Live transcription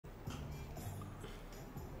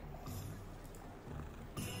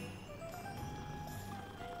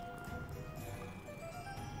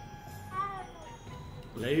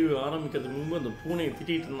Live ஆரம்பிக்கிறதுக்கு முன்பு அந்த பூனையை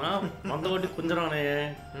திட்டிட்டு இருந்தா மந்தவாட்டி கொஞ்சறானே.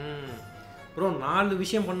 ப்ரோ 4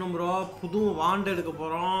 விஷயம் பண்ணும் ப்ரோ. புது வாண்ட் எடுக்க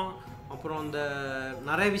போறோம். அப்புறம் அந்த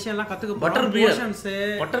நிறைய விஷயம்லாம் கற்றுக்க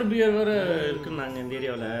பட்டர் பியர் வேறு இருக்குன்னாங்க இந்த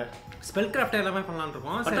ஏரியாவில். ஸ்பெல் கிராஃப்ட் எல்லாமே பண்ணலான்னு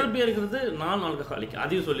இருக்கோம். பட்டர் பியர் இருக்கிறது நான் ஆல்கஹாலிக்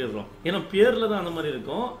அதையும் சொல்லிடுறோம். ஏன்னா பியரில் தான் அந்த மாதிரி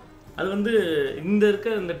இருக்கும். அது வந்து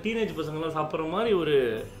இந்த டீனேஜ் பசங்களாம் சாப்பிட்ற மாதிரி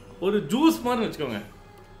ஒரு ஜூஸ் மாதிரி வச்சுக்கோங்க,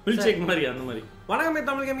 மில்க் ஷேக் மாதிரி அந்த மாதிரி. வணக்கம்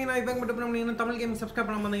தமிழ் கேமிங், நான் vivekpremtg. நீங்கள் தமிழ் கேமிங் சப்ஸ்கிரைப்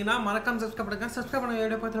பண்ண வந்தீங்கன்னா மறக்காம சப்ஸ்கிரைப் பண்ணுங்க. சப்ஸ்கிரைப் பண்ண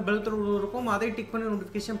வீடியோ பார்த்து பெல் தூள் இருக்கும், அதை டிக் பண்ணி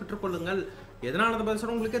நோட்டிஃபிகேஷன் பெற்றுக்கொள்ளுங்கள். எதனால அதை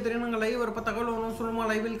பதில் உங்களுக்கே தெரியும். நாங்கள் லைவ் ஒரு 10 தகவல் ஒன்றும் சொல்லுமா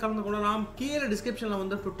லைவில் கலந்து கொள்ளலாம். கீழே டிஸ்கிரிப்ஷனில்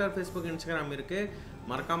வந்து ட்விட்டர், ஃபேஸ்புக், இன்ஸ்டாகிராம் இருக்குது.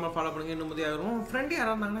 மறக்காமல் ஃபாலோ பண்ணுங்க. இன்னும் முதியாகும் ஃப்ரெண்டு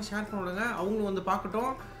யாராக இருந்தாங்கன்னா ஷேர் பண்ணிவிடுங்க, அவங்களும் வந்து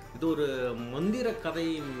பார்க்கட்டும். இது ஒரு மந்திர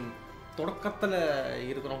கதையின் தொடக்கத்தில்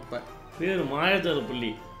இருக்கிறோம். இப்போ பேர் மாயாஜால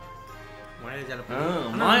பள்ளி.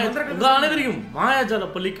 அனைவரையும் மாயாஜால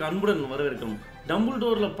பள்ளிக்கு அன்புடன் வரவேற்கணும்.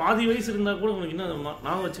 டம்பிள்டோர்ல பாதி வயசு இருந்தா கூட உங்களுக்கு இன்னும்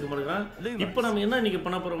நான் வச்சுக்க மாட்டேங்கிறேன். இப்போ நம்ம என்ன இன்னைக்கு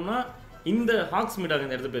பண்ண போறோம்னா, இந்த ஹாக்ஸ் மீடாங்க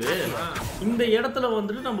இந்த இடத்து பேரு, இந்த இடத்துல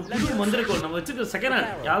வந்துட்டு நம்ம புது மந்திரக்கோள் நம்ம வச்சுக்க செகண்ட்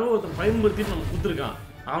ஹேண்ட் யாரோ ஒருத்தர் பயன்படுத்திட்டு நம்ம கொடுத்துருக்கான்.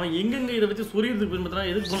 அவன் எங்கெங்க இதை வச்சு சொரியறதுக்கு பயன்படுத்தினா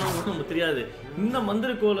எதுக்கு போனாலும் நமக்கு தெரியாது. இந்த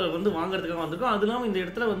மந்திரக்கோளை வந்து வாங்குறதுக்காக வந்திருக்கோம். அது இல்லாமல் இந்த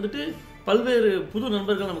இடத்துல வந்துட்டு பல்வேறு புது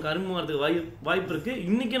நண்பர்கள் நமக்கு அறிமுகத்துக்கு வாய்ப்பு இருக்கு.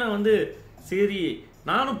 இன்னைக்கு நான் வந்து சரி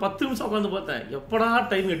நானும் 10 நிமிஷம் உட்காந்து பார்த்தேன், எப்படா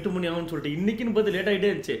டைம் 8 மணி ஆகும்னு சொல்லிட்டு. இன்னைக்குன்னு பார்த்து லேட் ஆகிட்டே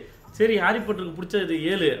இருந்துச்சு. சரி ஹாரி பாட்டருக்கு பிடிச்சது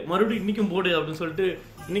 7 மறுபடியும் இன்னைக்கும் போடு அப்படின்னு சொல்லிட்டு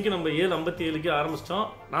இன்னைக்கு நம்ம 7:57க்கு ஆரம்பிச்சிட்டோம்.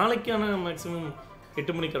 நாளைக்கான மேக்ஸிமம்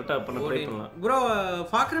 8 மணிக்கு கரெக்டாக ட்ரை பண்ணலாம். ப்ரோ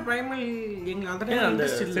ஃபாக்கர் பிரைமல் அந்த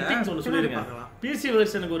செட்டிங்ஸ் ஒன்று சொல்லிடுங்க. பிசி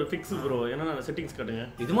வெர்ஷனுக்கு ஒரு ஃபிக்ஸ் ப்ரோ, ஏன்னா அந்த செட்டிங்ஸ் காட்டுங்க.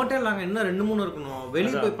 இது மட்டும் இல்லைங்க, இன்னும் 2-3 இருக்கணும்.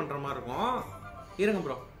 வெளியே போய் பண்ணுற மாதிரி இருக்கும். இருங்க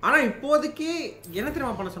ப்ரோ. ஆனால் இப்போதைக்கு என்ன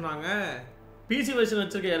தெரியுமா பண்ண சொன்னாங்க, பிசி வெர்ஷன்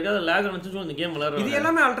வச்சிருக்க யாருக்காவது லேக் அனுப்பிச்சு இந்த கேம் விளையாடுறோம். இது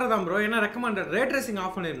எல்லாமே அல்ட்ரா தான் ப்ரோ. ஏன்னா ரெக்கமெண்டட் ரே ட்ரேசிங்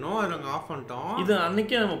ஆஃப் பண்ணிடணும். அது நாங்கள் ஆஃப் பண்ணிட்டோம். இது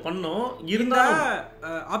அன்னைக்கே நம்ம பண்ணோம். இருந்தா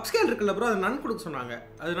அப்ஸ்கேல் இருக்குல்ல ப்ரோ, அது நன் கொடுக்க சொன்னாங்க.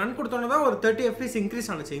 அது நன் கொடுத்தோன்னா தான் ஒரு 30 FPS இன்க்ரீஸ்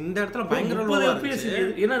ஆனிச்சு. இந்த இடத்துல பயங்கர FPS.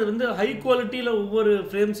 ஏன்னா அது வந்து ஹை குவாலிட்டியில் ஒவ்வொரு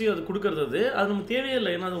ஃப்ரேம்ஸையும் அது கொடுக்கறது. அது நமக்கு தேவையே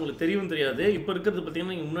இல்லை. ஏன்னா அது உங்களுக்கு தெரியவும் தெரியாது. இப்போ இருக்கிறது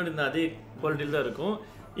பார்த்தீங்கன்னா முன்னாடி இந்த அதே குவாலிட்டியில் தான் இருக்கும்.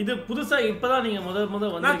 இது புதுசா இப்பதான் நீங்க முத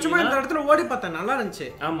வந்து சும்மா இந்த இடத்துல ஓடி பார்த்தேன், நல்லா இருந்துச்சு.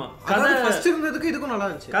 ஆமா, கதை ஃபர்ஸ்ட் இருந்ததுக்கு இதுக்கும் நல்லா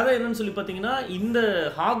இருந்துச்சு. கதை என்னன்னு சொல்லி பாத்தீங்கன்னா, இந்த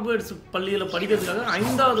ஹாக்வர்ட்ஸ் பள்ளியில படிக்கிறதுக்காக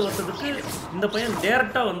 5வது வருஷத்துக்கு இந்த பையன்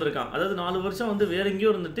டைரக்டா வந்திருக்கான். அதாவது 4 வருஷம் வந்து வேற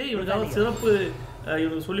எங்கேயோ இருந்துட்டு இவனுக்காக சிறப்பு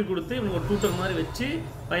இவனுக்கு சொல்லி கொடுத்து இவனுக்கு ஒரு டியூட்டர் மாதிரி வச்சு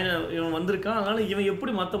பையனை இவன் வந்திருக்கான். அதனால இவன்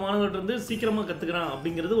எப்படி மற்ற மாணவர்கிட்ட இருந்து சீக்கிரமா கத்துக்கிறான்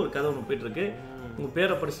அப்படிங்கிறது ஒரு கதை ஒன்று போயிட்டு இருக்கு. உங்க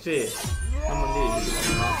பேரை படிச்சுட்டு நம்ம வந்து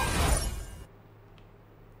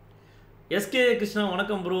எஸ்கே கிருஷ்ணா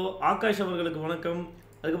வணக்கம் ப்ரோ. ஆகாஷ் அவர்களுக்கு வணக்கம்.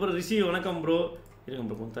 அதுக்கப்புறம் ரிஷி வணக்கம் ப்ரோ. இருங்க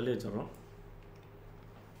ப்ரோ, கொஞ்சம் தள்ளி வச்சிடறோம்.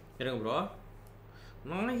 இருங்க ப்ரோ,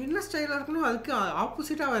 நான் என்ன ஸ்டைலாக இருக்கணும் அதுக்கு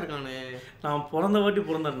ஆப்போசிட்டாக இருக்கானே. நான்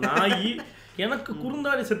பிறந்த நாய் எனக்கு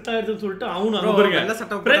குறுந்தாடி செட் ஆயிடுச்சுன்னு சொல்லிட்டு அவனு அனுப்புறீங்க. நல்ல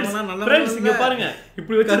சட்டம் நல்லா இங்க பாருங்க,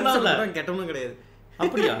 இப்படி வச்சிருந்தால கெட்டவனும் கிடையாது.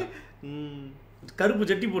 அப்படியா?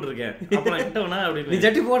 கருப்பு ஜட்டி போட்டிருக்கேன். அப்ப நான் கெட்டவனா அப்படின்னு? நீ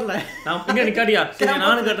ஜட்டி போடல, நான் பின்னாடி காட்டியா? சரி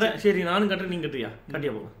நானும் கட்டுறேன். சரி நானும் கட்டுறேன், நீங்க கட்டுறியா?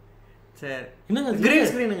 காட்டியா போங்க. சரி என்னங்க கிரீன்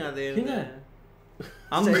ஸ்கிரீனுங்க அது? எங்க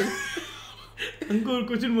அங்க ஒரு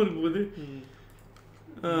கொஸ்டின் மார்க் போகுது.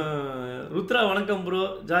 ருத்ரா வணக்கம் ப்ரோ.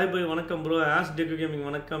 ஜாய் பாய் வணக்கம் ப்ரோ. ஆஷ் டெக்கு கேமிங்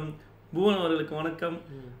வணக்கம். புவன் அவர்களுக்கு வணக்கம்.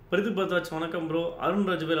 பிரதீப் பத்வாச் வணக்கம் ப்ரோ. அருண்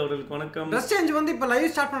ராஜவேல் அவர்களுக்கு வணக்கம். ட்ரெஸ் சேஞ்ச் வந்து இப்போ லைவ்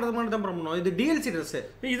ஸ்டார்ட் பண்ணுறது மட்டும் தான் பண்ணணும். இது டிஎல்சி ட்ரெஸ்.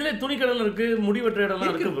 இதுல துணி கடல் இருக்கு, முடி வெட்டுற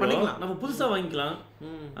இடம்லாம் இருக்கு ப்ரோ. நம்ம புதுசா வாங்கிக்கலாம்.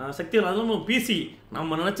 சக்தி அதெல்லாம் பிசி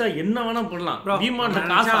நம்ம நினைச்சா என்ன வேணா பண்ணலாம். டிமாண்ட்ல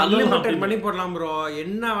காசு அன்லிமிட்டட் பண்ணி போடலாம் ப்ரோ,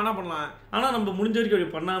 என்ன வேணா பண்ணலாம். ஆனா நம்ம முடிஞ்ச வரைக்கும்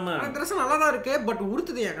அப்படி பண்ணாம. ட்ரெஸ் நல்லா தான் இருக்கு, பட்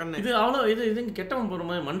உடுத்துது என் கண்ணு. இது அவ்வளவு இது கெட்டவன் போற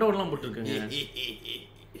மாதிரி மண்டோடலாம் போட்டுருக்குங்க.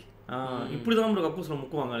 இப்படிதான் ப்ரோ கப்பூஸ்ல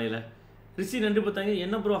முக்குவாங்க காலையில. ரிஷி நன்றி பார்த்தாங்க.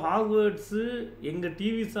 என்ன ப்ரோ ஹாக்வர்ட்ஸு எங்கள்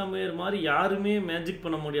டிவி சமையல் மாதிரி யாருமே மேஜிக்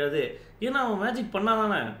பண்ண முடியாது. ஏன்னா அவன் மேஜிக்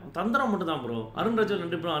பண்ணாதானே, தந்திரம் மட்டும் தான் ப்ரோ. அருண் ராஜல்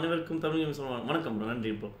நன்றி ப்ரோ. அனைவருக்கும் தமிழ் சொல்லுவாங்க வணக்கம் ப்ரோ.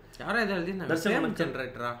 நன்றி ப்ரோ. யாரும் எதாவது எழுதி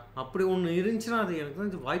ஜென்ரேட்டரா அப்படி ஒன்று இருந்துச்சுன்னா அது எனக்கு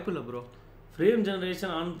வந்து வாய்ப்பு இல்லை ப்ரோ. ஃப்ரேம்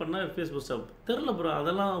ஜெனரேஷன் ஆன் பண்ணால் FPS பூஸ்ட் ஆகும் தெரில ப்ரோ.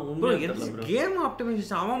 அதெல்லாம் உண்மையாக கேம்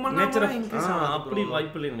ஆப்டிமைசேஷன் அவன் நேச்சராக அப்படி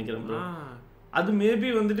வாய்ப்பு இல்லைன்னு நினைக்கிறேன் ப்ரோ. அது மேபி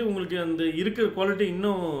வந்துட்டு உங்களுக்கு அந்த இருக்கிற குவாலிட்டி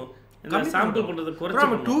இன்னும் சாம்பிள் பண்றது குறைச்சு.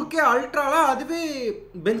 2K அல்ட்ரால அதுவே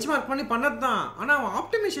பெஞ்ச்மார்க் பண்ணி பண்ணது தான். ஆனா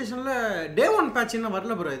ஆப்டிமைசேஷன்ல டே 1 பேட்ச் இன்னும்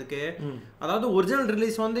வரல ப்ரோ இதுக்கு. அதாவது ஒரிஜினல்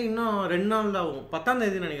ரிலீஸ் வந்து இன்னும் 2 நாள் ஆகும். 10ஆம்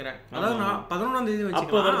தேதி நினைக்கிறேன். அதாவது 11ஆம் தேதி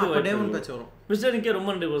வச்சுக்கலாம். அப்ப டே 1 பேட்ச் வரும். மிஸ்டருக்கு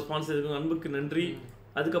ரொம்ப நன்றி ப்ரோ. ஸ்பான்சர் இருக்கு, அன்புக்கு நன்றி.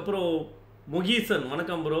 அதுக்கப்புறம் முகீசன்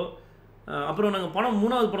வணக்கம் ப்ரோ. அப்புறம் நாங்கள் படம்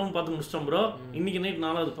 3வது படம் பார்த்து முடிச்சிட்டோம் ப்ரோ. இன்னைக்கு நைட்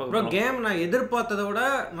 4வது பார்க்குறோம். கேம் நான் எதிர்பார்த்ததை விட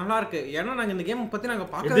நல்லா இருக்கு. ஏன்னா நாங்கள் இந்த கேம் பற்றி நாங்கள்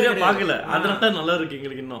பார்க்கல, அதனால நல்லா இருக்கு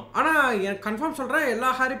எங்களுக்கு இன்னும். ஆனால் எனக்கு கன்ஃபார்ம் சொல்கிறேன்,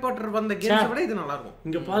 எல்லா ஹாரி பாட்டர் வந்த கேம்ஸை விட இது நல்லா இருக்கும்.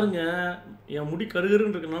 இங்கே பாருங்க, என் முடி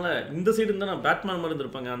கருகருன்னு இருக்கனால இந்த சைடு இருந்தால் நான் பேட்மேன் மாதிரி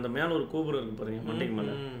இருந்திருப்பாங்க. அந்த மேலே ஒரு கோபுரம் இருக்கு பாருங்க, மண்டைக்கு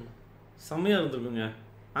மேலே செம்மையாக இருந்திருக்குங்க.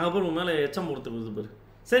 அங்கே போய் உன் மேலே எச்சம் கொடுத்து வருது பாரு.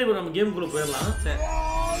 சரி ப்ரோ நம்ம கேமுக்குள்ளே போயிடலாம். சரி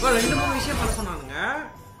ப்ரோ 2-3 விஷயம் பண்ண சொன்னானுங்க.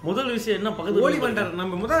 முதல் விஷயம் என்ன பக்கத்து ஓலிவெண்டர்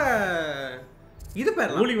நம்ம இது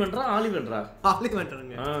பேர் ஓலிவெண்டரா ஆலிவெண்டரா?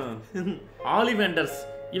 ஆலிவெண்டருங்க. ஆலிவெண்டர்ஸ்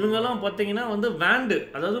இவங்கெல்லாம் பார்த்தீங்கன்னா வந்து வேண்டு,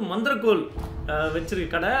 அதாவது மந்திரக்கோள் வச்சிருக்க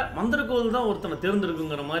கடை. மந்திரக்கோள் தான் ஒருத்தனை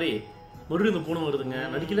தேர்ந்தெடுக்குங்கிற மாதிரி மறுபடியும் இந்த பூனை வருதுங்க.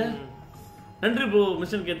 நடிக்கல. நன்றி bro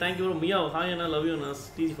mission K. Thank you bro. Mia hi Anna love you Anna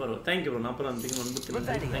DG for. Thank you bro. நான் அப்புறம் அந்த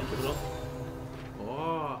தேங்க்யூ ப்ரோ.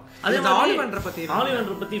 அதே ஆலிவெண்டர்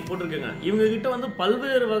பற்றி போட்டிருக்கேங்க. இவங்க கிட்ட வந்து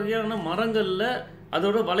பல்வேறு வகையான மரங்களில்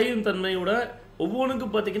அதோட வளையும் தன்மையோட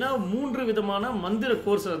ஒவ்வொன்றுக்கும் பார்த்தீங்கன்னா 3 விதமான மந்திர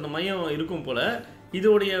கோர்ஸ் அந்த மையம் இருக்கும் போல்.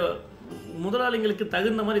 இதோடைய முதலாளிங்களுக்கு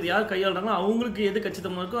தகுந்த மாதிரி இது யார் கையாளுறாங்களோ அவங்களுக்கு எது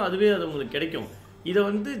கச்சிதமாக இருக்கோ அதுவே அது உங்களுக்கு கிடைக்கும். இதை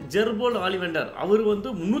வந்து ஜெர்போல் ஆலிவெண்டர் அவர் வந்து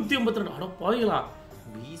 382 அடப்பாய்களா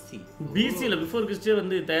பிசியில் பிஃபோர் கிறிஸ்டியே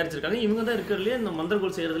வந்து தயாரிச்சிருக்காங்க. இவங்க தான் இருக்கிறதுலே இந்த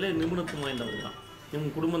மந்திரகோள் செய்கிறதுலே நிபுணத்துவம் வாய்ந்தவர் தான்.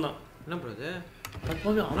 இவங்க குடும்பம் தான். என்ன ப்ரோ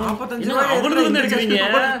அவரு வந்து எடுக்கிறீங்க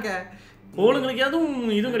கோளுங்களுக்கு எதுவும்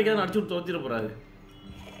இதுவும் கிடைக்காதுன்னு அடிச்சு விட்டு தோத்திட போறாரு.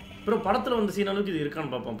 அப்புறம் படத்துல வந்து சீன் அளவுக்கு இது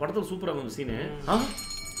இருக்கான்னு பார்ப்போம். படத்துல சூப்பரா வந்து சீனு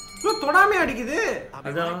தொடாமே அடிக்குது.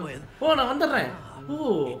 ஓ நான் வந்துடுறேன். ஓ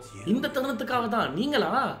இந்த தருணத்துக்காக தான்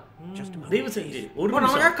நீங்களா? தயவு செஞ்சு ஒரு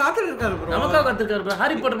நமக்காக காத்திருக்காரு ப்ரோ. நமக்காக காத்திருக்காரு.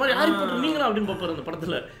 ஹாரி பாட்டர் மாதிரி ஹாரி பாட்டர் நீங்களா அப்படின்னு பார்ப்பாரு அந்த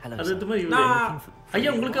படத்துல. அது இது மாதிரி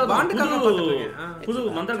ஐயா உங்களுக்காக புது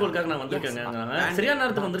மந்திரக்கோளுக்காக நான் வந்திருக்கேங்க. சரியான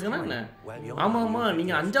நேரத்துக்கு வந்திருக்கேன்னா என்ன? ஆமா ஆமா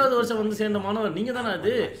நீங்க 5வது வருஷம் வந்து சேர்ந்த மாணவர் நீங்க தானே?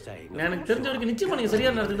 அது எனக்கு தெரிஞ்ச வரைக்கும் நிச்சயமா நீங்க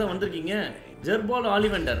சரியான நேரத்துக்கு தான் வந்திருக்கீங்க. ஜெர்பால்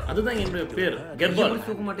ஆலிவெண்டர் அதுதான் என்னுடைய பேர். கெர்பால்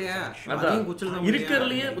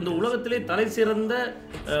இருக்கிறதுலயே இந்த உலகத்திலே தலை சிறந்த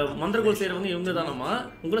மந்திரகோள் செய்யறவங்க இவங்க தானம்மா.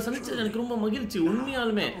 உங்களை சந்திச்சது எனக்கு ரொம்ப மகிழ்ச்சி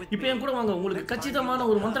உண்மையாலுமே. இப்போ என் கூட வாங்க, உங்களுக்கு கச்சிதமான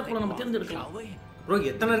ஒரு மந்திரக்கோளை நம்ம தேர்ந்தெடுக்கலாம். ப்ரோ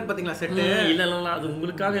எத்தனை இருக்கு பாத்தீங்களா செட்? இல்ல இல்ல அது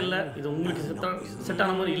உங்களுக்காக இல்ல, இது உங்களுக்கு செட்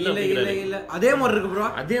ஆன மாதிரி இல்ல. இல்ல இல்ல அதே மாதிரி இருக்கு ப்ரோ.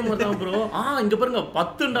 அதே மாதிரி தான் ப்ரோ. இங்க பாருங்க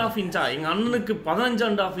 10.5 இன்ச்சா, எங்க அண்ணனுக்கு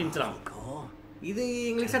 15.5 இன்ச்சா. இது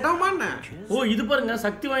எங்களுக்கு செட் ஆகுமா என்ன? ஓ இது பாருங்க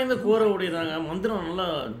சக்தி வாய்ந்த கோரை உடையதாங்க. மந்திரம் நல்லா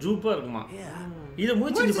ஜூப்பா இருக்குமா. இதை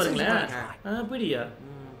முயற்சி பாருங்களேன். அப்படியா?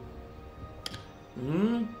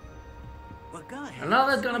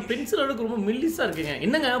 அண்ணாதாக்கான பென்சில் அளவுக்கு ரொம்ப மெல்லிசா இருக்குங்க.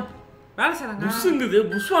 என்னங்க வேலை செய்றாங்க? புஷ்ங்குது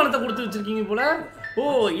புஷ்வானத்தை கொடுத்து வச்சிருக்கீங்க போல. ஓ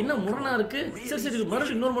என்ன முரணா இருக்கு. சரி சரி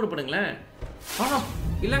மறுபடியும் இன்னொரு முறை பண்ணுங்களேன்.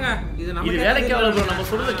 இல்லங்க இது நம்ம இது வேலைக்கு ஆகல ப்ரோ. நம்ம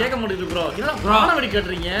சொல்றத கேட்க மாட்டேங்குது ப்ரோ. என்ன பிராண வெடி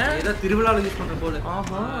கேட்றீங்க? ஏதோ திருவிழால யூஸ் பண்ற போல.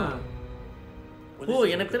 ஆஹா ஓ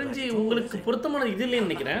எனக்கு தெரிஞ்சு உங்களுக்கு பொருத்தமான இது இல்லைன்னு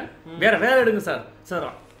நினைக்கிறேன். வேற எடுங்க sir. Sir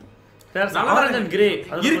orange and grey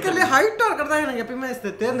இருக்கறதுல ஹைட்டா இருக்கறதா எனக்கு எப்பவுமே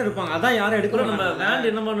தேர்ந்தெடுப்பாங்க. அதான் யாரும் எடுக்கல. நம்ம வேண்ட்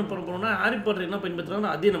என்ன பண்ண போறோம்னா ஹாரி பாட்டர் என்ன பயன்படுத்துறாங்க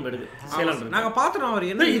அதே நம்ம எடுக்க செய்யலாம். நாங்க பாத்துறோம் அவர்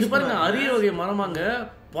என்ன இது பாருங்க அரிய வகை மரமாங்க.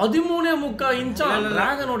 13.25 இன்ச்சா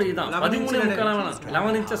டிராகனோட இதுதான். 13.25 வேணாம்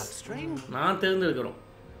 11 இன்ச்சஸ் நான் தேர்ந்தெடுக்கிறோம்.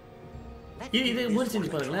 இது முயற்சி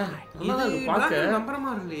செஞ்சு பாருங்களேன். நல்லா இருக்கு பார்க்க.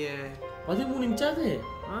 நம்பரமா இல்லையே. 13 இன்ச்சாது.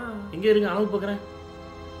 எங்க இருங்க அளவு பார்க்கறேன்.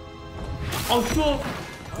 அச்சோ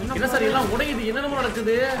என்ன சார் எல்லாம் உடையுது. என்னென்ன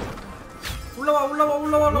நடக்குது? உள்ள வா.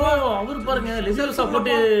 அவர் பாருங்க லெசியோஸா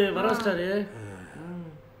போட்டு வரவச்சாரு.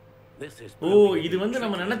 ஓ இது வந்து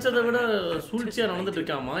நம்ம நினைச்சதை விட சூழ்ச்சியா நடந்துட்டு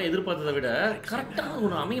இருக்காமா. எதிர்பார்த்ததை விட கரெக்டா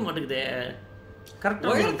ஒன்று அமைய மாட்டேங்குதே.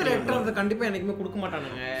 கரெக்டா உயரத்துல எட்டுறது கண்டிப்பா எனக்குமே கொடுக்க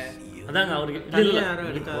மாட்டானுங்க. அதாங்க அவருக்கு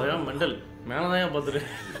இல்ல மெண்டல் மேலதான் பார்த்துரு.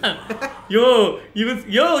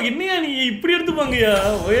 யோ என்னையா நீ இப்படி எடுத்துப்பாங்கயா.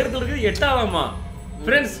 உயரத்துல இருக்கு எட்டாவாமா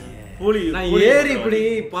ஃப்ரெண்ட்ஸ். போலி ஏறி இப்படி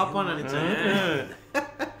பாப்பான்னு நினைச்சேன்.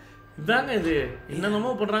 இதாங்க இது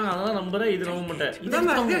என்னென்னமோ பண்றாங்க. அதெல்லாம் நம்புறேன். இது நம்ப மாட்டேன்.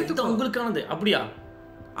 இது உங்களுக்கானது. அப்படியா?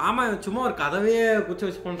 ஆமா சும்மா ஒரு கதவே குச்சி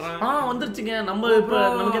வச்சு பண்றாங்க. வந்துருச்சுங்க. நம்ம இப்ப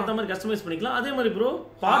நமக்கு ஏத்த மாதிரி கஸ்டமைஸ் பண்ணிக்கலாம். அதே மாதிரி ப்ரோ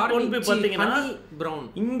பார்ட் 1 போய் பாத்தீங்கன்னா பிரவுன்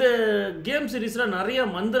இந்த கேம் சீரிஸ்ல நிறைய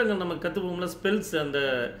மந்திரங்கள் நம்ம கத்துப்போம்ல. ஸ்பெல்ஸ் அந்த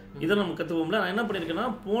இதெல்லாம் நம்ம கத்துப்போம்ல. நான் என்ன பண்ணிருக்கேன்னா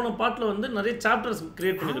போன பார்ட்ல வந்து நிறைய சாப்டர்ஸ்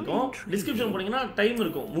கிரியேட் பண்ணிருக்கோம். டிஸ்கிரிப்ஷன் போனீங்கன்னா டைம்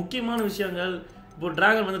இருக்கும். முக்கியமான விஷயங்கள் இப்போ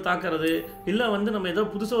டிராகன் வந்து தாக்குறது இல்ல வந்து நம்ம ஏதோ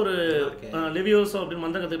புதுசா ஒரு லெவியோசோ அப்படின்னு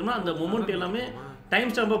மந்திரம் கத்துக்கிட்டோம்னா அந்த மொமெண்ட் எல்லாமே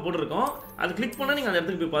டைம் ஸ்டாம்பா போட்டுருக்கோம். அது கிளிக் பண்ணா நீங்க அந்த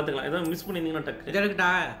இடத்துக்கு போய் பாத்துக்கலாம். ஏதாவது மிஸ் பண்ணிருந்தீங்கன்னா டக்கு கரெக்ட்டா.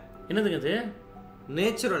 என்னதுங்க இது?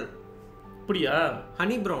 நேச்சுரல். அப்படியா?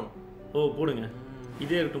 Honey brown. ஓ போடுங்க.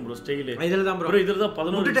 இதே இருக்கட்டும் ப்ரோ ஸ்டைல். இதல தான் ப்ரோ. இதல தான்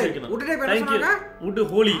 11 வைக்கணும். உட் டைப் என்ன சொன்னாங்க? உட்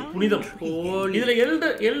ஹோலி புனிதம். இதுல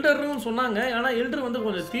எல்டர்னு சொன்னாங்க. ஆனா எல்டர் வந்து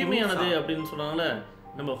கொஞ்சம் தீமையானது அப்படின்னு சொன்னாங்கல.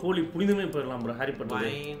 நம்ம ஹோலி புனிதமே போயிடலாம் ப்ரோ ஹாரி பாட்டர்.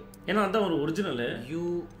 ஏன்னா அதான் ஒரு original.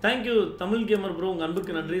 Thank you Tamil gamer bro. உங்க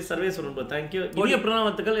அன்புக்கு நன்றி. சர்வேஸ்வரன் ப்ரோ தேங்க்யூ. இனிய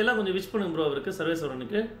பிரணாமத்துக்கள் எல்லாம் கொஞ்சம் விஷ் பண்ணுங்க ப்ரோ அவருக்கு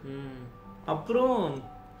சர்வேஸ்வரனுக்கு. அப்புறம்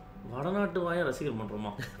வடநாட்டு வாய ரசிகர்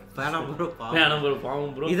பண்றோமா? வேணாம் ப்ரோ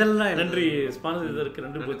பாவம் ப்ரோ. இதெல்லாம் நன்றி ஸ்பான்சர் இதற்கு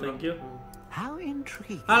நன்றி bro thank you. How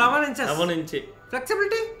intriguing. 11 inch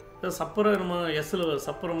flexibility சப்பர நம்ம எஸ்ல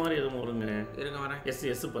சப்பர மாதிரி எதுவும் வருங்க. இருங்க வரேன்.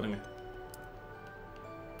 எஸ் பாருங்க.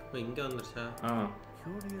 இங்க வந்துருச்சா?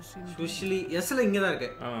 ஸ்பெஷலி எஸ்ல இங்க தான் இருக்கு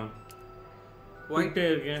ஒயிட்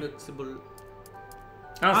இருக்கு ஃபிளெக்சிபிள்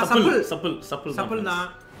சப்பிள் தான்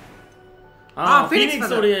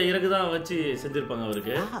ஃபீனிக்ஸ் உடைய இறகு தான் வச்சு செஞ்சிருப்பாங்க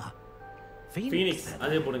அவருக்கு ஃபீனிக்ஸ்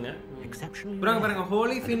அதே போடுங்க ப்ரோ பாருங்க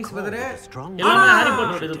ஹோலி ஃபீனிக்ஸ் பதரே எல்லாமே ஹாரி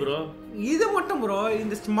பாட்டர் இது ப்ரோ இது மட்டும் ப்ரோ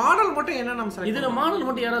இந்த மாடல் மட்டும் என்ன நம்ம செலக்ட் இதுல மாடல்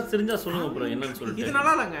மட்டும் யாராவது தெரிஞ்சா சொல்லுங்க ப்ரோ என்னன்னு சொல்லிட்டு இது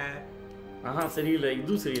நல்லா இல்லங்க சரியில்லை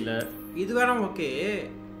இதுவும் சரியில்லை இது வேற ஓகே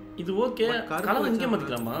இது ஓகே கலர் இங்கே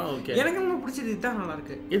மாத்திக்கலாமா ஓகே எனக்கு ரொம்ப பிடிச்சது இதுதான் நல்லா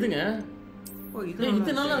இருக்கு எதுங்க ஓ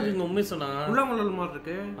இது நல்லா இருக்குங்க உண்மை சொன்னா புல்லாங்குழல் மாதிரி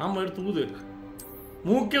இருக்கு ஆமா எடுத்து ஊது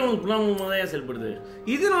மூக்கே உங்களுக்கு புல்லாங்குழல் மாதிரியா செயல்படுது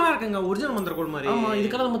இது நல்லா இருக்குங்க ஒரிஜினல் மந்திரக்கோள் மாதிரி ஆமா இது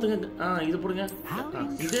கலர் மாத்துங்க இது போடுங்க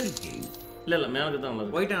இது இல்ல மேலக்கு தான் நல்லா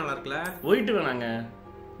இருக்கு ஒயிட் நல்லா இருக்குல ஒயிட் வேணாங்க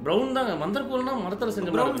பிரவுன் தாங்க மந்திரக்கோள்னா மரத்துல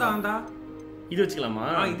செஞ்ச பிரவுன் தான்டா இது வச்சுக்கலாமா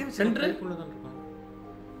இது சென்டர்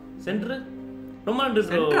சென்டர் ரொம்ப நன்றி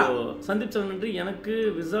ப்ரோ சந்தீப் சார் நன்றி எனக்கு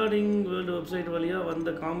விசார்டிங் வேர்ல்டு வெப்சைட் வழியா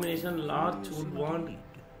வந்த combination large would want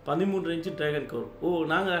 13 inch dragon core ஓ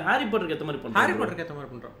நாங்க ஹாரி பாட்டருக்கு ஏத்த மாதிரி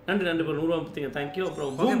பண்றோம் நன்றி ப்ரோ 100 ரூபாய் थैंक यू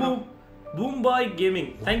அப்புறம் boom bye gaming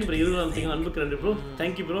thank you bro 20 ரூபாய் அன்புக்கு நன்றி ப்ரோ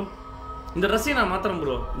थैंक you ப்ரோ இந்த ரசியை நான் மாத்தறேன்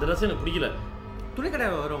ப்ரோ இந்த ரசியை எனக்கு பிடிக்கல துணி கடை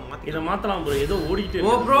வரும் இத மாத்தலாம் ப்ரோ ஏதோ ஓடிட்டே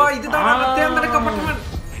இருக்கு ஓ ப்ரோ இதுதான் நான் தேர்ந்தெடுக்கப்பட்டவன்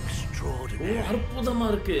ஓ அற்புதமா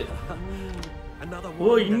இருக்கு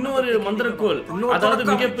ஓ இன்னொரு மந்திரக்கோள் அதாவது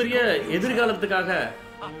மிகப்பெரிய எதிர்காலத்துக்காக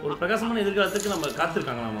ஒரு பிரகாசமான எதிர்காலத்துக்கு நம்ம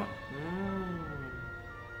காத்திருக்காங்களாமா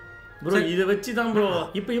ப்ரோ இத வச்சு தான் ப்ரோ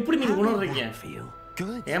இப்போ எப்படி நீங்க உணர்றீங்க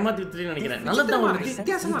ஏமாத்தி வித்துறீங்கன்னு நினைக்கிறேன் நல்லதான் ஒரு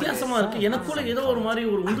வித்தியாசமா இருக்கு எனக்குள்ள ஏதோ ஒரு மாதிரி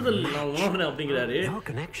ஒரு உந்துதல் நான் உணர்றேன் அப்படிங்கிறாரு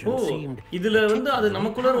ஓ இதுல வந்து அது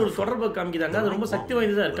நமக்குள்ள ஒரு தொடர்பை காமிக்கிறாங்க அது ரொம்ப சக்தி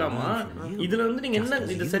வாய்ந்ததா இருக்காமா இதுல வந்து நீங்க என்ன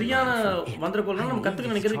இது சரியான மந்திரக்கோள்னா நம்ம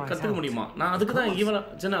கத்துக்க முடியுமா நான் அதுக்கு தான்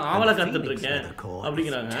சின்ன ஆவலா கத்துட்டு இருக்கேன்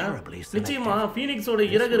அப்படிங்கிறாங்க நிச்சயமா ஃபீனிக்ஸோட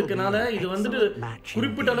இறகு இருக்கனால இது வந்துட்டு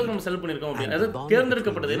குறிப்பிட்ட அளவுக்கு நம்ம செலக்ட் பண்ணிருக்கோம் அப்படின்னு அது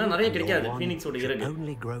தேர்ந்தெடுக்கப்பட்டது ஏன்னா நிறைய கிடைக்காது ஃபீனிக்ஸோட இறகு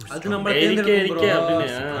அது நம்ம அப்படின்னு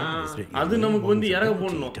அது நமக்கு வந்து இறகு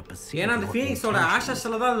போடணும் ஏன்னா அந்த ஃபீனிக்ஸோட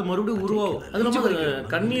ஆஷஸ்ல தான் அது மறுபடியும் உருவாகும் அது நம்ம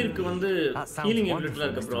கண்ணீருக்கு வந்து ஹீலிங் எபிலிட்டில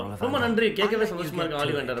இருக்கு ப்ரோ ரொம்ப நன்றி கேட்கவே சந்தோஷமா இருக்கு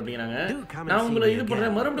ஆலி வேண்டார் அப்படிங்கிறாங்க நான் உங்களை இது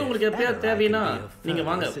பண்றேன் மறுபடியும் உங்களுக்கு எப்பயாவது தேவைனா நீங்க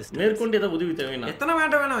வாங்க மேற்கொண்டு ஏதாவது உதவி தேவைனா எத்தனை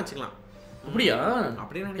வேணா வச்சுக்கலாம் அப்படியா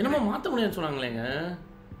என்னமோ மாத்த முடியாதுன்னு சொன்னாங்களேங்க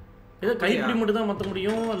ஏதோ கைப்பிடி மட்டும் தான் மாத்த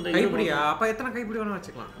முடியும் அந்த கைப்பிடியா அப்ப எத்தனை கைப்பிடி வேணா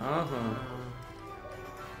வச்சுக்கலாம்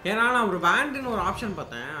ஏன்னா நான் ஒரு பேண்ட்னு ஒரு ஆப்ஷன்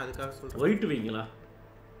பார்த்தேன் அதுக்காக சொல்றேன் ஒயிட் வைங்களா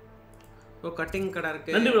கட்டிங் கடை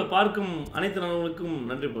இருக்கு நன்றி ப்ரோ பார்க்கும் அனைத்து நண்பர்களுக்கும்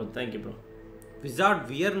நன்றி ப்ரோ தேங்க்யூ ப்ரோ விசார்ட்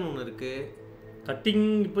வியர்னு ஒன்று இருக்கு கட்டிங்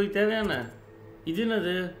இப்போ தேவையான இது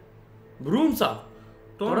என்னது ப்ரூம்ஸா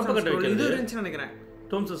தொடப்ப கட்ட வைக்கிறது இது இருந்துச்சுன்னு நினைக்கிறேன்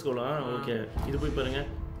டோம்ஸ் ஸ்கூலா ஓகே இது போய் பாருங்க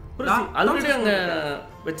ஆல்ரெடி அங்கே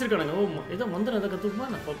வச்சிருக்கானுங்க ஓ ஏதோ மந்திரம் எதாவது கற்றுக்குமா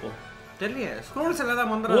நான் பார்ப்போம் தெரியல ஸ்க்ரோல்ஸ்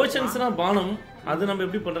எல்லாம் மந்திரம் ஓஷன்ஸ்னா பானம் அது நம்ம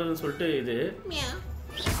எப்படி பண்ணுறதுன்னு சொல்லிட்டு இது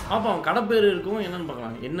பார்ப்போம் கடை பேர் இருக்கும் என்னன்னு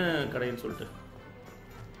பார்க்கலாம் என்ன கடைன்னு சொல்லிட்டு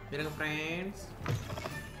இருங்க ஃப்ரெண்ட்ஸ்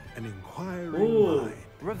ஓ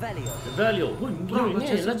ரெவெலியோ ஓ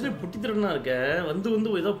இங்க எல்லாத்தையும் பொட்டி திறனா இருக்க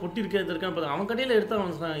வந்து ஏதோ பொட்டி இருக்கா அவன் கடையில எடுத்தா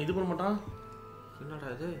அவன் இது பண்ண மாட்டான் என்னடா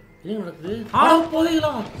இது ஏன் நடக்குது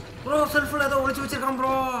போதீங்களா ப்ரோ செல்ஃப்ல ஏதோ ஒளிச்சு வச்சிருக்கான்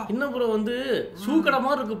ப்ரோ என்ன ப்ரோ வந்து ஷூ கடை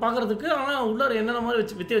மாதிரி இருக்கு பாக்குறதுக்கு ஆனா உள்ளார என்னென்ன மாதிரி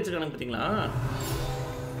வச்சு வித்தி வச்சிருக்காங்க பாத்தீங்களா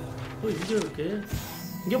ஓ இங்க இருக்கு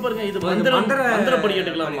இங்க பாருங்க இது மந்திர படி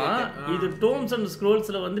எடுக்கலாமா இது டோம்ஸ் அண்ட்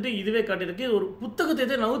ஸ்க்ரோல்ஸ்ல வந்துட்டு இதுவே காட்டிருக்கு ஒரு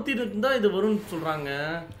புத்தகத்தை நவுத்தி இருந்தா இது வரும்னு சொல்றாங்க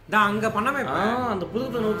நான் அங்க பண்ணவே அந்த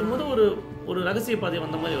புத்தகத்தை நவுத்தும் போது ஒரு ரகசிய பாதை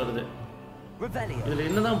வந்த மாதிரி வருது இதுல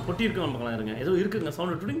என்னதான் பொட்டி இருக்கு பார்க்கலாம் இருங்க ஏதோ இருக்குங்க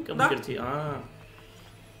சவுண்ட் டுடிங் கம்மிடுச்சு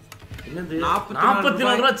என்னது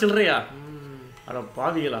 44 ரூபா சில்லறையா அட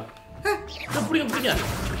பாவிகளா புடிங்க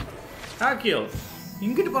ஆக்கியோ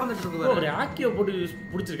இங்கிட்டு பறந்துட்டு இருக்கு ஒரு ஆக்கியோ போட்டு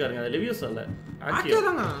புடிச்சிருக்காருங்க அது லெவியோஸ் அல்ல ஆக்கியோ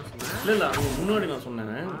இல்ல முன்னாடி நான்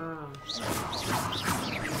சொன்னேன்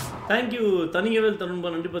தேங்க் யூ தனியவேல் தருண்பா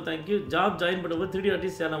நன்றிப்பா தேங்க் யூ ஜாப் ஜாயின் பண்ணும்போது 3D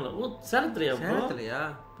ஆர்டிஸ்ட் சேலம்ல ஓ சேலத்துலயா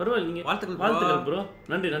பரவாயில்ல நீங்க வாழ்த்துக்கள் ப்ரோ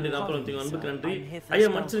நன்றி அப்புறம் தீங்க அன்புக்கு நன்றி ஐயா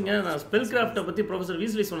மன்னிச்சுங்க நான் ஸ்பெல் கிராஃப்ட்டை பத்தி ப்ரொஃபசர்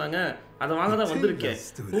வீஸ்லி சொன்னாங்க அதை வாங்க தான் வந்திருக்கேன்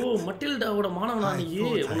ஓ மட்டில்டாவோட மாணவனா நீ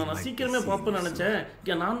உன்னை நான் சீக்கிரமே பார்ப்பேன்னு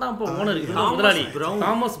நினைச்சேன் நான் தான் இப்போ ஓனர் முதலாளி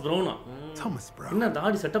தாமஸ் ப்ரௌனா என்ன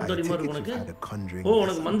தாடி செட்டப் தாடி மாதிரி உனக்கு ஓ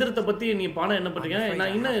உனக்கு மந்திரத்தை பத்தி நீ பாடம் என்ன பண்றீங்க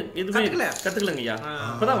நான் இன்னும் எதுவுமே கத்துக்கலங்க ஐயா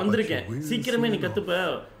இப்பதான் வந்திருக்கேன் சீக்கிரமே நீ கத்துப்ப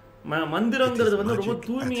மந்திரங்கிறது வந்து ரொம்ப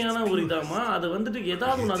தூய்மையான ஒரு இதாமா அது வந்துட்டு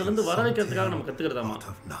ஏதாவது ஒன்று அதுல இருந்து வர வைக்கிறதுக்காக நம்ம கத்துக்கிறதாமா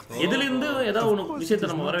எதுல இருந்து ஏதாவது ஒன்று விஷயத்தை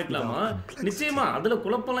நம்ம வர வைக்கலாமா நிச்சயமா அதுல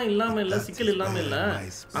குழப்பம்லாம் இல்லாம இல்ல சிக்கல் இல்லாம இல்ல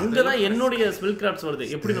அங்கதான் என்னுடைய ஸ்பெல் கிராஃப்ட்ஸ் வருது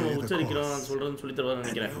எப்படி நம்ம உச்சரிக்கிறோம் சொல்றதுன்னு சொல்லி தருவான்னு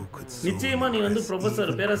நினைக்கிறேன் நிச்சயமா நீ வந்து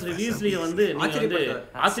ப்ரொஃபசர் பேராசிரியர் வீஸ்லியை வந்து நீங்க வந்து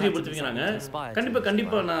ஆச்சரியப்படுத்துவீங்க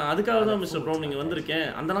கண்டிப்பா நான் அதுக்காக தான் மிஸ்டர் ப்ரௌன் நீங்க வந்திருக்கேன்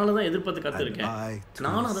அந்த நாள் தான் எதிர்பார்த்து காத்திருக்கேன்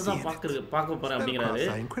நானும் அதை தான் பார்க்க போறேன் அப்படிங்கிறாரு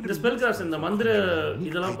இந்த ஸ்பெல் கிராஃப்ட்ஸ் இந்த மந்திர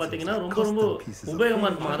இதெல்லாம் பாத்தீங்கன்னா ரொம்ப ரொம்ப உபயோகமா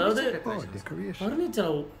இருக்கும் அதாவது ஃபர்னிச்சர்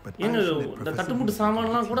ஏங்க இந்த தட்டுமுட்டு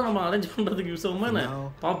சாமான்லாம் கூட நம்ம அரேஞ்ச் பண்றதுக்கு யூஸ் ஆகுமா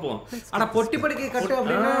பாப்போம் ஆனா பொட்டி படுக்கை கட்டு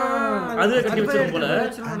அப்படின்னா அது கட்டி வச்சிரும் போல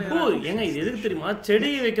ஓ ஏங்க இது எதுக்கு தெரியுமா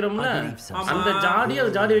செடி வைக்கிறோம்ல அந்த ஜாடி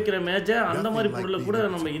வைக்கிற மேஜை அந்த மாதிரி பொருளை கூட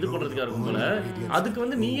நம்ம இது பண்றதுக்கா இருக்கும் போல அதுக்கு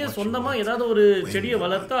வந்து நீயே சொந்தமா ஏதாவது ஒரு செடியை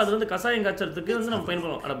வளர்த்து அதுல இருந்து கசாயம் காய்ச்சறதுக்கு வந்து நம்ம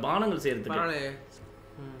பயன்படுவோம் அட பானங்கள் செய்யறதுக்கு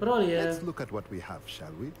பரவாயில்லையே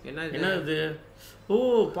என்ன இது ஓ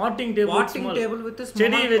பாட்டிங் டேபிள் வித்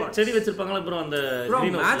செடி வச்சிருப்பாங்களா அப்புறம் அந்த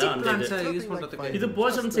கிரீன் மேஜிக் பிளான்ட்ஸ் யூஸ் பண்றதுக்கு இது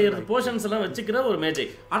போஷன் செய்யறது போஷன்ஸ் எல்லாம் வச்சிக்கிற ஒரு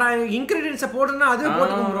மேஜிக் அட இன்கிரிடியன்ட்ஸ் போடுனா அதுவே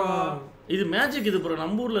போட்டுக்கும் ப்ரோ இது மேஜிக் இது ப்ரோ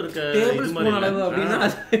நம்ம ஊர்ல இருக்க டேபிள் ஸ்பூன் அளவு அப்படினா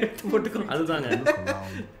போட்டுக்கும் அதுதாங்க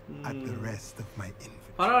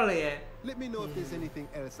பரவாயில்லையே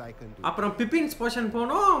அப்புறம் பிப்பின்ஸ் போஷன்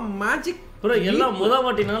போனோம் மேஜிக் ப்ரோ எல்லாம் முதல்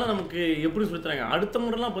வாட்டினால நமக்கு எப்படி சொல்லி தராங்க அடுத்த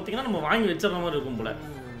முறைலாம் பாத்தீங்கன்னா நம்ம வாங்கி வச்சிரற மாதிரி இருக்கும் போல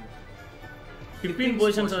பிப்பின்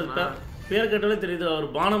போஷன்ஸ் பேர் கேட்டாலே தெரியுது ஒரு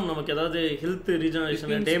பானம் நமக்கு ஏதாவது ஹெல்த்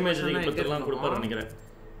ரீஜெனரேஷன் டேமேஜ் பத்திலாம் கொடுப்பாரு நினைக்கிறேன்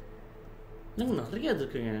இன்னும் நிறைய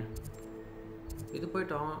இருக்குங்க இது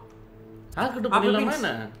போய்ட்டோம் ஹேர்கட் பண்ணிடலாமா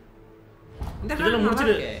என்ன இதெல்லாம்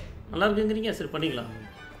முடிச்சிட்டு நல்லா இருக்குங்கிறீங்க சரி பண்ணிக்கலாம்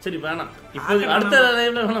சரி வேணாம் இப்போ அடுத்த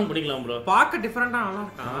லைவ்ல வேணாம் பண்ணிக்கலாம் ப்ரோ பார்க்க டிஃபரெண்டா நல்லா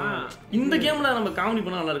இருக்கா இந்த கேம்ல நம்ம காமெடி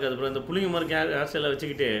பண்ணா நல்லா இருக்காது ப்ரோ இந்த புளிங்க மாதிரி ஹேர் ஸ்டைல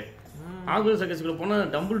வச்சுக்கிட்டு ஹாக்வர்ட்ஸ் லெகசிக்குள்ள போனா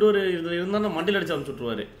டம்பிள்டோர் இருந்தா மண்டில அடிச்சு அனுப்பிச்சு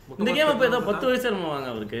விட்டுருவாரு இந்த கேம் அப்ப ஏதோ 10 வயசு நம்ம வாங்க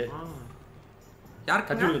அவருக்கு யார்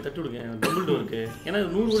தட்டி விடுங்க டம்பிள்டோருக்கு ஏன்னா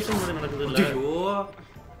 100 வருஷம் முன்னாடி நடக்குது இல்ல ஐயோ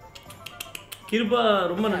கிருபா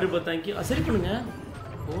ரொம்ப நன்றி பா தேங்க்யூ சரி பண்ணுங்க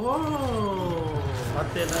ஓ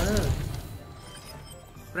பார்த்தேனா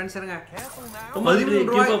ஃப்ரெண்ட்ஸ் இருங்க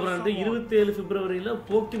 27 பிப்ரவரியில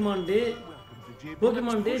போக்கிமான்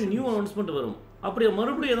டே நியூ அனௌன்ஸ்மென்ட் வரும் அப்படியே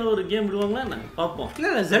மறுபடியும் ஏதாவது ஒரு கேம் விடுவாங்களா என்ன பாப்போம்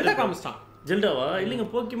இல்ல ஜெல்டா காமிச்சான் ஜெல்டாவா இல்லங்க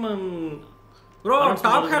Pokemon bro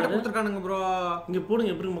top had கொடுத்துட்டானுங்க bro இங்க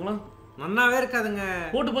போடுங்க எப்படி பார்க்கலாம் நன்னாவே இருக்காதுங்க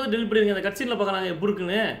போட்டு போட்டு டெலிட் பண்ணிடுங்க அந்த கட்சில பார்க்கறாங்க எப்படி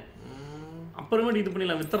இருக்குன்னு அப்புறமேட்டு இது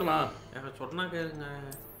பண்ணிடலாம் வித்தறலாம் சொன்னா கேளுங்க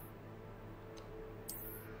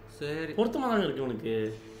சரி பொருத்தமா தான் இருக்கு உனக்கு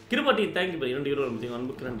கிருபாட்டி தேங்க் யூ ப்ரோ 2 யூரோ வந்து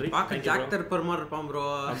அன்புக்கு நன்றி பாக்க ஜாக்டர் பெர் மாதிரி இருப்பான் ப்ரோ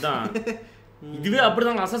அதான் இதுவே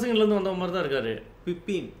அப்படிதான் அசசின்ல இருந்து வந்த மாதிரி தான் இருக்காரு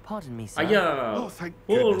 15 ஐயா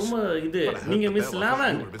ஓ ரொம்ப இது நீங்க மிஸ்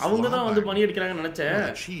லேவன் அவங்க தான் வந்து பணி அடிக்கிறாங்கன்னு நினைச்சேன்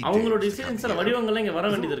அவங்களோட டிசைன்ஸ்ல வடிவங்கள்லாம் இங்க வர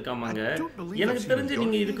வேண்டியது இருக்காமாங்க எனக்கு தெரிஞ்சு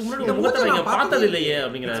நீங்க இதுக்கு முன்னாடி முகத்தை நீங்க பார்த்தது இல்லையே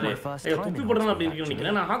அப்படிங்கறாரு துப்பி போடணும் அப்படி இருக்கீங்க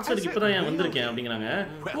நினைக்கிறேன் நான் ஹாக்ஸ்டருக்கு இப்பதான் ஏன் வந்திருக்கேன் அப்படிங்கறாங்க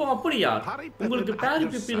ஓ அப்படியா உங்களுக்கு பேரி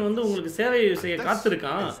பிப்பின் வந்து உங்களுக்கு சேவை செய்ய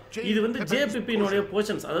காத்திருக்கான் இது வந்து ஜே பிப்பினோட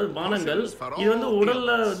போஷன்ஸ் அதாவது பானங்கள் இது வந்து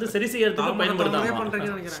உடல்ல வந்து சரி செய்யறதுக்கு பயன்படுத்தாங்க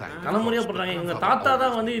தலைமுறையா பண்றாங்க எங்க தாத்தா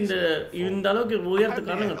தான் வந்து இந்த அளவுக்கு உயர்த்து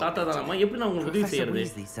காரணம் எங்க தாத்தா தான் எப்படி நான் உங்களுக்கு உதவி செய்யறது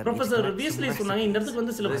ப்ரொஃபசர் வீஸ்லி சொன்னாங்க இந்த இடத்துக்கு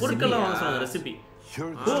வந்து சில பொருட்கள்லாம் வாங்க சொன்னாங்க ரெசிபி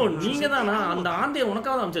ஓ நீங்க தானா அந்த ஆந்தைய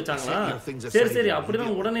உனக்காக அமைச்சு வச்சாங்களா சரி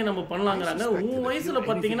அப்படிதான் உடனே நம்ம பண்ணலாங்கிறாங்க உன் வயசுல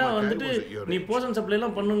பாத்தீங்கன்னா வந்துட்டு நீ போஷன் சப்ளை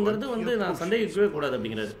எல்லாம் பண்ணுங்கிறது வந்து நான் சந்தேகிக்கவே கூடாது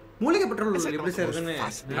அப்படிங்கிறது மூலிகை பெட்ரோல் எப்படி செய்யறதுன்னு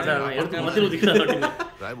அதான் எடுத்து மத்தியில் ஊத்திக்கிறாங்க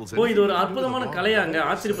ஓ இது ஒரு அற்புதமான கலையாங்க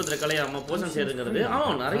ஆச்சரியப்படுத்துற கலையாமா போஷன் செய்யறதுங்கிறது ஆமா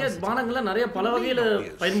நிறைய பானங்கள்ல நிறைய பல வகையில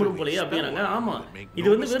பயன்படும் போலயே அப்படிங்கிறாங்க ஆமா இது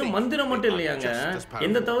வந்து வெறும் மந்திரம் மட்டும் இல்லையாங்க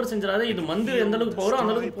எந்த தவறு செஞ்சாலும் இது மந்திரம் எந்த அளவுக்கு பவரோ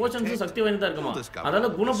அந்த அளவுக்கு போஷன்ஸும் சக்தி வாய்ந்ததா இருக்குமா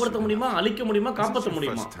அதால குணப்படுத்த முடியுமா அழிக்க முடியுமா காப்பாற்ற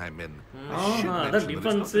முடியுமா அதான்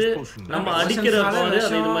டிஃபென்ஸ் நம்ம அடிக்கிற பாரு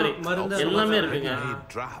அது இது மாதிரி எல்லாமே இருக்குங்க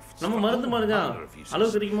நம்ம மருந்து மாதிரிதான்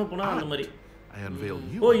அளவுக்கு அதிகமா போனா அந்த மாதிரி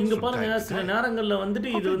ஓ இங்க பாருங்க சில நேரங்கள்ல வந்துட்டு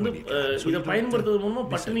இது வந்து இத பயன்படுத்துறது மூலமா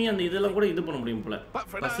பட்டினி அந்த இதெல்லாம் கூட இது பண்ண முடியும் போல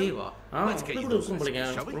பசிவா கூட இருக்கும் போலங்க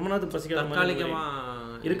ரொம்ப நாள் பசிக்காத மாதிரி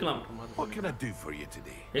இருக்கலாம்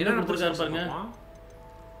என்ன கொடுத்திருக்காரு பாருங்க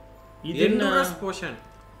இது என்ன போஷன்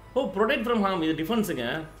ஓ ப்ரொடெக்ட் ஃப்ரம் ஹார்ம் இது டிஃபென்ஸ்ங்க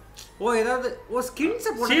ஓ ஏதாவது ஓ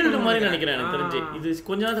ஸ்கின்ஸ் போட்டு ஷீல்ட் மாதிரி நினைக்கிறேன் எனக்கு தெரிஞ்சு இது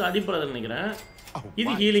கொஞ்ச நாள் அடிப்படாதுன்னு நினைக்கிறேன்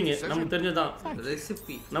இது ஹீலிங் நமக்கு தெரிஞ்சதான்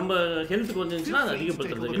ரெசிபி நம்ம ஹெல்த் கொஞ்சம் இருந்துச்சுன்னா அது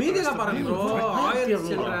அதிகப்படுத்துறது மீதில பாருங்க ப்ரோ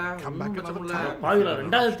 1000 பாவில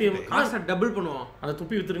 2000 காசை டபுள் பண்ணுவோம் அந்த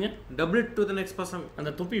துப்பி வித்துருங்க double to the next person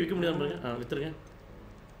அந்த துப்பி விக்க முடியாம பாருங்க வித்துருங்க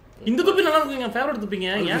இந்த துப்பி நல்லா இருக்குங்க ஃபேவரட் துப்பிங்க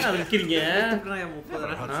ஏன் அதை விக்கிறீங்க 30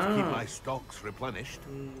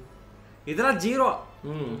 இதெல்லாம் 0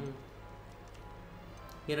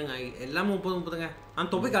 இருங்க எல்லாம் 30ங்க அந்த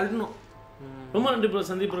தொப்பி கழட்டணும் ரொம்ப நன்றி ப்ரோ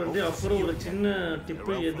சந்தீப் ப்ரோ நன்றி. அப்புறம் ஒரு சின்ன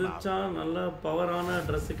டிப்பு, எதிர்ச்சா நல்ல பவரான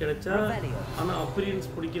ட்ரெஸ் கிடைச்சா ஆனால் அப்பீரியன்ஸ்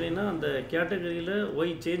பிடிக்கலைன்னா அந்த கேட்டகரியில்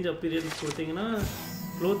ஒய் சேஞ்ச் அப்பீரியன்ஸ் கொடுத்தீங்கன்னா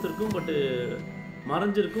க்ளோத் இருக்கும் பட்டு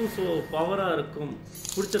மறைஞ்சிருக்கும், ஸோ பவராக இருக்கும்.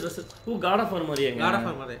 பிடிச்ச dress God of R மாதிரியாங்க.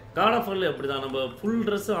 God of ஆர்ல அப்படி தான் நம்ம ஃபுல்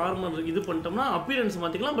ட்ரெஸ் ஆர்மர் இது பண்ணிட்டோம்னா அப்பீரியன்ஸ்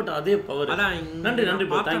மாற்றிக்கலாம், பட் அதே பவர். நன்றி நன்றி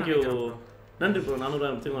ப்ரோ, தேங்க்யூ நன்றி ப்ரோ.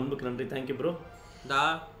 400 அன்புக்கு நன்றி, தேங்க்யூ ப்ரோ.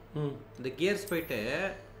 இந்த கியர்ஸ் போயிட்டு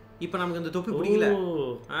இப்போ நமக்கு இந்த தொப்பி பிடிக்கல.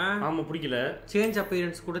 ஆமாம் பிடிக்கல. சேஞ்ச்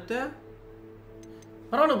அப்பீரியன்ஸ் கொடுத்து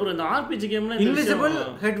பரவாயில்ல ப்ரோ. இந்த ஆர்பிஜி கேம்ல இன்விசிபிள்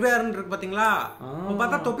ஹெட்வேர்னு இருக்கு பாத்தீங்களா?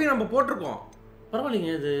 பார்த்தா தொப்பி நம்ம போட்டிருக்கோம்,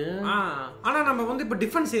 பரவாயில்லைங்க இது. ஆனா நம்ம வந்து இப்போ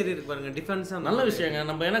டிஃபென்ஸ் ஏரி இருக்கு பாருங்க, டிஃபென்ஸ் நல்ல விஷயங்க.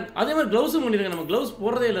 நம்ம ஏன்னா அதே மாதிரி க்ளவுஸும் பண்ணிருங்க. நம்ம க்ளவுஸ்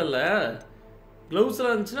போடுறதே இல்லைல்ல.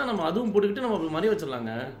 க்ளவுஸ்லாம் இருந்துச்சுன்னா நம்ம அதுவும் போட்டுக்கிட்டு நம்ம அப்படி மாதிரி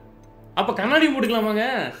வச்சிடலாங்க. அப்ப கண்ணாடி போட்டுக்கலாமாங்க?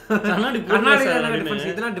 கண்ணாடி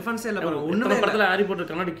இதெல்லாம் டிஃபென்ஸ் இல்ல பாருங்க. ஒண்ணுமே படத்துல ஹாரி பாட்டர்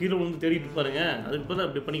கண்ணாடி கீழே வந்து தேடிட்டு பாருங்க, அதுக்கு பதிலா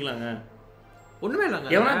அப்படி பண்ணிக்கலாங்க. ஒண்ணுமே இல்லங்க.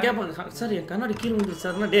 எவனா கேட்பாங்க சார் என் கண்ணாடி கீழே வந்து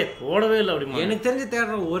சார்னா டே ஓடவே இல்லை அப்படிமா. எனக்கு தெரிஞ்சு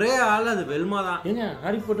தேடுற ஒரே ஆள் அது வெல்மா தான். ஏங்க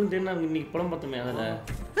ஹாரி பாட்டர் தேடினா இன்னைக்கு படம் பார்த்தோமே, அதுல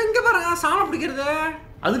எங்க பாருங்க சாணம் பிடிக்கிறது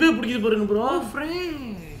அதுவே பிடிக்குது பாருங்க ப்ரோ.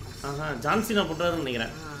 ஃப்ரெண்ட் ஜான்சினா பண்றாருன்னு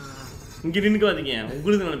நினைக்கிறேன். இங்க நின்னுக்காதீங்க,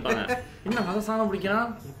 உங்களுக்கு நினைப்பாங்க என்ன அதை சாணம்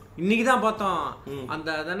பிடிக்கிறான். இன்னைக்கு தான் பார்த்தோம் அந்த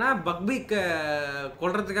அதனா பக்பீக்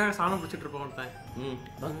கொல்றதுக்காக சாணம் பிடிச்சிட்டு இருப்போம் ஒருத்தன்.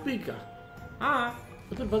 பக்பீக்கா?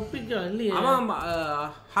 பக்பீக்கா இல்லையே. அவன்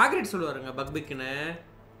ஹாக்ரிட் சொல்லுவாருங்க பக்பீக்னு.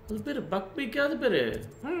 அது பேரு பக்பீக்கா? அது பேரு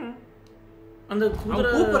அந்த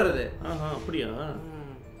குதிரை கூப்பிடுறது. அப்படியா?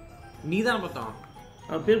 நீ தான் பார்த்தோம்,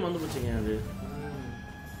 அது பேர் வந்து போச்சுங்க. அது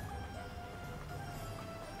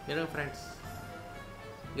என்ன ஃப்ரெண்ட்ஸ்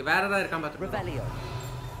இங்க வேற ஏதாவது இருக்கான் பார்த்துட்டு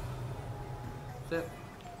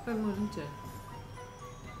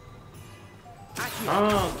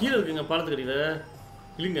கீழே இருக்குங்க பாலத்துக்கடியில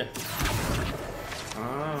இல்லைங்க.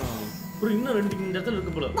 ஒரு இன்னும் 2 இந்த இடத்துல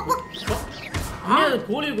இருக்கு போல. அது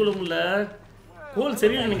கோழி குளம் இல்ல, கோல்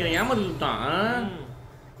சரியில்லை நினைக்கிறேன், ஏமாத்தி விட்டான்.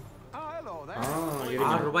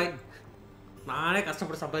 6 ரூபாய் நானே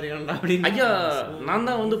கஷ்டப்பட்டு சம்பாதிக்கிறேன் அப்படின்னு. ஐயா நான்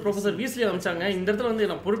தான் வந்து ப்ரொஃபசர் வீஸ்லி அனுப்பிச்சாங்க. இந்த இடத்துல வந்து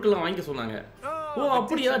நான் பொருட்கள்லாம் வாங்கிக்க சொன்னாங்க. ஓ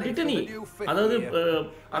அப்படியா? டிட்டனி, அதாவது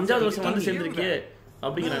 5வது வருஷம் வந்து சேர்ந்துருக்கியே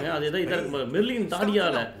அப்படிங்கிறாங்க. அது எதாவது இதாக இருக்கு. மெர்லின்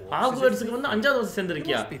தாடியால ஹாக்வர்ட்ஸுக்கு வந்து 5வது வருஷம்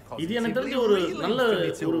சேர்ந்துருக்கியா? இது எனக்கு தெரிஞ்ச ஒரு நல்ல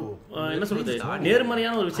ஒரு என்ன சொல்றது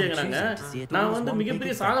நேர்மறையான ஒரு விஷயங்கிறாங்க. நான் வந்து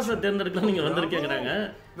மிகப்பெரிய சாகச தேர்ந்தெடுக்கலாம் நீங்க வந்திருக்கேங்கிறாங்க.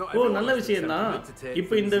 ஓ நல்ல விஷயம் தான்.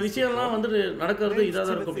 இப்போ இந்த விஷயம்லாம் வந்து நடக்கிறது இதாக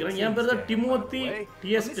தான் இருக்கும் அப்படிங்கிறாங்க. என் பேர் தான் டிமோத்தி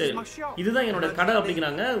டிஎஸ்ட், இதுதான் என்னோட கடை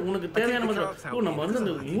அப்படிங்கிறாங்க. உனக்கு தேவையான மாதிரி ஓ நம்ம வந்து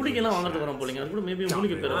இந்த மூலிகைலாம் வாங்குறதுக்கு வரோம் போலீங்க. அது கூட மேபி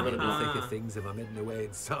மூலிகை பேர் இருக்கலாம்.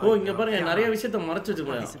 ஓ இங்க பாருங்க நிறைய விஷயத்த மறைச்சு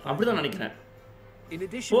வச்சுக்கோங்க, அப்படிதான் நினைக்கிறேன்.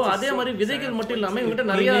 ஓ அதே மாதிரி விதைகள் மட்டும் இல்லாம இவங்கிட்ட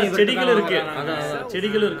நிறைய செடிகள் இருக்கு. அதான்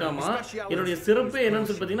செடிகள் இருக்காமா. என்னுடைய சிறப்பு என்னன்னு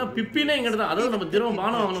சொல்லி பாத்தீங்கன்னா பிப்பினே எங்கிட்ட தான். அதாவது நம்ம திரவம்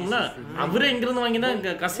பானம் வாங்கணும்ல, அவரே இங்க இருந்து வாங்கி தான்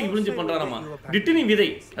கசக்கி விழிஞ்சு பண்றாராமா. டிட்டினி விதை,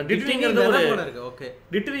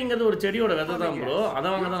 டிட்டினிங்கிறது ஒரு செடியோட விதை தான் ப்ரோ. அதை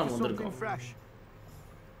வாங்க தான் நம்ம வந்திருக்கோம்.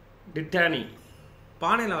 டிட்டானி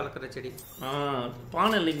பானையில வளர்க்குற செடி.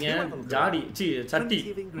 பானை இல்லைங்க, ஜாடி சட்டி,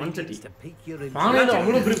 மண் சட்டி. பானையில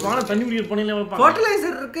அவ்வளவு பெரிய பானை, தண்ணி குடிக்கிற பானையில வைப்பாங்க.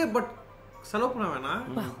 ஃபர்டிலைசர் இருக்கு பட் செலவு பண்ண வேணாம்.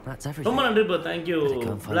 ரொம்ப நன்றி bro, thank you.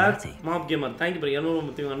 Black mop gamer thank you bro.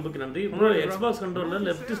 230 அன்புக்கு நன்றி bro. Xbox controller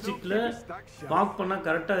left ஸ்டிக்ல walk பண்ணா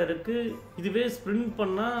கரெக்டா இருக்கு, இதுவே ஸ்ப்ரிண்ட்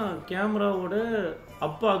பண்ணா கேமராவோட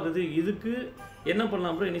அப் ஆகுது. இதுக்கு என்ன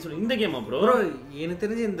பண்ணலாம் ப்ரோ? என்ன சொல்லி இந்த கேமா ப்ரோ? எனக்கு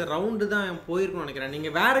தெரிஞ்சு இந்த ரவுண்டு தான் போயிருக்கும்னு நினைக்கிறேன்.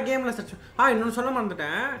 நீங்க வேற கேம்ல சர்ச் இன்னொன்னு சொல்ல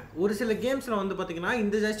மறந்துட்டேன். ஒரு சில கேம்ஸ்ல வந்து பாத்தீங்கன்னா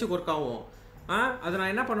இந்த ஜாஸ்டிக் ஒர்க் ஆகும். அதை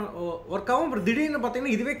நான் என்ன பண்ணுவேன் ஒர்க் ஆகும். அப்புறம் திடீர்னு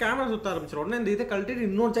பார்த்தீங்கன்னா இதுவே கேமரா சுத்த ஆரம்பிச்சிடும். உடனே இந்த இதை கழட்டிட்டு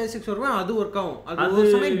இன்னொரு ஜாய்ஸ்டிக்ஸ் வருவேன், அது ஒர்க் ஆகும். அது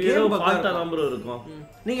ஒரு சமயம் கேம் பக்கா இருக்கும்.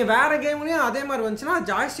 நீங்க வேற கேம்லயும் அதே மாதிரி வந்துச்சுன்னா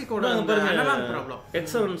ஜாய்ஸ்டிக்கோட அனலாக் ப்ராப்ளம்.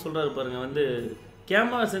 எக்ஸவன் சொல்றாரு பாருங்க, வந்து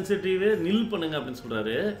கேமரா சென்சிட்டிவே நில் பண்ணுங்க அப்படின்னு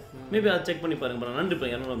சொல்றாரு. மேபி அதை செக் பண்ணி பாருங்க ப்ரோ. நன்றி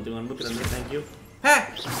ப்ரோ. 230 அன்புக்கு நன்றி, தேங்க்யூ.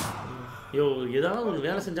 யோ ஏதாவது ஒரு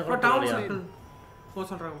வேலை செஞ்சா கூட போ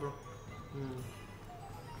சொல்றாங்க ப்ரோ.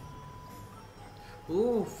 ஓ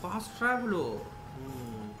ஃபாஸ்ட் டிராவலோ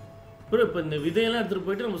ப்ரோ. இப்போ இந்த விதையெல்லாம் எடுத்துகிட்டு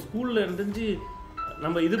போயிட்டு நம்ம ஸ்கூலில் இருந்துச்சு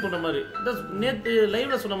நம்ம இது பண்ணுற மாதிரி நேற்று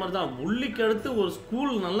லைவ்ல சொன்ன மாதிரி தான். முள்ளிக்கு அடுத்து ஒரு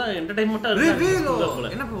ஸ்கூல் நல்லா என்டர்டைன்மெண்ட்டாக இருக்கு.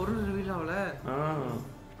 என்ன ஒரு ரிவீல் ஆகல.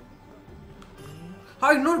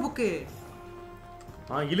 இன்னொரு புக்கு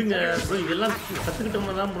இல்லைங்க ப்ரோ. இதெல்லாம்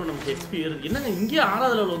கற்றுக்கிட்டோம்னா தான் ப்ரோ நமக்கு எக்ஸ்பீரியன்ஸ். என்னங்க இங்கேயே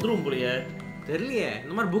 6வது லெவல் வந்துடும் போலயே தெரியலையே.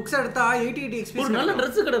 இந்த மாதிரி புக்ஸ் எடுத்தா 80 எக்ஸ்பீரியன்ஸ். ஒரு நல்ல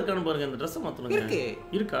ட்ரெஸ் கடை இருக்கான்னு பாருங்க. அந்த ட்ரெஸ்ஸை மாற்றணும்.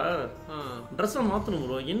 இருக்கா? ட்ரெஸ்ஸை மாற்றணும்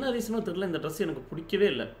ப்ரோ. என்ன ரீசனோ தெரியல, இந்த ட்ரெஸ் எனக்கு பிடிக்கவே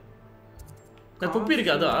இல்லை. தொப்பி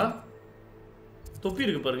இருக்கு, அதா தொப்பி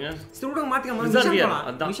இருக்கு பாருங்க. ஸ்டூடண்ட்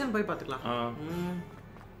மாத்திக்கலாம். மிஷன் போய் பார்த்துக்கலாம்.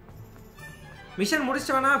 மிஷன்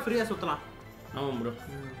முடிச்சிட்டு வேணா ஃப்ரீயா சுத்தலாம். ஆமாம் ப்ரோ.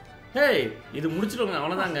 ஹேய் இது முடிச்சிடுவாங்க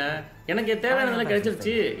அவ்வளவுதாங்க எனக்கு தேவையானதெல்லாம்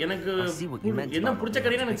கிடைச்சிருச்சு எனக்கு என்ன பிடிச்ச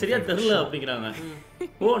கடைனா எனக்கு சரியா தெரியல அப்படிங்கிறாங்க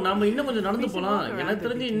ஓ நாம இன்னும் கொஞ்சம் நடந்து போலாம் எனக்கு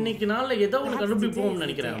தெரிஞ்சு இன்னைக்கு நாள்ல ஏதோ ஒன்று கண்டுபிடிப்போம்னு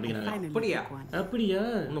நினைக்கிறேன் அப்படிங்கிறாங்க அப்படியா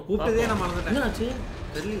உன்னை கூப்பிட்டதே நான் மறந்துட்டேன் என்ன ஆச்சு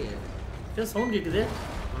தெரியலையே ஏன் சவுண்ட் கேக்குது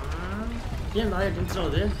ஏன் நாயா டென்ஷன்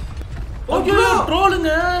ஆகுது ஓகே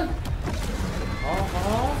ட்ரோலுங்க ஆஹா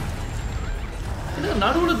என்ன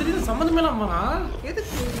நடுவுல திடீர்னு சம்மந்தமே இல்லாம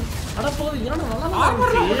எதுக்கு அட போகுது ஏன்னா நல்லா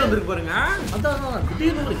ஆர்மர்ல போட்டு வந்திருக்கு பாருங்க அதான்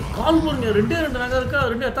திடீர்னு கால் பாருங்க ரெண்டு நகை இருக்கா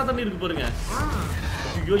ரெண்டு எத்தா தண்ணி இருக்கு பாருங்க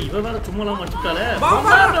ஐயோ இவ வேற சும்மா எல்லாம் வச்சுட்டாலே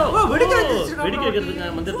வெடிக்க வைக்கிறதுங்க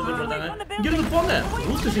மந்திரத்தை போட்டுட்டாங்க இங்க இருந்து போங்க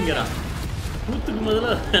ஊத்து சிங்கரா ஊத்துக்கு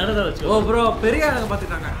முதல்ல நேரதா வச்சு ஓ ப்ரோ பெரிய ஆளுங்க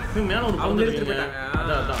பாத்துட்டாங்க மேல ஒரு அவங்க எடுத்து போயிட்டாங்க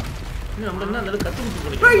அதான் நம்ம என்ன அந்த கத்து ஊத்தி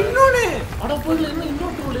போடுங்க இன்னொன்னு அட போகல என்ன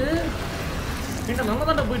இன்னொரு ட்ரோல் என்ன நல்லா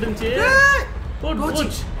தான் போயிட்டு இருந்துச்சு ஓ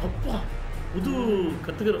டோச் அப்பா புது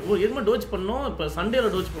கத்துக்கிற ஓ எதுமா டோச் பண்ணோம் இப்போ சண்டேல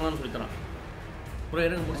டோச் பண்ணலாம்னு சொல்லி தரான் ப்ரோ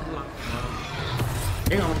எனக்கு முடிச்சுக்கலாம்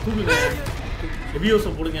ஏங்க அவன் தூக்குங்க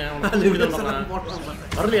எபியோஸை போடுங்க அவனை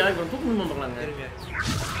வரலையா இப்போ தூக்கணும் பார்க்கலாங்க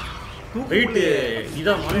வெயிட்டு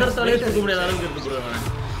இதான் மந்திரத்தாலே தூக்க முடியாத அளவுக்கு இருக்கு போடுவேன்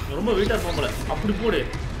ரொம்ப வெயிட்டாக இருப்பான் போல அப்படி போடு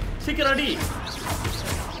சீக்கிரம் அடி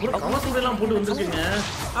ஒரு கவசூடெல்லாம் போட்டு வந்துருக்குங்க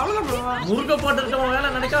அவ்வளோதான் ப்ரோ முருக பாட்டு இருக்கவன் வேலை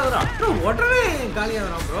நினைக்காதடா உடனே காலியாக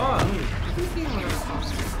வரான் ப்ரோ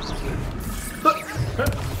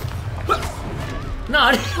என்ன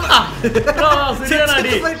அடி சரியான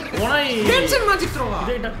அடி உனாய் டென்ஷன் மேஜிக் த்ரோவா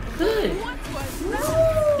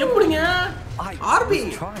எப்படிங்க ஆர்பி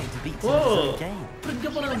ஓ இங்க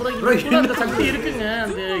பாருங்க ப்ரோ இந்த சக்தி இருக்குங்க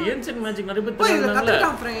அந்த ஏன்ஷியன்ட் மேஜிக் நிறைய பேர் தெரியாதனால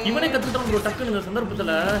இவனே கத்துட்டான் ப்ரோ டக்குன்னு இந்த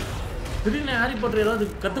சந்தர்ப்பத்துல திடீர்னு ஹாரி பாட்டர் ஏதாவது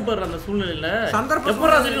கத்துப்பாரு அந்த சூழ்நிலையில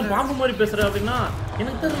எப்பரா தெரியும் பாம்பு மாதிரி பேசுற அப்படின்னா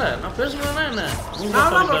எனக்கு தெரியல நான் பேசுவேன்னா என்ன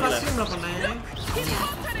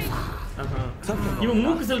இவன்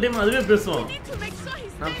மூக்கு சில டைம் அதுவே பேசுவான்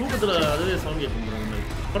நான் தூக்கத்துல அதுவே சவுண்ட்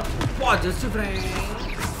கேட்பேன் ஜஸ்ட் ஃப்ரெண்ட்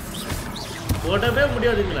ஓடவே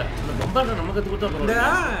முடியாதுங்களே இந்த பம்பாட்ட நம்ம கத்து கொடுத்தா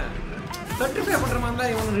சர்டிஃபை பண்ற மாதிரி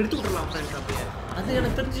தான் இவனை நிறுத்தி விட்டுறலாம் ஃப்ரெண்ட்ஸ் அப்படியே அது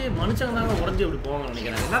எனக்கு தெரிஞ்சு மனுஷங்க தாங்க உடஞ்சி அப்படி போவாங்க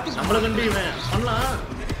நினைக்கிறேன் நம்மளை கண்டு இவன் பண்ணலாம்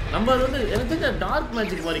நம்ம அது வந்து எனக்கு தெரிஞ்ச டார்க்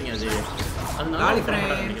மேஜிக் மாதிரிங்க அது அதனால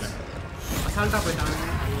நினைக்கிறேன் அசால்ட்டா போயிட்டாங்க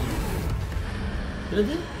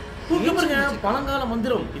இது இங்க பாருங்க பழங்கால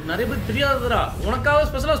மந்திரம் இது நிறைய பேர் தெரியாததுடா உனக்காக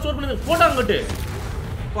ஸ்பெஷலா ஸ்டோர் பண்ணி போட்டாங்கட்டு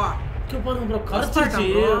பா இங்க பாருங்க ப்ரோ கரைச்சிச்சு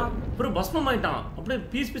ப்ரோ பஸ்மம் ஆயிட்டான் அப்படியே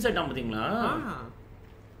பீஸ் பீஸ் ஆயிட்டான் பாத்தீங்களா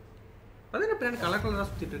அது என்ன பிளான் கலர் கலரா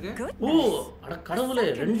சுத்திட்டு இருக்கு ஓ அட கடவுளே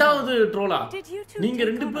ரெண்டாவது ட்ரோலா நீங்க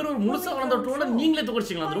ரெண்டு பேரும் முழுசா வளர்ந்த ட்ரோல நீங்களே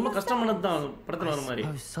துவச்சிங்களா அது ரொம்ப கஷ்டமானது தான் படத்துல வர மாதிரி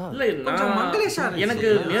இல்ல நான்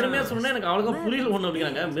எனக்கு நேர்மையா சொன்னா எனக்கு அவ்வளவு புரியல ஒண்ணு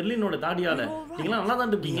அப்படிங்கிறாங்க மெர்லினோட தாடியால நீங்க நல்லா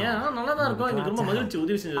தான் இருக்கீங்க நல்லா தான் இருக்கும் எனக்கு ரொம்ப மகிழ்ச்சி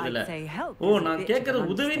உதவி செஞ்சது இல்ல ஓ நான் கேக்குறது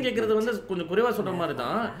உதவின்னு கேக்குறது வந்து கொஞ்சம் குறைவா சொல்ற மாதிரி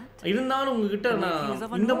தான் இருந்தாலும் உங்ககிட்ட நான்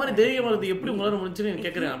இந்த மாதிரி தைரியம் வரது எப்படி உங்களால முடிஞ்சுன்னு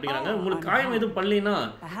கேக்குறேன் அப்படிங்கிறாங்க உங்களுக்கு காயம் எதுவும் பள்ளினா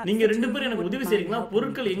நீங்க ரெண்டு பேரும் எனக்கு உதவி செய்றீங்களா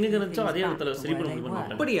பொருட்கள் எங்க இருந்துச்சோ அதே இடத்துல சரி பண்ண முடியுமா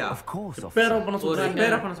அப்படியா ரிப்பேர் பண்ண சொல்றாங்க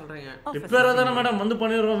ரிப்பேர் தானே மேடம் வந்து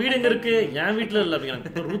பண்ணிடுறோம் வீடு எங்க இருக்கு என் வீட்டுல இல்ல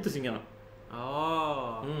அப்படிங்கிறாங்க ரூத் சிங்கரம்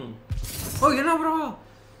ஓ என்ன ப்ரோ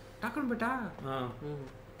டக்குன்னு போயிட்டா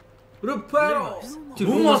ரிப்பேரோ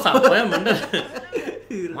ரூமோசா மண்ட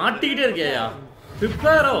மாட்டிக்கிட்டே இருக்கியா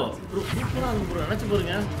ரிப்பேரோ சூப்பரா இருக்கு ப்ரோ நினைச்சு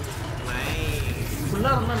பாருங்க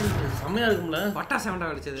ஃபுல்லா இருந்தா செம்மையா இருக்கும்ல பட்டா சவுண்டா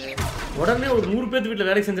அடிச்சது உடனே ஒரு 100 பேர் வீட்ல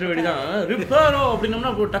வேலை செஞ்சிர வேண்டியதான் ரிப்பேரோ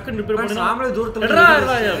அப்படினோம்னா டக்குன்னு ரிப்பேர் பண்ணி நாமளே தூரத்துல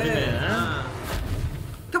அப்படின்னு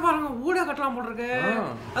இங்க பாருங்க ஊட கட்டலாம் போல இருக்கு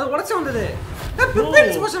அது உடைச்சு வந்தது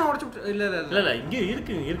பிப்பின்ஸ் போஷன் உடைச்சு இல்ல இங்க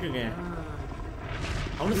இருக்குங்க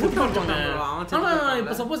அவனு செத்து போட்டாங்க ஆனா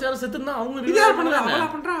இப்ப சப்போஸ் யாரும் செத்துனா அவங்க ரிவைவ் பண்ணலாம் அவளா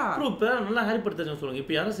பண்றா ப்ரோ இப்ப நல்லா ஹாரி பாட்டர் தெரிஞ்சு சொல்லுங்க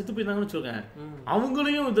இப்ப யாரும் செத்து போயிட்டாங்கன்னு சொல்லுங்க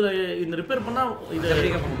அவங்களையும் இதுல இந்த ரிப்பேர் பண்ணா இது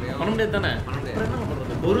பண்ண முடியாது தானே என்ன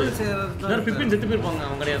பண்றது பொருள் சேர பிப்பின் செத்து போயிருப்பாங்க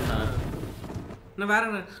அவங்க கிடையாதுனா நான் வேற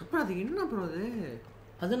என்ன அது என்ன ப்ரோ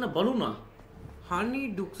அது என்ன பலூனா ஹனி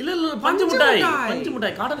டுக்ஸ் இல்ல பஞ்சு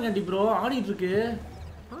மிட்டாய் காட்டன் கேண்டி ப்ரோ ஆடிட்டு இருக்கு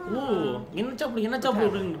ஓ என்ன சாப்பிடு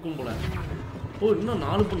அப்படின்னு இருக்கும் போல ஓ இன்னும்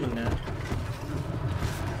 4 பண்ணுங்க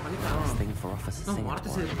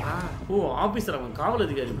ஓ ஆபீசர் அவன் காவல்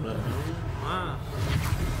அதிகாரி போல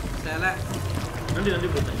நன்றி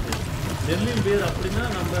போட்டேன் டெல்லியின் பேர் அப்படின்னா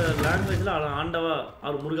நம்ம லாங்குவேஜ்ல ஆண்டவா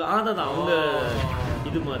அவர் முருகா அதான் அவங்க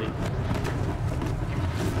இது மாதிரி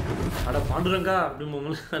அட பாண்டுரங்கா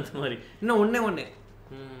அப்படின்னு அந்த மாதிரி இன்னும் ஒண்ணே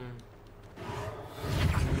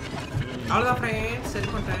அவ்வளோதான் ஃப்ரெண்ட்ஸ்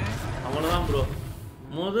செட் பண்ணிட்டேன் அவ்வளோதான் ப்ரோ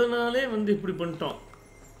முதல் நாளே வந்து இப்படி பண்ணிட்டோம்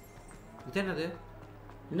இது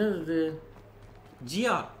என்னது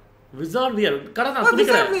ஜியா விசார்ட் வியர் கடை தான்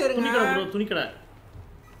துணிக்கடை ப்ரோ துணிக்கடை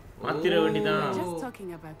மாத்திர வேண்டியதான்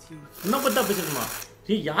இன்னும் பத்தா பேசிருக்குமா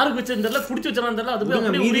நீ யாருக்கு வச்சது தெரியல குடிச்சு வச்சானு தெரியல அது போய்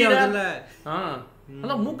அப்படியே உரியல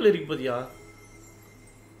நல்லா மூக்குல இருக்கு பாத்தியா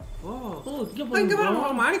இங்க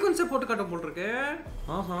பாருங்க மாணிக்கன்ஸை போட்டு காட்ட போல் இருக்கு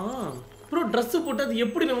ஆஹா ப்ரோ Dress போட்டு அது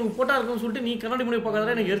எப்படி நமக்கு போட்டா இருக்கும்னு சொல்லிட்டு நீ கண்ணாடி முன்னாடி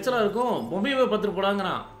பார்க்காதடா எனக்கு எரிச்சலா இருக்கும் பொம்மையவே பார்த்துட்டு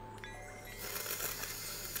போடாங்கறான்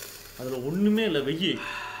அதுல ஒண்ணுமே இல்ல வெயி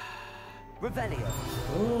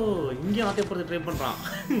இங்க ஆட்டை போறது ட்ரை பண்றான்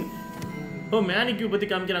மேனிக்யூ பத்தி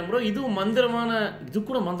காமிக்கிறாங்க ப்ரோ இதுவும் மந்திரமான இது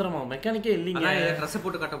கூட மந்திரமா மெக்கானிக்கே இல்லீங்க Dress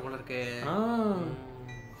போட்டு காட்ட போல இருக்கு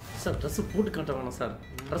சார் Dress போட்டு காட்ட வேணாம் சார்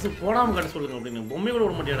Dress போடாம காட்ட சொல்லுங்க அப்படின்னு பொம்மை கூட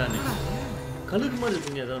விட மாட்டியாடா நீ கழுகு மாதிரி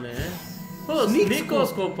இருக்குங்க ஏதோன்னு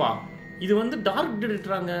ஸ்னீக்கோஸ்கோப்பா இது வந்து டார்க்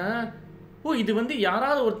டிடெக்டராங்க இது வந்து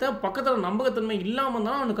யாராவது ஒருத்தர் பக்கத்துல நம்பகத்தன்மை இல்லாம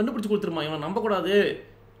தான் அவனை கண்டுபிடிச்சு கொடுத்துருமா இவன் நம்ப கூடாது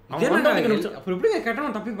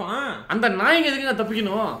தப்பிப்பான் அந்த நாய்ங்க எதுக்கு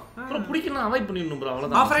தப்பிக்கணும் அப்புறம் பிடிக்கணும் அவாய்ட் பண்ணிடணும் ப்ரோ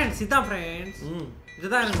அவ்வளவுதான்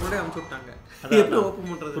இதுதான் எனக்கு கூட அனுப்பிச்சு விட்டாங்க எப்படி ஓபன்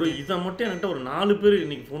பண்றது ப்ரோ இத மட்டும் என்கிட்ட ஒரு 4 பேர்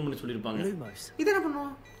இன்னைக்கு ஃபோன் பண்ணி சொல்லிருப்பாங்க இது என்ன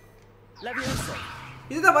பண்ணுவோம்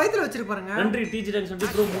இதுதான் வயித்துல வச்சிருப்பாருங்க நன்றி டிஜி டேங்க்ஸ் வந்து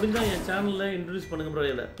ப்ரோ முடிஞ்சா என் சேனல்ல இன்ட்ரோ듀ஸ் பண்ணுங்க ப்ரோ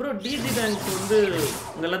இல்ல ப்ரோ டிஜி டேங்க்ஸ் வந்து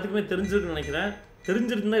உங்க எல்லாத்துக்குமே தெரிஞ்சிருக்குன்னு நினைக்கிறேன்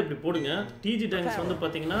தெரிஞ்சிருந்தா இப்படி போடுங்க டிஜி டேங்க்ஸ் வந்து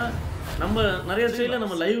பாத்தீங்கன்னா நம்ம நிறைய ஸ்டைல்ல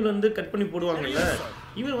நம்ம லைவ்ல இருந்து கட் பண்ணி போடுவாங்கல்ல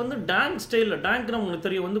இவர் வந்து டான்ஸ் ஸ்டைல்ல டாங்க்னா உங்களுக்கு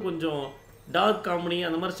தெரியும் வந்து கொஞ்சம் டார்க் காமெடி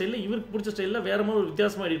அந்த மாதிரி ஸ்டைல்ல இவருக்கு பிடிச்ச ஸ்டைல்ல வேற மாதிரி ஒரு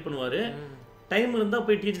வித்தியாசமா எடிட் பண்ணுவாரு டைம் இருந்தா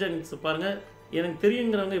போய் டிஜி டேங்க்ஸ் பாருங்க எனக்கு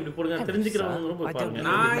தெரியுங்கறவங்க இப்படி போடுங்க தெரிஞ்சிக்கிறவங்க ரொம்ப பாருங்க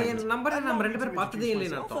நான் என் நம்பரை நம்ம ரெண்டு பேரும் பார்த்ததே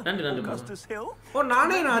இல்லைன்னு அர்த்தம் நன்றி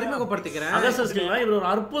நானே நான் அறிமுகப்படுத்திக்கிறேன் அகஸ்டஸ்ல இவர் ஒரு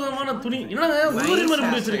அற்புதமான துணி என்னங்க ஊரி மாதிரி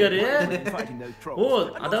முடி வச்சிருக்காரு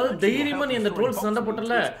அதாவது தைரியமா நீ அந்த ட்ரோல்ஸ் சண்டை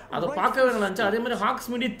போட்டல அத பார்க்கவே நினைச்சா அதே மாதிரி ஹாக்ஸ்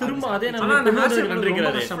மீடி திரும்ப அதே நம்ம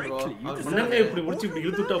நன்றிக்கிறாரு என்னங்க இப்படி முடிச்சு இப்படி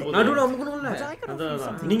இழுத்துட்டா போதும் நடுவுல அமுக்கணும்ல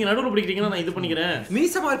அதான் நீங்க நடுவுல பிடிக்கிறீங்கன்னா நான் இது பண்ணிக்கிறேன்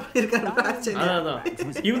மீச மாதிரி பண்ணிருக்காரு அதான்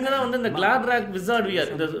இவங்க தான் வந்து இந்த கிளாட் ராக் விசார்ட்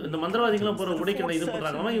வியர் இந்த மந்திரவாதிகளா போற உடைகளை இது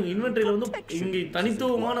பண்றாங்கமா இவங்க இன்வென்டரியில வந்து இங்க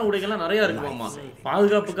தனித்துவமான உடைகள்லாம் நிறைய இருக்குமாமா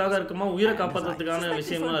பாதுகாப்புக்காக இருக்குமா உயிரை காப்பாத்துறதுக்கான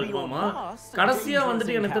விஷயமா இருக்குமாமா கடைசியா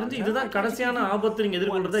வந்துட்டு எனக்கு தெரிஞ்சு இதுதான் கடைசியான ஆபத்து நீங்க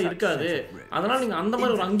எதிர்கொள்றதா இருக்காது அதனால நீங்க அந்த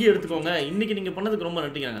மாதிரி ஒரு அங்கி எடுத்துக்கோங்க இன்னைக்கு நீங்க பண்ணதுக்கு ரொம்ப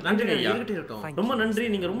நன்றிங்க நன்றிங்க ஐயா ரொம்ப நன்றி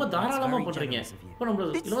நீங்க ரொம்ப தாராளமா பண்றீங்க இப்போ நம்ம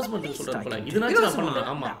இன்வெஸ்ட்மென்ட் சொல்றது போல இதுனாச்சும் நான்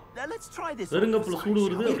பண்ணலாம் ஆமா வெறுங்கப்புல சூடு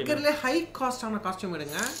வருது இருக்கறதுல ஹை காஸ்ட் ஆன காஸ்டியூம்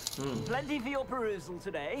எடுங்க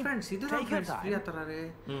फ्रेंड्स இதுதான் फ्रेंड्स ஃப்ரீயா தராரு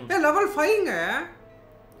லெவல் 5ங்க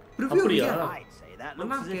அப்படியா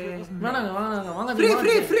வாங்க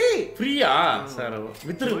ஃப்ரீ ஃப்ரீயா சார்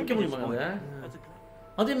வித்துரு வைக்க முடியுமாங்க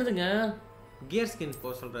அது என்னதுங்க கியர் ஸ்கின் போ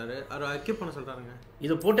சொல்றாரு அவர் அக்கி பண்ண சொல்றாருங்க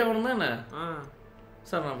இத போட்டே வரணுமா என்ன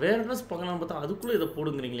சார் நான் வேற ட்ரெஸ் பார்க்கலாம் பார்த்தா அதுக்குள்ள இத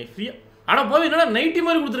போடுங்கறீங்களே ஃப்ரீயா அட போய் என்னடா நைட்டி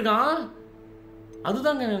மாதிரி கொடுத்திருக்கான்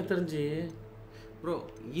அதுதாங்க எனக்கு தெரிஞ்சு ப்ரோ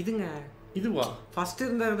இதுங்க இதுவா ஃபர்ஸ்ட்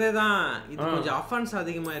இருந்ததே தான் இது கொஞ்சம் அஃபன்ஸ்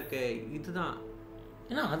அதிகமா இருக்கு இதுதான்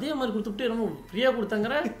ஏன்னா அதே மாதிரி கொடுத்துட்டு ரொம்ப ஃப்ரீயா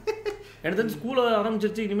கொடுத்தாங்கற எடுத்து ஸ்கூல்ல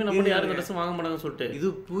ஆரம்பிச்சிருச்சு இனிமே நம்ம யாரும் ட்ரெஸ் வாங்க மாட்டாங்கன்னு சொல்லிட்டு இது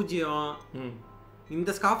பூஜ்ஜியம்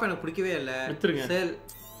இந்த ஸ்கார்ஃப் எனக்கு பிடிக்கவே இல்ல வித்துருங்க சேல்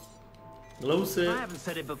gloves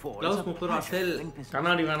 30 ரூபாய் சேல்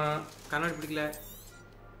கண்ணாடி வேணாம் கண்ணாடி பிடிக்கல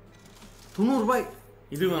 90 ரூபாய்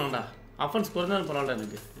இது வேணாம்டா அஃபன்ஸ் குறைஞ்சாலும் பரவாயில்ல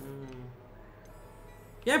எனக்கு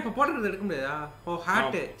ஏன் இப்ப போடுறது எடுக்க முடியாதா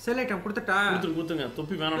ஹாட் செல் ஐட்டம் கொடுத்துட்டா கொடுத்துங்க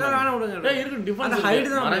தொப்பி வேணாம் வேணாம் விடுங்க இருக்கு டிஃபரன்ஸ்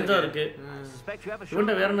ஹைட் தான் மறைஞ்சா இருக்கு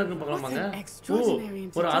இவன்ட்ட வேற என்ன இருக்குன்னு பார்க்கலாமாங்க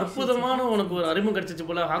ஒரு அற்புதமான உனக்கு ஒரு அறிமுகம் கிடைச்சிச்சு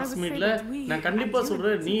போல ஹாக்ஸ் மீட்ல நான் கண்டிப்பா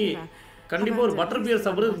சொல்றேன் நீ கண்டிப்பா ஒரு பட்டர் பியர்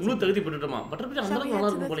சாப்பிடுறது முழு தகுதி பெற்றுட்டோமா பட்டர் பியர் அந்த அளவுக்கு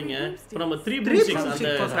நல்லா இருக்கும் போலீங்க இப்போ நம்ம 3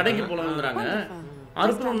 அந்த கடைக்கு போலாம்ங்கறாங்க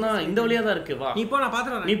அற்புதம் தான் இந்த வழியா தான் இருக்கு வா நீ போ நான்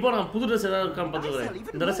பாத்துறேன் நீ போ நான் புது Dress ஏதாவது இருக்கான்னு பார்த்து வரேன்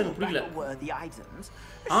இந்த Dress எனக்கு பிடிக்கல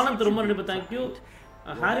ஆனந்த் ரொம்ப நன்றி தேங்க்யூ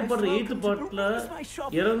ஹாரி பாட்டர் 8th பார்ட்ல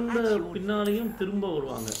இறந்த பின்னாலையும் திரும்ப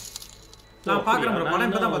வருவாங்க நான் பாக்குறேன் ப்ரோ படம்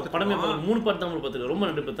இப்பதான் பாத்துட்டேன் படமே 3 பார்ட் தான் பாத்துட்டேன் ரொம்ப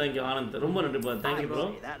நன்றி தேங்க் யூ ஆனந்த் ரொம்ப நன்றி thank you bro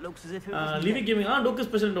Livik gaming டோக்கு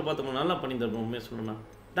special பார்த்தோம் நல்லா பண்ணிருந்தோம் உண்மையா சொல்லணும்னா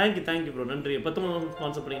தேங்க் யூ ப்ரோ நன்றி 19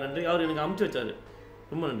 ஸ்பான்சர் பண்ணி நன்றி அவர் எனக்கு அனுப்பிச்சு வச்சாரு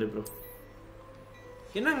ரொம்ப நன்றி ப்ரோ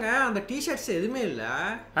என்னங்க அந்த டி-ஷர்ட்ஸ் எதுமே இல்ல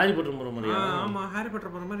ஹாரி பாட்டர் போற மாதிரியா ஆமா ஹாரி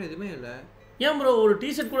பாட்டர் போற மாதிரி எதுமே இல்ல ஏன் ப்ரோ ஒரு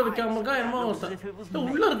டி-ஷர்ட் கூட வைக்காம இருக்கா என்னமோ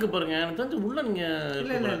உள்ள இருக்கு பாருங்க எனக்கு தெரிஞ்சு உள்ள நீங்க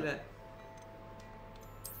இல்ல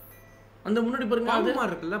அந்த முன்னாடி பாருங்க அது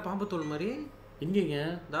மாதிரி இருக்குல்ல பாம்பு தோல் மாதிரி எங்கங்க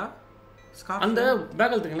டா ஸ்கார்ஃப் அந்த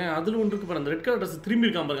பேக் எடுத்துக்கங்க அதுல ஒன்று இருக்கு பாருங்க அந்த ரெட் கலர் Dress திரும்பி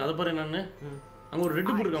இருக்காம பாருங்க அத பாருங்க என்னன்னு அங்க ஒரு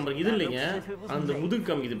ரெட் போட் இருக்காம பாருங்க இது இல்லங்க அந்த முதுகு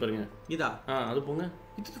காமிக்குது பாருங்க இதா அது போங்க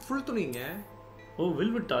இது ஃபுல் துணிங்க ஓ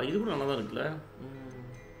வெல்வெட்டா இது கூட நல்லா தான் இருக்குல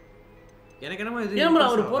எனக்கு என்னமா இது ஏன்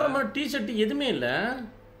அவர் போற மாதிரி டி-ஷர்ட் எதுமே இல்ல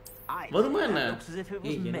வருமா என்ன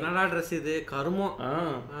என்னடா Dress இது கருமோ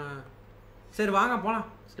சரி வாங்க போலாம்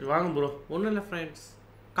சரி வாங்க ப்ரோ ஒண்ணும் இல்ல फ्रेंड्स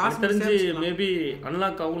காசு தெரிஞ்சு மேபி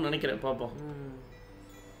அன்லாக் ஆகும் நினைக்கிறேன் பாப்போம்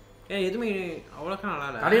எதுவுமே அவ்வளோக்கா நல்லா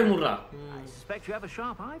இல்லை. கடையை மூடுறா.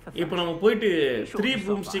 இப்போ நம்ம போயிட்டு 3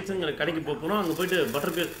 பூம் ஸ்டிக்ஸுங்கிற கடைக்கு போகிறோம். அங்கே போயிட்டு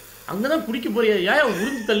பட்டர் பேர் அங்கே தான் குடிக்க போறியா? ஏன்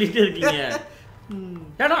உறிஞ்சு தள்ளிட்டே இருக்கீங்க?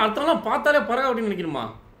 ஏன்னா அடுத்தலாம் பார்த்தாலே பரவ அப்படின்னு நினைக்கணுமா?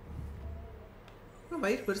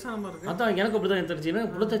 வயிறு பெருசாக நம்ம இருக்கு. அதான் எனக்கு அப்படிதான் தெரிஞ்சுன்னா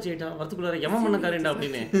புலத்தாச்சிட்டா வரத்துக்குள்ளார எமன் பண்ணக்காரேண்டா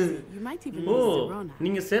அப்படின்னு. ஓ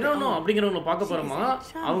நீங்கள் செரோனோ அப்படிங்கிறவங்களை பார்க்க போகிறோமா?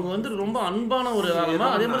 அவங்க வந்து ரொம்ப அன்பான ஒரு ஆளுமா,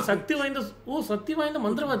 அதே மாதிரி சக்தி வாய்ந்த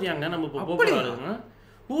மந்திரவாதியாங்க நம்ம இப்போ போகிறாருங்க.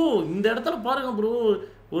 ஓ இந்த இடத்துல பாருங்க ப்ரோ,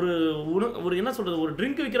 ஒரு என்ன சொல்றது, ஒரு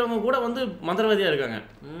ட்ரிங்க் விற்கிறவங்க கூட வந்து மந்திரவாதியா இருக்காங்க.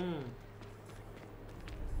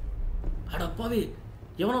 அடப்பாவி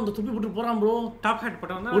எவனோ அந்த துப்பி போட்டு போறான் ப்ரோ. டாப் ஹேட்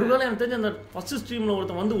போட்டவன் ஒருவேளை எனக்கு தெரிஞ்ச அந்த ஃபர்ஸ்ட் ஸ்ட்ரீம்ல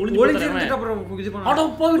ஒருத்தன் வந்து ஒளிஞ்சிட்டு அப்புறம் இது பண்ணான்.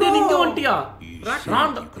 அடப்பாவி நீங்க வந்துட்டியா?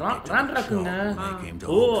 ராண்டாக்குங்க.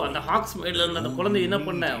 ஓ அந்த ஹாக்ஸ் மேட்ல இருந்த அந்த குழந்தை என்ன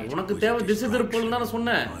பண்ண? உனக்கு தேவை திசை திருப்பல் தான்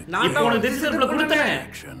சொன்னேன். இப்போ உனக்கு திசை திருப்பல கொடுத்தேன்.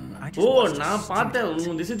 ஓ நான் பார்த்தேன்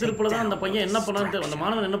உன் திசை திருப்பல தான் அந்த பையன் என்ன பண்ணான்னு, அந்த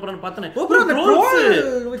மாணவன் என்ன பண்ணான்னு பார்த்தேன்.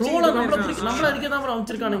 நம்மள அதுக்கே தான்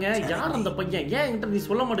அமைச்சிருக்கானுங்க. யார் அந்த பையன்? ஏன் என்கிட்ட நீ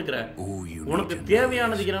சொல்ல மாட்டேங்கிற? உனக்கு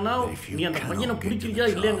தேவையானது என்னன்னா நீ அந்த பையனை பிடிக்கிறியா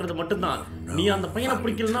இல்லையாங்கிறது மட்டும்தான். நீ அந்த பையனை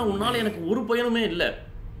பிடிக்கலன்னா உன்னால எனக்கு ஒரு பையனுமே இல்லை.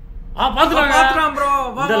 பாத்துறான் ப்ரோ.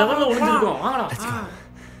 இந்த லெவல்ல ஒளிஞ்சிருக்கோம். வாங்கடா.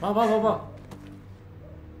 வா வா வா.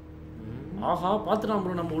 ஆஹா பாத்துறான்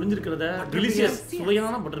ப்ரோ நம்ம ஒளிஞ்சிருக்கிறத. டெலிஷியஸ்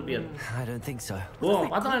சுவையான butter pier. I don't think so. ஓ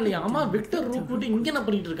பாத்தனா இல்லையா? ஆமா விக்டர் ரூக் விட்டு இங்க என்ன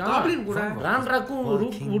பண்ணிட்டு இருக்கான்? காப்ளின் கூட ராண்ட்ராக்கும்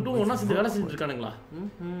ரூக் விட்டும் ஒண்ணா சேர்ந்து வேலை செஞ்சுட்டு இருக்கானுங்களா?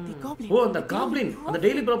 ஓ அந்த காப்ளின் அந்த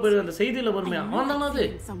டெய்லி ப்ராப்பர் அந்த செய்தியில வருமே அவன் தான அது.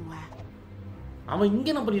 அவன் இங்க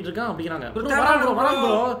என்ன பண்ணிட்டு இருக்கான் அப்படிங்கறாங்க. வரான்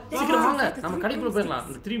ப்ரோ சீக்கிரம் வாங்க நம்ம கடைக்குள்ள போயிரலாம்.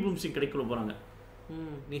 இந்த 3 பூம் ஸ்டிக் கடைக்குள்ள போறாங்க.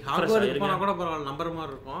 நீ ஹார்ட்வேர் போனா கூட பரவாயில்லை, நம்பர்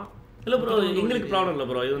மாதிரி இருக்கும். இல்ல ப்ரோ எங்களுக்கு ப்ராப்ளம் இல்ல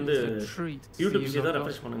ப்ரோ. இது வந்து யூடியூப் சேனலை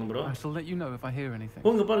ரெஃப்ரெஷ் பண்ணுங்க ப்ரோ.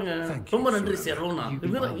 உங்க பாருங்க ரொம்ப நன்றி செரோனா.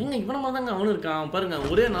 இவன மாதிரி தாங்க அவனும் இருக்கான் பாருங்க.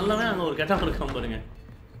 ஒரே நல்லவன் அங்க ஒரு கெட்டவன் இருக்கான் பாருங்க.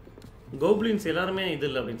 கோப்ளின்ஸ் எல்லாருமே இது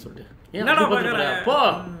இல்ல அப்படின்னு சொல்லிட்டு என்னடா பாக்குற போ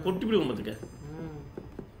கொட்டி பிடி உமத்துக்கு.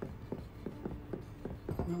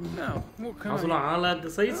 நான் ஆளாக்கு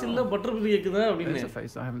சைஸ் இல்ல பட்டர் பிரி கேக்குதா அப்படின்னு.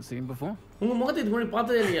 உங்க முகத்தை இதுக்கு முன்னாடி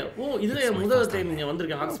பார்த்ததே இல்லையா? ஓ இதுல முதல் டைம் நீங்க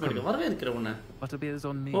வந்திருக்கேன் ஆக்ஸ்போர்ட்க்கு. வரவே இருக்கிற உன்ன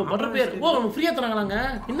ஓ பட்டர் பியர். ஓ நம்ம ஃப்ரீயா தராங்களாங்க?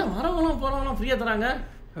 என்ன வரவங்களும் போறவங்களும் ஃப்ரீயா தராங்க.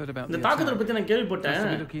 இந்த தாக்குதலை பத்தி நான் கேள்விப்பட்டேன்.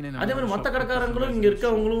 அதே மாதிரி மத்த கடைக்காரங்களும் இங்க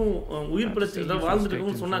இருக்கவங்களும் உயிர் பிழைச்சு வாழ்ந்துட்டு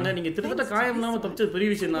இருக்கவங்களும் சொன்னாங்க. நீங்க திருத்தட்ட காயம் இல்லாம தப்பிச்சது பெரிய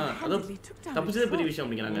விஷயம் தான். அதாவது தப்பிச்சதே பெரிய விஷயம்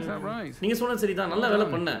அப்படிங்கிறாங்க. நீங்க சொன்னது சரிதான், நல்ல வேலை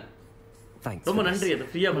பண்ண. ரொம்ப நன்றி. அது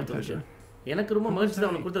ஃப்ரீயா கொடுத்த விஷயம் எனக்கு ரொம்ப மகிழ்ச்சி தான்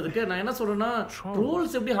அவனுக்கு கொடுத்ததுக்கு. நான் என்ன சொல்றேன்னா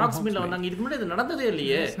ட்ரோல்ஸ் எப்படி ஹாக்ஸ் மில்ல வந்தாங்க? இதுக்கு முன்னாடி இது நடந்ததே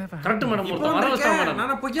இல்லையே. Correct madam. ஒருத்தன் வர வச்சா மேடம்.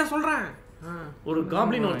 நான் பொய்யா சொல்றேன். ஒரு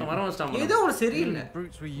காப்ளின் ஒருத்தன் வர வச்சா மேடம். ஏதோ ஒரு சரியில்லை.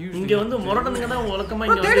 இங்க வந்து முரடனுங்க தான் வழக்கமா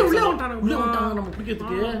இங்க வந்து உள்ள வந்துட்டாங்க நம்ம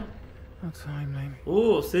பிடிக்கிறதுக்கு. ஓ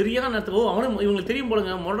சரியான நேரத்துக்கு. ஓ அவனும் இவங்களுக்கு தெரியும்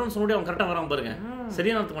போலுங்க. முரடன் சொன்னோட அவன் கரெக்டா வரான் பாருங்க.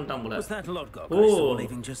 சரியான நேரத்துக்கு வந்துட்டான் போல. ஓ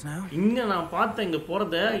இங்க நான் பார்த்தேன் இங்க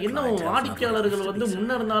போறத. என்ன வாடிக்கையாளர்கள் வந்து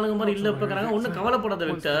முன்ன இருந்தாலுங்க மாதிரி இல்ல இப்ப ஒன்னும்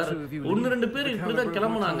கவலைப்படாத விக்டர். 1-2 பேர் இப்படிதான்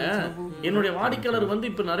கிளம்புனாங்க. என்னுடைய வாடிக்கையாளர் வந்து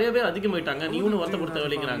இப்ப நிறைய பேர் அதிகமாயிட்டாங்க. நீ ஒன்னும் வருத்தப்படுத்த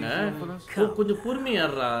வேலைங்கிறாங்க. கொஞ்சம்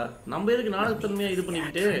பொறுமையாடுறா. நம்ம எதுக்கு நாடகத்தன்மையா இது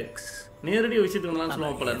பண்ணிக்கிட்டு நேரடியாக விஷயத்துக்கு வந்தாலும்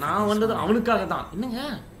சொல்லுவோம் போல. நான் வந்தது அவனுக்காக தான். என்னங்க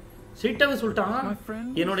ஸ்ட்ரைட்டாவே சொல்லிட்டான்.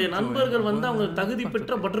 என்னுடைய நண்பர்கள் வந்து அவங்க தகுதி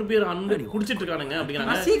பெற்ற பட்டர் பியர் அன்பு குடிச்சிட்டு இருக்கானுங்க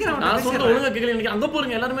அப்படிங்கிறாங்க. நான் சொல்ற ஒழுங்கா கேட்கல. இன்னைக்கு அங்க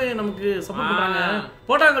போறீங்க எல்லாருமே நமக்கு சப்போர்ட் பண்றாங்க.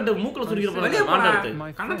 போட்டாங்கட்டு மூக்குல சுரிக்கிற போறாங்க.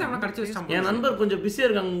 மாண்டாடுத்து என் நண்பர் கொஞ்சம் பிஸியா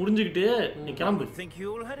இருக்காங்க. முடிஞ்சுக்கிட்டு நீ கிளம்பு.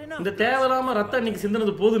 இந்த தேவையில்லாம ரத்தம் இன்னைக்கு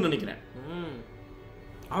சிந்தனது போதுன்னு நினைக்கிறேன்.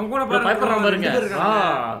 அவங்க கூட பயப்படுறான் பாருங்க.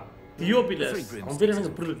 தியோபிலஸ் அவன் பேர்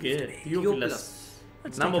எனக்கு எப்படி இருக்கு? தியோபிலஸ்.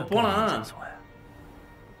 நம்ம போனா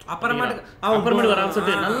அப்புறமேட்டு வரான்னு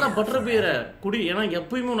சொல்லிட்டு நல்லா பட்டர் பியரை குடி. ஏன்னா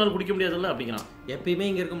எப்பயுமே உன்னால குடிக்க முடியாதுல்ல அப்படிங்கிறான். எப்பயுமே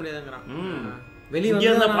இங்க இருக்க முடியாதுங்கிறான். வெளியே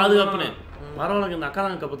இருந்தா பாதுகாப்புன்னு. பரவாயில்ல இந்த அக்கா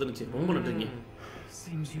தான் கப்பத்துனுச்சு. ரொம்ப நன்றிங்க.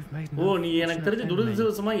 ஓ நீ எனக்கு தெரிஞ்ச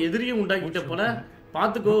துரதிருஷ்டவசமா எதிரியும் உண்டாக்கிட்ட போல.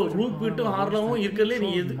 பாத்துக்கோ ரூக் விட்டும் ஹார்லவும் இருக்கல.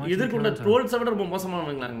 நீ எதிர்கொண்ட ட்ரோல்ஸை விட ரொம்ப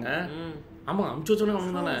மோசமானவங்களாங்க. ஆமா அமுச்சு வச்சோன்னே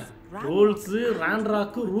அவங்க தானே ட்ரோல்ஸ்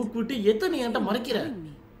ராண்ட்ராக்கு ரூக் விட்டு எத்தனை நீ என்கிட்ட மறைக்கிற?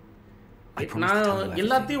 நான்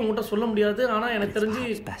எல்லாத்தையும் உங்கள்கிட்ட சொல்ல முடியாது. ஆனால் எனக்கு தெரிஞ்சு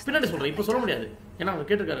பின்னாடி சொல்கிறேன். இப்போ சொல்ல முடியாது. ஏன்னா அவங்க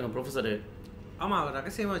கேட்டிருக்காருங்க ப்ரொஃபஸர். ஆமாம் அவர்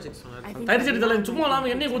ரகசியமாக வச்சு சொன்னார். தரிசடி தலை சும்மா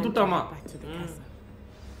இல்லாமல் என்னையை கொடுத்துட்டாமா.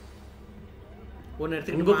 ஒன்று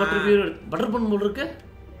எடுத்து உங்கள் பட்டர் பண்ண போல் இருக்கு.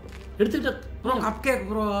 எடுத்துக்கிட்ட கப் கேக்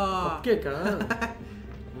ப்ரோ. கப் கேக்கா?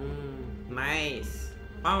 நைஸ்.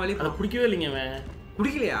 வழி அதை குடிக்கவே இல்லைங்க. அவன்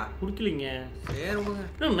குடிக்கலையா? குடிக்கலைங்க.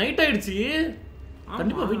 சரி நைட் ஆயிடுச்சு.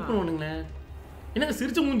 கண்டிப்பாக வெயிட் பண்ணுவானுங்களே. என்னங்க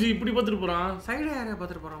சிரிச்ச மூஞ்சி இப்படி பார்த்துட்டு போறான்? சைடுல யாரையா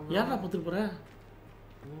பார்த்துட்டு போறான்? யாரா பார்த்துட்டு போற?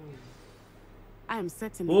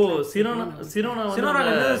 ஓ சிரோனா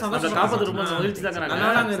வந்து காப்பாத்து ரொம்ப மகிழ்ச்சி தாங்க.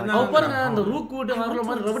 அவ பாருங்க அந்த ரூக் விட்டு வரல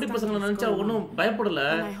மாதிரி ரபடி பசங்களை நினைச்சா ஒன்றும் பயப்படல.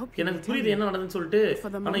 எனக்கு புரியுது என்ன நடந்துன்னு சொல்லிட்டு.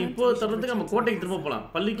 ஆனா இப்போ தருணத்துக்கு நம்ம கோட்டைக்கு திரும்ப போகலாம்,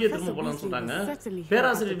 பள்ளிக்கே திரும்ப போகலாம்னு சொல்றாங்க.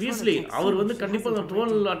 பேராசிரியர் வீஸ்லி அவர் வந்து கண்டிப்பா அந்த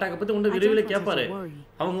ட்ரோல் அட்டாக்கை பத்தி ஒன்று விரைவில் கேட்பாரு.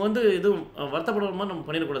 அவங்க வந்து எதுவும் வருத்தப்படுற மாதிரி நம்ம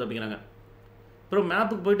பண்ணிடக்கூடாது அப்படிங்கிறாங்க. ப்ரோ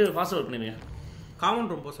மேப்புக்கு போயிட்டு ஃபாஸ்ட் ஒர்க் பண்ணிடுங்க.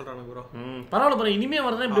 காமன் ரொம்ப சொல்றாங்க ப்ரோ. பரவாயில்ல ப்ரோ, இனிமே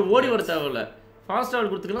வரதான் இப்படி ஓடி வர தேவையில்ல. ஃபாஸ்ட் ஆர்டர்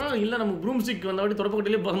கொடுத்துக்கலாம், இல்லை நமக்கு ப்ரூம் ஸ்டிக் வந்தபடி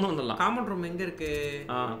தொடப்பக்கட்டிலே பறந்து வந்துடலாம். காமன் ரூம் எங்கே இருக்கு?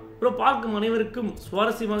 ப்ரோ பார்க்கும் அனைவருக்கும்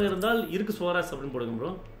சுவாரஸ்யமாக இருந்தால் இருக்கு சுவாரஸ் அப்படின்னு போடுங்க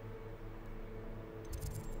ப்ரோ.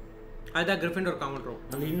 அதுதான் கிரிஃபிண்டோர் காமன் ரூம்.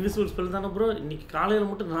 அந்த இன்விசிபிள் ஸ்பெல் தானே ப்ரோ. இன்னைக்கு காலையில்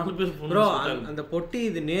மட்டும் 4 பேர் ப்ரோ. அந்த பொட்டி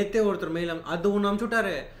இது நேத்தே ஒருத்தர் மெயில் அது ஒன்று அனுப்பிச்சு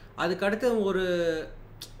விட்டாரு. அதுக்கு அடுத்து ஒரு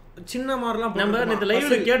சின்ன மாதிரிலாம் நம்ம நேற்று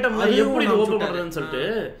லைவ்ல கேட்டோம்னா எப்படி ஓப்பன் பண்ணுறதுன்னு சொல்லிட்டு,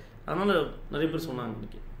 அதனால நிறைய பேர் சொன்னாங்க.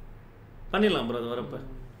 இன்னைக்கு பண்ணிடலாம் ப்ரோ அது வரப்ப.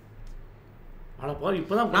 அடப்பா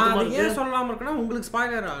இப்போதான் நான் ஏன் சொல்லாம இருக்கேன்னா உங்களுக்கு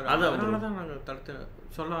ஸ்பாயிலர் ஆகும், அதனால தான் நாங்கள் தடுத்து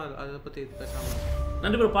சொல்ல அதை பற்றி பேசாமல்.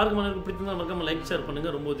 நன்றி ப்ரோ. பார்க்க எனக்கு பிடிச்சிருந்தா மறக்காம லைக் ஷேர்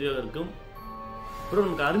பண்ணுங்க, ரொம்ப உதவியாக இருக்கும் ப்ரோ.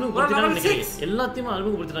 நமக்கு அறிமுகப்படுத்தினாங்க நினைக்கிறேன், எல்லாத்தையுமே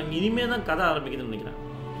அறிமுகப்படுத்தினாங்க. இனிமே தான் கதை ஆரம்பிக்குதுன்னு நினைக்கிறேன்.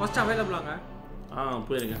 ஃபர்ஸ்ட் அவைலபிளாங்க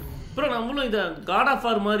போயிருங்க ப்ரோ. நம்மளும் இதை காட் ஆஃப்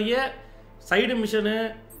வார் மாதிரியே சைடு மிஷனு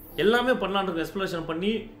எல்லாமே பண்ணலான்னு இருக்கோம். எக்ஸ்ப்ளோரேஷன்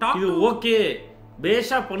பண்ணி இது ஓகே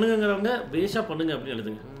பேஷா பண்ணுங்கிறவங்க பேஷா பண்ணுங்க அப்படின்னு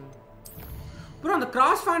எழுதுங்க ப்ரோ. அந்த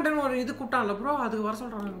கிராஸ் ஃபேண்டன் ஒரு இது கூட்டான்ல ப்ரோ, அதுக்கு வர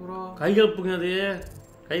சொல்றாங்க ப்ரோ. கைகலப்புங்க. அது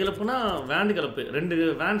கைகலப்புனா வேண்டு கலப்பு, 2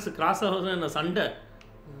 வேன்ஸ் கிராஸ் ஆகுது என்ன சண்டை.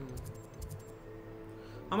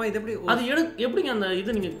 ஆமா இது எப்படி அது எப்படிங்க அந்த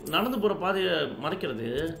இது நீங்க நடந்து போற பாதையை மறைக்கிறது?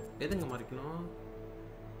 எதுங்க மறைக்கணும்?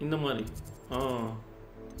 இந்த மாதிரி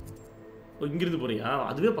இங்கிருந்து போறியா?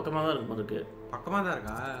 அதுவே பக்கமாக தான் இருக்கு. இருக்கு பக்கமாக தான்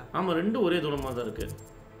இருக்கா? ஆமா 2 ஒரே தூரமாக தான் இருக்கு.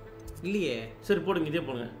 இல்லையே. சரி போடுங்க, இதே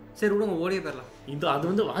போடுங்க. சரி விடுங்க, ஓடியே போயிடலாம். இது அது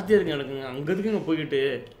வந்து வாத்தியாருங்க எனக்குங்க, அங்கே இருக்குங்க போய்கிட்டு.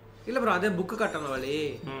 இல்லை ப்ரோ அதே புக்கு காட்டணும் வழி.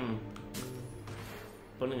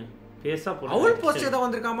 பண்ணுங்க பேசா போடுங்க. அவள் போஸ்ட் ஏதோ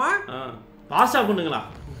வந்திருக்காமா? பாஷா பண்ணுங்களா?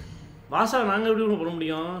 பாஷா நாங்கள் எப்படி பண்ண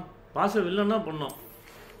முடியும்? பாஷா வில்லன்னா பண்ணோம்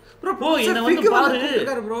ப்ரோ. போ என்ன வந்து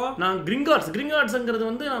பாரு ப்ரோ. நான் கிரிங்கார்ட்ஸ்ங்கிறது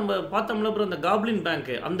வந்து நம்ம பார்த்தோம்ல ப்ரோ, அந்த காப்ளின்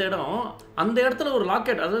பேங்க் அந்த இடம், அந்த இடத்துல ஒரு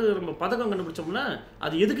லாக்கெட், அதாவது நம்ம பதக்கம் கண்டுபிடிச்சோம்ல,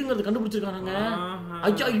 அது எதுக்குங்கிறது கண்டுபிடிச்சிருக்காங்க.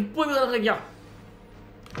 ஐயா இப்போ ஐயா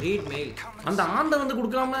ரீட் மெயில் அந்த ஆண்டை வந்து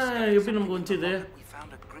கொடுக்காம எப்படி நமக்கு வந்துச்சு? இது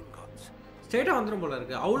ஸ்ட்ரைட்டாக வந்துடும் போல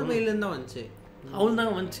இருக்கு. அவள் மெயிலேருந்து தான் வந்துச்சு. அவள்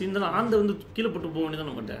தாங்க வந்துச்சு. இந்த ஆண்டை வந்து கீழே போட்டு போக வேண்டியதான்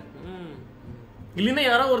நம்மகிட்ட. இல்லைன்னா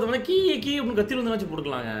யாராவது ஒருத்தவங்க கீ அப்படின்னு கத்தியில் வந்து வச்சு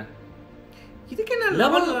போட்டுக்கலாங்க. இதுக்கு என்ன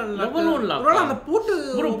லெவல் 1 லாக் ப்ரோ. அந்த பூட்டு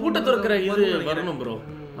ப்ரோ பூட்டை திறக்கிற இது வரணும் ப்ரோ.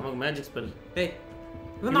 நமக்கு மேஜிக் ஸ்பெல். டேய்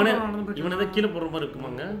இவனை தான் கீழே போடுற மாதிரி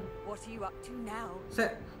இருக்குமாங்க. சரி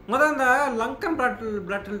முதல்ல அந்த லங்கன்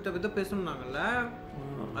பிராட்டில் பற்றி பேசணும்னாங்கல்ல,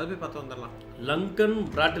 அது போய் பார்த்து வந்துடலாம். லங்கன்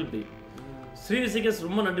பிராட்டில் பி ஸ்ரீவிசிகஸ்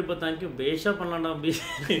ரொம்ப நன்றிப்பா. தேங்க்யூ. பேஷா பண்ணலாம்டா பி.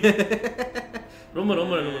 ரொம்ப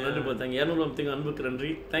ரொம்ப நன்றிப்பா. தேங்க்யூ. 200 அன்புக்கு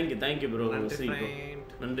நன்றி. Thank you bro.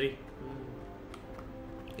 நன்றி.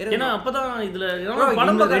 ஏன்னா அப்பதான் இதுல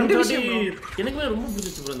படம் எனக்குமே ரொம்ப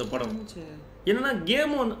பிடிச்சிச்சு ப்ரோ இந்த படம். என்னன்னா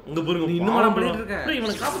கேம் உங்க பாருங்க இன்னும் பண்ணிட்டு இருக்க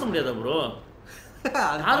இவனை காப்பாற்ற முடியாதா ப்ரோ?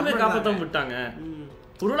 யாருமே காப்பாற்றாம விட்டாங்க.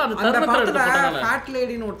 ஒருவேளை அந்த தருணத்துல ஃபேட்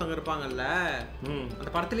லேடின்னு ஒருத்தவங்க இருப்பாங்கல்ல அந்த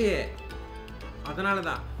படத்திலேயே,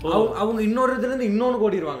 அதனாலதான் அவங்க இன்னொரு இதுல இருந்து இன்னொன்னு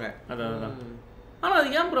ஓடிடுவாங்க. அதான். ஆனா அது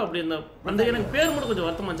ஏன் ப்ரோ அப்படி அந்த எனக்கு பேர் மட்டும் கொஞ்சம்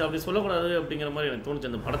வருத்தமாச்சு. அப்படி சொல்லக்கூடாது அப்படிங்கிற மாதிரி எனக்கு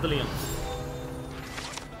தோணுச்சு அந்த படத்துலயும்.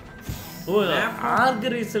 ஓ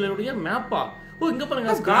ஆர்கரைசலுடைய மேப்பா. ஓ இங்க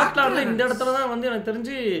பாருங்க ஸ்காட்லாண்ட்ல இந்த இடத்துல தான் வந்து எனக்கு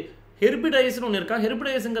தெரிஞ்சு ஹெர்பிடைஸ்னு ஒன்று இருக்கா.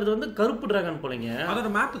 ஹெர்பிடைஸ்ங்கிறது வந்து கருப்பு டிராகன் போலங்க. அதோட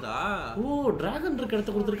மேப் தான். ஓ டிராகன் இருக்க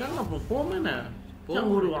இடத்த கொடுத்துருக்காங்க. அப்புறம் போமேண்ணே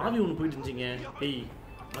ஒரு ஆவி ஒன்று போயிட்டு இருந்துச்சிங்க. ஏய்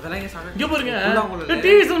அதெல்லாம் இங்க பாருங்க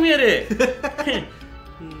டிவி சொன்னியாரு.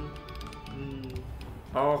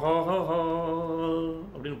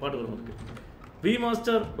 அப்படின்னு பாட்டு வரும் இருக்கு. வி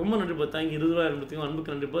மாஸ்டர் ரொம்ப நன்றிப்பா. தேங்க்யூ. 20,000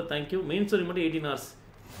 அன்புக்கு நன்றிப்பா. தேங்க்யூ. மெயின் ஸ்டோரி மட்டும் 18 hours.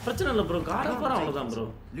 பிரச்சனை இல்லை ப்ரோ. காட போற அவ்வளவுதான் bro.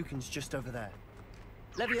 Lucan's just over there.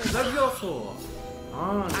 லெவியோசோ.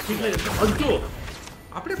 ஐயோ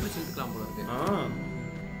அப்படியே பிடிச்சிருக்கலாம் போல இருக்கு.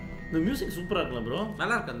 இந்த மியூசிக் சூப்பரா இருக்குல ப்ரோ.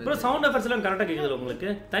 நல்லா இருக்கு ப்ரோ. சவுண்ட் எஃபெக்ட்ஸ் எல்லாம் கரெக்ட்டா கேக்குதுல உங்களுக்கு?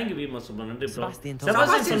 Thank you we much bro. நன்றி ப்ரோ.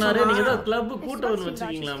 செபாஸ்டியன் சொன்னாரு நீங்க ஏதோ கிளப் கூட்டம்னு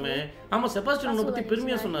வச்சிருக்கீங்களாமே. ஆமா செபாஸ்டியன் பத்தி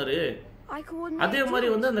பெருமையா சொன்னாரு. அதே மாதிரி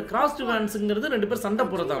வந்து அந்த கிராஸ் டு வேன்ஸ்ங்கிறது 2 பேர் சண்டை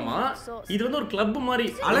போறதாமா. இது வந்து ஒரு கிளப் மாதிரி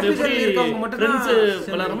அழைப்பிதழ் இருக்கவங்க மட்டும் ஃப்ரெண்ட்ஸ்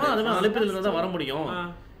விளையாடுறோமா. அதுவே அழைப்பிதழ் இருந்தா வர முடியும்.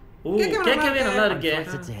 ஓ கேட்கவே நல்லா இருக்கே.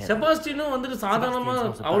 செபாஸ்டியனும் வந்துட்டு சாதாரணமா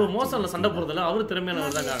அவ்வளவு மோசம் இல்ல சண்டை போறதுல. அவரு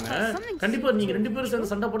திறமையானவர் தாங்க. கண்டிப்பா நீங்க 2 பேரும் சேர்ந்து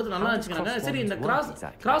சண்டை போடுறது நல்லா வச்சுக்கிறாங்க. சரி இந்த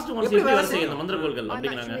கிராஸ் டு வேன்ஸ் எப்படி வேலை செய்யும் இந்த மந்திரகோள்கள்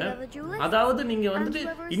அப்படிங்கிறாங்க. அதாவது நீங்க வந்துட்டு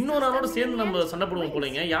இன்னொரு ஆளோட சேர்ந்து நம்ம சண்டை போடுவோம்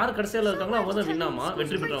போலீங்க. யார் கடைசியில இருக்காங்களோ அவங்க தான் வின்னாமா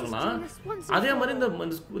வெற்றி பெற்றவங்களாம். அதே மாதிரி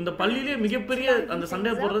இந்த பள்ளியிலேயே மிகப்பெரிய அந்த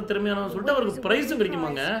சண்டை போடுறது திறமையானவங்க சொல்லிட்டு அவருக்கு பிரைஸும்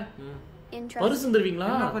கிடைக்குமாங்க. பரிசு தருவீங்களா?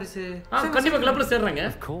 என்ன பரிசு? கண்டிப்பா கிளப்ல சேர்றாங்க.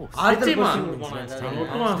 நிச்சயமா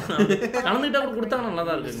கலந்துட்டா கூட கொடுத்தா நல்லா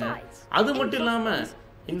தான் இருக்குங்க. அது மட்டும் இல்லாம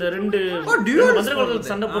இந்த ரெண்டு மந்திரவாதிகள்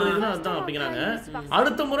சண்டை போடுறதுன்னா அதுதான் அப்படிங்கிறாங்க.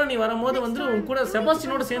 அடுத்த முறை நீ வரும்போது வந்து உன் கூட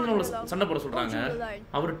செபாஸ்டினோட சேர்ந்து நம்மள சண்டை போட சொல்றாங்க.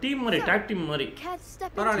 அவர் டீம் மாதிரி டாக் டீம் மாதிரி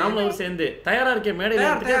நாம அவர் சேர்ந்து தயாரா இருக்கேன்,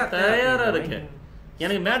 மேடையில தயாரா இருக்கேன்,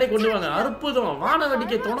 எனக்கு மேடை கொண்டு வாங்க. அற்புதம், வான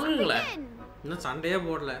வெடிக்க தொடங்குங்களே. இன்னும் சண்டையே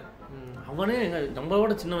போடல. அவனே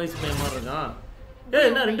நம்மளோட சின்ன வயசு பையன் மாதிரி இருக்கான். ஏய்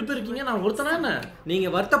என்ன ரெண்டு பேர் இருக்கீங்க, நான் ஒருத்தனா என்ன? நீங்க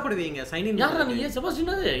வருத்தப்படுவீங்க. சைனிங் யாரா நீங்க?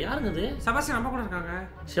 செபாஸ்டின் அது யாருங்க அது? செபாஸ்டின் நம்ம கூட இருக்காங்க.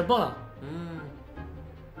 செபா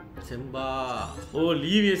செம்பா. ஓ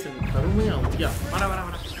லீவியேஷன் கருமையா ஓகே. வர வர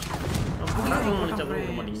வர. அப்படியே நினைச்சா கூட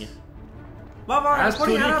விட மாட்டீங்க. வா வா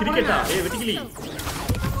போடி கிரிக்கெட்டா? ஏய் வெட்டிக்கிளி.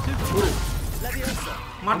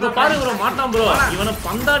 மாட்ட பாரு ப்ரோ, மாட்டான் ப்ரோ. இவனை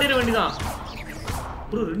பந்தாடிர வேண்டியதான்.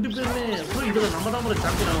 ப்ரோ ரெண்டு பேருமே ப்ரோ இதுல நம்ம தான் ப்ரோ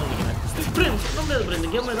சாம்பியன் ஆக நினைக்கிறேன். பிரேம் சொல்ல முடியாது ப்ரோ, இந்த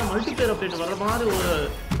கேம்ல ஏதாவது மல்டிபிளேயர் அப்டேட் வர மாதிரி ஒரு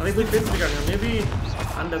நிறைய பேர் பேசிருக்காங்க. மேபி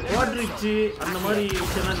அந்த குவாட்ரிச் அந்த மாதிரி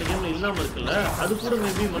விஷயம்லாம் இந்த கேம்ல இல்லாம இருக்குல்ல, அது கூட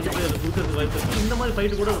மேபி மல்டிபிளேயர் கொடுக்கறதுக்கு வாய்ப்பு இருக்கு. இந்த மாதிரி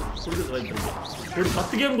ஃபைட் கூட கொடுக்கறதுக்கு வாய்ப்பு இருக்கு. ஒரு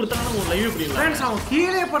 10 கேம் கொடுத்தாங்கன்னா ஒரு லைவ் பண்ணிடலாம். ஃப்ரெண்ட்ஸ் அவன்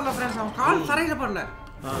கீழே படல, ஃப்ரெண்ட்ஸ் அவன் கால் தரையில படல.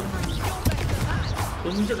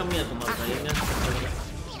 கொஞ்சம் கம்மியா இருக்கு மாதிரி எங்க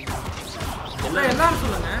எல்லாரும்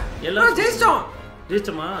சொல்லுங்க. எல்லாரும் ஜெயிச்சோம்.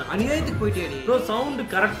 ஜெயிச்சோமா? அநியாயத்துக்கு போயிட்டேடி ப்ரோ. சவுண்ட்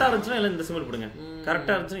கரெக்டா இருந்துச்சுன்னா இல்ல இந்த சிம்பிள் போடுங்க,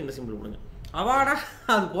 கரெக்டா இருந்துச்சுன்னா இந்த சிம்பிள் போடுங்க. அவாடா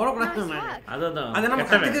அது போட கூடாது. அதான் அத நம்ம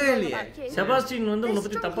கத்துக்கவே இல்லையே. செபாஸ்டின் வந்து உன்னை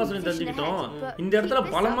பத்தி தப்பா சொல்லி தெரிஞ்சுக்கிட்டோம். இந்த இடத்துல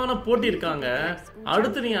பலமான போட்டி இருக்காங்க.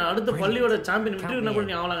 அடுத்த பள்ளியோட சாம்பியன் விட்டு கூட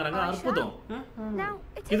நீ ஆவலாங்கறாங்க. அற்புதம்.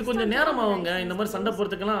 இது கொஞ்சம் நேரம் ஆகுங்க. இந்த மாதிரி சண்டை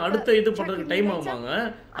போறதுக்கெல்லாம் அடுத்த இது பண்றதுக்கு டைம் ஆகுமாங்க.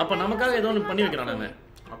 அப்ப நமக்காக ஏதோ ஒன்று பண்ணி வைக்கிறான் அவன்.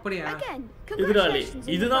 அப்படியா? எதிராளி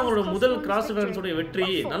இதுதான் உங்களோட முதல் கிராஸ் ஃபேன்ஸோட வெற்றி.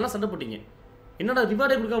 நல்லா சண்டை போட்டீங்க. என்னடா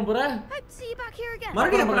ரிவார்டே கொடுக்காம போற?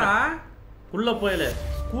 மறுபடியும் போடா. உள்ள போயல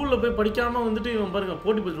ஸ்கூல்ல போய் படிக்காம வந்துட்டு இவன் பாருங்க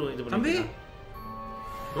போட்டி போட்டுருவோம். இது தம்பி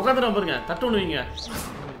உட்காந்துடா பாருங்க, தட்டு ஒண்ணு வைங்க.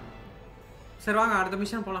 சரி வாங்க அடுத்த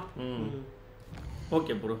மிஷன் போலாம்.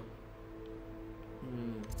 Okay bro.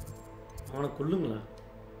 அவனை கொல்லுங்களா?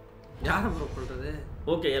 யாரை ப்ரோ கொல்றது?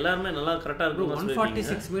 ஓகே எல்லாருமே நல்லா கரெக்டா இருக்கு.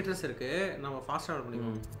 146 மீட்டர்ஸ் இருக்கு. நம்ம ஃபாஸ்டா ஆட்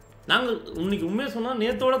பண்ணிக்கலாம். நாங்க இன்னைக்கு உண்மையா சொன்னா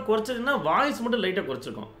நேத்தோட குறைச்சதுன்னா வாய்ஸ் மட்டும் லைட்டா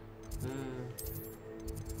குறைச்சிருக்கோம்.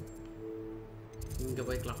 இங்க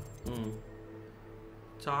போய்க்கலாம்.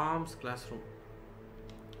 சாம்ஸ் கிளாஸ் ரூம்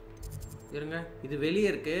இருங்க. இது வெளியே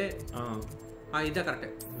இருக்கு. இதான்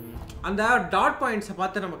கரெக்ட். அந்த டாட் பாயிண்ட்ஸை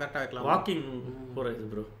பார்த்து நம்ம கரெக்டாக வைக்கலாம். வாக்கிங் போகிறது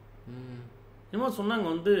ப்ரோ. என்னமோ சொன்னாங்க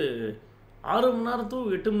வந்து 6 மணி நேரம் to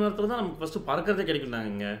 8 மணி நேரத்தில் தான் நமக்கு ஃபஸ்ட்டு பறக்கிறதே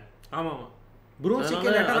கிடைக்கும்னாங்க இங்கே. ஆமாம் ஆமாம் ப்ரோ.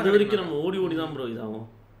 அது வரைக்கும் நம்ம ஓடி ஓடி தான் ப்ரோ இதாகும்.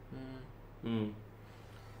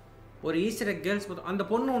 ஒரு ஈஸ்டர் எக் கேர்ள்ஸ் அந்த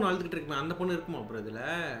பொண்ணு ஒன்று அழுதுகிட்டு இருக்குமே, அந்த பொண்ணு இருக்குமா அப்புறம் இதில்?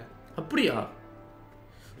 அப்படியா?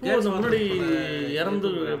 முன்னாடி இறந்து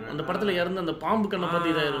அந்த படத்துல இறந்து அந்த பாம்பு கண்ணை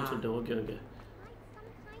பார்த்து இதாயிருன்னு சொல்லிட்டு. Okay okay.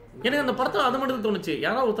 எனக்கு அந்த படத்துல அது மட்டும் தோணுச்சு,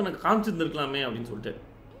 யாராவது ஒருத்தனை காமிச்சிருந்துருக்கலாமே அப்படின்னு சொல்லிட்டு.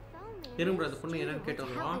 இருங்க அந்த பொண்ணு என்னன்னு கேட்டு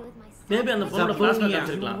வந்துடும். மேபி அந்த பொண்ணோட ஃபிளாஷ்பேக்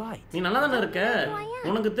காமிச்சிருக்கலாம். நீ நல்லா தானே இருக்க,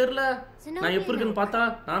 உனக்கு தெரியல நான் எப்படி இருக்குன்னு பார்த்தா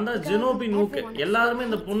நான் தான் ஜெனோபி நூக்கு. எல்லாருமே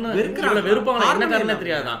இந்த பொண்ணு வெறுப்பாங்க, என்ன காரணம்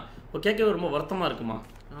தெரியாதான். கேட்கவே ரொம்ப வருத்தமா இருக்குமா.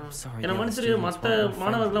 ஏன்னா மனுஷரு மற்ற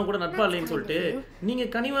மாணவர்கள்லாம் கூட நட்பா இல்லைன்னு சொல்லிட்டு நீங்க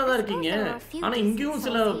கனிவா தான் இருக்கீங்க. ஆனா இங்கேயும்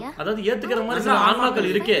சில அதாவது ஏத்துக்கிற மாதிரி சில ஆன்மாக்கள்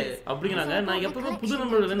இருக்கே அப்படிங்கிறாங்க. நான் எப்பவுமே புது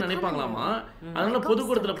நண்பர்கள் நினைப்பாங்களாமா, அதனால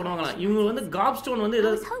பொதுக்கூடத்துல பண்ணுவாங்களாம். இவங்க வந்து காப் ஸ்டோன் வந்து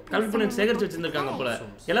ஏதாவது கலெக்ட் பண்ணி சேகரிச்சு வச்சிருந்திருக்காங்க போல.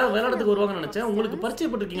 எல்லாரும் விளையாடத்துக்கு வருவாங்கன்னு நினைச்சேன். உங்களுக்கு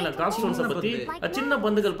பரிச்சயப்பட்டிருக்கீங்களா காப் ஸ்டோன்ஸை பத்தி? சின்ன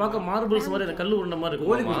பந்துகள் பார்க்க மார்பிள்ஸ் மாதிரி கல்லு உருண்ட மாதிரி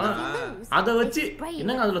இருக்குமா, அதை வச்சு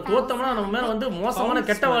என்னங்க அதுல தோத்தோம்னா நம்ம மேல வந்து மோசமான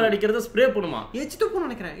கெட்ட வாடை அடிக்கிறத ஸ்ப்ரே பண்ணுமா.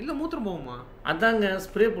 நினைக்கிறேன் இல்ல மூத்திரம் போகுமா, அதாங்க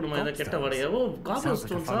ஸ்ப்ரே பண்ணுமா இதை கெட்ட வாடையா. ஓ காப்பர்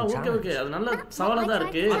ஸ்டோன்ஸா? ஓகே ஓகே, அது நல்ல சவாலா தான்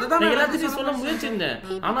இருக்கு. நான் எல்லாத்தையும் சொல்ல முயற்சிங்க.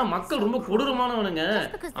 ஆனா மக்கள் ரொம்ப கொடூரமானவனுங்க.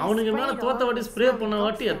 அவனுக்கு மேல தோத்த வாட்டி ஸ்ப்ரே பண்ண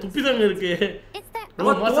வாட்டி துப்பிதாங்க இருக்கு.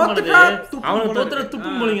 ரொம்ப மோசமானது. அவனுக்கு தோத்துற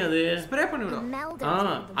துப்பு போலீங்க அது ஸ்ப்ரே பண்ணிவிடும்.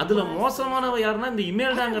 அதுல மோசமானவ யாருன்னா இந்த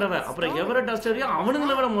இமேல்டாங்கிறவ. அப்புறம் எவரெட் ஆஸ்திரேலியா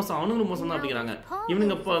அவனுங்களை விட மோசம், அவனுங்களும் மோசம் தான் அப்படிங்கிறாங்க.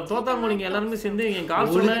 இவனுங்க தோத்தாங்க எல்லாருமே சேர்ந்து என்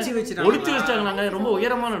கால் ஒளிச்சு வச்சிட்டாங்க ரொம்ப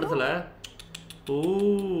உயரமான இடத்துல. ஓ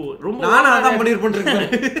ரொம்ப நானாதான் பண்ணிர் பண்றேன்.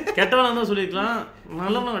 கெட்டவனா தான் சொல்லிருக்கலாம்,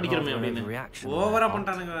 நல்லவனா நடிக்கிறமே அப்படின்னு ஓவரா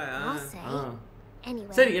பண்ணிட்டானுங்க.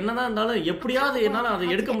 சரி என்னதான் இருந்தாலும் எப்படியாவது என்னால அதை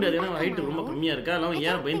எடுக்க முடியாது. ஏன்னா ஹைட் ரொம்ப கம்மியா இருக்கா, அதெல்லாம்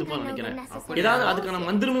ஏன் பயந்துப்பான்னு நினைக்கிறேன். ஏதாவது அதுக்கான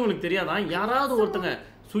மந்திரமே உனக்கு தெரியாதான்? யாராவது ஒருத்தங்க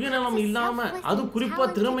சுயநலம் இல்லாம அது குறிப்பா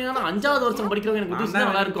திறமையான 5வது வருஷம் படிக்கிறவங்க எனக்கு உதவி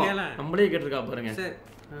நல்லா இருக்கும். நம்மளே கேட்டிருக்கா பாருங்க.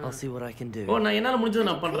 ஓ நான் என்னால முடிஞ்சதை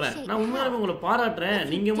நான் பண்றேன். நான் உண்மையாலுமே உங்களை பாராட்டுறேன்.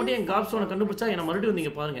 நீங்க மட்டும் என் காப் ஸ்டோனை கண்டுபிடிச்சா என்ன மறுபடியும்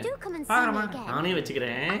நீங்க பாருங்க நானே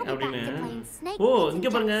வச்சுக்கிறேன் அப்படின்னு. ஓ இங்க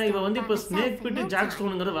பாருங்க, இவ வந்து இப்ப ஸ்னேக் பிட் ஜாக்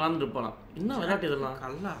ஸ்டோனுங்கிறத விளாண்டுட்டு இருப்பான். என்ன விளையாட்டு இதெல்லாம்?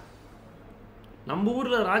 நம்ம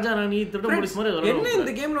ஊர்ல ராஜா ராணி திருடம் போலீஸ் மாதிரி என்ன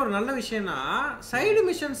இந்த கேம்ல ஒரு நல்ல விஷயம்னா சைடு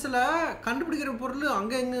மிஷன்ஸ்ல கண்டுபிடிக்கிற பொருள்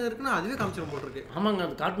அங்க எங்க இருக்குன்னா அதுவே காமிச்சிரும் போல இருக்கு. ஆமாங்க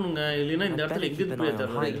அது காட்டணுங்க. இல்லைன்னா இந்த இடத்துல எங்க இருந்து போய்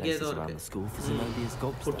தரணும். இங்க ஏதோ இருக்கு.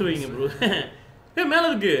 கொட்டு வைங்க ப்ரோ. மேல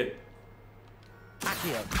இருக்கு.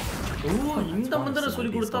 ஓ இந்த மந்திரம்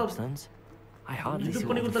சொல்லி கொடுத்தா இது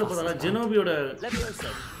பண்ணி கொடுத்தா போதா ஜெனோபியோட.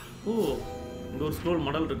 ஓ இங்க ஒரு ஸ்க்ரோல்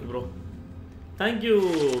மாடல் இருக்கு bro. Thank you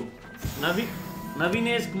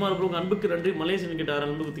நவீனேஷ் Kumar bro. அன்புக்கு நன்றி. மலேசியன் கிட்ட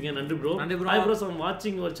அன்பு குத்திங்க. நன்றி ப்ரோ. ஹாய் ப்ரோ சம்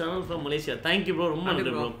வாட்சிங் your channel from Malaysia. Thank you bro. ரொம்ப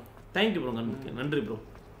நன்றி ப்ரோ. Thank you bro. அன்புக்கு நன்றி ப்ரோ.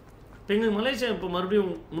 இப்போ எங்களுக்கு மலேசியா இப்போ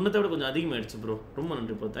மறுபடியும் முன்னத்தை விட கொஞ்சம் அதிகமாகிடுச்சு ப்ரோ. ரொம்ப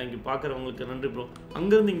நன்றி ப்ரோ. Thank you. பார்க்குறவங்களுக்கு நன்றி ப்ரோ.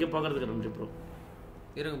 அங்கேருந்து இங்கே பார்க்குறதுக்கு நன்றி ப்ரோ.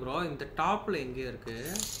 இருங்க ப்ரோ இந்த டாப்ல எங்கே இருக்கு?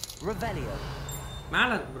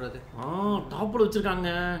 மேலே இருக்கு ப்ரோ. அது டாப்ல வச்சிருக்காங்க.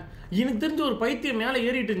 எனக்கு தெரிஞ்ச ஒரு பைத்தியம் மேலே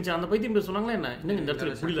ஏறிட்டு இருந்துச்சு. அந்த பைத்தியம் பேர் சொன்னாங்களா என்ன? இன்னும் இந்த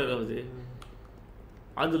இடத்துல புரியல ஆகுது.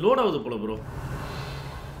 அது லோட் ஆகுது போல ப்ரோ.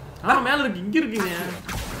 மேல இருக்கு. இங்க இருக்குங்க.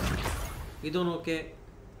 இது ஒன்று ஓகே.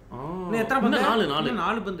 எத்தனை பந்து?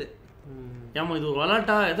 4 பந்து. ஏமா இது ஒரு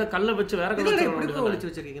விளாட்டா? ஏதோ கல்லை வச்சு வேற கல்லை வச்சு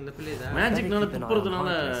வச்சிருக்கீங்க இந்த பிள்ளைய. மேஜிக்னால துப்புறதுனால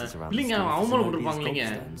இல்லைங்க அவமானம் போட்டுருப்பாங்க இல்லைங்க.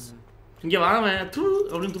 இங்க வாவேன் தூ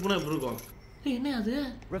அப்படின்னு துப்புனா எப்படி இருக்கும்? என்ன அது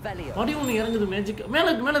படி ஒன்று இறங்குது மேஜிக்.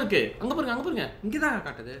 மேல இருக்கு. அங்க பாருங்க. இங்கதான்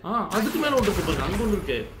காட்டுது. அதுக்கு மேல ஒன்று இருக்கு பாருங்க. அங்க ஒன்று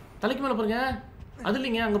இருக்கு. தலைக்கு மேல பாருங்க. அது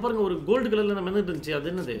இல்லைங்க அங்க பாருங்க ஒரு கோல்டு கலர்ல நம்ம என்ன இருந்துச்சு. அது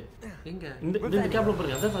என்னது? எங்க இந்த கேப்ல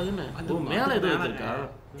பாருங்க. அதான் அது என்ன? ஓ மேல ஏதோ இருக்கா?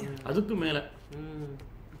 அதுக்கு மேல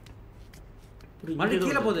மறுபடி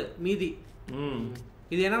கீழ போகுது மீதி.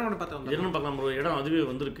 இது என்னன்னு பார்த்தோம். என்னன்னு பார்க்கலாம் ப்ரோ. இடம் அதுவே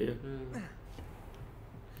வந்திருக்கு.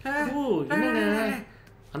 ஓ என்னங்க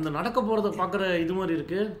அந்த நடக்க போறத பாக்குற இது மாதிரி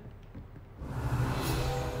இருக்கு.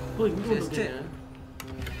 ஓ இங்க வந்து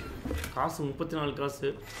காசு 34 காசு.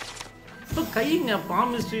 இப்போ கைங்க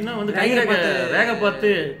பாம் ஹிஸ்டரினா வந்து கை ரேகை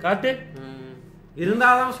பார்த்து காட்டு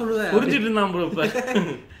இருந்தாதான் சொல்லுவேன். புரிஞ்சிட்டு இருந்தான் ப்ரோ. இப்போ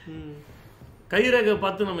கை ரேகை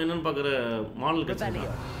பார்த்து நம்ம என்னன்னு பார்க்குற மாடல் கட்சி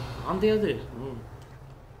ஆந்தையாது.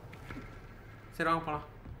 சரி வாங்க போலாம்.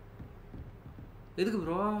 எதுக்கு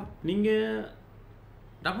ப்ரோ நீங்க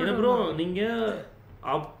என்ன ப்ரோ நீங்க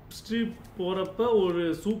அப் ஸ்ட்ரீட் போறப்ப ஒரு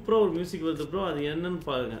சூப்பரா ஒரு மியூசிக் வருது ப்ரோ. அது என்னன்னு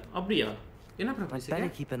பாருங்க. அப்படியா? என்ன ப்ரோ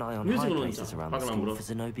மியூசிக் பார்க்கலாம் ப்ரோ.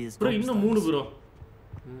 ப்ரோ இன்னும் 3 ப்ரோ.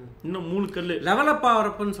 இன்னும் 3 கல்லு லெவல் அப்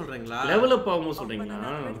ஆறப்பன்னு சொல்றீங்களா? லெவல் அப் ஆகுமோ சொல்றீங்களா?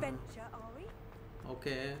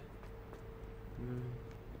 ஓகே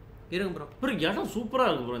இருங்க ப்ரோ. ப்ரோ இடம் சூப்பரா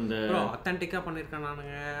இருக்கு ப்ரோ. இந்த ப்ரோ அத்தன்டிக்கா பண்ணிருக்கேன்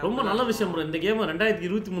நானுங்க. ரொம்ப நல்ல விஷயம் ப்ரோ. இந்த கேம்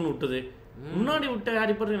 2023 விட்டது. முன்னாடி விட்ட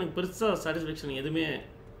ஹாரி பாட்டர் எனக்கு பெருசா சாட்டிஸ்ஃபேக்ஷன் எதுவுமே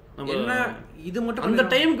நம்ம என்ன இது மட்டும் அந்த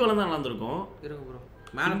டைமுக்கு வந்து நல்லா இருந்திருக்கும். இருங்க ப்ரோ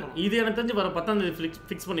மேல இது எனக்கு தெரிஞ்சு வர 10ஆம் தேதி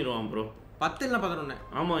ஃபிக்ஸ் பண்ணிடுவான் ப்ரோ. 10 இல்ல 11.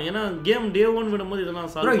 ஆமா ஏன்னா கேம் டே 1 விடும்போது இதெல்லாம்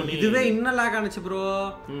சால்வ் பண்ணி இதுவே இன்னும் லாக் ஆனிச்சு ப்ரோ.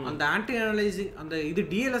 அந்த ஆன்டி அனலைசிங் அந்த இது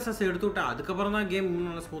டிஎல்எஸ்எஸ் எடுத்து விட்டா அதுக்கு அப்புறம் தான் கேம்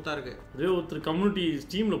இன்னும் ஸ்மூத்தா இருக்கு. இதே ஒருத்தர் கம்யூனிட்டி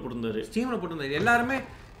ஸ்டீம்ல போட்டுருந்தாரு. எல்லாரும்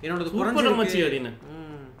என்னோட குறைஞ்சிருச்சு அப்படின்னு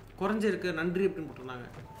குறைஞ்சிருக்கு நன்றி அப்படின்னு போட்டுருந்தாங்க.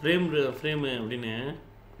 ஃப்ரேம் அப்படின்னு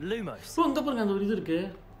ஸோ அங்கே பாருங்க அந்த ஒரு இது இருக்கு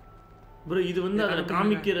ப்ரோ. இது வந்து அதில்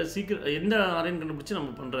காமிக்கிற சீக்கிரம் எந்த அறைன்னு கண்டுபிடிச்சி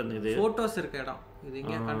நம்ம பண்ணுற இந்த இது ஃபோட்டோஸ் இருக்க இடம். இது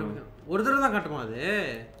எங்கே கண்டுபிடிக்கணும்? ஒரு தடவை தான் காட்டுமா அது?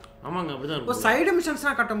 ஆமாங்க அப்படிதான். இப்போ சைடு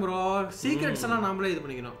மிஷன்ஸ்லாம் காட்டும் ப்ரோ. சீக்ரெட்ஸ் எல்லாம் நாமளே இது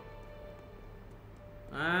பண்ணிக்கணும்.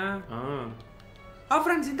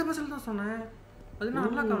 ஃப்ரெண்ட்ஸ் இந்த பஸ்ஸில் தான் சொன்னேன். அது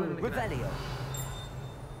நல்லா காமிக்கிறேன்.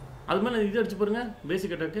 அது மேலே இது அடிச்சு பாருங்க.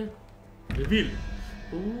 பேசிக் அட்டாக்கு ரிவீல்.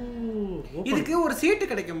 இதுக்கு ஒரு சீட்டு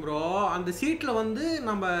கிடைக்கும் ப்ரோ. அந்த சீட்டில் வந்து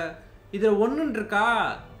நம்ம இதில் 1 இருக்கா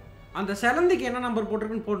அந்த செலந்திக்கு என்ன நம்பர்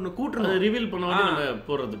போட்டிருக்குன்னு போடணும். கூட்டணும் ரிவீல் பண்ணுவாங்க நம்ம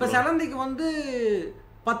போடுறது. இப்போ செலந்திக்கு வந்து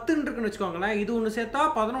 10 இருக்குன்னு வச்சுக்கோங்களேன். இது ஒன்று சேர்த்தா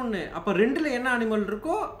 11. அப்போ 2ல் என்ன அனிமல்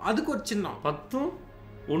இருக்கோ அதுக்கு ஒரு சின்னம். 10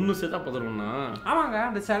 1 சேர்த்தா 11. ஆமாங்க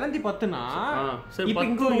அந்த செலந்தி 10னா இப்போ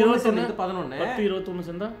இங்கே ஒரு 1 சேர்ந்து 11. 10 21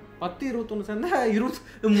 சேர்ந்தா 10 21 சேர்ந்தா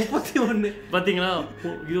 31. பார்த்தீங்களா?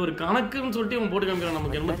 இது ஒரு கணக்குன்னு சொல்லிட்டு இவன் போட்டு காமிக்கிறான்.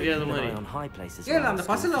 நமக்கு என்ன தெரியாத மாதிரி. ஏ அந்த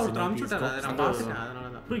பஸ்ஸில் ஒருத்தர் அனுப்பிச்சுட்டாரு. அதை நான் பார்த்துட்டேன். அதனால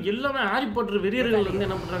தான் அப்புறம் எல்லாமே ஹாரி பாட்டர் வெறியர்கள் வந்து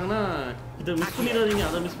என்ன பண்ணுறாங்கன்னா இதை மிஸ் பண்ணிடாதீங்க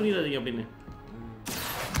அதை மிஸ் பண்ணிடாதீங்க அப்படின்னு.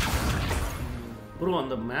 ப்ரோ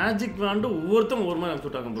அந்த மேஜிக் விளாண்டு ஒவ்வொருத்தரும் ஒவ்வொரு மாதிரி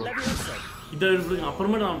அனுப்பிச்சுட்டாங்க ப்ரோ. இதை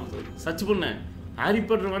அப்புறமே நான் சர்ச் பண்ணேன். ஹாரி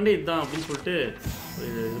பாட்டர் வாண்டே இதுதான் அப்படின்னு சொல்லிட்டு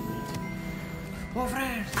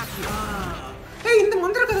இந்த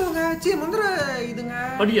மந்திர கதவுங்க. சீ மந்திர இதுங்க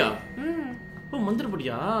படியா? ஓ மந்திர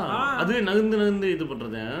படியா? அது நகர்ந்து இது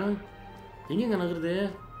பண்றது. எங்கங்க நகருது?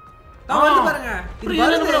 பாருங்க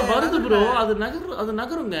வருது ப்ரோ. அது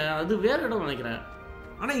நகருங்க. அது வேற இடம் நினைக்கிறேன்.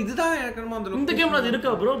 ஆனா இதுதான் எனக்கு இந்த கேம்ல அது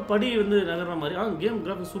இருக்கா ப்ரோ? படி வந்து நகர்ற மாதிரி. கேம்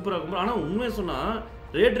கிராஃபிக்ஸ் சூப்பரா இருக்கும். ஆனா உண்மையை சொன்னா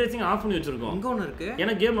ரேட் ரேசிங் ஆஃப் பண்ணி வச்சிருக்கோம். இங்க ஒன்னு இருக்கு.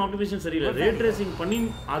 ஏன்னா கேம் ஆப்டிமைசேஷன் சரியில்லை. ரேட் ரேசிங் பண்ணி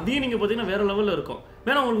அதையும் நீங்க பாத்தீங்கன்னா வேற லெவல்ல இருக்கும்.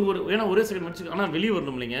 வேணா உங்களுக்கு ஏன்னா ஒரே செகண்ட் வச்சு ஆனா வெளியே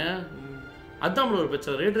வரணும் இல்லைங்க. அதான் ஒரு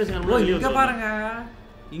பிரச்சனை. ரேட் ரேசிங் வெளியே இங்க பாருங்க.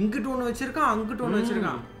 இங்கிட்டு ஒன்று வச்சிருக்கான் அங்கிட்டு ஒன்று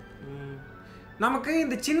வச்சிருக்கான். நமக்கு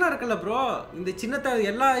இந்த சின்ன இருக்குல்ல ப்ரோ, இந்த சின்னத்தை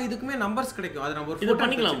எல்லா இதுக்குமே நம்பர்ஸ் கிடைக்கும். அது நம்ம ஒரு இது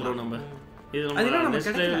பண்ணிக்கலாம் ப்ரோ. நம்ம இது நம்ம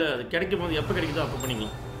நெக்ஸ்ட் லைவ்ல அது கிடைக்கும் போது எப்ப கிடைக்குதோ அப்ப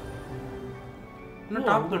பண்ணிக்கலாம். இன்னும்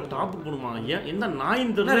டாப் போணுமா? ஏன் எந்த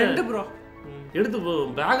நாயின் தெரியல. 2 ப்ரோ எடுத்து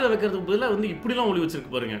பேக்ல வைக்கிறதுக்கு பதிலா வந்து இப்படிலாம் ஒளி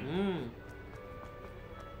வச்சிருக்கு பாருங்க.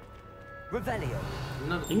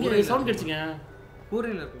 இங்க சவுண்ட் கேட்சிங்க.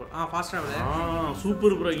 பூரில இருக்கு. Fast travel.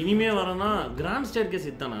 Super bro. இனிமே வரனா கிராண்ட் ஸ்டேர்கேஸ்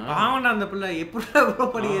இதானா? ஆமாடா அந்த பிள்ளை எப்படிடா ப்ரோ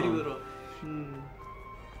படி ஏறி வரும்.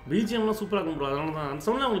 பிஜிஎம்லாம் சூப்பரா இருக்கும் ப்ரோ. அதனால தான் அந்த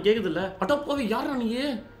சவுண்ட் உங்களுக்கு கேக்குது இல்ல? அட போவே யாரா நீ?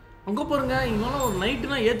 அங்க பாருங்க இங்கனா ஒரு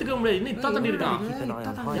நைட்னா ஏத்துக்க முடியாது. இன்னும் இத்தா தண்ணி இருக்கான்.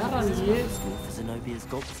 யாரா நீ?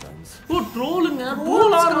 ஓ ட்ரோலுங்க.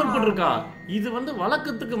 Troll armour போட்டுருக்கா. இது வந்து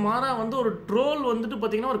வழக்கத்துக்கு மாறா வந்து ஒரு ட்ரோல் வந்துட்டு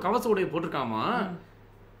பாத்தீங்கன்னா ஒரு கவச உடைய போட்டுருக்காமா.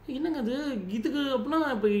 என்னங்க அது? இதுக்கு அப்படினா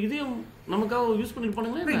இப்ப இதையும் நமக்காக யூஸ் பண்ணிட்டு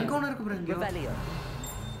போனீங்களா? இங்க ஒன்னு இருக்கு பாருங்க.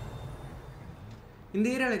 இந்த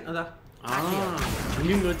ஏரியால அதா.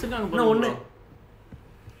 இங்க வச்சிருக்காங்க பாருங்க. ஒண்ணு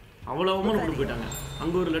அவ்வளவு அமௌண்ட் கொடுத்து போயிட்டாங்க.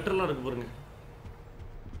 அங்க ஒரு லெட்டர்லாம் இருக்கு பாருங்க.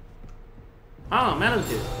 மேல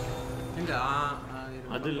இருக்கு. எங்க?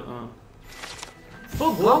 அது ஓ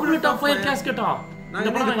கோப்லெட் ஆஃப் ஃபயர் கேஸ்கெட்டா.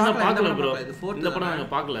 இந்த படம் நான் பார்க்கல ப்ரோ. இந்த படம்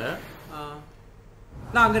நான் பார்க்கல.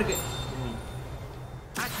 நான் அங்க இருக்கு.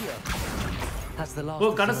 ஓ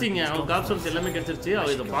கடைசிங்க அவங்க காப்சன்ஸ் எல்லாமே கிடைச்சிருச்சு.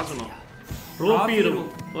 அவ இத பார்க்கணும். Trophy room.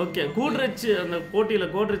 ஓகே கூட்ரிச் அந்த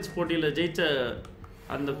கோட்ரிச் போட்டியில ஜெயிச்ச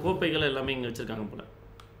அந்த கோப்பைகள் எல்லாமே இங்க வச்சிருக்காங்க போல.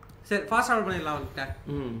 சரி ஃபாஸ்ட் ட்ராவல் பண்ணிடலாம் வந்துட்ட.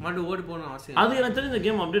 மாட்டு ஓடி போகணும் அவசியம். அது எனக்கு தெரிஞ்ச இந்த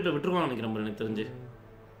கேம் அப்டேட் விட்டுருவாங்க நினைக்கிறேன் ப்ரோ. எனக்கு தெரிஞ்சு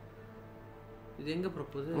இது எங்க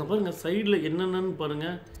ப்ரோபோஸ்? அங்க பாருங்க சைடுல என்னென்னன்னு பாருங்க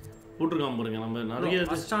போட்டுருக்காம பாருங்க. நம்ம நிறைய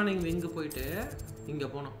ஃபர்ஸ்ட் ஆனிங் விங் போயிட்டு இங்க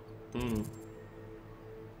போறோம்.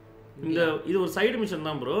 இந்த இது ஒரு சைடு மிஷன்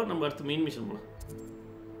தான் ப்ரோ. நம்ம அடுத்து மெயின் மிஷன் போலாம்.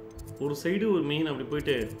 ஒரு சைடு ஒரு மெயின் அப்படி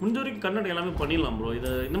போயிட்டு முடிஞ்ச வரைக்கும் கன்னட எல்லாமே பண்ணிடலாம் ப்ரோ.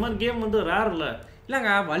 இது இந்த மாதிரி கேம் வந்து ரேர் இல்ல.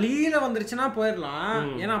 இல்லங்க வழியில வந்துருச்சுன்னா போயிடலாம்.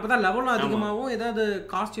 ஏன்னா அப்பதான் லெவலும் அதிகமாகவும் ஏதாவது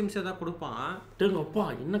காஸ்டியூம்ஸ் ஏதாவது கொடுப்பான். டேங்க அப்பா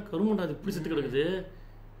என்ன கருமண்டா அது இப்படி செத்து கிடக்குது.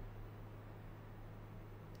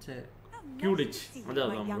 சரி கியூடிச்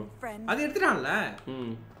அதான் ப்ரோ. அது எடுத்துட்டான்ல.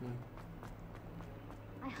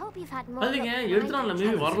 அதுங்க எடுத்துட்டான்ல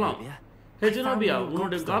மேபி வரலாம். ஹே ஜெனோபியா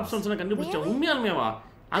உன்னோட காப்ஷன்ஸ்லாம் கண்டுபிடிச்சா உண்மையாலுமேவா?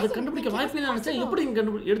 அது கண்டுபிடிக்க வாய்ப்பு இல்ல நினைச்சா எப்படி நீங்க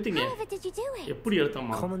எடுத்தீங்க? எப்படி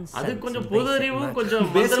எடுத்தமா? அது கொஞ்சம் பொது அறிவு கொஞ்சம்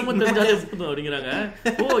மந்திரமும் தெரிஞ்சாலே போதும் அப்படிங்கறாங்க.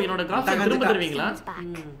 ஓ என்னோட காசை திரும்ப தருவீங்களா?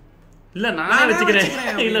 இல்ல நானே வச்சுக்கிறேன்.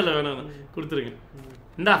 இல்ல வேணாம் கொடுத்துருங்க.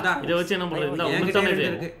 இந்தா இத வச்சு என்ன பண்றது? இந்த உங்களுக்கு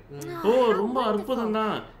இது. ஓ ரொம்ப அற்புதம்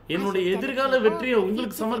தான். என்னோட எதிர்கால வெற்றியை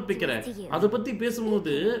உங்களுக்கு சமர்ப்பிக்கிறேன். அத பத்தி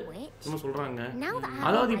பேசும்போது என்ன சொல்றாங்க?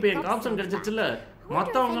 அதாவது இப்போ என் காப்ஷன் கிடைச்சிருச்சுல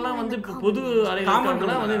மத்தவங்க எல்லாம் வந்து பொது அறையில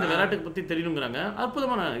வந்து இந்த விளையாட்டுக்கு பத்தி தெரியணும்ங்கறாங்க.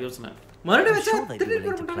 அற்புதமான யோசனை. மறுபடியும் வச்சா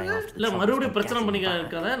திருப்பி போறாங்க. இல்ல மறுபடியும் பிரச்சனை பண்ணிக்க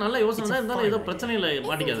இருக்காத. நல்ல யோசனை தான் இருந்தாலும் ஏதோ பிரச்சனையில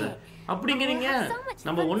மாட்டிக்காத. அப்படிங்கறீங்க.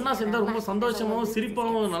 நம்ம ஒண்ணா சேர்ந்தா ரொம்ப சந்தோஷமாவும்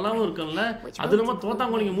சிரிப்பாவும் நல்லாவும் இருக்கும்ல. அது நம்ம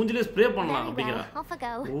தோத்தாங்கோலிங்க மூஞ்சிலே ஸ்ப்ரே பண்ணலாம் அப்படிங்கறா.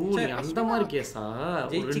 ஓ நீ அந்த மாதிரி கேஸா?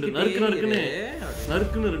 ரெண்டு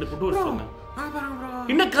நறுக்குன்னு ரெண்டு புட்டு வச்சாங்க.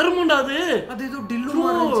 என்ன கருமுண்டா அது? அது ஏதோ டில்லு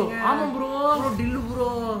மாதிரி இருந்துச்சு. ஆமா ப்ரோ. டில்லு ப்ரோ.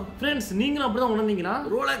 फ्रेंड्स நீங்களும் அப்படிதான் உணர்ந்தீங்களா?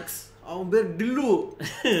 ரோலெக்ஸ் அவன் பேர் டில்லு.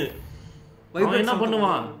 என்ன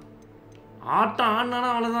பண்ணுவான்? ஆட்டம் ஆடுனானா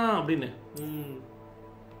அவ்வளவுதான் அப்படினு.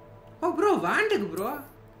 ஓ ப்ரோ வாண்டுக்கு ப்ரோ.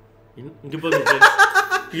 இங்க பாருங்க.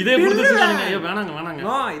 இதே புடிச்சிட்டாங்க. ஐயோ வேணாங்க.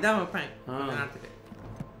 நோ இதான் வைப்பேன். நாட்டுக்கு.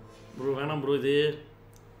 ப்ரோ வேணாம் ப்ரோ இது.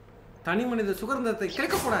 தனி மனித சுகந்தத்தை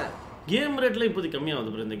கிடைக்க கூடாது. கேம் ரேட்ல இப்போதைக்கு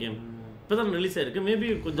கம்மியாகுது ப்ரோ இந்த கேம். இப்பதான் ரிலீஸ் ஆயிருக்கு. மேபி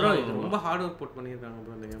கொஞ்சம் ரொம்ப ஹார்ட் வொர்க் போட் பண்ணிருக்காங்க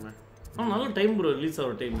ப்ரோ இந்த கேம். நல்ல டைம் ப்ரோ ரிலீஸ்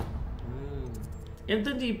ஆகிற டைம். எனக்கு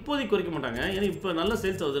தெரிஞ்சு இப்போதைக்கு குறைக்க மாட்டாங்க. ஏன்னா இப்போ நல்ல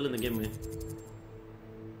சேல்ஸ் ஆகுது இந்த கேம்.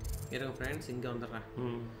 இருங்க ஃப்ரெண்ட்ஸ் இங்க வந்துடுறேன்.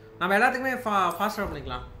 நம்ம எல்லாத்துக்குமே ஃபாஸ்டா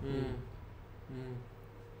பண்ணிக்கலாம்.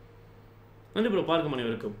 நன்றி ப்ரோ பார்க்க மணி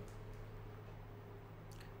வரைக்கும்.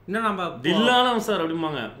 இன்னும் நம்ம தில்லானம் சார்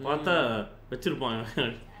அப்படிம்பாங்க. பார்த்தா வச்சிருப்பாங்க.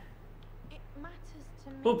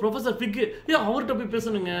 ஓ ப்ரொஃபசர் பிக். அவர்கிட்ட போய்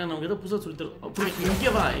பேசணுங்க. நமக்கு ஏதோ புதுசாக சொல்லி தரும். அப்படி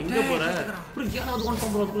இங்கே வா எங்கே போற? அப்படி ஏதாவது கொண்டு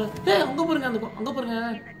போகிறதுக்குள்ள அங்கே பாருங்க அங்கே பாருங்க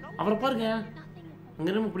அவரை பாருங்க.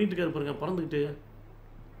 அங்கே என்ன பண்ணிட்டு இருக்காரு பாருங்க பறந்துக்கிட்டு.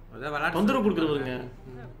 தொந்தரவு கொடுக்குறவருங்க.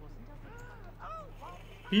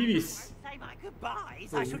 பீவிஸ்.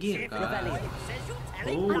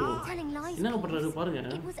 என்ன பண்றாரு பாருங்க.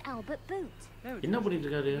 என்ன பண்ணிட்டு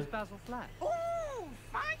இருக்காரு?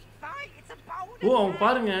 ஓ அவன்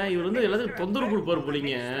பாருங்க இவர் வந்து எல்லாத்துக்கும் தொந்தரவு கொடுப்பாரு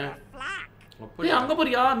போலீங்க. அங்க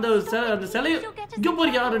பாரியா அந்த சிலையை இங்க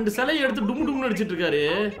பாரியா ரெண்டு சிலையை எடுத்து டும் டும்னு அடிச்சிட்டு இருக்காரு.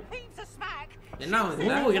 என்ன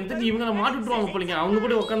ஓ எனக்கு இவங்க மாட்டிட்டுருவாங்க போலீங்க. அவங்க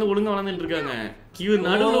கூட உட்காந்து ஒழுங்கா வளர்ந்துட்டு இருக்காங்க. இவர்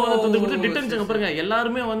நடுவில் வந்து தொந்தரவு கொடுத்து டிட்டன்ஷன் பாருங்க.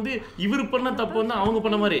 எல்லாருமே வந்து இவர் பண்ண தப்பு வந்து அவங்க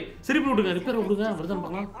பண்ண மாதிரி சிரிப்பு விட்டுங்க. ரிப்பேர் விடுங்க வருதான்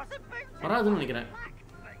பார்க்கலாம். வராதுன்னு நினைக்கிறேன்.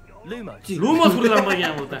 லூமோஸ் குடுக்கலாம் பாருங்க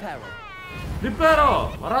அவங்களுக்கு ரிப்பேரோ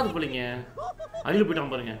வராது போலீங்க அடியில்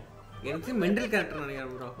போயிட்டான் பாருங்க எனக்கு மெண்டல் கேரக்டர்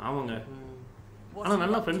நினைக்கிறேன் ப்ரோ ஆமாங்க ஆனா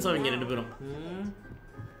நல்லா ஃப்ரெண்ட்ஸ் ஆவீங்க ரெண்டு பேரும்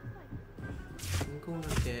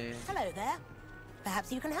Hello there. Perhaps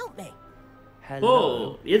you can help me. ஓ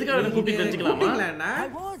எதுக்காக என்ன கூப்பிட்டு தெரிஞ்சுக்கலாமா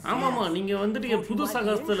ஆமாமா நீங்க வந்துட்டு புது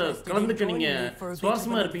சாகசத்துல கலந்துக்க நீங்க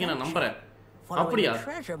சுவாரஸ்யமா இருப்பீங்க நான் நம்புறேன் அப்படியா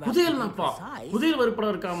புதையல் நாப்பா புதையல்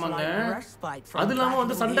வரிப்படம் இருக்காமாங்க அது இல்லாம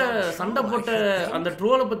வந்து சண்டை போட்ட அந்த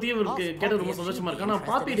ட்ரோலை பத்தியே இவருக்கு கேட்ட ரொம்ப சந்தோஷமா இருக்கு ஆனா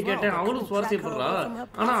பாப்பிட்டு கேட்டேன் அவளும் சுவாரஸ்யப்படுறா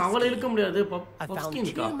ஆனா அவளை இருக்க முடியாது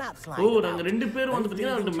ஓ நாங்க ரெண்டு பேரும் வந்து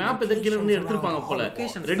பாத்தீங்கன்னா ரெண்டு மேப் எதிர்க்கையில இருந்து எடுத்திருப்பாங்க போல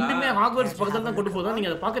ரெண்டுமே ஹாக்வர்ட்ஸ் பக்கத்துல தான் கொண்டு போதா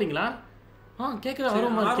நீங்க அதை பாக்குறீங்களா கேக்குற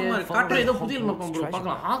ஆர்வமா இருக்கே ஏதோ புதியல் மேப் ப்ரோ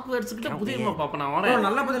பார்க்கலாம் ஹாக்வர்ட்ஸ் கிட்ட புதியல் மேப் பாப்ப நான் வரேன்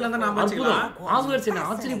நல்ல புதியல் இருந்தா நான் பாத்துக்கலாம் ஹாக்வர்ட்ஸ் என்ன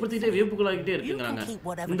ஆச்சரியப்படுத்திட்டே வேப்புக்குள்ளாகிட்டே இருக்குங்கறாங்க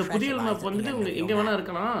இந்த புதியல் மேப் வந்துட்டு எங்க வேணா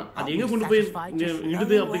இருக்கலாம் அது எங்க கொண்டு போய்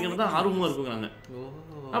இடுது அப்படிங்கறது ஆர்வமா இருக்குங்கறாங்க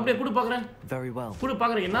அப்படியே கூட பாக்குறேன் கூட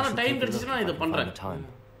பாக்குறேன் என்னால டைம் கிடைச்சுனா இத பண்றேன்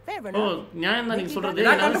ஓ நியாயம் தான் நீங்க சொல்றது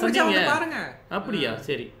நான் செஞ்சீங்க பாருங்க அப்படியா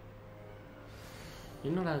சரி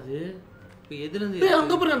என்னடா அது எதுல இருந்து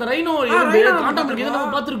அங்க பாருங்க அந்த ரைனோ எலும்பு காண்டாம இருக்கு இத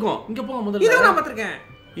நம்ம பாத்துறோம் இங்க போங்க முதல்ல இத நான் பாத்துர்க்கேன்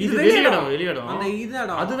இது வெளியிடம் அந்த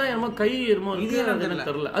இதுடா அதுதான் என்னமோ கை என்னமோ இது எனக்கு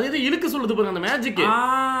தெரியல அது இது இழுக்க சொல்லுது பாருங்க அந்த மேஜிக்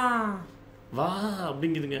வா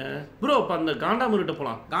அப்படிங்குதுங்க ப்ரோ அப்ப அந்த காண்டாமர்கிட்ட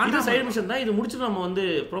போலாம் இது சைடு மிஷன் தான் இது முடிச்சிட்டு நம்ம வந்து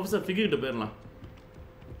ப்ரொஃபசர் ஃபிகி கிட்ட போயிரலாம்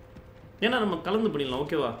ஏன்னா நம்ம கலந்து பண்ணிடலாம்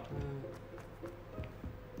ஓகேவா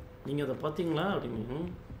நீங்க அத பாத்தீங்களா அப்படிங்க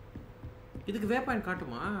இதுக்கு வே பாயிண்ட்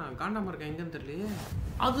காட்டுமா காண்டாம இருக்க எங்கன்னு தெரியலையே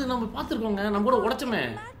அது நம்ம பாத்துறோங்க நம்ம கூட உடைச்சமே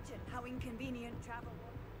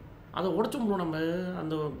அத உடைச்சோம் ப்ரோ நம்ம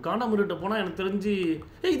அந்த காண்டாமர்கிட்ட போனா எனக்கு தெரிஞ்சு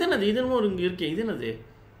இது என்னது இது என்னமோ இங்க இருக்கே இது என்னது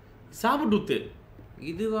சாபடூத்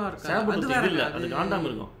இதுவா இருக்கா சாபடூத் இது இல்ல அது காண்டாம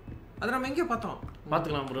இருக்கும் அத நம்ம எங்க பார்த்தோம்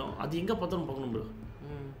பாத்துக்கலாம் ப்ரோ அது எங்க பார்த்தோம் பார்க்கணும் ப்ரோ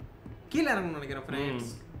கீழ இறங்கணும் நினைக்கிறேன் फ्रेंड्स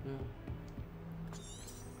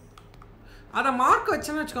அத மார்க்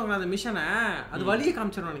வச்சேன்னு வெச்சுக்கோங்க அந்த மிஷனை அது வழியை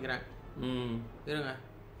காமிச்சறோம் நினைக்கிறேன் இருங்க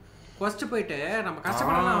ஃபர்ஸ்ட் போயிட்டு நம்ம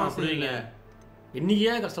கஷ்டப்படலாம் அவசியம் இல்ல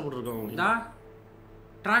என்னையே கஷ்டப்பட்டு இருக்கோம் டா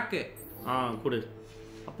ட்ராக் குடு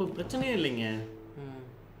அப்ப பிரச்சனையே இல்லைங்க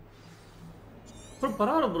ப்ரோ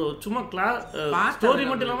பரவாயில்ல ப்ரோ சும்மா ஸ்டோரி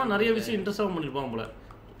மட்டும் இல்லாம நிறைய விஷயம் இன்ட்ரெஸ்டாக பண்ணிருப்பாங்க போல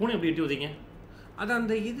பூனை எப்படி எட்டி ஊதிங்க அது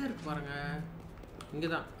அந்த இது இருக்கு பாருங்க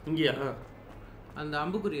இங்கதான் இங்கயா அந்த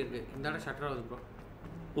அம்புக்குறி இருக்கு இந்த இடம் ஷட்டர் ஆகுது ப்ரோ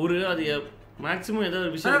ஒரு அது மேக்ஸிமம் ஏதாவது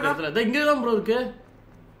விஷயம் இடத்துல அதான் இங்கே தான் ப்ரோ இருக்கு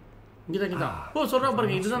இங்கே தான் ஓ சொல்கிறா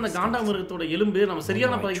பாருங்க இதுதான் அந்த காண்டாமிருகத்தோட எலும்பு நம்ம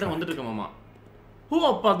சரியான பாதைக்கு தான் வந்துட்டு இருக்கோம் மாமா ஓ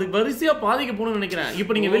அப்போ அது வரிசையாக பாதைக்கு போகணும்னு நினைக்கிறேன்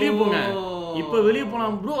இப்போ நீங்கள் வெளியே போங்க இப்போ வெளியே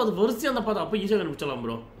போகலாம் ப்ரோ அது வரிசையாக அந்த பாதை அப்போ ஈஸியாக கண்டுபிடிச்சலாம்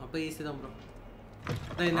ப்ரோ அப்போ ஈஸி தான் ப்ரோ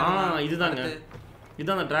இதுதாங்க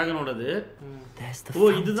இதுதான் அந்த டிராகனோடது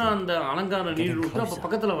ஓ இதுதான் அந்த அலங்கார நீர் ரூட் அப்போ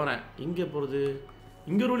பக்கத்தில் வரேன் எங்கே போகிறது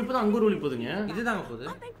இங்கே ஒரு வழி போதும் அங்கே ஒரு வழி போதுங்க இதுதாங்க போகுது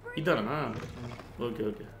இதானா ஓகே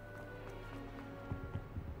ஓகே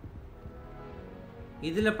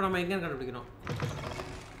இதுல இப்ப நம்ம எங்க கண்டுபிடிக்கணும்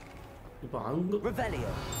இப்போ அங்க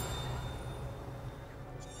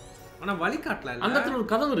ஆனா வழி காட்டல அந்த இடத்துல ஒரு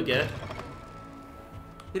கதவு இருக்கு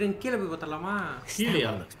இருங்க கீழ போய் பார்த்தலாமா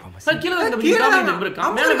கீழயா சார் கீழ இருக்கு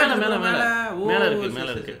மேல மேல மேல மேல மேல இருக்கு மேல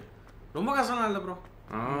இருக்கு ரொம்ப கஷ்டம் இல்ல ப்ரோ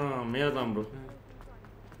மேல தான் ப்ரோ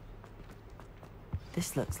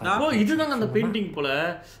ஓ இதுதாங்க அந்த பெயிண்டிங் போல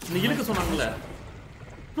இந்த இழுக்க சொன்னாங்கல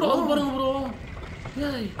ப்ரோ பாருங்க ப்ரோ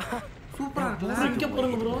ஏய் சூப்பரா இருக்குல இங்க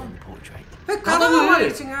பாருங்க ப்ரோ கதவு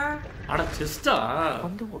மாறிடுச்சுங்க அட செஸ்டா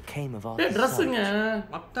ஏய் Dressங்க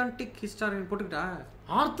ஆத்தென்டிக் ஹிஸ்டாரியன் போட்டுட்டா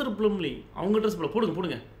ஆர்தர் ப்ளம்லி அவங்க Dress போடுங்க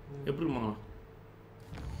போடுங்க எப்படி இருமாங்க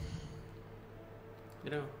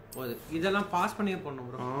இருங்க இதெல்லாம் பாஸ் பண்ணியே போறணும்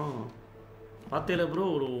ப்ரோ பாத்தேல ப்ரோ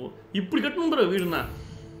ஒரு இப்படி கட்டணும் ப்ரோ வீடுனா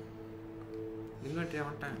இன்வெர்டர்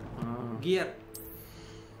வந்துட்டேன் கியர்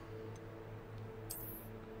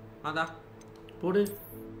அதா போடு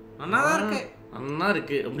நல்லாதான் இருக்கு நன்னா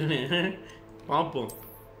இருக்கு அப்படின்னு பாப்போம்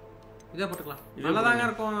இத போட்டுக்கலாம் நல்லாதாங்க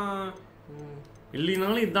இருக்கும்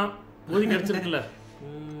இல்லைனாலும் இதான் போதி கிடைச்சிருக்குல்ல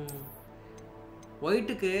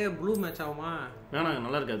ஒயிட்டுக்கு ப்ளூ மேட்ச் ஆகுமா வேணாங்க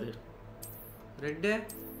நல்லா இருக்காது ரெட்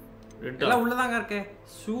எல்லாம் உள்ளதாங்க இருக்கே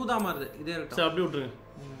ஷூ தான் மாறுது இதே இருக்கட்டும் சரி அப்படியே விட்டுருங்க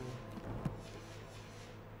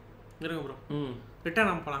இருங்க ப்ரோ ரிட்டர்ன்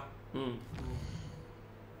நம்ம போலாம்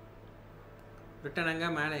ரிட்டர்ன் எங்க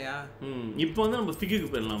மேலையா இப்போ வந்து நம்ம ஃபிகுக்கு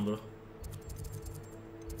போயிடலாம் ப்ரோ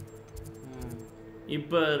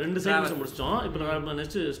இப்போ ரெண்டு சைடு முடிச்சிட்டோம் இப்போ நம்ம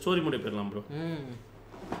நெக்ஸ்ட் ஸ்டோரி மோட் போயிடலாம் ப்ரோ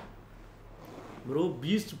ப்ரோ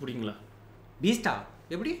பீஸ்ட் பிடிங்களா பீஸ்டா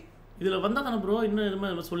எப்படி இதில் வந்தால் தானே ப்ரோ இன்னும்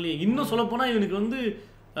எதுவுமே சொல்லி இன்னும் சொல்லப்போனால் இவனுக்கு வந்து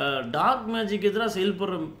டார்க் மேஜிக் எதிராக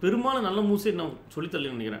செயல்படுற பெரும்பாலும் நல்ல மூவ்ஸே நான்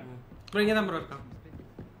சொல்லித்தரலன்னு நினைக்கிறேன் ப்ரோ இங்கே தான் ப்ரோ இருக்கான்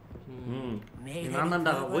நான்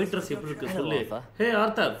தான்டா ஒயிட் ட்ரெஸ் எப்படி இருக்கு சொல்லு. ஹே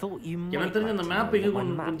ஆர்த்தர், எனக்கு தெரிஞ்ச அந்த மேப் எங்க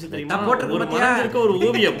கொண்டு தெரியுமா? ஒரு மரத்துல இருக்க ஒரு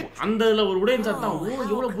ஓவியம், அந்தல ஒரு உடையன் சத்தம். ஓ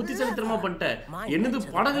எவ்வளவு புத்திசாலித்தனமா பண்ணிட்ட, என்னது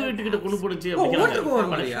படகு வீட்டுக்கிட்ட கொண்டு போடுச்சு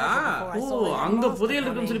அப்படிங்கிறாங்க. ஓ அங்க புதையல்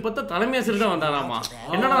இருக்குன்னு சொல்லி பார்த்தா தலைமை ஆசிரியர் தான் வந்தாராமா.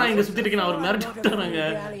 என்னடா நான் இங்க சுத்தி இருக்கேன், அவர் மிரட்டி விட்டாங்க.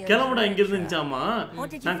 கிளம்புடா இங்க இருந்துச்சாமா,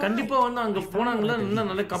 நான் கண்டிப்பா வந்து அங்க போனாங்களா இன்னும்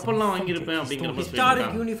நல்ல கப்பல்லாம் வாங்கியிருப்பேன் அப்படிங்கிற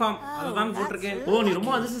ஹிஸ்டாரிக் யூனிஃபார்ம் அதான் போட்டிருக்கேன். ஓ நீ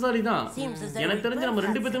ரொம்ப அதிர்ஷ்டசாலி தான். எனக்கு தெரிஞ்சு நம்ம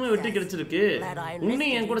 2 பேத்துமே வெற்றி கிடைச்சிருக்கு,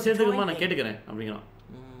 உன்னையும் என் கூட சேர்த்துக்கமா நான் கேட்டுக்கிறேன் அப்படிங்கிறான்.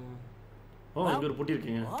 ஓ இங்க ஒரு பொட்டி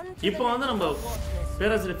இருக்குங்க. இப்போ வந்து நம்ம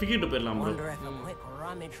பேராசிரியர் ஃபிகிட்ட போயிடலாம் ப்ரோ.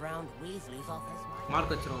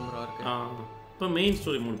 மார்க் வச்சிரோம் ப்ரோ இருக்கு. இப்போ மெயின்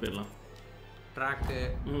ஸ்டோரி மூணு போயிடலாம். ட்ராக்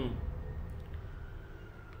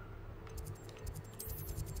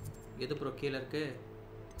எது ப்ரோ கீழ இருக்கு?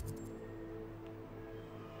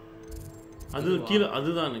 அது கீழ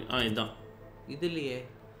அதுதான். இதுதான். இது இல்லையே,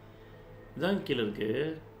 இதான் கீழ இருக்கு.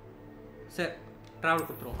 சரி டிராவல்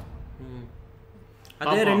கொடுத்துருவோம்.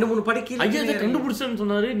 அதே 2-3 படி கீழ. ஐயா இத கண்டுபிடிச்சேன்னு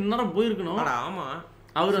சொன்னாரு, இன்னும் போயிருக்கணும். ஆமா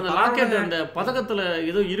அவர் அந்த லாக்கெட் அந்த பதக்கத்துல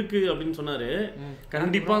ஏதோ இருக்கு அப்படின்னு சொன்னாரு.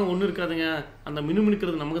 கண்டிப்பா அங்க ஒண்ணு இருக்காதுங்க, அந்த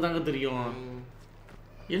மினுமினுக்கிறது நமக்கு தாங்க தெரியும்.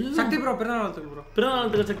 எல்லாம் சக்தி ப்ரோ பிறநாளுக்கு ப்ரோ.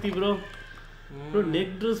 பிறநாளுக்கு சக்தி ப்ரோ. ப்ரோ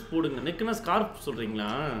நெக் ட்ரெஸ் போடுங்க. நெக்னா ஸ்கார்ஃப் சொல்றீங்களா?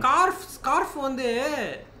 ஸ்கார்ஃப் வந்து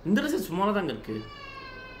இந்த ட்ரெஸ் சும்மா தாங்க இருக்கு,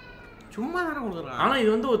 சும்மா தான கொடுக்குறாங்க. ஆனா இது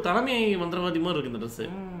வந்து ஒரு தலைமை மந்திரவாதி மாதிரி இருக்கு இந்த ட்ரெஸ்.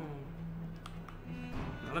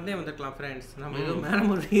 நடந்தே வந்துக்கலாம் फ्रेंड्स, நம்ம ஏதோ மேல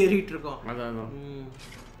முறை ஏறிட்டு இருக்கோம். அதான்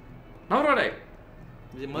நவரோட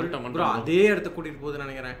இது மறுபடியும் ப்ரோ அதே இடத்து கூட்டிட்டு போகுதுன்னு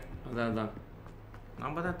நினைக்கிறேன். அதான்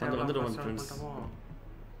நம்ம தான் தேவை வந்துடும் फ्रेंड्स.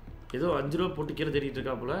 ஏதோ 5 ரூபாய் போட்டு கீழே தேடிட்டு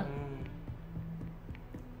இருக்கா போல.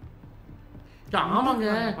 ஆமாங்க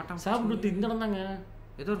சாப்பிட்டு இந்த இடம் தாங்க.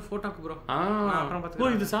 ஏதோ ஒரு போட்டோக்கு ப்ரோ. அப்புறம்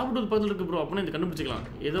பாத்து இது சாப்பிட்டு பக்கத்துல இருக்கு ப்ரோ. அப்பனா இது கண்டுபிடிச்சிக்கலாம்.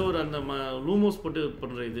 ஏதோ ஒரு அந்த லூமோஸ் போட்டு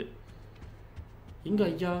பண்ற இது. இங்க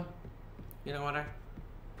ஐயா என்ன வரேன்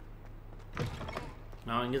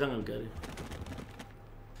நான் இங்க தாங்க இருக்காரு.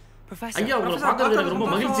 ஐயா உங்களை பார்க்கறது எனக்கு ரொம்ப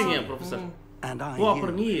மகிழ்ச்சிங்க ப்ரொஃபசர். ஓ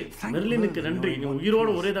அப்புறம் நீ மெர்லினுக்கு நன்றி, நீ உயிரோட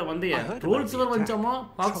ஒரேதா வந்தே. ட்ரோல்ஸ் வர வந்துச்சாமா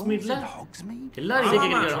ஹாக்ஸ் மீட்ல எல்லாரும் இதே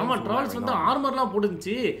கேக்குறாங்க. ஆமா ட்ரோல்ஸ் வந்து ஆர்மர்லாம்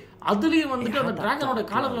போட்டுச்சு, அதுலயும் வந்துட்டு அந்த டிராகனோட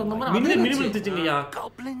காலர்ல அந்த மாதிரி அதுலயே மினிமினிச்சுங்கய்யா.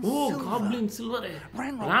 ஓ காப்ளின் சில்வர்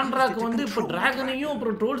ராண்ட்ராக் வந்து இப்ப டிராகனையும்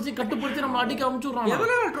அப்புறம் ட்ரோல்ஸையும் கட்டுப்படுத்தி நம்ம அடிக்க அனுப்பிச்சுடுறாங்க.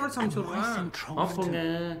 எவ்வளவு ட்ரோல்ஸ் அனுப்பிச்சுடுறான் ஆஃபங்க.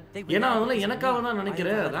 ஏன்னா அதெல்லாம் எனக்காக தான்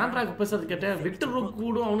நினைக்கிறேன். ராண்ட்ராக் பேசுறது கேட்டேன். விக்டர் ரூக்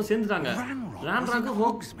கூடும் அவனும் சேர்ந்துட்டாங்க. ராண்ட்ராக்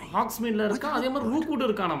ஹாக்ஸ் மீட்ல இருக்கான், அதே மாதிரி ரூக் கூட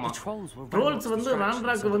இருக்கானாமா. ட்ரோல்ஸ் வந்து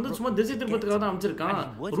ராண்ட்ராக் வந்து சும்மா திசை திருப்பத்துக்காக தான் அமைச்சிருக்கான்.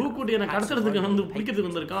 ரூக் கூட எனக்கு கடத்துறதுக்கு வந்து பிடிக்கிறதுக்கு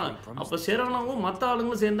வந்திருக்கான். அப்ப ஷெரானாவும் மத்த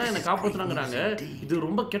ஆளுங்களும் சேர்ந்தா என்ன காப்பாத்துறாங்கறாங்க. இது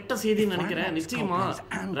ரொம்ப கெட்ட செய்தின்னு நினைக்கிறேன். நிச்சயமா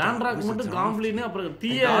ராண்ட்ராக் மட்டும் காம்ப்ளின் அப்புறம்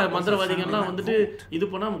தீய மந்திரவாதிகள் எல்லாம் வந்துட்டு இது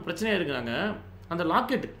பண்ணா பிரச்சனையா இருக்காங்க. அந்த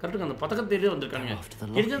லாக்கெட் கரெக்ட்டா அந்த பதக்கத்தை தேடி வந்திருக்காங்க.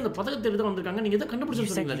 எங்க அந்த பதக்கத்தை தேடி தான் வந்திருக்காங்க. நீங்க எதை கண்டுபிடிச்சு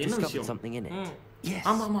சொல்றீங்களா? அது என்ன விஷயம்?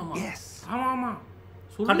 ஆமா ஆமா ஆமா ஆமா ஆமா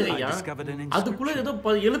அதுக்குள்ள ஏதோ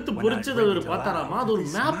எழுத்து பொறிச்சதை ஒரு பார்த்தாராமா. அது ஒரு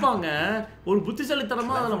மேப்பாங்க, ஒரு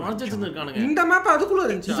புத்திசாலித்தனமா அதுல மறைச்சு வச்சிருக்கானுங்க. இந்த மேப் அதுக்குள்ள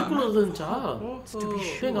இருந்துச்சா?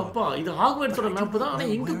 எங்க அப்பா இது ஹாக்வர்ட்ஸோட மேப் தான், ஆனா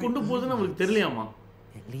எங்க கொண்டு போகுதுன்னு உங்களுக்கு தெரியலையாமா.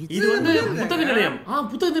 இது வந்து புத்தக நிலையம்.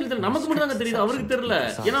 புத்தக நிலையத்துல நமக்கு மட்டும் தாங்க தெரியுது, அவருக்கு தெரியல.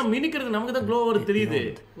 ஏன்னா மினிக்கிறது நமக்கு தான் க்ளோவர் தெரியுது.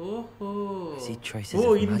 ஓ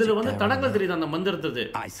இதுல வந்து தடங்கள் தெரியுது அந்த மந்திரத்துது.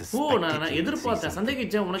 ஓ நான் எதிர்பார்த்தேன்,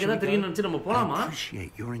 சந்தேகிச்சேன் உனக்கு ஏதாவது தெரியும் நினைச்சு நம்ம போலாமா?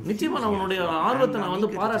 நிச்சயமா நான் உன்னுடைய ஆர்வத்தை நான் வந்து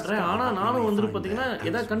பாராட்டுறேன். ஆனா நானும் வந்துட்டு பாத்தீங்கன்னா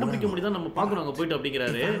ஏதாவது கண்டுபிடிக்க முடியுதா நம்ம பாக்கணும் அங்க போயிட்டு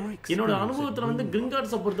அப்படிங்கிறாரு. என்னோட அனுபவத்துல வந்து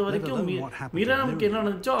கிரிங்கார்ட்ஸை பொறுத்த வரைக்கும் மிராமுக்கு என்ன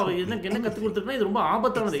நடந்துச்சோ அவ எனக்கு என்ன கத்து கொடுத்துருக்கா இது ரொம்ப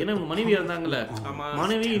ஆபத்தானது. ஏன்னா மனைவி இறந்தாங்கல்ல,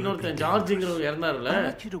 மனைவி இன்னொருத்தன் ஜார்ஜிங்கிறவர் இறந்தாருல,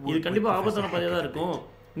 இது கண்டிப்பா ஆபத்தான பதியா தான் இருக்கும்.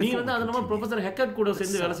 நீ வந்து அது நம்ம ப்ரொஃபசர் ஹெக்கட் கூட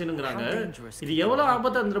சேர்ந்து வேலை செய்யணுங்கிறாங்க. இது எவ்வளவு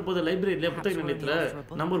ஆபத்தா இருந்துற போது லைப்ரரியில புத்தக நிலையத்துல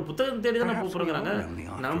நம்ம ஒரு புத்தகம் தேடி தானே போறோங்கிறாங்க.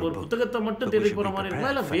 நம்ம ஒரு புத்தகத்தை மட்டும் தேடி போற மாதிரி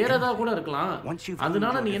இருக்கலாம், இல்ல வேற ஏதாவது கூட இருக்கலாம்.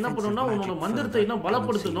 அதனால நீ என்ன பண்ணணும்னா உன்னோட மந்திரத்தை இன்னும்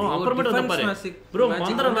பலப்படுத்தணும். அப்புறமேட்டு வந்து பாரு ப்ரோ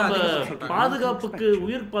மந்திரம் நம்ம பாதுகாப்புக்கு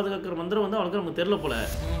உயிர் பாதுகாக்கிற மந்திரம் வந்து அவனுக்கு நமக்கு தெரியல போல,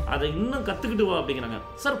 அதை இன்னும் கத்துக்கிட்டு வா அப்படிங்கிறாங்க.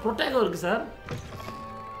 சார் புரோட்டாகோ இருக்கு சார்.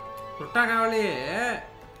 புரோட்டாகோலே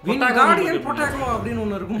வின்கார்டியன் புரோட்டாகோ அப்படின்னு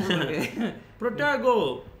ஒன்னு இருக்கும். புரோட்டாகோ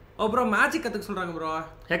அப்புறம் மேஜிக் கத்துக்க சொல்றாங்க ப்ரோ.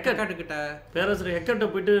 ஹெக்கட் கிட்ட பேராசிரியர் ஹெக்கட்ட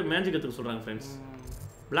போயிட்டு மேஜிக் கத்துக்க சொல்றாங்க फ्रेंड्स.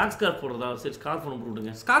 பிளாக் ஸ்கார்ஃப் போடுறதா? சரி ஸ்கார்ஃப் ஒன்னு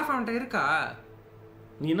போடுங்க. ஸ்கார்ஃப் அவன்ட்ட இருக்கா?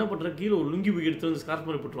 நீ என்ன பண்ற? கீழ ஒரு லுங்கி போய் எடுத்து வந்து ஸ்கார்ஃப்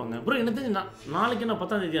பண்ணி போட்டுருவாங்க ப்ரோ. என்ன தெரிஞ்சு நாளைக்கு என்ன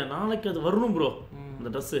 10ஆம் தேதியா? நாளைக்கு அது வரணும் ப்ரோ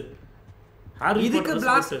அந்த Dress. இதுக்கு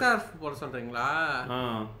பிளாக் ஸ்கார்ஃப் போட சொல்றீங்களா?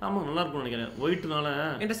 ஆமா நல்லா இருக்கும் நினைக்கிறேன். ஒயிட்னால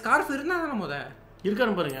என்கிட்ட ஸ்கார்ஃப் இருந்தா தான முத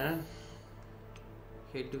இருக்கானு பாருங்க.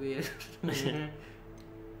 ஹெட் வியர்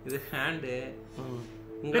இது ஹேண்ட்.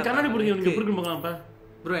 கண்ணாடி புடுங்க நீங்க எப்படி பார்க்கலாம் பா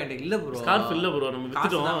ப்ரோ. என்கிட்ட இல்ல ப்ரோ ஸ்கார்ஃப் இல்ல ப்ரோ, நம்ம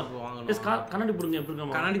வித்துட்டோம். கண்ணாடி புடுங்க எப்படி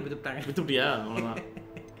கண்ணாடி வித்துட்டாங்க. வித்துட்டியா? அவ்வளவுதான்.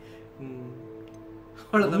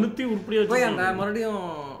 உன்னுத்தி உருப்படியா போய் அந்த மறுபடியும்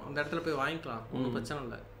அந்த இடத்துல போய் வாங்கிக்கலாம் ஒன்றும் பிரச்சனை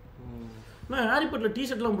இல்லை நான் ஹாரி பாட்டர்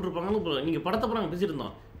டிஷர்ட்லாம் போட்டுருப்பாங்க நீங்கள் படத்தை அப்புறம் நாங்கள்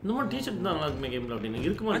பேசியிருந்தோம் இந்த மாதிரி டிஷர்ட் தான் நல்லா இருக்குமே கேமில் அப்படின்னு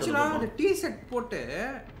இருக்குமா ஆக்சுவலாக அந்த டிஷர்ட் போட்டு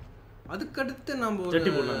அதுக்கடுத்து நம்ம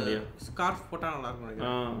ஜட்டி போடலாம் இல்லையா ஸ்கார்ஃப் போட்டால் நல்லா இருக்கும்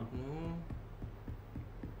நினைக்கிறேன்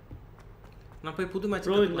நான் போய் புது மேட்ச்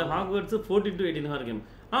ப்ரோ இந்த ஹாக்வர்ட்ஸ் 14 to 18 ஹவர் கேம்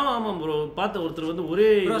ஆமாம் ப்ரோ பார்த்த ஒருத்தர் வந்து ஒரே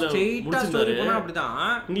முடிச்சிருந்தாரு அப்படிதான்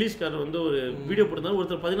இங்கிலீஷ்காரர் வந்து ஒரு வீடியோ போட்டிருந்தாரு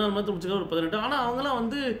ஒருத்தர் 14 மாதம் முடிச்சிருக்காரு ஒரு 18 ஆனால் அவங்களாம்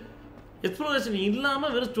வந்து எக்ஸ்ப்ளோரேஷன்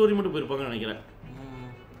இல்லாமல் வெறும் ஸ்டோரி மட்டும் போயிருப்பாங்கன்னு நினைக்கிறேன்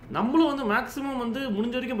நம்மளும் வந்து மேக்ஸிமம் வந்து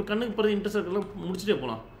முடிஞ்ச வரைக்கும் இப்போ கண்ணுக்கு போகிற இன்ட்ரெஸ்ட் இருக்கலாம் முடிச்சுட்டே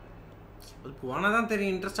போகலாம் அது போனால் தான்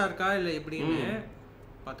தெரியும் இன்ட்ரெஸ்டாக இருக்கா இல்லை எப்படின்னு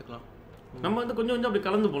பார்த்துக்கலாம் நம்ம வந்து கொஞ்சம் கொஞ்சம் அப்படி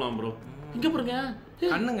கலந்து போகலாம் ப்ரோ இங்கே பாருங்க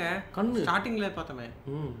கண்ணு ஸ்டார்டிங்கில் பார்த்தோமே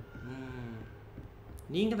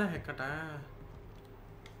நீங்க தான் ஹேக்கட்டா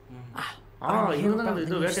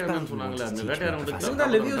வேட்டையாடணும்னு சொன்னாங்களே அந்த வேட்டையாட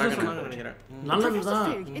நினைக்கிறேன் நல்லதுதான்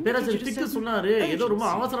பேராசிரியர் திக்கு சொன்னாரு ஏதோ ரொம்ப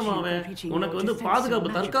அவசரமாவே உனக்கு வந்து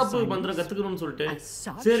பாதுகாப்பு தற்காப்பு மந்திரம் கத்துக்கணும்னு சொல்லிட்டு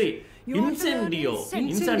சரி இன்சென்டியோ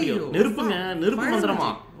நெருப்பு மந்திரமா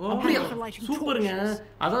அப்படியா சூப்பருங்க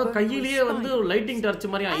அதாவது கையிலேயே வந்து லைட்டிங் டார்ச்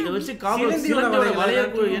மாதிரியா இதை வச்சு சிலந்தோட வலைய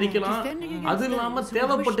எரிக்கலாம் அது இல்லாம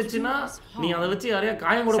தேவைப்பட்டுச்சுன்னா நீ அதை வச்சு யாரையா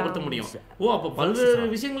காயம் கூட படுத்த முடியும் ஓ அப்ப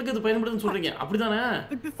பல்வேறு விஷயங்களுக்கு இது பயன்படுதுன்னு சொல்றீங்க அப்படிதானே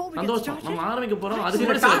சந்தோஷம் நம்ம ஆரம்பிக்க போறோம் அதுக்கு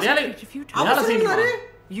முன்னாடி சில வேலை செய்யணும்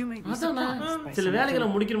சில வேலைகளை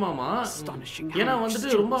முடிக்கணுமாமா ஏன்னா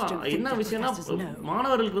வந்துட்டு ரொம்ப என்ன விஷயம்னா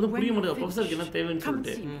மாணவர்களுக்கு வந்து புரிய முடியாது ப்ரொஃபஸருக்கு என்ன தேவைன்னு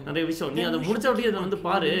சொல்லிட்டு நிறைய விஷயம் நீ அதை முடிச்ச அப்படியே அதை வந்து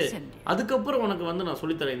பாரு அதுக்கப்புறம் உனக்கு வந்து நான்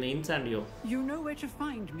சொல்லித்தரேன் இந்த இன்சாண்டியோ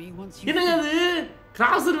என்னங்க அது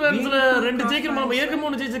கிராஸ் ரிவென்ஸ்ல 2 ஜெயிக்கிற நம்ம ஏற்கனவே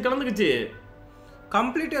 1 ஜெயிச்சு கலந்துக்குச்சு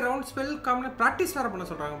கம்ப்ளீட் ரவுண்ட் ஸ்பெல் பிராக்டிஸ் வேற பண்ண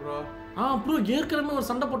சொல்றாங்க ப்ரோ ப்ரோ ஏற்கனவே ஒரு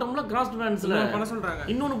சண்டை போட்டோம்ல கிராஸ் ரிவென்ஸ்ல பண்ண சொல்றாங்க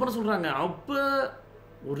இன்னொன்னு பண்ண சொல்றாங்க அப்ப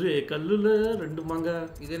ஒரு கல்லுல 2 மாங்க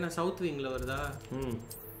இது என்ன சவுத் விங்ல வருதா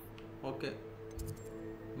ஓகே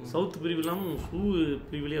சவுத் பிரிவிலாம் சூ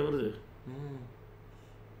பிரிவிலே வருது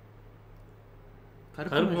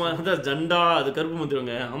கருப்பு மாதிரி ஜண்டா அது கருப்பு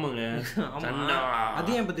மந்திரங்க ஆமாங்க ஜண்டா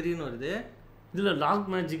அது ஏன் இப்ப திடீர்னு வருது இதுல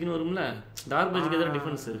டார்க் மேஜிக்னு வரும்ல டார்க் மேஜிக் எதா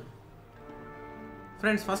டிஃபரன்ஸ்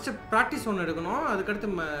ஃப்ரெண்ட்ஸ் ஃபர்ஸ்ட் பிராக்டிஸ் ஒன்னு எடுக்கணும் அதுக்கு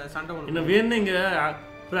அடுத்து சண்டை ஒன்னு என்ன வேணுங்க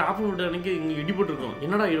அப்புறம் ஆப்போனன்ட் அன்னைக்கு இங்க இடி போட்டுருக்கோம்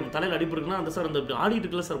என்னடா தலையில அடி போட்டுருக்குன்னா அந்த சார் அந்த ஆடிட்டு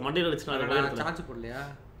இருக்குல்ல சார் மண்டையில அடிச்சுனா அதை சார்ஜ் போடலையா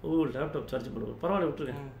ஓ லேப்டாப் சார்ஜ் போடுவோம் பரவாயில்ல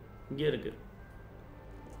விட்டுருங்க இங்கே இருக்கு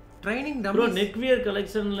ட்ரைனிங் ப்ரோ நெக்வியர்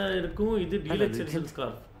கலெக்ஷன்ல இருக்கும் இது டீலக்ஸ் எடிஷன்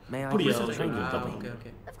ஸ்கார்ஃப்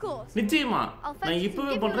நிச்சயமா நான்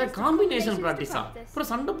இப்பவே பண்றேன் காம்பினேஷன் பிராக்டிஸா அப்புறம்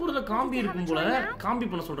சண்டை போடுறதுல காம்பி இருக்கும் போல காம்பி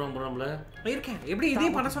பண்ண சொல்றாங்க ப்ரோ நம்மள இருக்கேன் எப்படி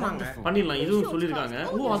இதையும் பண்ண சொன்னாங்க பண்ணிடலாம் இதுவும் சொல்லிருக்காங்க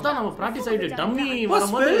ஓ அதான் நம்ம பிராக்டிஸ் ஆயிட்டு டம்மி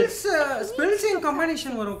வரும்போது ஸ்பெல்ஸ் இன்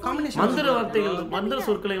காம்பினேஷன் வரும் காம்பினேஷன் மந்திர வார்த்தைகள் மந்திர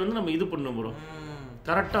சொற்களை வந்து நம்ம இது பண்ணணும் ப்ரோ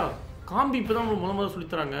கரெக்டா காம்பி இப்பதான் முதல்ல சொல்லி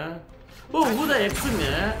தராங்க ஓ ஊதா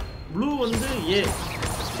எக்ஸ்ங்க ப்ளூ வந்து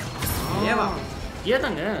ஏவா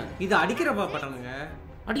ஏதாங்க இது அடிக்கிற பட்டனுங்க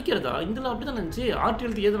அடிக்கிறதா இதுல அப்படிதான் நினைச்சு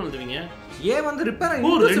ஆர்டிஎல்டி ஏதா எழுதுவீங்க ஏ வந்து ரிப்பேர் ஓ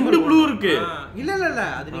 2 ப்ளூ இருக்கு இல்ல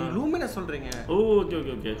அது நீங்க லூமினஸ் சொல்றீங்க ஓ ஓகே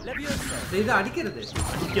இது அடிக்கிறதா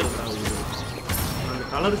அந்த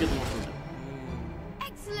கலருக்கு ஏத்த மாதிரி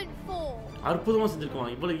எக்ஸலென்ட் 4 அற்புதமா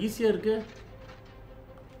செஞ்சிருக்கோம் இவ்வளவு ஈஸியா இருக்கு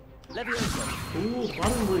ஓ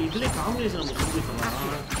பாருங்க ப்ரோ இதுல காம்பினேஷன் நம்ம செஞ்சிருக்கோம்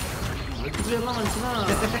மல்டிப்ளேயர்லாம் வந்துச்சுன்னா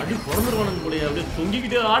அடி பிறந்துருவானுங்க போலயே அப்படியே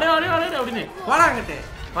தொங்கிக்கிட்டே ஆடே அப்படின்னு போடாங்கட்டே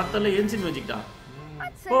பத்தல என்சின் வச்சுக்கிட்டா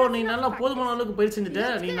ஓ நீ நல்லா போதுமான அளவுக்கு பயிர் செஞ்சுட்ட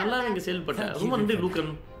நீ நல்லா இங்க செயல்பட்ட ரொம்ப நன்றி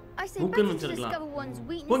லூக்கன் வச்சிருக்கலாம்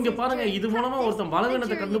இங்க பாருங்க இது மூலமா ஒருத்தன்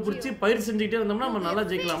பலவீனத்தை கண்டுபிடிச்சு பயிர் செஞ்சுக்கிட்டே இருந்தோம்னா நம்ம நல்லா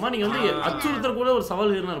ஜெயிக்கலாமா நீங்க வந்து அச்சுறுத்தல் கூட ஒரு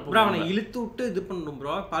சவால் இருந்தா இருப்போம் ப்ரோ அவனை இழுத்து விட்டு இது பண்ணணும்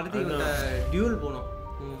ப்ரோ அடுத்து இந்த டியூல் போணும்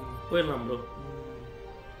போயிடலாம் ப்ரோ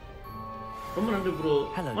ரொம்ப நன்றி ப்ரோ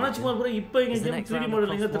மனோஜ்குமார் ப்ரோ இப்போ எங்க கேம் 3D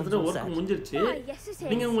மாடலிங் கிட்டத்தட்ட வர்க் முடிஞ்சிருச்சு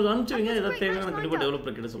நீங்க உங்களுக்கு அனுப்பிச்சுவீங்க ஏதாவது தேவையான கண்டிப்பா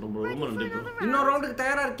டெவலப்பர் கிட்ட சொல்றேன் ப்ரோ ரொம்ப நன்றி ப்ரோ இன்னொரு ரவுண்டுக்கு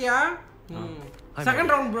தயாரா இருக்கியா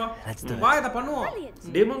செகண்ட் ரவுண்ட் ப்ரோ வா இத பண்ணுவோம்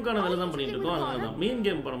டெமோக்கான வேலை தான் பண்ணிட்டு இருக்கோம் அதனால தான் மெயின்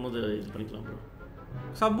கேம் பண்ணும்போது இது பண்ணிக்கலாம் ப்ரோ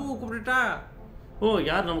சப்பு கூப்பிட்டா ஓ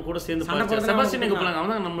யார் நம்ம கூட சேர்ந்து பாருங்க செபாஸ்டியன் எங்க போறாங்க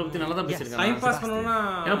அவன் நம்மள பத்தி நல்லா தான் பேசிருக்காங்க டைம் பாஸ் பண்ணனும்னா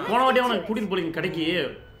ஏன்னா போன வாட்டி அவனை கூட்டிட்டு போறீங்க கடைக்கு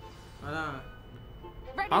அதான்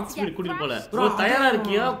பாக்ஸ் ஸ்பீட் கூட்டிட்டு போல ப்ரோ தயாரா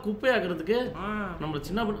இருக்கியா குப்பை ஆக்குறதுக்கு நம்ம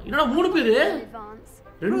சின்ன என்னடா 3 பேர்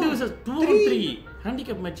 2 vs 2 or 3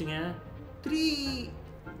 ஹேண்டிகேப் மேட்ச்ங்க 3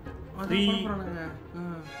 பண்றானுங்க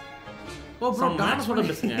ஓ ப்ரோ டான்ஸ் பண்ண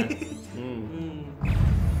பேசுங்க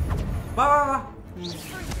வா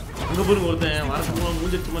அங்க போய் ஒருத்தன் வரதுக்கு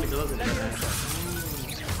மூஞ்சிட்டு மாதிரி கதை சொல்றாங்க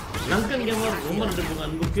லங்கன் கேமர் ரொம்ப நன்றி ப்ரோ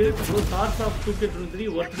அன்புக்கு bro thoughts of 2K23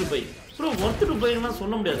 worth to bye bro worth to பைனா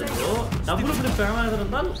சொல்ல முடியாது ப்ரோ டபுள் ஃபேனாக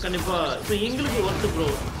இருந்தால் கண்டிப்பா இப்போ எங்களுக்கு வர்த் ப்ரோ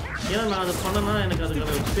ஏன்னா நான் அதை பண்ணனா எனக்கு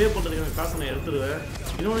அதுக்கான பே பண்ணுறதுக்கான காசை நான் எடுத்துருவேன்.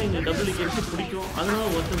 இன்னொன்று எங்களுக்கு டபிள்யூ பிடிக்கும், அதனால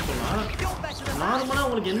ஒருத்தன் சொன்னால் நார்மலாக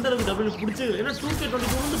உங்களுக்கு எந்த அளவுக்கு டபிள்யூ பிடிச்சி, ஏன்னா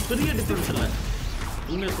 2K22 வந்து பெரிய டிஃப்ரென்ஸ் இல்லை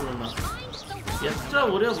உண்மையை சொல்லணும்னா. எக்ஸ்ட்ரா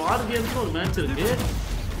ஒரே வார் கேம்ஸ்னு ஒரு மேட்ச் இருக்கு.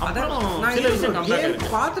 அப்புறம் சில விஷயம் கம்பேர்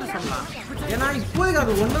பார்த்துட்டு சொல்லலாம். ஏன்னா இப்போதைக்கு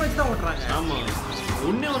அது ஒன்றை வச்சு தான் ஓட்டுறாங்க. ஆமாம்,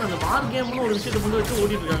 ஒன்றே ஒன்று அந்த வார் கேம்னு ஒரு விஷயத்தை கொண்டு வச்சு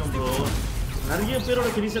ஓட்டிட்டு இருக்காங்க ப்ரோ. நிறைய பேரோட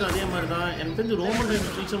ஃபினிஷர் அதே மாதிரி தான். எனக்கு தெரிஞ்சு ரோமன்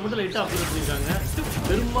ரைன்ஸ் ஃபினிஷர் மட்டும் லைட்டாக அப்டேட் பண்ணியிருக்காங்க.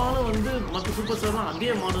 பெரும்பாலும் வந்து மற்ற சூப்பர் ஸ்டார்லாம் அதே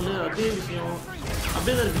மாடலு அதே விஷயம்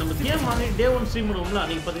அப்படியே தான் இருக்குது. நம்ம கேம் வாங்கி டே 1 ஸ்ட்ரீம் பண்ணுவோம்ல,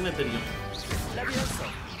 அன்றைக்கி பார்த்தீங்கன்னா தெரியும்.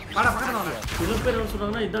 சில பேர் என்ன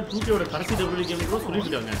சொல்கிறாங்கன்னா இதுதான் 2Kயோட கடைசி டபிள்யூ கேம் கூட சொல்லிட்டு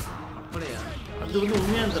இருக்காங்க. அப்படியா? அது வந்து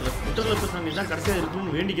உண்மையாக தெரியல. ட்விட்டரில் பேசுகிறாங்க இதுதான் கடைசியாக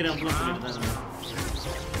இருக்குன்னு வேண்டிக்கிறேன் அப்படிலாம் சொல்லிட்டு தாங்க.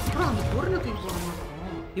 அப்புறம் அந்த பொருளை தூக்கி போடணும்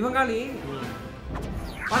இவங்காலி.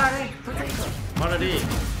 மாடாடி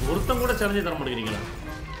ஒருத்தம் கூட சேலஞ்சே தர மாட்டேங்கிறீங்களா?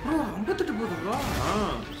 58 போகுது ப்ரோ.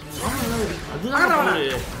 அதுதான்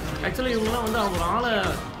ஆக்சுவலி இவங்கெல்லாம் வந்து அவங்க ஆளை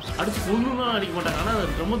அடிச்சு கொண்டுன்னா அடிக்க மாட்டாங்க. ஆனால்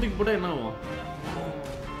ரொம்ப தூக்கி போட்டால் என்ன ஆகும்?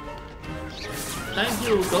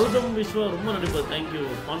 தேங்க்யூ கௌதம் விஸ்வா, ரொம்ப நன்றி ப்ரோ. தேங்க்யூ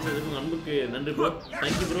ஸ்பான்சர் இதுக்கு அன்புக்கு நன்றி ப்ரோ.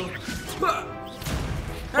 Thank you bro.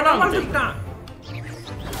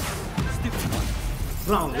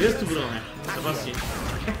 ப்ரோ அவன் வேஸ்ட் ப்ரோ. அவன்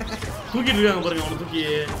தூக்கிட்டு இருக்காங்க பாருங்க, அவனை தூக்கி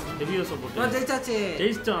ஹெவியாக சப்போர்ட்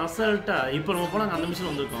ஜெயிச்சிட்டோம் அசால்ட்டா. இப்போ நம்ம போனாங்க அந்த மிஷன்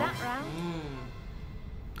வந்திருக்கோம்.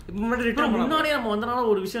 இப்போ முன்னாடியே நம்ம வந்தனால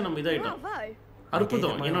ஒரு விஷயம் நம்ம இதாகிட்டோம்.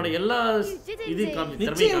 அற்புதம். என்னோட எல்லா இது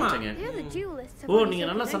திறமையை காமிச்சாங்க. ஓ நீங்க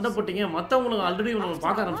நல்லா சண்டை போட்டீங்க, மற்றவங்களுக்கு ஆல்ரெடி நம்ம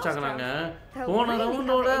பார்க்க ஆரம்பிச்சாங்க. நாங்க போன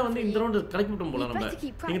ரவுண்டோட வந்து இந்த ரவுண்டு கலக்கி விட்டோம் போல. நம்ம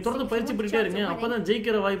நீங்க தொடர்ந்து பயிற்சி பண்ணிட்டே இருங்க, அப்பதான்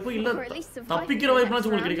ஜெயிக்கிற வாய்ப்பு இல்ல தப்பிக்கிற வாய்ப்புனாச்சும்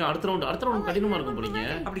உங்களுக்கு கிடைக்கும். அடுத்த ரவுண்ட் கடினமா இருக்கும் போறீங்க.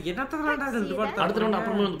 அப்படி என்னத்த அடுத்த ரவுண்ட்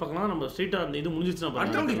அப்புறமா வந்து பார்க்கலாம். நம்ம ஸ்ட்ரெயிட்டா அந்த இது முடிஞ்சிச்சுனா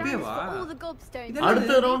அடுத்த ரவுண்ட் இப்பேவா?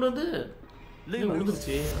 அடுத்த ரவுண்ட் வந்து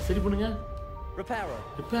முடிஞ்சிருச்சு. சரி பண்ணுங்க.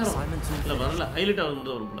 ரிப்பேர் இல்ல வரல, ஹைலைட்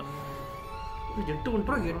ஆகுது வரும் போல.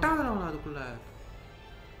 8வது லெவல் அதுக்குள்ள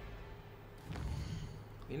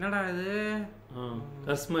என்னடா இது?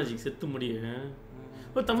 கஸ்மாஜிக் செத்து முடிய.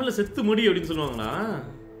 ஓ தமிழ்ல செத்து முடி அப்படின்னு சொல்லுவாங்களா?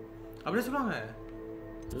 அப்படியே சொல்லுவாங்க.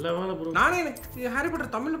 இல்ல வேலை ப்ரோ. நானே எனக்கு ஹாரி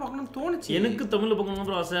பாட்டர் தமிழ்ல பார்க்கணும்னு தோணுச்சு. எனக்கு தமிழ்ல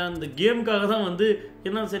பார்க்கணும்னு ஆசை. அந்த கேமுக்காக தான் வந்து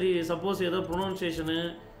என்ன சரி சப்போஸ் ஏதோ ப்ரொனவுன்சியேஷனு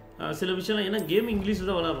சில விஷயம்லாம், ஏன்னா கேம் இங்கிலீஷில்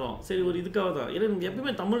தான் விளாட்றோம். சரி ஒரு இதுக்காக தான். ஏன்னா எனக்கு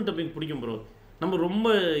எப்பயுமே தமிழ் டப்பிங் பிடிக்கும் ப்ரோ. நம்ம ரொம்ப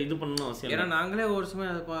இது பண்ணணும் அவசியம். ஏன்னா நாங்களே ஒரு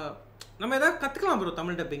சமயம் அதை நம்ம ஏதாவது கற்றுக்கலாம் ப்ரோ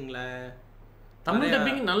தமிழ் டப்பிங்கில். தமிழ்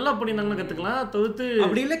டப்பிங் நல்லா பண்ணியிருந்தாங்கன்னா கற்றுக்கலாம். தவிர்த்து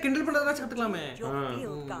அப்படி இல்லை கிண்டல் பண்ணுறதாச்சும் கற்றுக்கலாமே.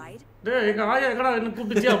 எங்கள் ஆயா எக்கடா என்ன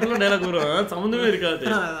கூப்பிட்டுச்சு அப்படிலாம் டைலாக் வரும், சம்மந்தமே இருக்காது.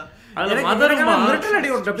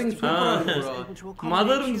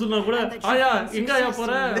 மதர்னு சொன்னா கூட ஆயா எங்க ஆயா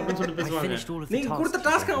போற அப்படின்னு சொல்லிட்டு பேசுவாங்க. நீங்க கொடுத்த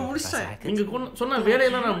டாஸ்க் நான் முடிச்சிட்டேன், நீங்க சொன்ன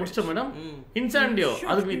வேலையெல்லாம் நான் முடிச்சிட்டேன் மேடம். இன்சென்டியோ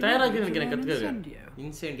அதுக்கு நீ தயாராக்கி எனக்கு கத்துக்க.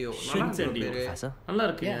 இன்சென்டியோ நல்லா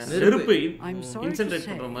இருக்கு. நெருப்பு இன்சென்ட்ரேட்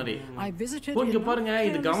பண்ற மாதிரி. இங்க பாருங்க,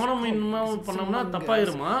 இது கவனம் இல்லாம பண்ணோம்னா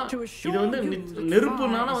தப்பாயிருமா? இது வந்து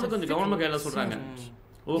நெருப்புனால வந்து கொஞ்சம் கவனமா கையில சொல்றாங்க.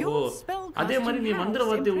 ஓஹோ, அதே மாதிரி நீ மந்திர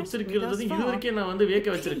வார்த்தையை உச்சரிக்கிறது இது வரைக்கும் நான் வந்து வேக்க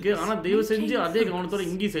வச்சிருக்கு. ஆனா தயவு செஞ்சு அதே கவனத்தோட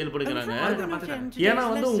இங்கேயும் செயல்படுகிறாங்க. ஏன்னா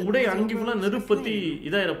வந்து உடைய அங்கி ஃபுல்லா நெருப்பு பத்தி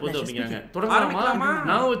இதாயிர போகுது அப்படிங்கிறாங்க. தொடங்கலாமா?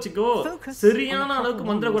 நான் வச்சுக்கோ, சரியான அளவுக்கு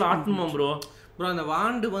மந்திர கூட ஆட்டணுமா ப்ரோ. ப்ரோ அந்த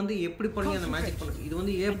வாண்டு வந்து எப்படி பண்ணி அந்த மேஜிக் பண்ணுது? இது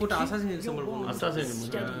வந்து ஏ போட்டு அசாசின் சிம்பல் போடணும். அசாசின்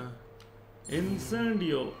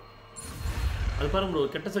இன்சென்டியோ அது பாருங்க ப்ரோ,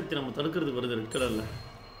 கெட்ட சக்தி நம்ம தடுக்கிறதுக்கு வருது ரெட் கலர்ல.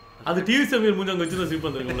 அது டிவி சமையல் மூஞ்சி அங்க வச்சு சிம்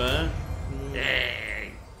பண்ணிருக்கோம்ல.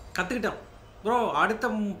 கத்துக்கிட்டோம் ப்ரோ. அடுத்த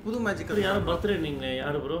புது மேஜிக் யாரும் பர்த்டே நீங்க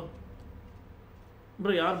யாரு ப்ரோ?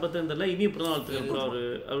 ப்ரோ யார் பர்த்டே தெரியல, இனி இப்பதான் வாழ்த்துக்கிறேன் ப்ரோ.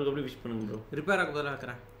 அவருக்கு அப்படியே விஷ் பண்ணுங்க ப்ரோ. ரிப்பேர் ஆக பதிலாக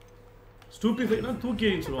இருக்கிறேன். ஸ்டூபிஃபைனா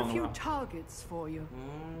தூக்கின்னு சொல்லுவாங்க.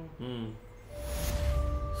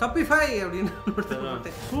 சப்பிஃபை அப்படின்னு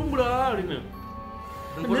தூங்குடா அப்படின்னு.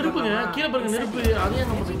 நெருப்புங்க கீழே பாருங்க, நெருப்பு. அதே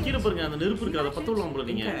நம்ம கீழே பாருங்க, அந்த நெருப்பு இருக்கு, அதை பத்த விடலாம் போல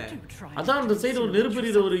நீங்க. அதான் அந்த சைடு ஒரு நெருப்பு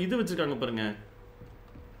எரியுற ஒரு இது வச்சிருக்காங்க பாருங்க.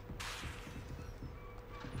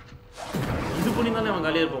 இது பண்ணி தானே அவன்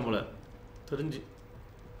காலியா இருப்பான் போல தெரிஞ்சு.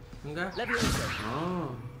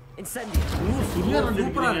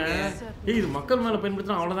 இது மக்கள் மேல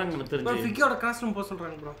பயன்படுத்தினா அவ்வளவுதாங்க எனக்கு தெரிஞ்சு. ஃபிக்கியோட கிராஸ் ரூம் போக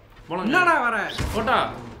சொல்றாங்க ப்ரோ. என்னடா வர போட்டா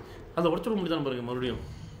அதை உடச்சு முடிதான் பாருங்க. மறுபடியும்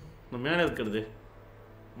நம்ம மேலே இருக்கிறது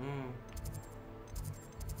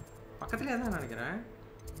பக்கத்துலயே தான் நினைக்கிறேன்.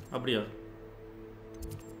 அப்படியா?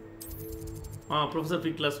 ப்ரொஃபசர்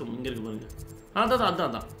ஃப்ரீ கிளாஸ் ரூம் இங்க இருக்கு பாருங்க. அதான் அதான்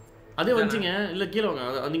அதான் அதே வந்துச்சிங்க. இல்லை கீழே வாங்க,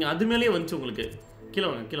 நீங்க அது மேலேயே வந்துச்சு உங்களுக்கு. கீழே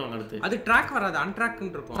வாங்க, கீழே வாங்க. அடுத்து அது ட்ராக் வராது, அன்ட்ராக்னு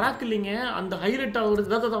இருக்கும். ட்ராக் இல்லைங்க, அந்த ஹைலைட் ஆகுறது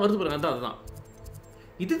தான் வருது பாருங்க. அதான் அதுதான்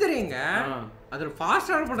இது தெரியுங்க. அது ஃபாஸ்ட்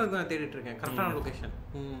ட்ராவல் பண்றது நான் தேடிட்டு இருக்கேன், கரெக்டான லொகேஷன்.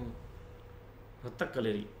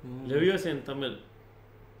 ரத்தக்கலரி லெவியோசன் தமிழ்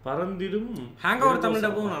பறந்திடும் ஹேங்கோவர் தமிழ்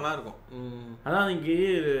டப்பும் நல்லா இருக்கும். அதான் இங்கே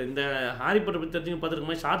இந்த ஹாரி பாட்டர் பற்றி தெரிஞ்சுங்க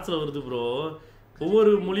பார்த்துருக்க ஷார்ட்ஸில் வருது ப்ரோ.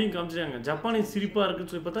 ஒவ்வொரு மொழியும் காமிச்சிருக்காங்க. ஜப்பானீஸ் சிரிப்பாக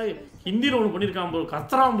இருக்குன்னு சொல்லி பார்த்தா ஹிந்தியில் ஒன்று பண்ணியிருக்கான் ப்ரோ.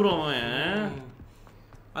 கத்துறான் ப்ரோ அவன்.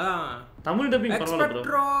 அதான் தமிழ் டப்பிங் பரவாயில்ல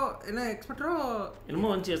ப்ரோ. என்ன எக்ஸ்பெக்ட்ரோ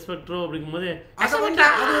என்னமோ வந்துச்சு எக்ஸ்பெக்ட்ரோ அப்படிங்கும்போது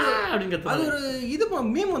அது ஒரு இது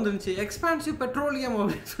மீம் வந்துருந்துச்சு. எக்ஸ்பான்சிவ் பெட்ரோலியம்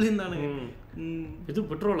அப்படின்னு சொல்லியிருந்தானுங்க. இது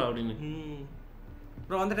பெட்ரோலா அப்படின்னு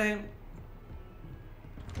ப்ரோ வந்துட்டேன்.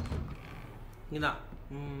 இதான்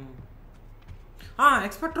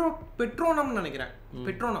எக்ஸ்பெக்ட்ரோ பெட்ரோனம்னு நினைக்கிறேன்.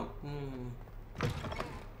 பெட்ரோனம்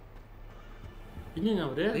என்னங்க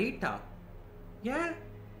அவரு வெயிட்டா ஏன்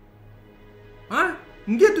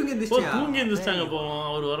இங்கே தூங்கி எந்திரிச்சிட்டாங்க அப்போ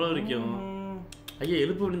அவர் வர வரைக்கும். ஐயா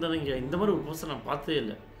எழுப்பு விழுந்தானங்க. இந்த மாதிரி ஒரு போஸ்டர் நான் பார்த்ததே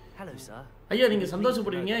இல்லை. ஐயா நீங்க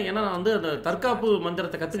சந்தோஷப்படுவீங்க. ஏன்னா நான் வந்து அந்த தற்காப்பு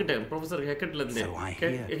மந்திரத்தை கத்துக்கிட்டேன் ப்ரொஃபசர் ஹெக்கெட்ல இருந்து.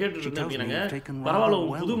 பரவாயில்ல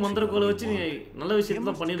புது மந்திரக்கோலை வச்சு நீ நல்ல விஷயத்தை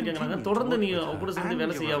தான் பண்ணியிருக்கேங்க. தொடர்ந்து நீ அவங்க கூட சேர்ந்து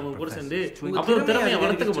வேலை செய்ய அவங்க கூட சேர்ந்து அப்புறம் திறமையை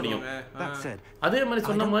வளர்த்துக்க முடியும். அதே மாதிரி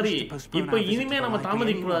சொன்ன மாதிரி இப்ப இனிமே நம்ம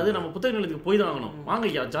தாமதிக்க கூடாது. நம்ம புத்தக நிலையத்துக்கு போய் தான் ஆகணும்.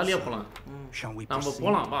 வாங்க ஐயா ஜாலியா போலாம். நம்ம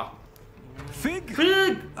போலாம் வா.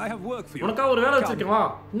 உனக்கா ஒரு வேலை வச்சிருக்கேன் வா.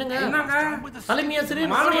 என்னங்க தலைமையா சரி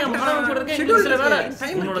மாணவன் கூட இருக்கேன். சில வேலை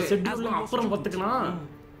உன்னோட ஷெட்யூல் அப்புறம் பார்த்துக்கலாம்.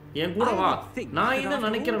 என் கூட வா. நான் என்ன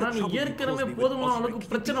நினைக்கிறேன்னா நீ ஏற்கனவே போதுமான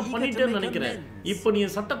அளவுக்கு பிரச்சனை பண்ணிட்டேன்னு நினைக்கிறேன். இப்ப நீ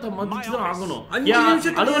சட்டத்தை மதிச்சுதான் ஆகணும்.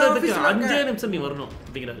 அலுவலகத்துக்கு 5 நிமிஷம் நீ வரணும்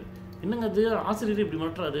அப்படிங்கிறாரு. என்னங்க அது ஆசிரியர் இப்படி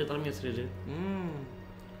மாற்றாரு தலைமை ஆசிரியர்.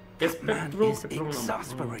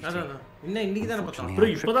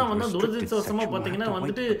 இப்பதான் வந்து துரதிருஷ்டவசமா பாத்தீங்கன்னா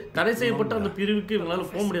வந்துட்டு தடை செய்யப்பட்ட அந்த பிரிவுக்கு இவங்களால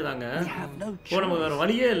போக முடியாதாங்க. நம்ம வேற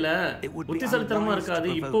வழியே இல்ல. புத்திசாலித்தனமா இருக்காது.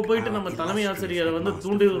 இப்போ போயிட்டு நம்ம தலைமை ஆசிரியரை வந்து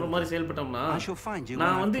தூண்டி ஒரு மாதிரி செயல்பட்டோம்னா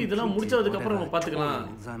நான் வந்து இதெல்லாம் முடிச்சதுக்கு அப்புறம் நம்ம பாத்துக்கலாம்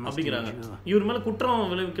அப்படிங்கிறாங்க. இவர் மேல குற்றம்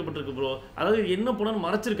விளைவிக்கப்பட்டிருக்கு ப்ரோ. அதாவது என்ன போனான்னு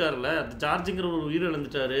மறைச்சிருக்காருல்ல. ஜார்ஜுங்கிற ஒரு உயிரை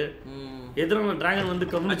இழந்துட்டாரு. எதிரான டிராகன் வந்து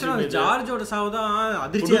கம்யூனிஸ்ட் ஜார்ஜோட சாவு தான்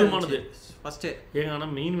அதிர்ச்சியானது ஃபர்ஸ்ட். ஏங்க ஆனா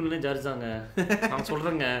மெயின் வில்லனே ஜார்ஜ் தாங்க. நான்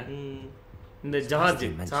சொல்றேங்க இந்த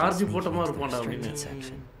ஜார்ஜ் போட்டமா இருப்பான்டா அப்படின்னு.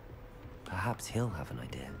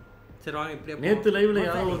 சரி வாங்க இப்படியே நேத்து லைவ்ல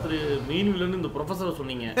யாரோ ஒருத்தர் மெயின் வில்லன் இந்த ப்ரொஃபசரை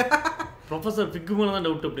சொன்னீங்க. ப்ரொஃபசர் ஃபிக் மேல தான்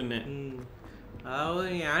டவுட் அப்படின்னு. அதாவது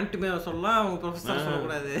நீ ஆன்டிமே சொல்லலாம் அவங்க ப்ரொஃபசர்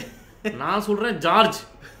சொல்லக்கூடாது. நான் சொல்றேன் ஜார்ஜ்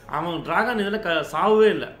அவன் டிராகன் இதுல சாவவே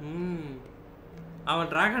இல்லை.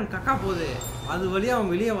 அவன் டிராகன் கக்கா போகுது அது வழியா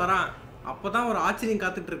அவன் வெளியே வரான். அப்பதான் ஒரு ஆச்சரியம்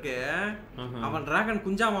காத்துட்டு இருக்கு. அவன் டிராகன்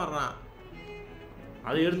குஞ்சா மாறுறான்.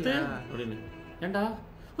 அதை எடுத்து அப்படின்னு ஏண்டா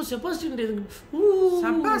செபாஸ்டியன்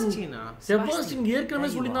ஏற்கனவே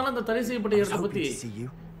சொல்லியிருந்தாலும் அந்த தடை செய்யப்பட்ட இடத்தை பத்தி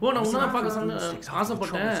நான் உன்னதான் பார்க்க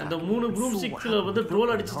ஆசைப்பட்டேன். இந்த 3 ப்ரூம் ஸ்டிக்ஸ்ல வந்து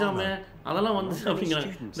ட்ரோல் அடிச்சுட்டாமே அதெல்லாம் வந்து அப்படிங்கிறாங்க.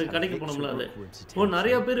 இந்த கடைக்கு போனோம்ல அது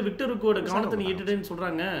நிறைய பேர் விக்டருக்கோட கவனத்தை நீ ஈட்டுட்டேன்னு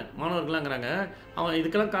சொல்றாங்க மாணவர்களாங்கிறாங்க. அவன்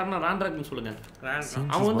இதுக்கெல்லாம் காரணம் ராண்ட்ராக்னு சொல்லுங்க.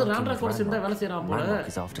 அவன் வந்து ராண்ட்ராக்கோட சேர்ந்தா வேலை செய்யறான் போல.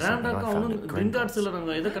 ராண்ட்ராக் அவனும் கிரீன் கார்ட்ஸ்ல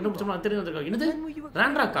நாங்க எதை கண்டுபிடிச்சோம்னா தெரியும் வந்திருக்காங்க. என்னது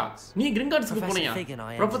ராண்ட்ராக்கா நீ கிரீன் கார்ட்ஸ்க்கு போனியா?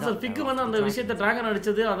 ப்ரொஃபசர் ஃபிக் வந்து அந்த விஷயத்தை டிராகன்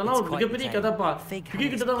அடிச்சது அதெல்லாம் ஒரு மிகப்பெரிய கதைப்பா. ஃபிக்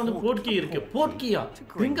கிட்ட தான் வந்து போட்கி இருக்கு. போட்கியா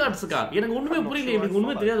கிரீன் கார்ட்ஸ்க்கா? எனக்கு ஒண்ணுமே புரியல. எனக்கு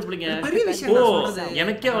ஒண்ணுமே தெரியாது பிள்ளைங்க.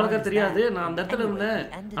 எனக்கே வழக்க தெரியாது. நான் அந்த இடத்துல இருந்தேன்.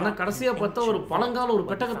 ஆனா கடைசியா பார்த்தா ஒரு பழங்கால ஒரு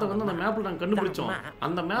பெட்டகத்தை வந்து அந்த மேப்ல நாங்க கண்டுபிடிச்சோம்.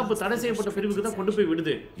 அந்த மேப் தடை செய்யப்பட்ட பிரிவுக்கு தான் கொண்டு போய்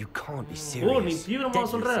விடுது. நீ தீவிரமா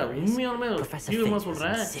சொல்ற? உண்மையாலுமே தீவிரமா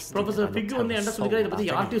சொல்றேன். ப்ரொஃபசர் ஃபிக் வந்து என்ன சொல்லிருக்காரு இதை பத்தி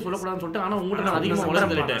யார்ட்டையும் சொல்லக்கூடாதுன்னு சொல்லிட்டு. ஆனா உங்கள்கிட்ட நான் அதிகமா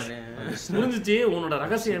வளர்ந்துட்டேன். புரிஞ்சிச்சு உன்னோட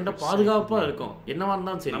ரகசியம் என்ன பாதுகாப்பா இருக்கும். என்னவா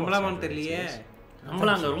இருந்தாலும் சரி நம்மளாமான்னு தெரியலையே.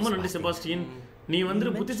 நம்மளாங்க ரொம்ப நன்றி செபாஸ்டியன். நீ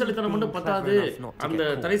வந்து புத்திசாலித்தனம் மட்டும் பத்தாது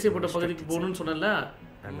அந்த தடை செய்யப்பட்ட பகுதிக்கு போகணும்னு சொன்னல.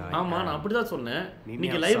 ஆமா நான் அப்படிதான் சொன்னேன்.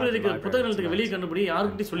 நீங்க லைப்ரரிக்கு புத்தக நிலையத்துக்கு வெளியே கண்டுபிடி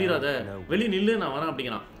யாருக்கிட்டையும் சொல்லிடாத. வெளியே நில்லு நான் வரேன்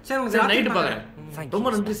அப்படிங்கிறான். சரி நைட்டு பாக்குறேன்.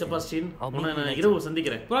 ரொம்ப நன்றி செபாஸ்டியன். உன்னை நான் இரவு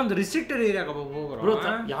சந்திக்கிறேன். அந்த ரெஸ்ட்ரிக்டட் ஏரியாக்கு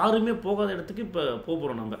போறோம். யாருமே போகாத இடத்துக்கு இப்ப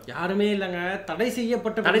போறோம். நம்ம யாருமே இல்லங்க தடை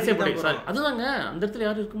செய்யப்பட்ட சாரி அதுதாங்க அந்த இடத்துல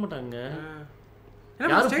யாரும் இருக்க மாட்டாங்க.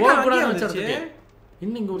 யாரும் போக கூடாதுன்னு வச்சிருக்கு.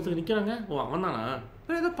 இன்னும் இங்க ஒருத்தர் நிக்கிறாங்க. ஓ அவன் தானா?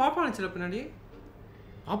 ஏதோ பாப்பா நினைச்சல பின்னாடி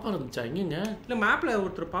பாப்பா இருந்துச்சா? எங்கங்க? இல்ல மேப்ல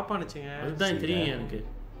ஒருத்தர் பாப்பா நினைச்சீங்க. அதுதான் தெரியும் எனக்கு.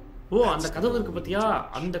 அந்த கதவு இருக்கு பத்தியா?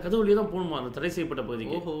 அந்த கதவுலயே தான் போகணுமா அந்த தடை செய்யப்பட்ட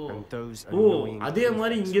பகுதிக்கு? அதே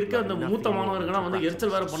மாதிரி இங்க இருக்க அந்த மூத்த மாணவர்கள்லாம் வந்து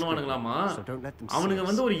எரிச்சல் வேற பண்ணுவானுங்களாமா. அவனுங்க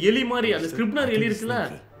வந்து ஒரு எலி மாதிரி அந்த ஸ்கிரிப்னர் எலி இருக்குல்ல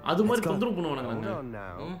அது மாதிரி தொந்தரவு பண்ணுவானுங்க.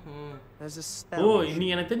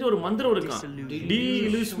 இன்னைக்கு எனக்கு தெரிஞ்ச ஒரு மந்திரம் இருக்கான்.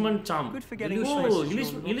 டிசில்யூஷன்மென்ட் சாம்.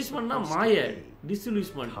 இலிஷ்மென்ட்னா மாய.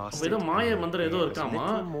 டிசில்யூஷன்மென்ட் ஏதோ மாய மந்திரம் ஏதோ இருக்காமா.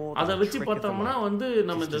 அதை வச்சு பார்த்தோம்னா வந்து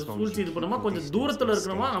நம்ம இந்த சூழ்ச்சி இது பண்ணோமா கொஞ்சம் தூரத்துல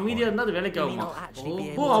இருக்கணுமா அமைதியா இருந்தா அது வேலைக்கு ஆகுமா.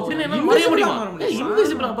 அப்படின்னு என்ன மறைய முடியுமா?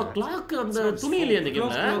 இன்விசிபிள். அப்ப கிளாக் அந்த துணி இல்லையா இந்த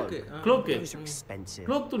கேம்ல?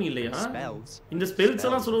 க்ளோக் துணி இல்லையா? இந்த ஸ்பெல்ஸ்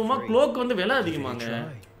எல்லாம் சொல்லுவோமா க்ளோக் வந்து விலை அதிகமாங்க.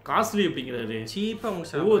 காஸ்ட்லி அப்படிங்கிறாரு. சீப்பா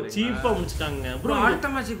முடிச்சாங்க. ஓ சீப்பா முடிச்சிட்டாங்க ப்ரோ. ஆல்டா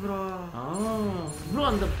magic bro. ப்ரோ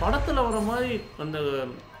அந்த படத்துல வர மாதிரி அந்த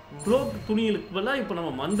க்ளோக் துணிகளுக்கு பதிலாக இப்போ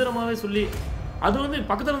நம்ம மந்திரமாவே சொல்லி அது வந்து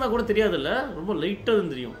பக்கத்துல இருந்தா கூட தெரியாதுல்ல, ரொம்ப லைட்டா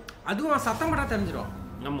தான் தெரியும். அதுவும் சத்தம் படா தெரிஞ்சிடும்.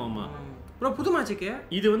 ஆமா ஆமா ப்ரோ புது மேஜிக்.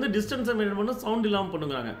 இது வந்து டிஸ்டன்ஸை மெயின்டைன் பண்ண சவுண்ட் இல்லாம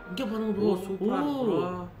பண்ணுங்க. இங்க பாருங்க ப்ரோ. சூப்பரா ப்ரோ.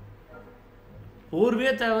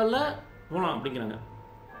 ஒருவே தேவையில்ல போலாம் அப்படிங்கிறாங்க.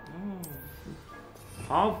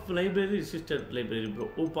 Half library assisted library bro.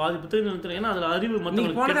 ஓ பாதி புத்தகம் நிறுத்துறேன். ஏன்னா அதுல அறிவு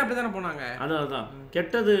மத்தவங்களுக்கு போனது அப்படி தான போனாங்க. அதான்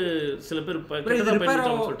கெட்டது சில பேர் கெட்டதா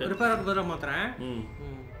பயன்படுத்துறாங்க சொல்லிட்டு ரிப்பேர் ஆகுற மாத்திரேன்.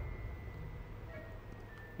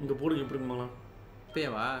 இங்க போடுங்க எப்படி போலாம்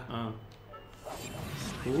பேவா.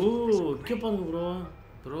 ஓ கேப்பாங்க ப்ரோ.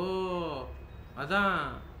 ப்ரோ அதான்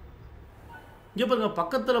இங்க பாருங்க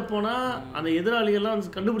பக்கத்துல போனா அந்த எதிராளிகள் எல்லாம்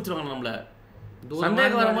கண்டுபிடிச்சிருவாங்க நம்மள.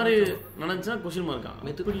 சந்தேகம் வர மாதிரி நினைச்சா கொஸ்டின் மார்க்கா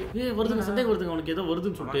ஏய் வருதுங்க சந்தேகம் வருதுங்க அவனுக்கு ஏதோ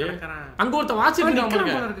வருதுன்னு சொல்லிட்டு அங்க ஒருத்த வாட்ச்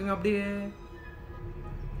இருக்குங்க அப்படியே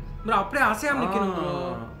ப்ரோ அப்படியே அசையாம நிக்கணும் ப்ரோ.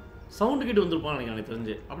 சவுண்ட் கிட்ட வந்திருப்பான் எனக்கு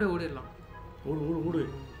தெரிஞ்சு. அப்படியே ஓடிடலாம். ஓடு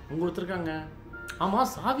அங்க ஒருத்தர் இருக்காங்க. ஆமா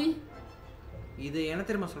சாவி இது என்ன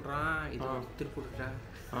தெரியுமா சொல்றான். இது திருப்பிடுறா.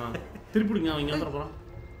 திருப்பிடுங்க அவன் இங்க வந்து போறான்.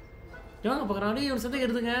 ஏங்க பாக்குறான். அடே ஒரு சந்தேகம்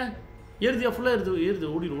எடுதுங்க. ஏறுதியா ஃபுல்லா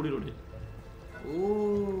ஏறுது ஓடி. ஓ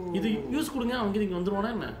இது யூஸ் கொடுங்க. அவங்க இங்க வந்துருவானா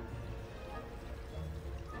என்ன?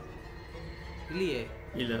 இல்லையே.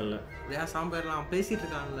 இல்ல வேற சாம்பேர்லாம் பேசிட்டு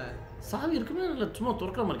இருக்கான்ல. சாவி இருக்குமே இல்ல சும்மா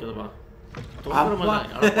துறக்கிற மாதிரி இருக்குதுப்பா. துறக்கிற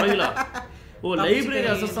மாதிரி அட பையலா. ஓ லைப்ரரி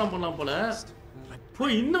அசஸ் தான் பண்ணலாம் போல.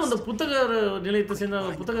 போய் இன்னும் அந்த புத்தக நிலையத்தை சேர்ந்த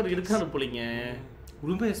புத்தகர் இருக்காரு போலீங்க.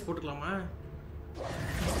 உள்பேஸ் போட்டுக்கலாமா?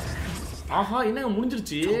 ஆஹா என்னங்க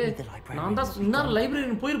முடிஞ்சிருச்சு. நான் தான் இன்னும்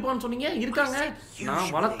லைப்ரரி போயிருப்பான்னு சொன்னீங்க. இருக்காங்க.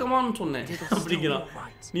 நான் வழக்கமான்னு சொன்னேன் அப்படிங்கிறான்.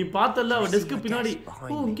 நீ பார்த்தல அவ டெஸ்க் பின்னாடி.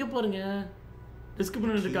 ஓ இங்க பாருங்க டெஸ்க்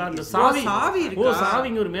பின்னாடி இருக்கா அந்த சாவி. ஓ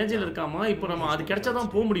சாவிங்க ஒரு மேஜையில இருக்காமா. இப்போ நம்ம அது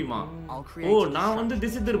கிடைச்சாதான் போக முடியுமா? ஓ நான் வந்து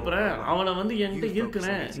திசை திருப்புறேன் அவளை வந்து என்கிட்ட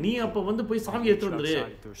இருக்கிறேன். நீ அப்ப வந்து போய் சாவி எடுத்து வந்துரு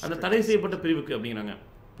அந்த தடை செய்யப்பட்ட பிரிவுக்கு அப்படிங்கிறாங்க.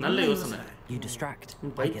 நல்ல யோசனை.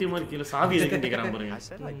 பைத்தியம் மாதிரி கீழே சாவி இருக்குன்னு கேட்கறாங்க பாருங்க.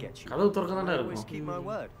 கதவு திறக்கதான்டா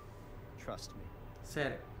இருக்கும்.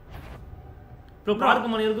 சரி ப்ரோ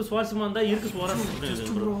பார்க்க மணிக்கு சுவாரஸ்யமா இருந்தா இருக்கு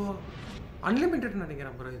சுவாரஸ்யம் ப்ரோ. அன்லிமிட்டட்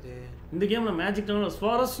நினைக்கிறேன் ப்ரோ. இது இந்த கேம்ல மேஜிக்னால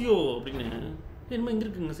சுவாரஸ்யோ அப்படின்னு என்ன இங்க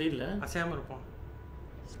இருக்குங்க சைடுல அசையாம இருப்போம்.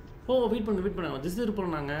 ஓ வெயிட் பண்ணு திஸ்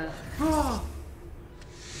இருப்போம் நாங்க. ப்ரோ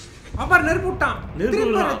அப்பா நெருப்பு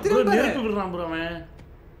விடுறான் ப்ரோ அவன்.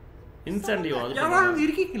 இன்சென்டியோ அது யாராவது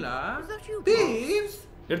இருக்கீங்களா? தீவ்ஸ்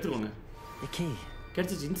எடுத்துக்கோங்க.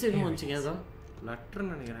 கிடைச்சிச்சு. இன்சென்டியோ வந்துச்சுங்க. அதான்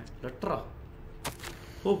லெட்டர்னு நினைக்கிறேன். லெட்டரா?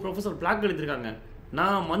 ஓ ப்ரொஃபசர் பிளாக் எழுதிருக்காங்க.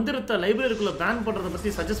 நான் மந்திரத்தை லைப்ரரிக்குள்ள பேன் பண்றதை பத்தி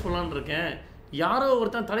சஜஸ்ட் பண்ணலான்னு இருக்கேன். யாரோ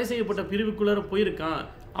ஒருத்தன் தடை செய்யப்பட்ட பிரிவுக்குள்ளார போயிருக்கான்.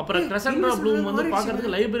 அப்புறம் கிரசண்டா ப்ளூம் வந்து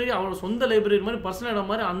பார்க்கறதுக்கு லைப்ரரி அவளோட சொந்த லைப்ரரி மாதிரி பர்சனல் இடம்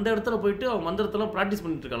மாதிரி அந்த இடத்துல போயிட்டு அவன் மந்திரத்தெல்லாம் ப்ராக்டிஸ்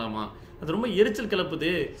பண்ணிட்டு இருக்கலாமா. அது ரொம்ப எரிச்சல்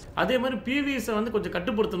கிளப்புது. அதே மாதிரி பிவிஸை வந்து கொஞ்சம்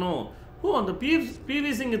கட்டுப்படுத்தணும். ஓ அந்த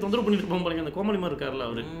பிவிசி இங்கே தொந்தரவு பண்ணிட்டு இருப்போம் பாருங்க. அந்த கோமலி மாதிரி இருக்காருல்ல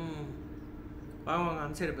அவரு. வாங்க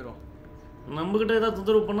அந்த சைடு போயிடும். நம்மகிட்ட ஏதாவது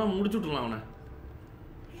தொந்தரவு பண்ணா முடிச்சு விட்டுலாம் அவனை.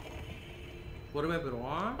 பொறுமையா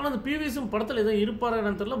போயிடுவான். ஆனால் அந்த பிவிஸும் படத்தில் ஏதோ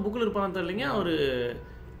இருப்பாரான்னு தெரியல. புக்கில் இருப்பாரான்னு தெரியலைங்க.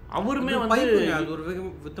 அவருமே வந்து ஒரு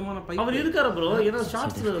வித்தமான பைப் அவர் இருக்காரு ப்ரோ. ஏன்னா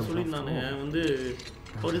ஷார்ட்ஸ்ல சொல்லியிருந்தானே வந்து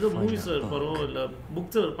அவர் ஏதோ மூவிஸ்ல இருப்பாரோ இல்லை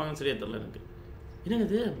புக்ஸ்ல இருப்பாங்கன்னு சரியா தெரியல எனக்கு. என்னங்க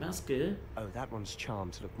இது mask? Oh that one's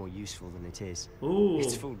charmed to look more useful than it is. O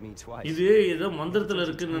It's fooled me twice. இது ஏதோ மந்திரத்துல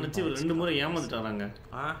இருக்குன்னு நினைச்சு இவர் 2 முறை ஏமாந்துட்டாராங்க.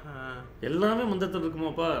 ஆஹா எல்லாமே மந்திரத்துல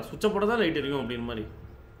இருக்குமாப்பா. சுவிட்ச் போட தான் லைட் எரியும் அப்படின மாதிரி.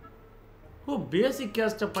 ஓ பேசிக்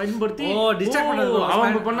கேஸ்ட பயன்படுத்தி ஓ டிஸ்ட்ராக்ட் பண்றது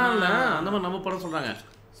அவங்க பண்ணாங்கல அந்த மாதிரி நம்ம பண்ண சொல்றாங்க.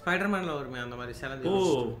 ஸ்பைடர்மேன்ல வருமே அந்த மாதிரி சேலஞ்ச்.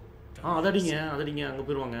 ஓ அதடிங்க அங்க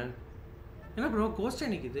போய்டுவாங்க. என்ன ப்ரோ கோஸ்ட்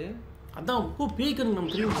நிக்குது? அதான் ஓ பேய்க்கு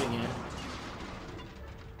நம்ம திரும்பி போறீங்க.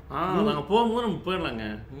 நாங்க போகும்போது நம்ம போயிடலாங்க.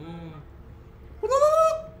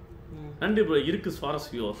 நன்றி ப்ரோ. இருக்கு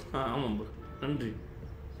சுவாரஸ்யம். ஆமாம் ப்ரோ நன்றி.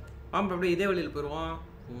 அப்படியே இதே வழியில் போயிடுவோம்.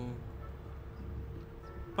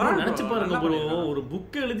 நினைச்சு பாருங்க ப்ரோ. ஒரு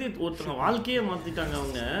புக் எழுதி ஒருத்தவங்க வாழ்க்கையே மாத்திட்டாங்க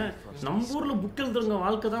அவங்க. நம்ம ஊர்ல புக் எழுதுறவங்க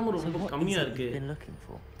வாழ்க்கை தான் ரொம்ப கம்மியா இருக்கு.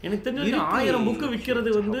 எனக்கு தெரிஞ்ச 1000 புக்கு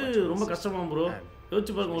விற்கிறது வந்து ரொம்ப கஷ்டமா ப்ரோ.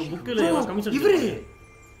 யோசிச்சு பாருங்க ஒரு புக்கில் கமிஷன். இவரு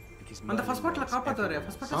அந்த ஃபர்ஸ்ட் பார்ட்ல காப்பாத்துவாரு.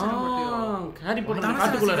 ஃபர்ஸ்ட் பார்ட் கேரி போட்டு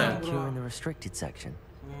காட்டுக்குள்ளார.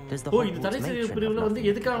 ஓ இது தடை செய்ய பிரிவுல வந்து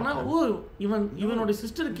எதுக்காகனா ஓ இவனோட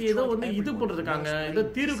சிஸ்டருக்கு ஏதோ வந்து இது போட்டுருக்காங்க. ஏதோ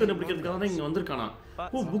தீர்வு கண்டுபிடிக்கிறதுக்காக தான் இங்க வந்திருக்கானா.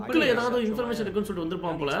 ஓ புக்ல ஏதாவது இன்ஃபர்மேஷன் இருக்குன்னு சொல்லிட்டு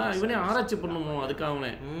வந்திருப்பான் போல. இவனே ஆராய்ச்சி பண்ணணும்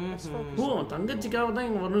அதுக்காகவே. ஓ தங்கச்சிக்காக தான்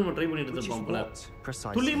இங்க வரணும் ட்ரை பண்ணிட்டு இருப்பான் போல.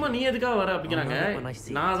 துல்லியமா நீ எதுக்காக வர அப்படிங்கிறாங்க.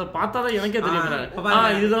 நான் அதை பார்த்தாதான் எனக்கே தெரியும்.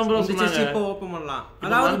 இதுதான் ப்ரோ சொன்னாங்க. இப்போ ஓபன் பண்ணலாம்.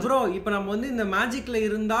 அதாவது ப்ரோ இப்போ நம்ம வந்து இந்த மேஜிக்ல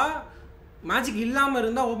இருந்தா மேஜிக் இல்லாம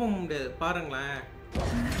இருந்தா ஓபன் பண்ண முடியாது. பாருங்களேன்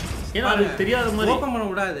ஏன்னா அது தெரியாத மாதிரி ஓபன் பண்ண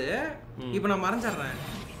விடாது. இப்போ நான் மறைஞ்சிடுறேன்.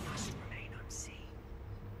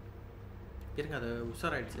 இருங்க அது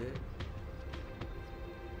உஷாராயிடுச்சு.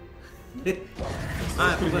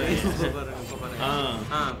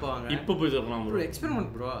 இப்போ போய் சொல்லலாம் ப்ரோ. Experiment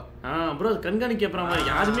bro. ப்ரோ கண்காணிக்க அப்புறம்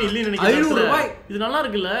யாருமே இல்லைன்னு நினைக்கிறேன். இது நல்லா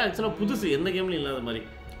இருக்குல்ல ஆக்சுவலா புதுசு எந்த கேம்லயும் இல்லாத மாதிரி.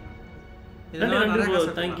 நன்றி ப்ரோ.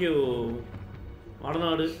 தேங்க்யூ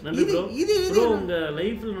வடநாடு. நன்றி ப்ரோ. ப்ரோ உங்க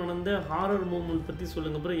லைஃப்ல நடந்த ஹாரர் மூமெண்ட் பத்தி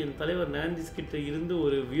சொல்லுங்க ப்ரோ. என் தலைவர் நான்டிஸ் கிட்ட இருந்து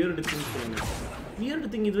ஒரு வியர்டு திங் சொல்லுங்க. வியர்டு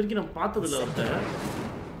திங் இது வரைக்கும் நான் பார்த்தது இல்லை அவர்கிட்ட.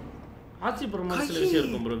 ஆச்சரியப்படுற சில விஷயம்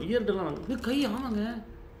இருக்கும் ப்ரோ. வியர்டுலாம் கை ஆமாங்க.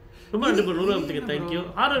 ரொம்ப நன்றி ப்ரோ. 100 தேங்க்யூ.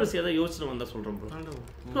 ஹாரர் விஷயம் ஏதாவது யோசிச்சு வந்தா சொல்றேன் ப்ரோ.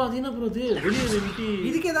 ப்ரோ அது என்ன ப்ரோ இது வெளியே வெட்டி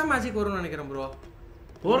இதுக்கே தான் மேஜிக் வரும்னு நினைக்கிறேன் ப்ரோ.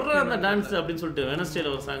 போடுற அந்த டான்ஸ் அப்படின்னு சொல்லிட்டு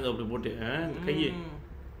வெனஸ்டேல ஒரு சாங் அப்படி போட்டு கையை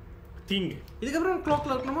திங். இதுக்கப்புறம்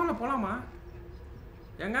க்ளாக்ல இருக்கணுமா இல்லை போலாமா?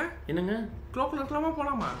 ஏங்க என்னங்க க்ளாக்ல இருக்கலாமா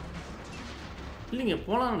போலாமா? இல்லைங்க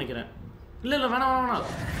போலாம்னு நினைக்கிறேன். இல்லை இல்லை வேணாம் வேணாம்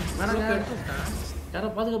வேணாங்க. எடுத்து விட்டேன்.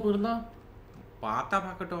 யாரோ பாதுகாப்பு இருந்தா பார்த்தா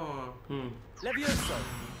பார்க்கட்டும்.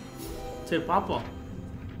 சரி பார்ப்போம்.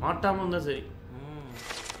 மாட்டாம இருந்தா சரி.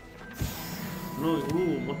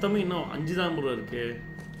 இன்னும் மொத்தமே இன்னும் 5 தான் ப்ரோ இருக்கு.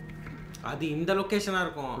 அது இந்த லொகேஷனா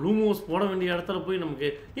இருக்கும். லூமோஸ் போட வேண்டிய இடத்துல போய் நமக்கு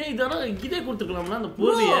ஏன் இதெல்லாம் இதே கொடுத்துருக்கலாம்னா அந்த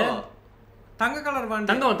போர்வைய தங்க கலர்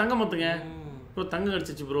வாண்டி தங்க மொத்தங்க ப்ரோ. தங்க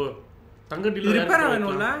அடிச்சிச்சு ப்ரோ. தங்க டீலர் ரிப்பேர்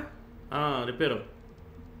வேணும்ல. ரிப்பேர்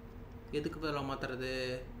எதுக்கு பதிலா மாத்துறது?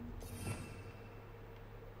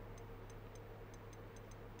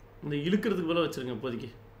 இந்த இழுக்கிறதுக்கு பதிலா வச்சிருங்க இப்போதைக்கு.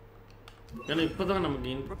 ஏன்னா இப்பதான் நமக்கு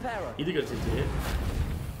இது கிடைச்சிச்சு.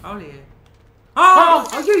 அவளையே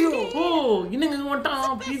ஐயோ ஓ இன்னங்க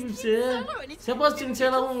வந்துட்டான் பீபிள்ஸ். செபாஸ்டியன்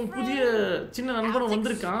சேலாவும் புதிய சின்ன நண்பனும்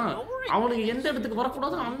வந்திருக்கான். அவனுக்கு எந்த இடத்துக்கு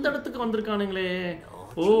வரக்கூடாதோ அந்த இடத்துக்கு வந்திருக்கானுங்களே.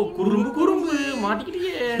 ஓ குறும்பு குறும்பு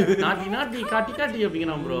மாட்டிக்கிட்டியே. நாட்டி நாட்டி காட்டி காட்டி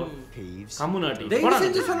அப்படிங்கிறான் ப்ரோ. கம்மு நாட்டி தயவு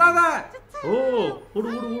செஞ்சு சொல்லாத. ஓ ஓடு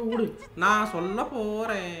ஓடு ஓடு. நான் சொல்ல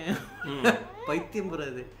போறேன். பைத்தியம்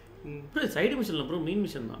ப்ரோ இது. சைடு மிஷன்ல ப்ரோ மெயின்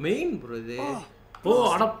மிஷன் தான். மெயின் ப்ரோ இது. ஓ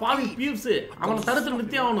அட பாவி பீப்ஸ் அவனை தடுத்து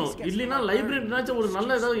நிறுத்தி ஆகணும். இல்லைன்னா லைப்ரரினாச்சும் ஒரு நல்ல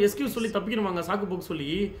ஏதாவது எஸ்கியூஸ் சொல்லி தப்பிக்கணுமாங்க. சாக்கு போக்கு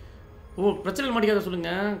சொல்லி. ஓ பிரச்சனை மாட்டிக்காத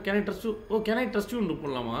சொல்லுங்க. Can I trust you? O can I trust யூன்னு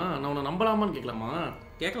போடலாமா? நான் உன்னை நம்பலாமான்னு கேட்கலாமா?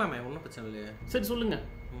 கேட்கலாமே ஒன்றும் பிரச்சனை இல்லையே. சரி சொல்லுங்க.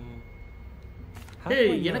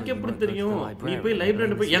 ஏய் எனக்கு எப்படி தெரியும்? நீ போய்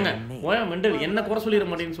லைப்ரரி போய் ஏங்க ஓயா மெண்டல் என்ன குறை சொல்லிட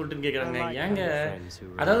மாட்டேன்னு சொல்லிட்டு கேட்குறாங்க. ஏங்க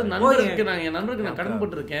அதாவது நண்பருக்கு நான் என் நண்பருக்கு நான்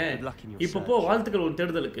கடன்பட்டு இருக்கேன். இப்போ போ வாழ்த்துக்கள் ஒரு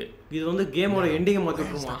தேடுதலுக்கு. இது வந்து கேமோட எண்டிங்கை மாற்றி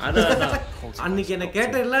விட்டுருமா? அதான் அன்னைக்கு என்ன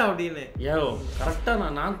கேட்டதில்ல அப்படின்னு. ஏ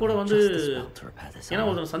கரெக்டாக நான் கூட வந்து ஏன்னா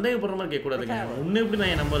ஒரு சந்தேகப்படுற மாதிரி கேட்கக்கூடாதுங்க. ஒன்று எப்படி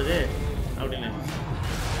நான் என் நம்புறது அப்படின்னு.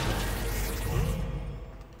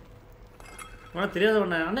 ஆனால்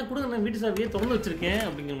தெரியாதவண்ணே அண்ணா கொடுங்க நான் வீட்டு சாவியே திறந்து வச்சிருக்கேன்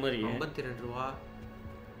அப்படிங்கிற மாதிரி. 52 ரூபா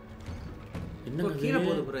என்ன கீழே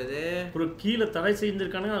போகுது ப்ரோ. இது ஒரு கீழே தடை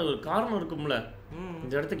செஞ்சிருக்கானுங்க. அது ஒரு காரணம் இருக்கும்ல.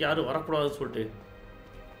 இந்த இடத்துக்கு யாரும் வரக்கூடாதுன்னு சொல்லிட்டு.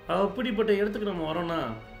 அப்படிப்பட்ட இடத்துக்கு நம்ம வரோம்னா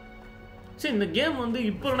சரி இந்த கேம் வந்து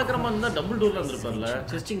இப்போ நடக்கிற மாதிரி இருந்தால் டபுள் டோர்ல இருந்திருப்பார்ல.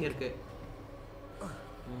 செஸ்டிங் இருக்கு.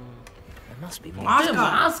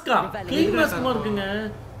 மாஸ்கா கிளீன் மாஸ்க் மாதிரி இருக்குங்க.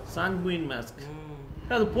 சாங்குயின் மாஸ்க்.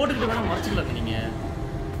 அது போட்டுக்கிட்டு வேணா மறைச்சிக்கலாங்க நீங்க.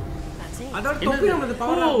 அதோட தொப்பி நமது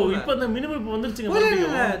பவர். ஓ இப்போ அந்த மினிமம் இப்போ வந்துருச்சுங்க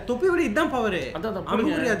மறுபடியும். தொப்பி விட இதுதான் பவர். அதான்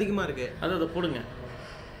அமுகுரி அதிகமா இருக்கு. அதான் போடுங்க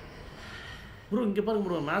ப்ரோ. இங்க பாருங்க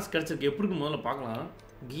ப்ரோ மாஸ்க் கிடைச்சிருக்கு. எப்படி இருக்கு முதல்ல பார்க்கலாம்.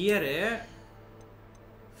 கியர்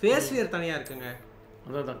ஃபேஸ் வியர் தனியா இருக்குங்க.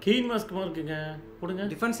 அதான் கெயின் மாஸ்க் மாதிரி இருக்குங்க. போடுங்க.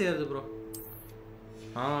 டிஃபென்ஸ் ஏறுது ப்ரோ.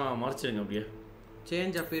 மறைச்சிடுங்க அப்படியே.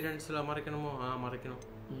 சேஞ்ச் அப்பியரன்ஸ்ல மறைக்கணுமோ? மறைக்கணும்.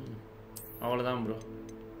 அவ்வளவுதான் ப்ரோ.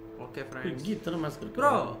 Okay friends. இங்க இத்தனை மாஸ்க் இருக்கு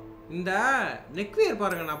ப்ரோ. இந்த நெக் வியர்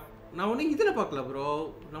பாருங்க. நான் ஒண்ணு இதுல பார்க்கல ப்ரோ.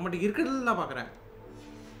 நம்மட்ட இருக்கிறதுல தான் பார்க்கறேன்.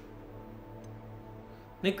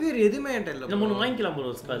 நெக் வியர் எதுமே என்கிட்ட இல்ல. நம்ம ஒன்று வாங்கிக்கலாம்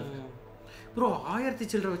ப்ரோ. ஸ்கால் ப்ரோ 1000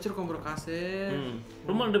 சில்லற வச்சிருக்கோம் ப்ரோ காசு.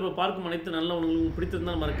 ரொம்ப நன்றி. இப்போ பார்க்கும் அனைத்து நல்ல உங்களுக்கு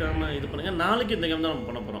பிடித்திருந்தால் மறக்காம இது பண்ணுங்க. நாளைக்கு இந்த கேம் தான் நம்ம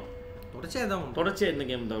பண்ண போறோம். தொடர்ச்சியாக இந்த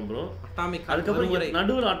கேம் தான் ப்ரோ. அதுக்கப்புறம்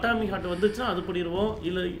நடுவில் அட்டாமிக் ஹார்ட் வந்துச்சுன்னா அது பண்ணிடுவோம்.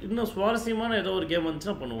 இல்லை இன்னும் சுவாரஸ்யமான ஏதோ ஒரு கேம்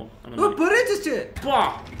வந்துச்சுன்னா பண்ணுவோம்.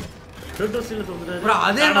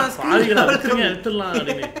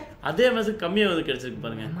 அதே மாதிரி கம்மியா வந்து கிடைச்சிருக்கு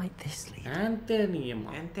பாருங்க.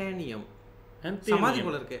 ஆந்தேனியம் சமாதி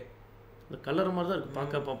போல இருக்கு. இந்த கலர் மாதிரி தான் இருக்கு.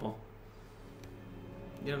 பார்க்க பார்ப்போம்.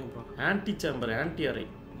 ஆன்டிசேம்பர் ஆன்டி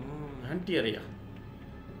அறையா?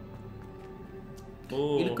 ஓ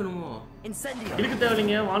இழுக்கணுமோ? இழுக்க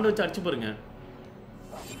தேவையில்லைங்க. வாண்டு வச்சு அடிச்சு பாருங்க.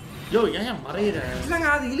 யோ ஏன் மறையிற? இல்லங்க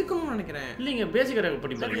அது இழுக்கணும்னு நினைக்கிறேன். இல்லைங்க பேசிக் அட்டாக்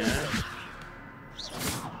பண்ணி பாருங்க.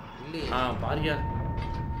 பாரியா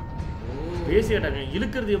பேசிக் அட்டாக்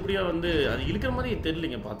இழுக்கிறது எப்படியா வந்து அது இழுக்கிற மாதிரி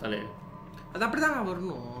தெரியலங்க பார்த்தாலே. அது அப்படிதாங்க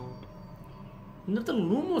வரணும். இந்த இடத்துல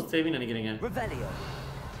லூமோஸ் தேவைன்னு நினைக்கிறீங்க.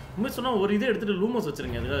 உண்மை சொன்னா ஒரு இதை எடுத்துட்டு லூமோஸ்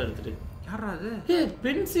வச்சிருங்க அதுக்காக எடுத்துட்டு யாரா அது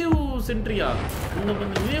பென்சிவ் சென்ட்ரியா இந்த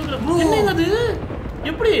நினைவுகளை என்னங்க அது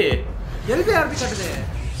எப்படி எல்பிஆர்பி காட்டுது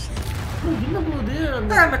என்ன போகுது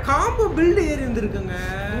அந்த காம்போ பில்ட் ஏறி இருந்திருக்குங்க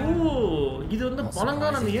ஓ இது வந்து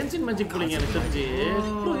பழங்கால அந்த ஏன்சியன்ட் மேஜிக் போலீங்க எனக்கு தெரிஞ்சு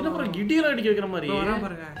ப்ரோ என்ன ப்ரோ கிடியல அடிக்க வைக்கிற மாதிரி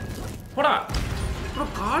பாருங்க போடா ப்ரோ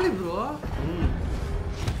காலி ப்ரோ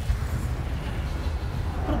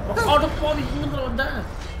ஆட போடி இங்க வந்த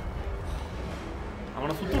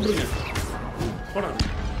அவனை சுத்தி விட்டுருங்க போடா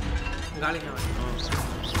காலிங்க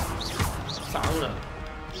சாவுடா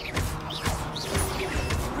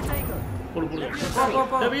போடு போடு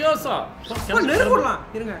தேவியோசா நெருப்பு போடலாம்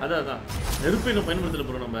இருங்க அதான் நெருப்பு என்ன பயன்படுத்தல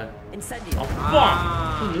ப்ரோ நம்ம Incendio. அப்பா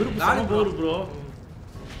நெருப்பு சாம போடு ப்ரோ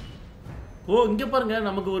ஓ இங்க பாருங்க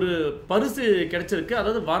நமக்கு ஒரு பரிசு கிடைச்சிருக்கு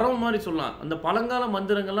அதாவது வரவு மாதிரி சொல்லலாம் அந்த பழங்கால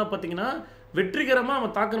மந்திரங்கள்லாம் பாத்தீங்கன்னா வெற்றிகரமா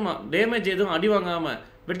நம்ம தாக்கணுமா டேமேஜ் எதுவும் அடி வாங்காம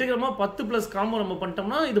வெற்றிகரமா 10+ காம்போ நம்ம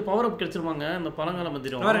பண்ணிட்டோம்னா இது பவர் அப் கிடைச்சிருவாங்க அந்த பழங்கால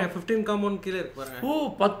மந்திரம் பாருங்க 15 காம்பவுண்ட் கீழ இருக்கு பாருங்க ஓ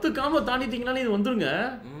 10 காம்போ தாண்டிட்டீங்கனாலே இது வந்துருங்க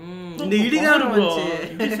இந்த இடிதான் வந்துச்சு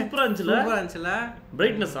இது சூப்பரா இருந்துல சூப்பரா இருந்துல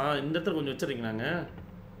பிரைட்னஸா இந்த இடத்துல கொஞ்சம் வச்சிருக்கீங்க நாங்க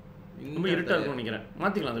ரொம்ப இருட்டா இருக்கும்னு நினைக்கிறேன்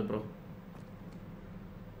மாத்திக்கலாம் அது ப்ரோ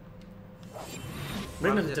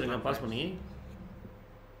பிரைட்னஸ் வச்சிருங்க பாஸ் பண்ணி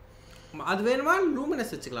அது வேணுமா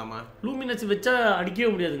லூமினஸ் வச்சுக்கலாமா லூமினஸ் வச்சா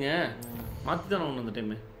அடிக்கவே முடியாதுங்க மாத்தி தான் ஒன்று அந்த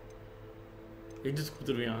டைம் எட்ஜஸ்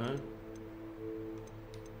கொடுத்துருவியான்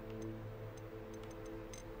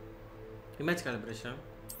இமேஜ் காலிப்ரேஷன்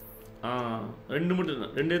ரெண்டு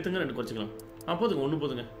மட்டும் ரெண்டு எடுத்துங்க ரெண்டு குறைச்சிக்கலாம் போதுங்க ஒன்று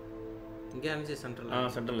போதுங்க இங்கே இருந்துச்சு சென்ட்ரல்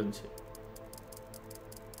சென்ட்ரல் இருந்துச்சு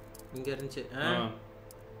இங்கே இருந்துச்சு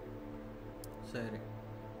சரி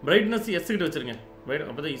பிரைட்னஸ் எஸ் கிட்ட வச்சிருங்க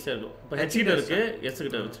அப்போ தான் ஈஸியாக இருக்கும் இப்போ ஹெச் கிட்ட இருக்கு எஸ்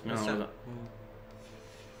கிட்ட வச்சுருங்க அவ்வளோதான்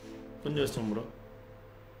கொஞ்சம் கஷ்டம் ப்ரோ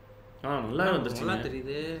நல்லா வந்துருச்சு நல்லா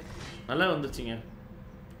தெரியுது நல்லா வந்துருச்சுங்க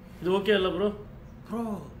இது ஓகே இல்லை ப்ரோ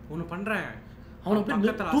ஒன்று பண்ணுறேன் அவனை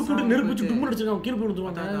போய் தூக்கி விட்டு நெருப்பு வச்சு டும்மு அடிச்சிருக்கான் அவன் கீழே போய்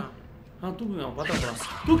விழுந்துருவாங்க தூக்குங்க அவன் பார்த்தா போலாம்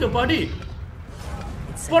தூக்க பாடி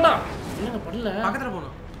போடா என்னங்க பண்ணல பக்கத்தில்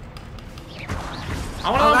போனோம்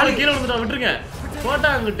அவனை கீழே விழுந்துட்டான் விட்டுருங்க போட்டா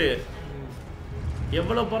அங்கிட்டு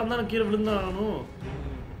எவ்வளோ பறந்தாலும் கீழே விழுந்தானும்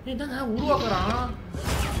என்னங்க உருவாக்குறான்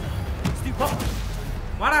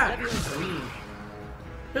வாடா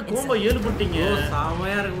கோம்பா ஏழுபட்டீங்க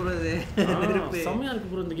செமையா இருக்கு ப்ரோ இது செமையா இருக்கு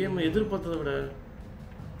ப்ரோ இந்த கேம் எதிர்பார்த்ததை விட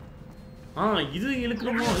இது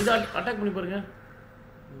இழுக்கணுமோ இது அட்டாக் பண்ணி பாருங்க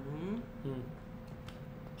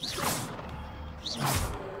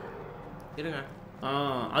இருங்க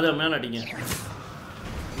அத மேல அடிங்க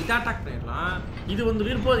இது அட்டாக் பண்ணிடலாம் இது வந்து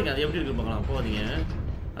போகாதீங்க அது எப்படி இருக்கு பார்க்கலாம் போகாதீங்க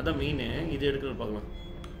அதான் மெயின் இது எடுக்கிறது பார்க்கலாம்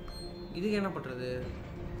இதுக்கு என்ன பண்றது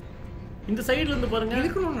இந்த சைடுல இருந்து பாருங்க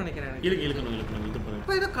இழுக்கணும்னு நினைக்கிறேன் இழுக்கணும் இது பாருங்க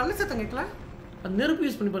இப்போ ஏதோ கல்லு சத்தம் கேட்கல அது நெருப்பு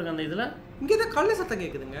யூஸ் பண்ணி பாருங்க அந்த இதுல இங்க ஏதோ கல்லு சத்தம்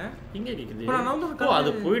கேக்குதுங்க இங்க கேக்குது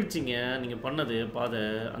அது போயிடுச்சிங்க நீங்க பண்ணது பாதை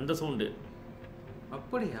அந்த சவுண்ட்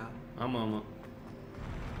அப்படியா ஆமா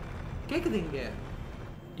கேக்குது இங்க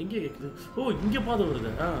கேக்குது இங்க பாதை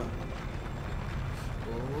வருது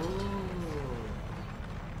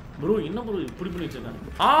ப்ரோ என்ன ப்ரோ இப்படி பண்ணி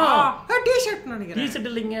வச்சிருக்காங்க டி-ஷர்ட் நினைக்கிறேன் டி-ஷர்ட்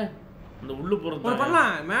இல்லைங்க அந்த உள்ள போறது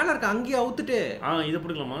பண்ணலாம் மேல இருக்க அங்கேயே அவுத்துட்டு இத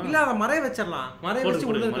போடுக்கலாமா இல்ல அத மறைய வச்சிரலாம் மறைய வச்சு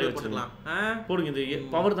உள்ள போடலாம் போடுங்க இது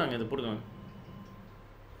பவர் தாங்க இது போடுங்க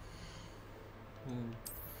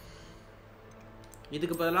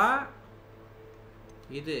இதுக்கு பதிலா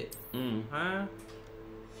இது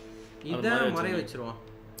இத மறைய வச்சிருவோம்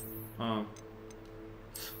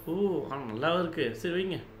நல்லா இருக்கு சரி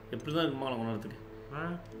வைங்க எப்படி தான் இருக்குமா கொண்டறதுக்கு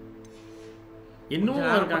இன்னும்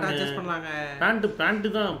இருக்காங்க அட்ஜஸ்ட் பண்ணலாங்க பேண்ட்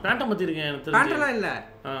தான் பேண்ட மாத்தி இருக்கேன் எனக்கு தெரிஞ்சு பேண்ட்லாம் இல்ல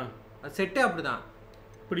செட்டே அப்படிதான்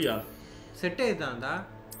அப்படியா செட்டே இதான்டா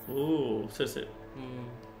சரி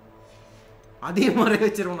அதே மாதிரி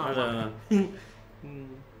வெச்சிரோம் நான்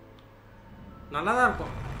நல்லா தான்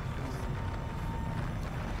இருக்கும்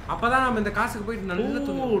அப்பதான் நம்ம இந்த காசுக்கு போயிட்டு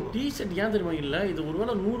நல்ல டி-ஷர்ட் ஏன் தெரியுமா இல்ல இது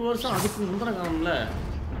ஒருவேளை 100 வருஷம் அதுக்கு முந்தின காலம்ல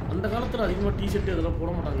அந்த காலத்துல அதிகமா டி-ஷர்ட் இதெல்லாம்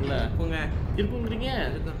போட மாட்டாங்கல்ல இருக்குங்கறீங்க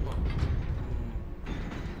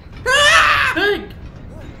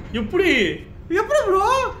எப்படி ப்ரோ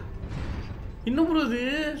இன்னும் ப்ரோ இது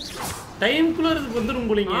டைம்க்குள்ள இது வந்துரும்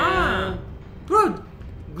போலீங்க ப்ரோ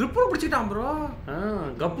grip பிடிச்சிட்டான் ப்ரோ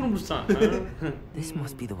கப்புன்னு பிடிச்சான் This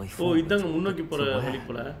must be the way இதாங்க முன்னோக்கி போற வழி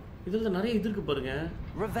போல இதுல நிறைய இது இருக்கு பாருங்க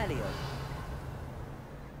Revelio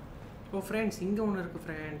फ्रेंड्स இங்க ஒன்னு இருக்கு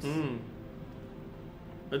फ्रेंड्स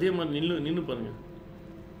அதே மாதிரி நின்னு பாருங்க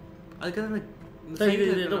அதுக்கு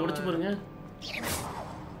இது ஏதோ உடைச்சு பாருங்க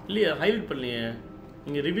இல்லையா ஹைலைட் பண்ணலையே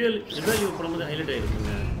நீங்க ரிவ்யூ பண்ணும்போது ஹைலைட்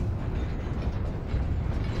ஆயிருக்குங்க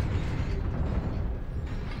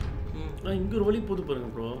இங்க ஒரு வழி போது பாருங்க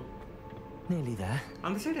ப்ரோ Nearly there.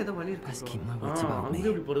 அந்த சைடு ஏதோ வழி Let's இருக்கு keep my wits about அங்க me.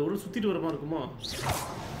 எப்படி போறது ஒரு சுத்திட்டு வர மாதிரி இருக்குமா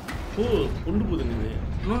ஓ கொண்டு போதுங்க இது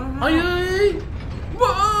bro. ஐயோ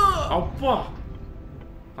அப்பா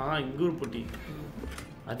இங்க ஒரு பொட்டி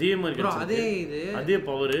அதே மாதிரி bro அதே இது அதே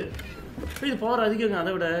பவர் இது பவர் அதிகங்க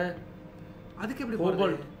அதை விட அதுக்கு எப்படி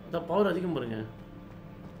கோபால் அந்த பவர் அதிகம் பாருங்க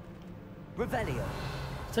Revelio.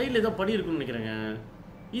 சைடுல ஏதோ படி இருக்குன்னு நினைக்கிறேங்க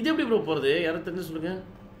இது எப்படி ப்ரோ போறது யாரும் தெரிஞ்சு சொல்லுங்க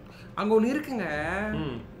அங்க ஒன்னு இருக்குங்க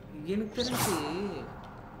எனக்கு தெரிஞ்சு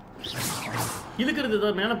இழுக்கிறது ஏதோ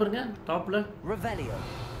மேல பாருங்க டாப்ல Revelio.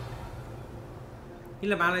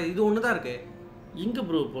 இல்ல மேல இது ஒன்னு தான் இருக்கு எங்க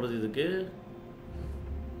ப்ரோ போறது இதுக்கு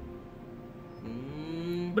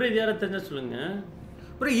ப்ரோ இது யாரும் தெரிஞ்சா சொல்லுங்க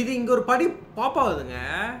ப்ரோ இது இங்க ஒரு படி பாப் ஆகுதுங்க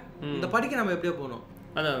இந்த படிக்கு நம்ம எப்படியே போகணும்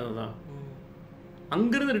அதான்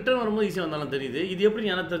அங்கிருந்து ரிட்டர்ன் வரும்போது ஈஸியாக வந்தாலும் தெரியுது இது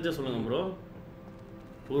எப்படி எனக்கு தெரிஞ்சா சொல்லுங்க ப்ரோ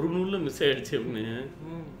ஒரு நூல்ல மிஸ் ஆயிடுச்சு அப்படின்னு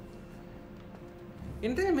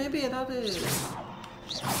எனக்கு மேபி ஏதாவது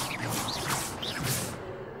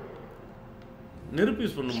நெருப்பு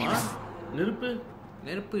யூஸ் பண்ணுமா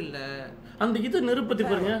நெருப்பு இல்ல அந்த இது நெருப்பத்தி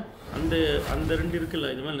பாருங்க அந்த அந்த ரெண்டு இருக்குல்ல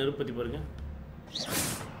இது மேல நெருப்பத்தி பாருங்க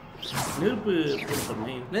நெருப்பு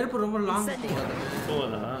பண்ணி நெருப்பு ரொம்ப லாங்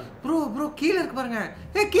போதா ப்ரோ கீழ இருக்கு பாருங்க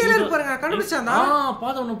கீழ இருக்கு பாருங்க கண்டுபிடிச்சாண்டா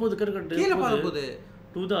பாதை ஒண்ணு போகுது கரெக்ட் கீழ பாதை போகுது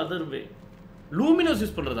to the other way லூமினோஸ்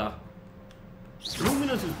use பண்றதா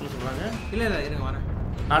லூமினோஸ் யூஸ் பண்ண சொல்றாங்க இல்ல இருங்க வரேன்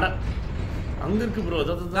அட அங்க இருக்கு ப்ரோ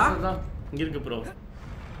அதான் இங்க இருக்கு ப்ரோ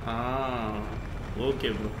ஓகே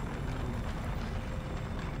ப்ரோ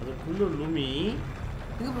அதுக்குள்ள லூமி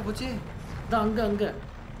எங்க ப்ரோ போச்சு அங்க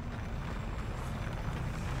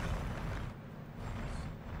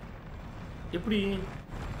எப்படி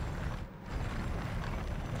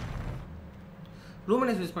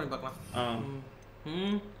லூமினஸ் யூஸ் பண்ணி பார்க்கலாம்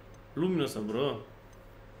லூமினஸா ப்ரோ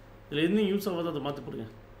இதுல என்ன யூஸ் ஆகாத அதை மாத்தி போடுங்க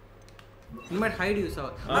இனிமேல் ஹைட் யூஸ்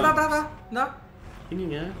ஆகும் அதான்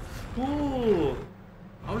என்னங்க ஓ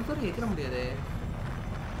அவ்வளோ தூரம் எகிற முடியாது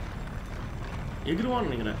எகிருவான்னு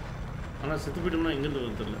நினைக்கிறேன் ஆனா செத்து போயிட்டோம்னா எங்கிருந்து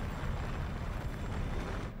வந்து தெரியல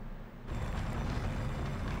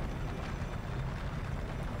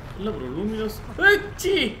இல்ல ப்ரோ லூமினஸ்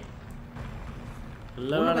சி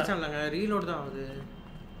இல்ல பிரச்சனை இல்லங்க ரீலோட் தான் ஆகுது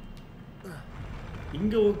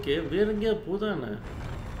இங்க ஓகே வேற எங்கயா போதானே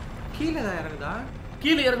கீழே தான் இறங்குதா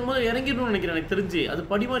கீழே இறங்கும்போது இறங்கிடணும்னு நினைக்கிறேன் எனக்கு தெரிஞ்சு அது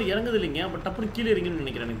படி மாதிரி இறங்குது இல்லைங்க பட் டப்புனு கீழே இறங்கணும்னு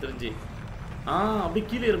நினைக்கிறேன் எனக்கு தெரிஞ்சு அப்படியே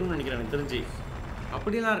கீழே இறங்கணும்னு நினைக்கிறேன் எனக்கு தெரிஞ்சு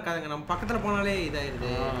அப்படிலாம் இருக்காதுங்க நம்ம பக்கத்துல போனாலே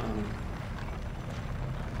இதாயிருது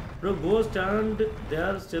bro go stand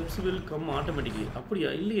there steps will come automatically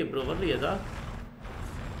அப்படியா இல்லையே ப்ரோ வரலையேதா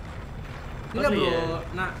இல்ல ப்ரோ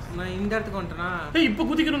நான் இந்த இடத்துக்கு வந்துட்டேனா இப்போ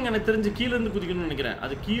குதிக்கணுங்க எனக்கு தெரிஞ்சு கீழ இருந்து குதிக்கணும்னு நினைக்கிறேன்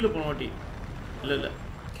அது கீழே போன வாட்டி இல்ல இல்ல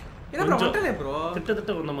ப்ரோ வந்துட்டே ப்ரோ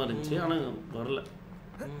கிட்டத்தட்ட வந்த மாதிரி இருந்துச்சு ஆனா வரல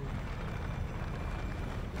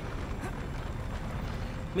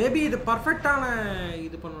மேபி இது பர்ஃபெக்ட்டான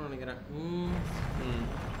இது பண்ணனும்னு நினைக்கிறேன்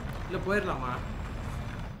இல்ல போயிரலாமா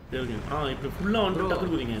இப்போ ஃபுல்லா வந்து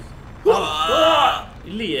டக்கு குதிங்க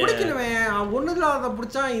இல்லையே பிடிக்கலவன் ஒண்ணுல அத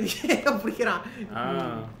பிடிச்சா இது பிடிக்கிறான்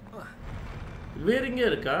வேற எங்க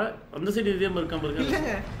இருக்கா அந்த சைடு இதே மாதிரி இருக்கா பாருங்க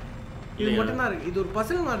இல்லங்க இது மட்டும் தான் இருக்கு இது ஒரு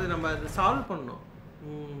பசில் மாதிரி நம்ம அதை சால்வ் பண்ணனும்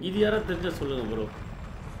இது யாரா தெரிஞ்சா சொல்லுங்க bro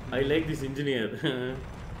I like this engineer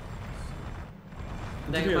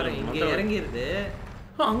இங்க இறங்கிருது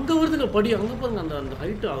அங்க வருதுங்க படி அங்க பாருங்க அந்த அந்த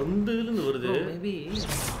ஹைட் அந்த இதுல இருந்து வருது மேபி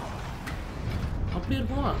அப்படி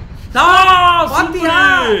இருக்குமா பாத்தியா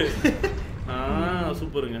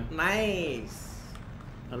சூப்பருங்க நைஸ்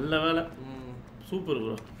நல்ல வேலை சூப்பர்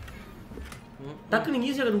ப்ரோ டக்கு நீங்க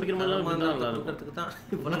ஈஸியா கண்டுபிடிக்கிற மாதிரி நல்லா இருக்கும் தான்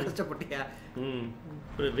இவ்வளவு கஷ்டப்பட்டியா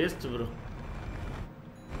waste bro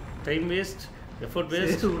time waste effort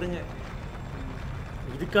waste விடுங்க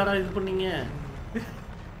இதுக்காடா இது பண்ணீங்க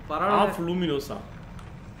பரவாயில்லை ஆஃப் லூமினோஸா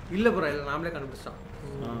இல்ல ப்ரோ இல்ல நாமளே கண்டுபிடிச்சோம்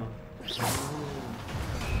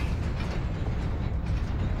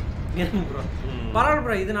ப்ரோ பரவாயில்ல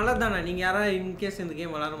ப்ரோ இது நல்லது தானே நீங்க யாரா இன் கேஸ் இந்த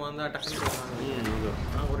கேம் விளையாடுமா வந்தா டக்குன்னு போவாங்க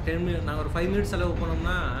நாங்க ஒரு 10 மினிட் நாங்க ஒரு 5 மினிட்ஸ் செலவு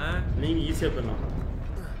பண்ணோம்னா நீங்க ஈஸியா பண்ணலாம்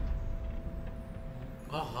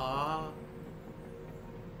ஆஹா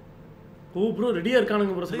ஓ ப்ரோ ரெடியா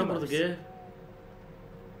இருக்கானுங்க ப்ரோ சண்டை போறதுக்கு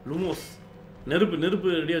லூமோஸ்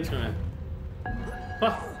நெருப்பு ரெடியா வச்சுக்கோங்க பா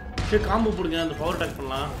சரி காம்போ போடுங்க அந்த பவர் அட்டாக்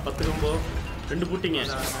பண்ணலாம் 10 காம்போ 2 போட்டீங்க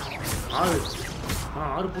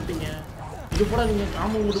 6 போட்டீங்க இது போடாதீங்க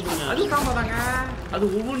காம்போ போட்டு போடுங்க அது காம்போ தாங்க அது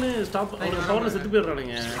ஒவ்வொன்று ஸ்டாப் அவங்க பவர்ல செத்து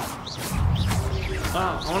போயிடுறானுங்க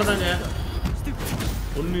அவ்வளோதாங்க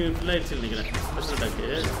ஒன்று ஃபுல் ஆயிடுச்சு நினைக்கிறேன் ஸ்பெஷல் அட்டாக்கு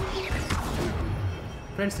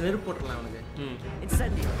ஃப்ரெண்ட்ஸ் நெருப்பு போட்டுடலாம் அவனுக்கு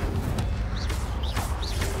Incendio.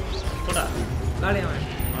 போடா காலியாக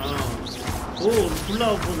ஓ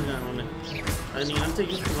ஃபுல்லாக போகுதுங்க ஒன்று அது நீங்கள் நினச்சா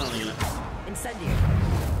யூஸ் பண்ணலாம் நினைக்கிறேன் Incendio.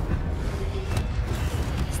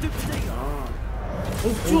 Stupid thing.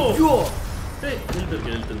 ஐயோ டேய்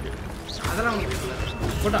எழுத்து அதெல்லாம் உங்களுக்கு தெரியல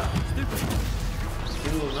போடா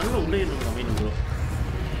இது ஒரு நல்ல உடை இருக்கு அமையும் ப்ரோ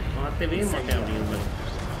மாத்தவே மாட்டேன் அப்படிங்கிற மாதிரி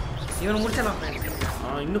இவனை முடிச்சலாம்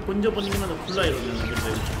இன்னும் கொஞ்சம் பண்ணீங்கன்னா அது ஃபுல் ஆயிடும்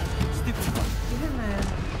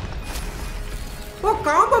ஓ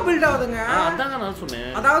காம்போ பில்ட் ஆகுதுங்க அதாங்க நான்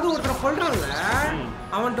சொன்னேன் அதாவது ஒருத்தர் கொல்றான்ல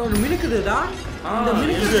அவன்கிட்ட ஒரு மினுக்குதுடா இந்த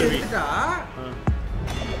மினுக்கு எடுத்துட்டா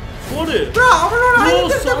போடு ப்ரோ அவனோட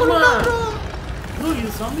ஐட்டத்தை கொல்றா ப்ரோ இது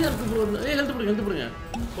செமையா இருக்கு ப்ரோ ஏய் ஹெல்த் கொடுங்க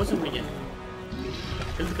போஷன் குடிங்க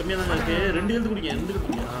ஹெல்த் கம்மியா தான் இருக்கு 2 ஹெல்த் குடிங்க 2 ஹெல்த்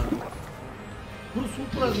குடிங்க ப்ரோ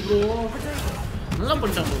சூப்பரா இருக்கு ப்ரோ நல்லா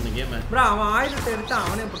பண்ணிட்டான் ப்ரோ இந்த கேம் ப்ரோ அவன் ஆயுதத்தை எடுத்து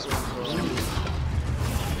அவனே போடுறான் ப்ரோ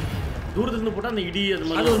தூரத்துல இருந்து போட்டா அந்த இடி அது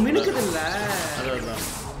மாதிரி அது ஒரு மினுக்குது இல்ல அதான்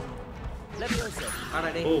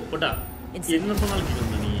அடடே ஓ போடா என்ன சொன்னாலும்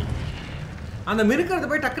கேக்குற நீ அந்த மினுக்கறத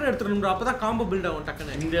போய் டக்குன்னு எடுத்துறணும் ப்ரோ அப்பதான் காம்போ பில்ட் ஆகும்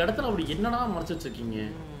டக்குன்னு இந்த இடத்துல அப்படி என்னடா மறைச்சு வச்சிருக்கீங்க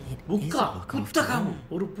புத்தகம்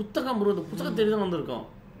ஒரு புத்தகம் ப்ரோ இந்த புத்தகம் தேடி தான் வந்திருக்கோம்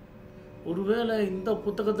ஒருவேளை இந்த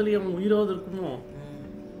புத்தகத்திலேயே அவன் உயிராவது இருக்குமோ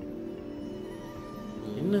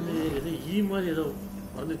என்னது ஏதோ மாதிரி ஏதோ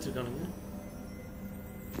மறந்து வச்சிருக்கானுங்க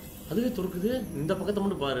அதுவே துறக்குது இந்த பக்கத்தை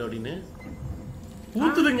மட்டும் பாரு அப்படின்னு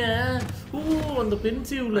ஊத்துதுங்க ஓ அந்த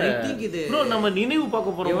பென்சிவ்ல ஐ திங்க் இது ப்ரோ நம்ம நினைவு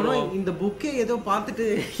பார்க்க போறோம் இந்த புக்கே ஏதோ பார்த்துட்டு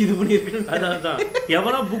இது பண்ணிருக்கு அதான்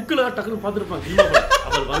எவனா புக்ல டக்குன்னு பார்த்துருப்பான் கில்மா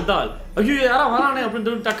அவர் வந்தால் ஐயோ யாரா வரானே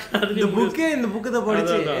அப்படின்னு டக்குன்னு இந்த புக்கே இந்த புக்கு தான்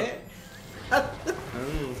படிச்சு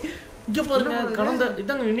இங்க பாருங்க கடந்த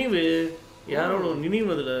இதாங்க நினைவு யாரோட நினைவு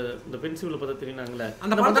அதுல இந்த பென்சில்ல பார்த்தா தெரியுனாங்களே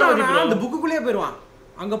அந்த பத்திரம் அந்த புக்குக்குள்ளேயே போயிடுவான்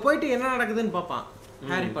அங்க போயிட்டு என்ன நடக்குதுன்னு பார்ப்பான்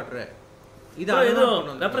ஹாரி பாட்டர் இது ஏதோ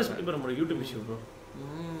ரெஃப்ரெஷ் பண்ணி பாருங்க யூடியூப் விஷயம் ப்ரோ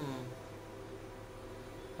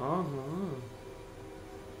ஆஹா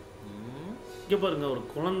இங்க பாருங்க ஒரு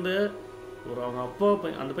குழந்தை ஒரு அவங்க அப்பா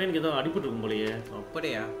அந்த பையனுக்கு ஏதோ அடிபட்டு இருக்கும் போலயே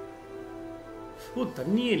அப்படியா ஓ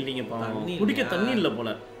தண்ணியே இல்லைங்க பாவம் குடிக்க தண்ணி இல்ல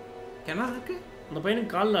போல கிணறு இருக்கு அந்த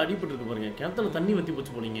பையனுக்கு காலில் அடிபட்டு இருக்கு பாருங்க கிணத்துல தண்ணி வத்தி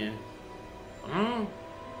போச்சு போலீங்க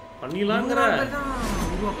பண்ணிடலாங்கிற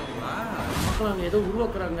மக்கள் அங்கே ஏதோ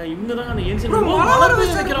உருவாக்குறாங்க இவங்க தான் அந்த ஏன்சியன்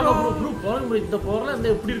வைக்கிறாங்க இந்த போரில் இந்த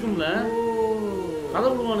எப்படி இருக்கும்ல கதை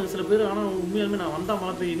விடுவானுங்க சில பேர் ஆனால் உண்மையாலுமே நான் வந்தா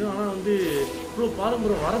மழை பெய்யணும் ஆனால் வந்து ப்ரோ பாருங்க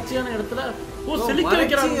ப்ரோ வறட்சியான இடத்துல செழிக்க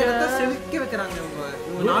வைக்கிறாங்க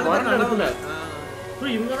இடத்துல ப்ரோ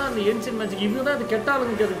இவங்க தான் அந்த ஏன்சியன் மேஜிக் இவங்க தான் அந்த கெட்ட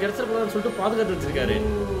ஆளுங்களுக்கு அது கிடைச்சிருக்கலாம்னு சொல்லிட்டு பாதுகாத்து வச்சிருக்காரு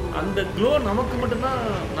அந்த க்ளோ நமக்கு மட்டும்தான்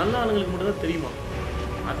நல்ல ஆளுங்களுக்கு மட்டும்தான் தெரியுமா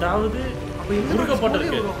அதாவது முருகப்பாட்டு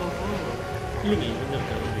இருக்கு இல்லைங்க இவங்க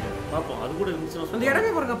இருக்காரு பார்ப்போம் அது கூட இருந்துச்சுன்னா அந்த இடமே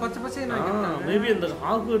பாருங்க பச்சை பச்சை மேபி அந்த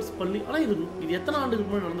ஹாக்வர்ட்ஸ் பள்ளி ஆனால் இது எத்தனை ஆண்டுக்கு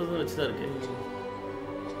முன்னாடி நடந்ததுன்னு வச்சு தான் இருக்கு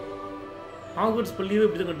ஹாக்வர்ட்ஸ் பள்ளியே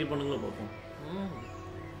எப்படி தான் கட்டி பண்ணுங்களோ பார்ப்போம்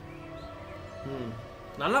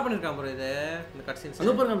நல்லா பண்ணிருக்கான் ப்ரோ இது இந்த கட் சீன்ஸ்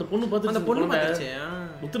அங்க பாருங்க அந்த பொண்ணு பார்த்து அந்த பொண்ணு பார்த்துச்சு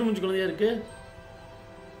முத்துரு மூஞ்சி குழந்தையா இருக்கு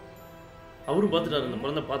அவரு பார்த்துட்டாரு அந்த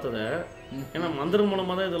குழந்தை பார்த்ததை ஏன்னா மந்திரம்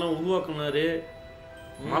மூலமா தான் இதெல்லாம் உருவாக்குனாரு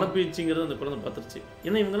மழை பெய்ச்சிங்கிறது அந்த குழந்தை பார்த்துருச்சு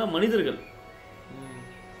ஏன்னா இவங்கெல்லாம் மனிதர்கள்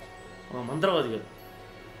மந்திரவாதிகள்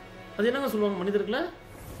அது என்னங்க சொல்லுவாங்க மனிதர்களை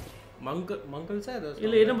மங்கள்ஸா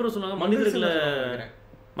இல்லை என்ன ப்ரோ சொல்லுவாங்க மனிதர்களை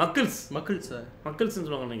மக்கள்ஸ்ன்னு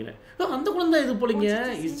சொல்லுவாங்க நினைக்கிறேன் அந்த குழந்தை இது போலீங்க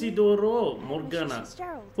இசிடோரோ மொர்கானா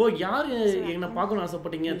ஓ யார் என்ன பார்க்கணும்னு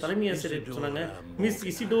ஆசைப்பட்டீங்க தலைமை ஆசிரியர் சொன்னாங்க மிஸ்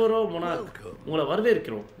இசிடோரோ மொனாக் உங்களை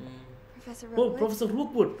வரவேற்கிறோம் ஓ ப்ரொஃபசர்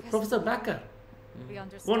ரூக்வுட் ப்ரொஃபசர் பேக்கர்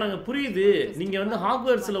ஓ நாங்கள் புரியுது நீங்கள் வந்து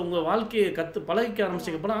ஹாக்வர்ட்ஸில் உங்கள் வாழ்க்கையை பழகிக்க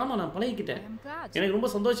ஆரம்பிச்சிங்க ஆமாம் நான் பழகிக்கிட்டேன் எனக்கு ரொம்ப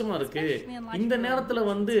சந்தோஷமாக இருக்குது இந்த நேரத்தில்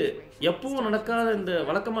வந்து எப்பவும் நடக்காத இந்த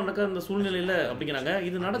வழக்கமாக நடக்காத இந்த சூழ்நிலையில் அப்படிங்கிறாங்க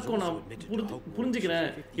இது நடக்கும் நான் புரிஞ்சுக்கிறேன்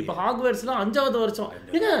இப்போ ஹாக்வர்ட்ஸ்லாம் 5வது வருஷம்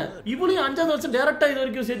ஏங்க இவ்வளோ 5வது வருஷம் டேரெக்டாக இது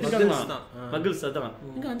வரைக்கும் சேர்த்துருக்காங்களா மகிழ்ஸ் அதான்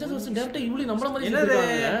இங்கே 5வது வருஷம் டேரெக்டாக இவ்வளோ நம்மள மாதிரி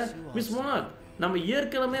சேர்த்துருக்காங்க மிஸ் மோனாக் நம்ம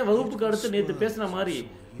ஏற்கனவே வகுப்புக்கு அடுத்து நேற்று பேசின மாதிரி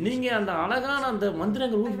நீங்க அந்த அழகான அந்த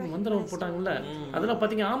மந்திரம் போட்டாங்கல்ல அதெல்லாம்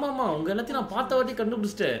பாத்தீங்க ஆமாமா உங்க எல்லாத்தையும் நான் பார்த்த வாட்டி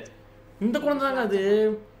கண்டுபிடிச்சிட்டேன் இந்த குழந்தை தாங்க அது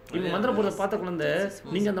இவங்க மந்திரம் போடுறத பார்த்த குழந்தை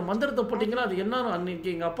நீங்க அந்த மந்திரத்தை போட்டீங்களா அது என்ன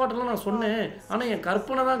அன்னைக்கு எங்க அப்பாட்டெல்லாம் நான் சொன்னேன் ஆனா என்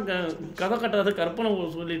கற்பனை தான் கதை கட்டாத கற்பனை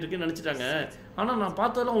சொல்லிட்டு இருக்குன்னு நினைச்சிட்டாங்க ஆனா நான்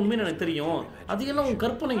பார்த்ததெல்லாம் உண்மைன்னு எனக்கு தெரியும் அது எல்லாம் உங்க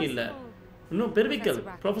கற்பனை இல்லை இன்னும் பெர்விக்கல்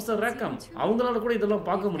ப்ரொஃபசர் ரேக்கம் அவங்களால கூட இதெல்லாம்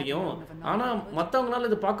பார்க்க முடியும் ஆனா மற்றவங்களால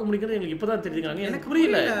இதை பார்க்க முடியுங்கிறது எங்களுக்கு இப்பதான் தெரிஞ்சுக்கிறாங்க எனக்கு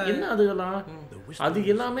புரியல என்ன அதுலாம் அது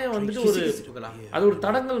எல்லாமே வந்துட்டு அது ஒரு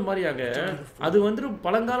தடங்கள் மாதிரியாக அது வந்துட்டு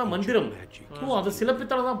பழங்கால மந்திரம் ஓ அதை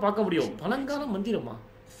சிலப்பத்தால தான் பார்க்க முடியும் பழங்கால மந்திரமா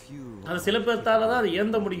அது சிலப்பத்தால தான் அதை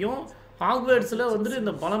ஏந்த முடியும் ஹாக்வர்ட்ஸ்ல வந்துட்டு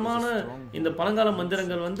இந்த பழங்கால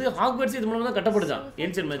மந்திரங்கள் வந்து ஹாக்வர்ட்ஸ் இது மூலமா தான் கட்டப்படுதான்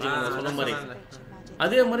ஏன்சியன் மேஜிக் சொன்ன மாதிரி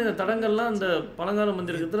அதே மாதிரி இந்த தடங்கள்லாம் இந்த பழங்கால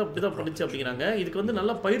மந்திரத்தில் அப்படிதான் படிச்சு அப்படிங்கிறாங்க இதுக்கு வந்து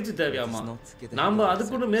நல்ல பயிற்சி தேவையாமா நாம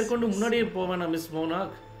அதுக்கு மேற்கொண்டு முன்னாடியே போவேன் மிஸ்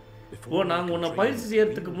மோனாக் ஓ நாங்க உன்னை பயிற்சி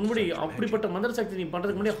செய்யறதுக்கு முன்னாடி அப்படிப்பட்ட மந்திர சக்தி நீ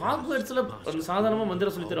பண்றதுக்கு முன்னாடி ஹாக்வர்ட்ஸ்ல சாதாரணமா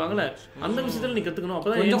மந்திரம் சொல்லி தருவாங்கல்ல அந்த விஷயத்துல நீ கத்துக்கணும்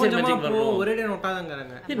அப்பதான் ஏஞ்சல் மேஜிக் வரும் ஒரே டே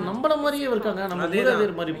நோட்டாதங்கறாங்க ஏய் நம்மள மாதிரியே இருக்காங்க நம்ம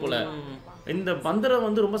மூதாதையர் மாதிரி போல இந்த மந்திரம்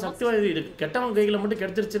வந்து ரொம்ப சக்தி வாய்ந்தது இது கெட்டவங்க கையில மட்டும்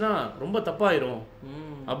கிடைச்சிருச்சுனா ரொம்ப தப்பாயிரும்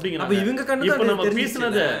அப்படிங்கறாங்க அப்ப இவங்க கண்ணுக்கு இப்போ நம்ம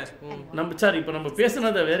பேசினத நம்ம சார் இப்போ நம்ம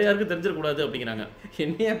பேசினத வேற யாருக்கும் தெரிஞ்சிர கூடாது அப்படிங்கறாங்க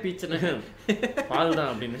என்னையா பீச்சன பால் தான்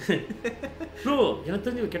அப்படினு ப்ரோ எனக்கு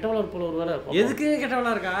தெரிஞ்சு கெட்டவளா போல ஒருவேளை எதுக்கு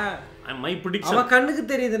கெட்டவளா இருக்கா மை பிரெடிக்ஷன் அவ கண்ணுக்கு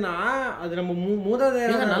தெரியுதுனா அது நம்ம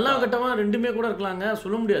மூதாதையர் நல்ல கெட்டவா ரெண்டுமே கூட இருக்கலாங்க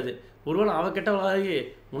சொல்ல முடியாது ஒருவேளை அவ கெட்டவளாகி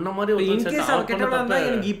முன்ன மாதிரி ஒரு இன்கேஸ் அவ கெட்டவளா இருந்தா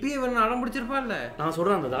எனக்கு இப்பயே வேணும் அடம் பிடிச்சிருப்பால்ல நான்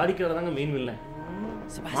சொல்றேன் அந்த தாடிக்கு வரதாங்க மெயின் வில்ல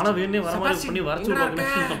மன வேணே வர மாதிரி பண்ணி வரச்சு விடுவாங்க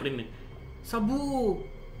அப்படினு சபு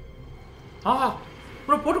ஆஹா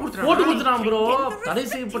ப்ரோ போட்டு கொடுத்துறான் ப்ரோ தடை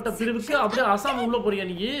செய்யப்பட்ட பிரிவுக்கு அப்படியே அசாம் உள்ள போறியா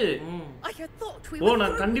நீ ஓ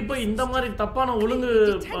நான் கண்டிப்பா இந்த மாதிரி தப்பான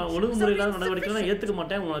ஒழுங்குமுறையில நடவடிக்கைலாம் ஏத்துக்க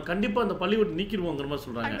மாட்டேன் கண்டிப்பா அந்த பள்ளி விட்டு நீக்கிடுவோங்கிற மாதிரி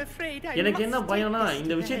சொல்றாங்க எனக்கு என்ன பயம்னா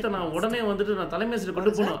இந்த விஷயத்த நான் உடனே வந்துட்டு நான் தலைமையரசர்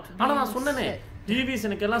கொண்டு போகணும் ஆனா நான் சொன்னேனே டிவிஸ்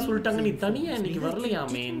எனக்கு எல்லாம் சொல்லிட்டாங்க நீ தனியா இன்னைக்கு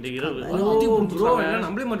வரலையாமே இந்த இரவு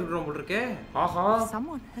நம்மளே மாட்டிடுறோம் போல இருக்கே ஆஹா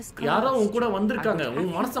யாரோ உன் கூட வந்திருக்காங்க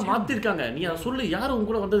உன் மனசை மாத்திருக்காங்க நீ அதை சொல்லு யாரும் உன்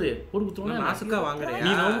கூட வந்தது கொடுத்துட்டோம் நாசுக்கா வாங்குறேன்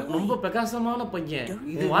நீ ரொம்ப பிரகாசமான பையன்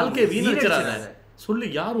உன் வாழ்க்கையை வீணடிச்சிடாத சொல்லு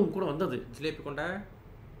யாரும் உன் கூட வந்தது ஜிலேபி கொண்டா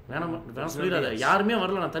வேணாம் சொல்லிடாத யாருமே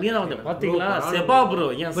வரல நான் தனியா தான் வந்தேன் பாத்தீங்களா செபா ப்ரோ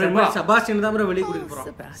ஏன் செபாஸ்டியன் தான் ப்ரோ வெளிய கூட்டிட்டு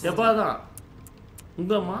போறோம் செபா தான்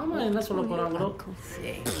உங்க மாமா என்ன சொல்ல போறாங்களோ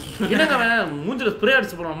என்னங்க அவன் மூஞ்சில ஸ்ப்ரே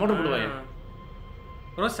அடிச்சு போறான் மோட்டர் போடுவாங்க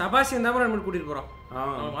ப்ரோ செபாஸ்டியன் தான் ப்ரோ நம்ம கூட்டிட்டு போறோம்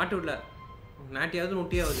மாட்டி விடல நாட்டியாவது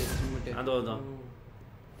நொட்டியாவது அதுதான்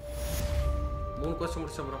 3 கொஸ்டின்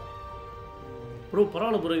முடிச்ச ப்ரோ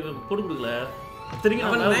பரவாயில்ல ப்ரோ இவன் போட்டு கொடுக்கல தெரியுங்க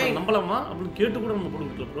நம்பலாமா அப்படின்னு கேட்டு கூட நம்ம போட்டு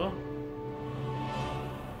கொடுக்கல ப்ரோ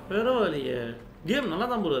பரவாயில்லையே கேம் நல்லா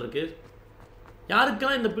தான் ப்ரோ இருக்கு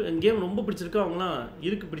யாருக்கெல்லாம் இந்த கேம் ரொம்ப பிடிச்சிருக்கோ அவங்களாம்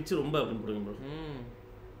இருக்கு பிடிச்சி ரொம்ப அப்படின்னு போடுங்க ப்ரோ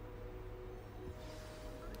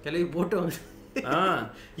கிளவி போட்டு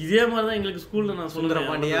இதே மாதிரி தான் எங்களுக்கு ஸ்கூல்ல நான்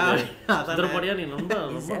சுந்தரபாண்டியா நீ ரொம்ப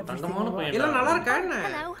தங்கமான பையன் எல்லாம் நல்லா இருக்கா என்ன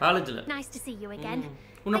காலேஜ்ல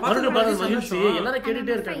உன்னை பார்த்து மகிழ்ச்சி எல்லாரும்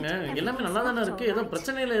கேட்டுட்டே இருக்காங்க எல்லாமே நல்லா தானே இருக்கு ஏதோ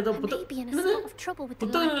பிரச்சனையில ஏதோ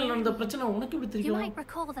புத்தகங்கள் நடந்த பிரச்சனை உனக்கு எப்படி தெரியும்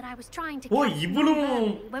ஓ இவ்வளவு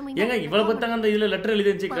ஏங்க இவ்வளவு பார்த்தாங்க அந்த இதுல லெட்டர்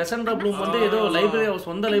எழுதிச்சு கிரசண்டா ப்ளூம் வந்து ஏதோ லைப்ரரி அவ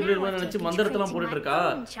சொந்த லைப்ரரி மாதிரி நினைச்சு மந்திரத்தெல்லாம் போட்டுட்டு இருக்கா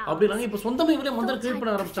அப்படிலாம் இப்ப சொந்தமா இவரே மந்திரம் கிரியேட்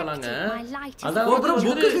பண்ண ஆரம்பிச்சாங்க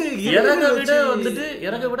அதாவது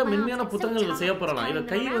இறக விட மென்மையான புத்தகங்கள் செய்ய போறலாம் இவ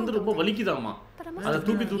கை வந்து ரொம்ப வலிக்குதாமா அதை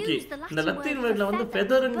தூக்கி இந்த லத்தீன் வேர்ட்ல வந்து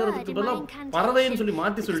ஃபெதர்ங்கிறதுக்கு பதிலா பறவைன்னு சொல்லி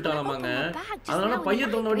மாத்தி சொல்லிட்டாலாமாங்க அதனால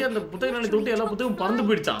பையன் தோண வாட்டி அந்த புத்தக நிலை தொட்டு எல்லா புத்தகம் பறந்து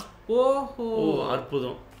போயிடுச்சான் ஓஹோ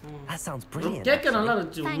அற்புதம் கேட்க நல்லா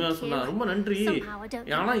இருந்துச்சு உண்மையா சொன்னா ரொம்ப நன்றி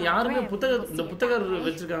ஆனா யாருமே இந்த புத்தகர்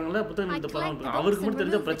வச்சிருக்காங்கல்ல புத்தகம் அவருக்கு மட்டும்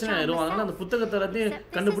தெரிஞ்ச பிரச்சனை ஆயிரும் அதனால அந்த புத்தகத்தை எல்லாத்தையும்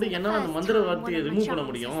கண்டுபிடி என்னால அந்த மந்திர வார்த்தையை ரிமூவ் பண்ண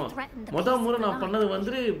முடியும் முறை நான் பண்ணது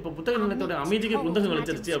வந்து இப்ப புத்தக நிலையத்தோட அமைதிக்கு புத்தகம்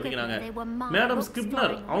வச்சிருச்சு அப்படிங்கிறாங்க மேடம்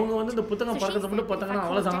ஸ்கிரிப்னர் அவங்க வந்து இந்த புத்தகம் பறக்கிறத மட்டும் பார்த்தாங்கன்னா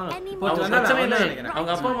அவ்வளவுதான் பிரச்சனை இல்லை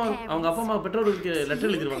அவங்க அப்பா அம்மா பெற்றோருக்கு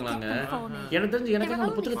லெட்டர் எழுதிருவாங்களாங்க எனக்கு தெரிஞ்சு எனக்கு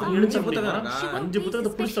அந்த புத்தகத்தை எழுச்ச புத்தகம் 5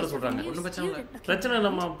 புத்தகத்தை புடிச்சு தர சொல்றாங்க ஒன்றும் பிரச்சனை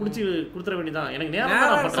இல்லாம புடிச்சு கொடுத்துற வேண்டியதான் எனக்கு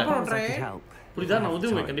நேரம் பண்றேன் புரியுதா நான்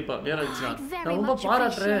உதவுவேன் கண்டிப்பா வேற இருந்துச்சுன்னா நான் ரொம்ப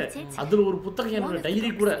பாராட்டுறேன் அதுல ஒரு புத்தகம் என்னோட டைரி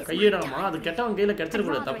கூட கையிடாமா அது கெட்டவன் கையில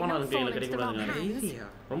கிடைச்சிடக்கூடாது தப்பான கையில கிடைக்கூடாதுங்க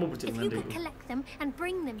ரொம்ப பிடிச்சிருக்கு நன்றி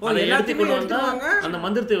அதை எடுத்து கொண்டு வந்தா அந்த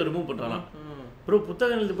மந்திரத்தை ரிமூவ் பண்றாலாம் ப்ரோ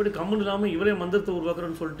புத்தகம் எழுதி போயிட்டு கம்முன்னு இல்லாம இவரே மந்திரத்தை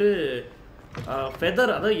உருவாக்குறேன்னு சொல்லிட்டு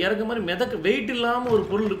ஃபெதர் அதாவது இறக்க மாதிரி மிதக்க வெயிட் இல்லாம ஒரு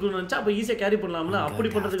பொருள் இருக்குன்னு நினைச்சா அப்ப ஈஸியா கேரி பண்ணலாம்ல அப்படி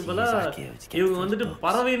பண்றதுக்கு பதிலா இவங்க வந்துட்டு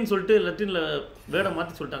பறவைன்னு சொல்லிட்டு லட்டின்ல வேட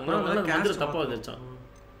மாத்தி சொல்லிட்டாங்க அதனால அந்த மந்திரம் தப்பா வந்துச்சான்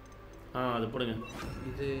அது போடுங்க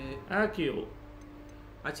இது ஆக்கியோ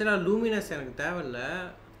ஆக்சுவலா லூமினஸ் எனக்கு தேவையில்ல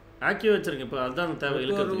ஆக்கியோ வச்சிருக்கேன் இப்போ அதான் தேவை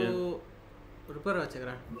இழுக்கிறதுக்கு ரிப்பேர்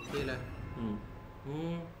வச்சுக்கிறேன் கீழே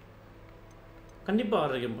கண்டிப்பா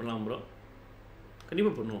ஆரோக்கியம் பண்ணலாம் ப்ரோ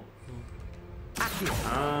கண்டிப்பா பண்ணுவோம்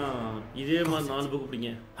இதே மாதிரி 4 புக் பிடிங்க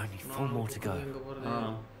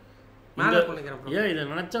ஏன் இதை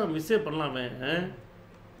நினைச்சா மிஸ்ஸே பண்ணலாமே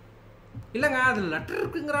இல்லங்க அது லெட்டர்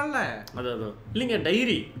இருக்குங்கறான்ல அது இல்லைங்க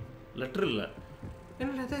டைரி லெட்டர் இல்ல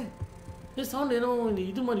என்னது ஏ சவுண்ட் ஏனோ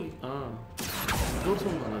இது மாதிரி டோர்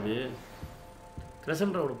சவுண்ட் தான் அது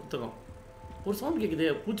கிரசண்டரோட புத்தகம் ஒரு சவுண்ட்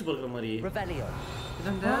கேக்குதே பூச்சி பறக்குற மாதிரி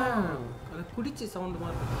இதண்டா அது குடிச்சி சவுண்ட்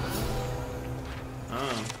மாதிரி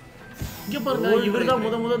இங்க பாருங்க இவர்தான்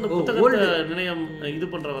முத இந்த புத்தகத்தை நிலையம் இது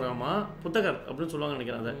பண்றவராமா புத்தகர் அப்படின்னு சொல்லுவாங்க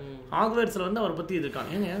நினைக்கிறேன் அதை ஹாக்வர்ட்ஸ்ல வந்து அவரை பத்தி இருக்கான்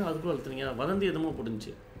ஏங்க அதுக்குள்ள எழுத்துறீங்க வதந்தி எதுமோ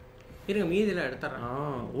புடிஞ்சு இருங்க மீதில எடுத்துறேன்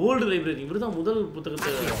ஓல்டு லைப்ரரி இவர்தான் முதல்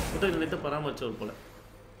புத்தக நிலையத்தை பராமரிச்சவர் போல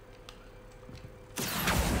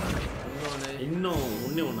இன்னும்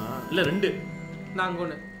ஒண்ணா இல்ல 2 நாங்க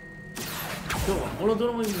ஒண்ணு அவ்வளவு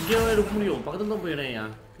தூரம் இங்கே எடுக்க முடியும் பக்கத்துல தான் போயிடேன்யா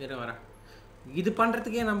இரு வரேன் இது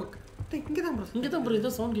பண்றதுக்கே நமக்கு இங்க தான் ப்ரோ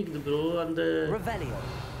ஏதோ சவுண்ட் கேக்குது ப்ரோ அந்த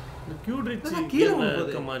இந்த கியூட் ரிச் கீழே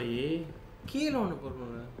இருக்க மாதிரி கீழே ஒண்ணு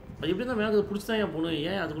போறணும் அது எப்படி தான் மேல புடிச்சு தான் போணும்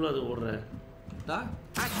ஏன் அதுக்குள்ள அது ஓடுற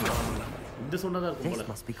இந்த சொன்னதா இருக்கும் போல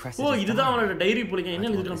ஓ இதுதான் அவனோட டைரி போலீங்க என்ன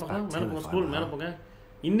எழுதிருக்கான் பார்க்கலாம் மேல போங்க ஸ்கூல் மேல போங்க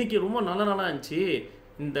இன்னைக்கு ரொம்ப நல்ல நாளா இருந்துச்சு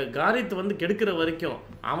இந்த காரியத்தை வந்து கெடுக்கிற வரைக்கும்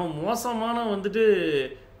அவன் மோசமான வந்துட்டு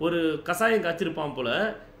ஒரு கசாயம் காய்ச்சிருப்பான் போல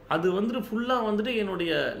அது வந்துட்டு ஃபுல்லா வந்துட்டு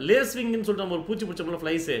என்னுடைய லேஸ்விங்னு சொல்லிட்டு நம்ம ஒரு பூச்சி பிடிச்ச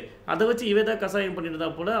ஃப்ளைஸ் அதை வச்சு இவதான் கசாயம் பண்ணிட்டு இருந்தா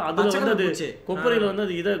போல அதுல வந்து அது கொப்பரையில வந்து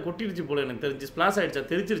அது இதை கொட்டிடுச்சு போல எனக்கு தெரிஞ்சு ஸ்பிளாஷ் ஆயிடுச்சா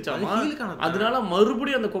தெரிச்சிருச்சாமா அதனால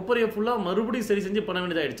மறுபடியும் அந்த கொப்பரையை ஃபுல்லா மறுபடியும் சரி செஞ்சு பண்ண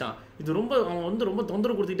வேண்டியதாயிடுச்சான் இது ரொம்ப அவன் வந்து ரொம்ப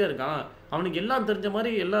தொந்தரவு கொடுத்துட்டே இருக்கான் அவனுக்கு எல்லாம் தெரிஞ்ச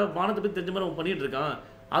மாதிரி எல்லா பானத்தை பத்தி தெரிஞ்ச மாதிரி அவன் பண்ணிட்டு இருக்கான்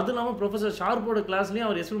அது இல்லாம ப்ரொஃபசர் ஷார்ப்போட கிளாஸ்லயும்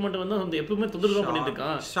அவர் எக்ஸ்பெரிமெண்ட் வந்து எப்பவுமே தொந்தரவு பண்ணிட்டு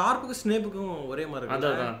இருக்கான் ஷார்ப்புக்கு ஸ்னேப்புக்கும் ஒரே மாதிரி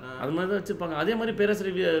அதான் அது மாதிரி தான் வச்சிருப்பாங்க அதே மாதிரி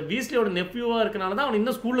பேராசிரியர் வீஸ்லியோட நெப்யூவா இருக்கனால தான் அவன்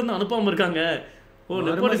இன்னும் ஸ்கூல்ல இருந்து அனுப்பாம இருக்காங்க ஓ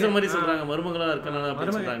நெப்போலிசம் மாதிரி சொல்றாங்க மருமகளா இருக்கனால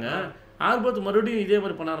அப்படின்னு சொல்றாங்க ஆர்பத் மறுபடியும் இதே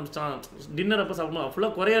மாதிரி பண்ண ஆரம்பிச்சான் டின்னர் அப்ப சாப்பிடணும்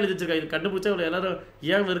ஃபுல்லா குறையா எழுதிச்சிருக்கா இது கண்டுபிடிச்சா அவளை எல்லாரும்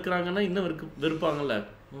ஏன் வெறுக்கிறாங்கன்னா இன்னும் வெறுப்பாங்கல்ல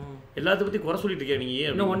எல்லாத்த பத்தி குறை சொல்லிட்டு இருக்கியா நீ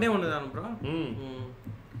இன்னும் ஒண்ணே தான் ப்ரோ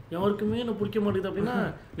யாருக்குமே என்ன பிடிக்க மாட்டேங்குது அப்படின்னா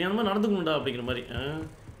நீ அந்த மாதிரி நடந்துக்கணும்டா அப்படிங்கிற மாதிரி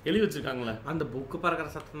எழுதி வச்சிருக்காங்களே அந்த புக்கு பறக்கிற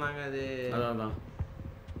சத்தம் தாங்க அது அதான்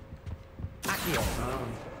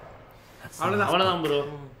அவ்வளவுதான் ப்ரோ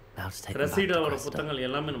ரசீடாவோட புத்தகங்கள்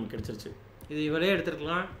எல்லாமே நமக்கு கிடைச்சிருச்சு இது இவரே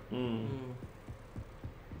எடுத்துருக்கலாம்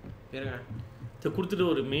இருங்க இதை கொடுத்துட்டு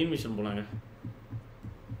ஒரு மெயின் மிஷன் போனாங்க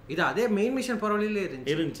இது அதே மெயின் மிஷன் போற வழியில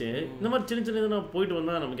இருந்துச்சு இந்த மாதிரி சின்ன சின்ன இதெல்லாம் போயிட்டு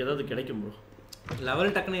வந்தா நமக்கு ஏதாவது கிடைக்கும் ப்ரோ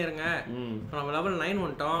லெவல் டக்குன்னு இருங்க நம்ம லெவல் 9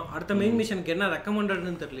 வந்துட்டோம் அடுத்த மெயின் மிஷனுக்கு என்ன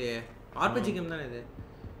ரெக்கமெண்டட்னு தெரியலையே ஆர்பிஜி கேம் தானே இது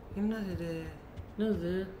என்னது இது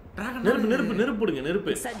நெருப்பு நெருப்பு போடுங்க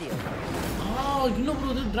நெருப்பு இன்னும் ப்ரோ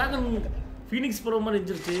இது டிராகன் ஃபீனிக்ஸ் ப்ரோ மாதிரி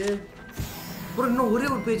இருந்துச்சு ப்ரோ இன்னும் ஒரே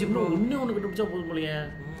ஒரு பேஜ் ப்ரோ ஒண்ணு கண்டுபிடிச்சா போதும் போலயே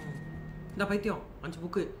இந்த பைத்தியம் 5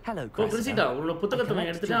 புக்கு ஓ கிறிஸ்டா உங்களோட புத்தகத்தை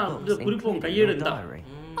நான் எடுத்துட்டேன் குறிப்போம் கையெடு இருந்தா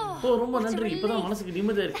ஓ ரொம்ப நன்றி இப்பதான் மனசுக்கு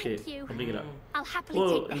நிம்மதியா இருக்கு அப்படிங்கிறா ஓ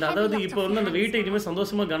இந்த அதாவது இப்போ வந்து அந்த வெயிட்டை இனிமே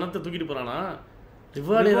சந்தோஷமா கனத்தை தூக்கிட்டு போறானா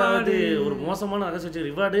ரிவார்டு ஏதாவது ஒரு மோசமான அரசு வச்சு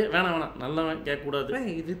ரிவார்டு வேணாம் நல்லவன் கேட்க கூடாது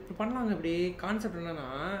இது இப்போ பண்ணாங்க இப்படி கான்செப்ட் என்னன்னா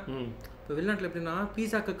இப்போ வெளிநாட்டில் எப்படின்னா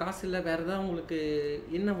பீஸாக்கு காசு இல்லை வேற ஏதாவது உங்களுக்கு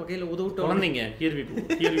என்ன வகையில் உதவிட்டு குழந்தைங்க கேள்வி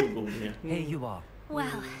போகுங்க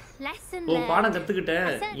ஓ பாடம் கத்துக்கிட்டேன்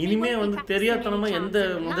இனிமே வந்து தெரியாதனமா எந்த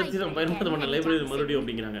முதற்சி நான் பயன்படுத்த பண்ண லைப்ரரி மறுபடியும்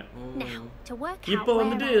அப்படிங்கிறாங்க இப்போ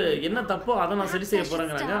வந்துட்டு என்ன தப்போ அதை நான் சரி செய்ய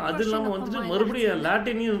போறேங்கிறாங்க அது இல்லாம வந்துட்டு மறுபடியும்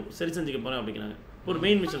லாட்டினையும் சரி செஞ்சுக்க போறேன் அப்படிங்கிறாங்க ஒரு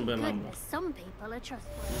மெயின் மிஷன் போயிடலாம்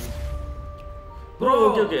ப்ரோ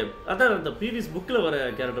ஓகே அதான் அந்த ப்ரீவியஸ் புக்கில் வர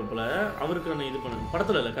கேரக்டர் போல அவருக்கு நான் இது பண்ணேன்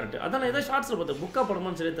படத்தில் இல்லை கரெக்ட் அதான் நான் ஏதோ ஷார்ட்ஸில் பார்த்தேன் புக்கா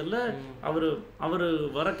படமான்னு சரி தெரியல அவர்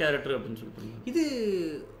வர கேரக்டர் அப்படின்னு சொல்லி இது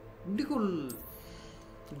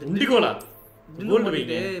இண்டிகோலா கோல்டு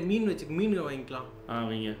வைங்க மீன் வச்சு மீன் வாங்கிக்கலாம்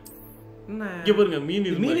வைங்க இங்கே பாருங்க மீன்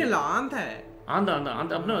இல்லை ஆந்த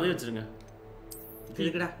அப்படின்னா அதே வச்சிருங்க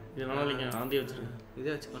இதுக்குடா இது நல்லா இல்லைங்க ஆந்தையே வச்சிருங்க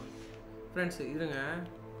இதே வச்சுக்கலாம் ஃப்ரெண்ட்ஸ் இருங்க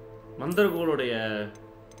மந்தர்கோளுடைய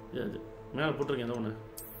இது மேலே போட்டுருங்க ஏதோ ஒன்று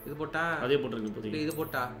இது போட்டா அதே போட்டுருங்க இப்போதைக்கு இது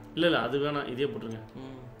போட்டா இல்லை அது வேணாம் இதே போட்டுருங்க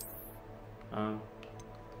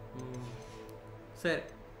சரி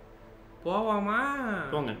போவாமா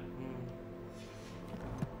போங்க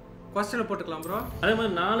கொஸ்டின்ல போட்டுக்கலாம் ப்ரோ அதே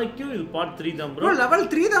மாதிரி நாளைக்கும் இது பார்ட் 3 தான் ப்ரோ லெவல்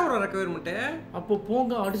 3 தான் ப்ரோ ரெக்வயர்மெண்ட் அப்போ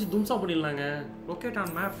போங்க அடிச்சு தும்சா பண்ணிடலாங்க லொகேட்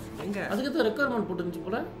ஆன் மேப் எங்க அதுக்கு தான் ரெக்வயர்மெண்ட் போட்டுருந்துச்சு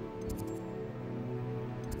போல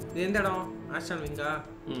இது எந்த இடம் ஆஸ்டன் விங்கா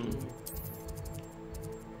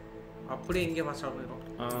அப்படியே இங்கே பாஸ் ஆக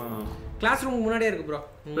போயிடும் கிளாஸ் ரூம் முன்னாடியே இருக்கு ப்ரோ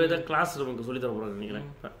இப்போ இதை கிளாஸ் ரூமுக்கு சொல்லி தர போகிறாங்க நினைக்கிறேன்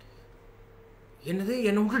என்னது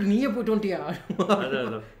என்ன உங்களுக்கு நீயே போயிட்டு வந்துட்டியா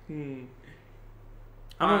அதான்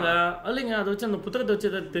ஆமாங்க இல்லைங்க அதை வச்சு அந்த புத்தகத்தை வச்சு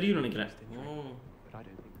எதாவது தெரியும்னு நினைக்கிறேன்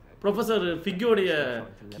ப்ரொஃபஸர் ஃபிக்கோடைய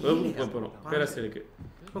போகிறோம் பேராசிரியருக்கு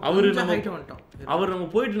அவர் நம்ம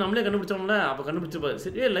போயிட்டு நம்மளே கண்டுபிடிச்சோம்ல அப்போ கண்டுபிடிச்சிருப்பாரு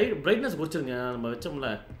சரி லைட் பிரைட்னஸ் குறைச்சிருங்க நம்ம வச்சோம்ல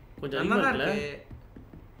கொஞ்சம் அதிகமாக இருக்குல்ல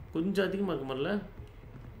கொஞ்சம் அதிகமாக இருக்கு மாதிரில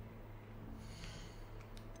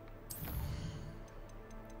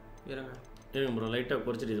இருங்க ப்ரோ லைட்டாக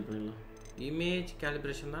குறைச்சிட்டு இது பண்ணிடலாம் இமேஜ்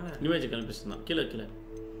கேலிப்ரேஷன் தானே இமேஜ் கேலிப்ரேஷன் தான் கீழே கீழே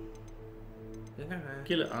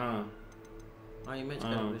இமேஜ்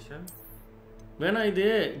கேலிப்ரேஷன் வேணா இது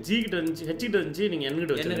ஜி கிட்ட இருந்துச்சு ஹெச் கிட்ட இருந்துச்சு நீங்கள் என்ன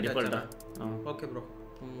கிட்ட வச்சுருங்க டிஃபால்ட்டா ஓகே ப்ரோ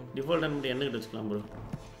டிஃபால்ட் மட்டும் என்ன கிட்ட வச்சுக்கலாம் ப்ரோ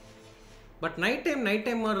பட் நைட்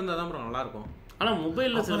டைம் இருந்தால் தான் ப்ரோ நல்லா இருக்கும் ஆனால்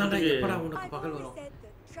மொபைலில் சொல்றதுக்கு உனக்கு பகல் வரும்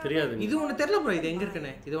தெரியாது இது ஒன்று தெரியல ப்ரோ இது எங்கே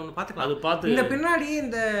இருக்குன்னு இது ஒன்று பார்த்துக்கலாம் அது பார்த்து இந்த பின்னாடி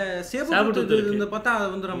இந்த சேபு இந்த பார்த்தா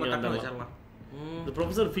அது வந்து நம்ம டக்குனு வச்சிடலாம் இந்த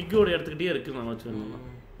ப்ரொஃபஸர் ஃபிக்கோட இடத்துக்கிட்டே இருக்கு நான் வச்சுருந்தோம்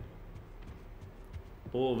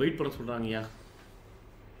ஓ வெயிட் பண்ண சொல்றாங்கயா.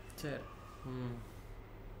 சரி.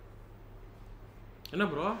 என்ன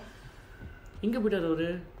ப்ரோ எங்க போயிட்டாரு அவரு?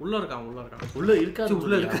 உள்ள இருக்கான் உள்ள இருக்காரு.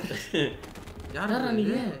 உள்ள இருக்காரு. யாரா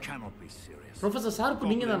நீங்க? ப்ரொஃபசர் ஷார்ப்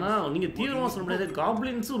நீங்க தானா? நீங்க தீவிரமா சொல்ல முடியாது.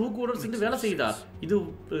 காப்ளின்ஸ் ரூக் ஓடர்ஸ் வந்து வேலை செய்யுதா? இது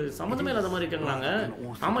சம்மந்தமே இல்லாத மாதிரி இருக்காங்களாங்க.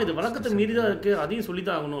 ஆமா இது வழக்கத்துக்கு மீறி தான் இருக்கு, அதையும்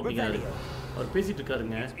சொல்லிதான் ஆகணும் அப்படிங்கிறாரு. அவர் பேசிட்டு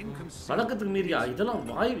இருக்காருங்க. வழக்கத்துக்கு மீறியா? இதெல்லாம்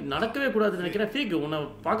வாய் நடக்கவே கூடாதுன்னு நினைக்கிறேன். ஃபேக் உன்னை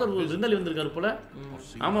பார்க்கறது ஒரு விருந்தாளி வந்திருக்காரு போல.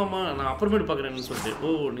 ஆமாம்மா நான் அப்புறமேட்டு பார்க்குறேன்னு சொல்லிட்டு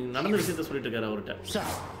ஓ நீங்க நடந்த விஷயத்த சொல்லிட்டு இருக்காரு அவர்கிட்ட.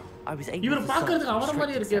 இவர் பார்க்கறதுக்கு அவரை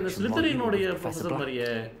மாதிரியே இருக்கு, அந்த ஸ்லிதரினுடைய ப்ரொஃபசர்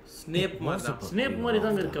மாதிரியே. ஸ்னேப் மாதிரி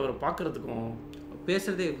தாங்க இருக்கு அவர் பார்க்கறதுக்கும்.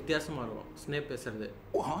 பேசுறதே வித்தியாசமா இருக்கும் ஸ்னேப் பேசுறது.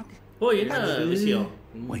 ஓ என்ன விஷயம்?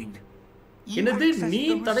 என்னது நீ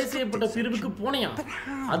தடை செய்யப்பட்ட பிரிவுக்கு போனியா?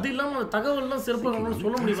 அது இல்லாம அந்த தகவல்லாம் சிறப்பாக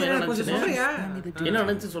சொல்ல முடியுமா? என்ன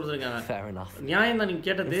நினைச்சு சொல்றீங்க? நியாயம் தான் நீங்க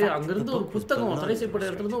கேட்டது. அங்க இருந்து ஒரு புத்தகம், தடை செய்யப்பட்ட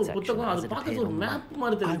இடத்துல இருந்து ஒரு புத்தகம், அது பார்க்கறது ஒரு மேப்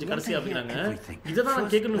மாதிரி தெரிஞ்சு கடைசி அப்படிங்கிறாங்க. இதைதான்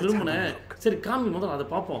நான் கேட்கணும்னு விரும்பினேன். சரி காமி முதல்ல அதை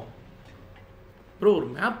பார்ப்போம். ப்ரோ ஒரு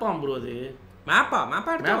மேப்பாம் ப்ரோ, அது மேப்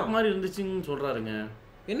மாதிரி இருந்துச்சுன்னு சொல்றாருங்க.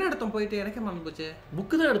 என்ன எடுத்தோம் போயிட்டு எனக்கே மறந்து போச்சு.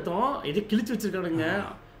 புக்கு தான் எடுத்தோம், இதை கிழிச்சு வச்சிருக்கானுங்க.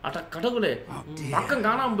 அட கடவுளே பக்கம்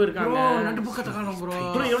காணாம போயிருக்காங்க. ரெண்டு புக்கத்தை காணோம் ப்ரோ.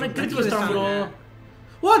 ப்ரோ எவனோ கிழிச்சு வச்சிட்டான் ப்ரோ.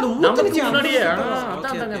 ஓ அது நமக்கு முன்னாடியே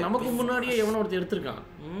அதான் நமக்கு முன்னாடியே எவனோ ஒருத்தர் எடுத்திருக்கான்.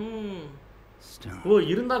 ஓ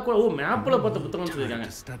இருந்தா கூட ஓ மேப்ல பார்த்த புத்தகம் சொல்லிருக்காங்க.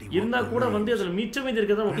 இருந்தா கூட வந்து அதுல மிச்சம் மீதி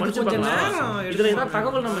இருக்கிறத நம்ம படிச்சு பார்க்கலாம். இதுல ஏதாவது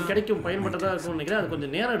தகவல் நம்ம கிடைக்கும் பயன்பட்டதா இருக்கும்னு நினைக்கிறேன். அது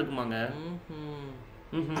கொஞ்சம் நேரம் எடுக்குமாங்க.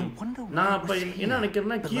 நான் இப்ப என்ன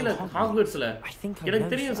நினைக்கிறேன்னா கீழே ஹாக்வர்ட்ஸ்ல எனக்கு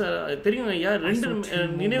தெரியும் சார், தெரியும் ஐயா, ரெண்டு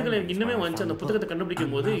நினைவுகள் எனக்கு இன்னுமே வந்துச்சு. அந்த புத்தகத்தை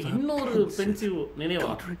கண்டுபிடிக்கும் போது இன்னொரு பென்சிவ் நினைவா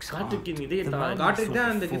காற்றுக்கின்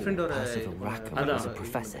இதயத்தான் அந்த டிஃபரெண்ட் ஒரு அதான்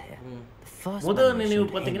முதல் நினைவு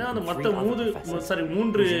பாத்தீங்கன்னா அந்த மத்த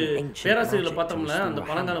மூன்று பேராசிரியர்களை பார்த்தோம்ல அந்த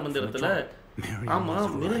பழங்கால மந்திரத்துல. ஆமா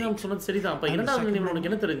மிரியம் சொன்னது சரிதான். அப்ப இரண்டாவது நினைவு உனக்கு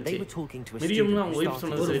என்ன தெரிஞ்சு? மிரியம்னா அவங்க வைஃப்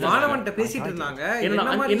சொன்னது சரிதான். மாணவன்ட்ட பேசிட்டு இருந்தாங்க.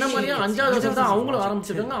 என்ன மாதிரியா 5வது வருஷம் தான் அவங்களும்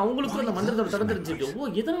ஆரம்பிச்சிருக்காங்க. அவங்களுக்கும் அந்த மந்திரத்தோட தெரிஞ்சிருக்கு. ஓ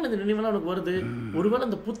எதனால இந்த நினைவெல்லாம் உனக்கு வருது? ஒருவேளை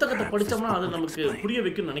அந்த புத்தகத்தை படிச்சோம்னா அது நமக்கு புரிய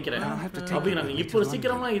வைக்கும்னு நினைக்கிறேன் அப்படிங்கிறாங்க. இப்போ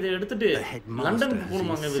சீக்கிரமா இதை எடுத்துட்டு லண்டனுக்கு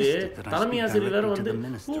போகணுமாங்க. இவரு தலைமை ஆசிரியர் வேற வந்து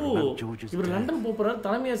ஓ இவர் லண்டன் போறாரு,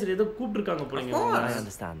 தலைமை ஆசிரியர் ஏதோ கூப்பிட்டுருக்காங்க போலீங்க.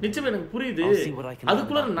 நிச்சயம் எனக்கு புரியுது.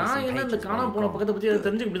 அதுக்குள்ள நான் என்ன இந்த காணாம போன பக்கத்தை பத்தி அதை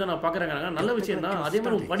தெரிஞ்சுக்க இப்படிதான் நான் பாக்குறேன். நல்ல விஷயம் தான். அதே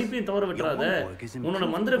மாதிரி படிப்பையும் தவற விட்டுறாத. உன்னோட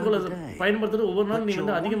மந்திர கோலை பயன்படுத்துறது ஒவ்வொரு நாள் நீ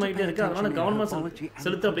வந்து அதிகமாகிட்டே இருக்கு, அதனால கவனமா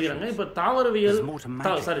செலுத்த அப்படிங்கிறாங்க. இப்ப தாவரவியல்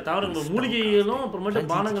தாவரங்கள் மூலிகைகளும் அப்புறமேட்டு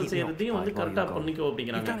பானங்கள் செய்யறதையும் வந்து கரெக்டா பண்ணிக்கோ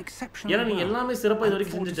அப்படிங்கிறாங்க. ஏன்னா நீ எல்லாமே சிறப்பா இது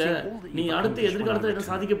வரைக்கும் செஞ்சுட்ட, நீ அடுத்து எதிர்காலத்துல என்ன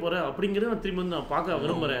சாதிக்க போற அப்படிங்கறத நான் திரும்பி வந்து நான் பார்க்க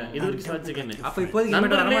விரும்புறேன். இது வரைக்கும் சாதிச்சிருக்கேன்னு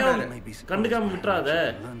நண்பர்களையும் கண்டுக்காம விட்டுறாத.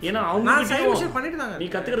 ஏன்னா அவங்க நீ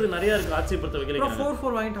கத்துக்கிறது நிறைய இருக்கு, ஆச்சரியப்படுத்த வைக்கிறீங்க.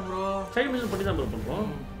 4 வாங்கிட்டேன் ப்ரோ. சைடு மிஷன் பண்ணி தான் ப்ரோ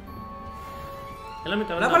பண்றோம். எல்லாமே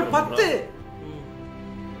லெவல் 10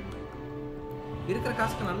 இருக்கிற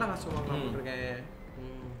காசுக்கு நல்ல காசு வாங்கலாம் இருக்கேன்.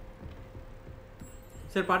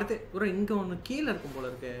 சரி பாடுத்து ஒரு இங்க ஒன்னு கீழ இருக்கும் போல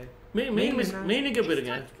இருக்கு. மெயினுக்கு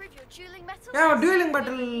போயிருங்க. டியூலிங்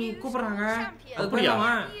பேட்டில் கூப்பிடுறாங்க. அது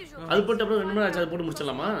போலாமா? அது போட்டு அப்புறம் 2 மணி நேரம் அது போட்டு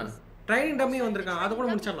முடிச்சிடலாமா? ட்ரைனிங் டம்மி வந்திருக்கான், அது கூட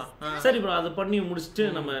முடிச்சிடலாம். சரி ப்ரோ அதை பண்ணி முடிச்சுட்டு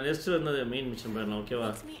நம்ம நெக்ஸ்ட் வந்து மெயின் மிஷன் போயிடலாம்.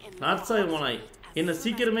 ஓகேவா? நாட்ஸாய் மோனாய் என்ன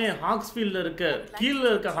சீக்கிரமே ஹாக்ஸ்ஃபீல்ட்ல இருக்க கீழே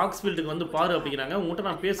இருக்க ஹாக்ஸ்ஃபீல்டுக்கு வந்து பாரு அப்படிங்கிறாங்க. உங்கள்கிட்ட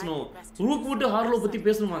நான் பேசணும். ரூக் விட்டு ஹார்லோ பத்தி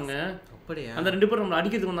பேசணுமாங்க. அப்படியா? அந்த 2 பேரும் நம்மள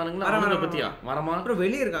அடிக்கிறதுக்கு வந்தானுங்களா? அவங்கள பத்தியா? வரமா? அப்புறம்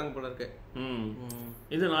வெளியே இருக்காங்க போல இருக்கு.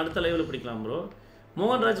 இது நான் அடுத்த லைவ்ல படிக்கலாம் ப்ரோ.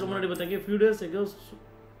 மோகன்ராஜ் முன்னாடி பார்த்தீங்க few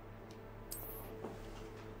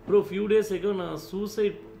days ago நான்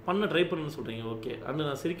சூசைட் பண்ண ட்ரை பண்ணணும்னு சொல்றீங்க. ஓகே அந்த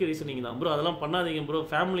நான் சிரிக்க ரீசன் நீங்க தான் ப்ரோ. அதெல்லாம் பண்ணாதீங்க ப்ரோ.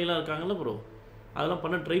 ஃபேமிலிலாம் இருக்காங்கல்ல ப்ரோ, அதெல்லாம்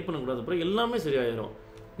பண்ண ட்ரை பண்ணக்கூடாது ப்ரோ. எல்லாமே சரியாயிரும்.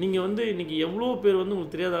 நீங்கள் வந்து இன்றைக்கி எவ்வளோ பேர் வந்து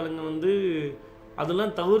உங்களுக்கு தெரியாத ஆளுங்க வந்து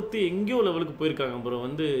அதெல்லாம் தவிர்த்து எங்கேயோ லெவலுக்கு போயிருக்காங்க ப்ரோ.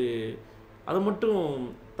 வந்து அதை மட்டும்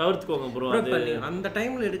தவிர்த்துக்கோங்க ப்ரோ. அது அந்த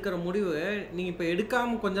டைமில் எடுக்கிற முடிவு நீங்கள் இப்போ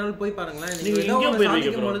எடுக்காமல் கொஞ்ச நாள் போய் பாருங்களேன். நீங்கள் எங்கேயோ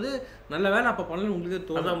போயிருக்கீங்க பொழுது நல்ல வேலை அப்போ பண்ணல உங்களுக்கு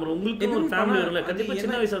தோணும். அதான் ப்ரோ உங்களுக்கு ஒரு ஃபேமிலி வரல, கண்டிப்பாக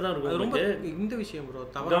சின்ன வயசாக தான் இருக்கும். ரொம்ப இந்த விஷயம் ப்ரோ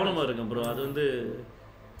கவனமாக இருங்க ப்ரோ. அது வந்து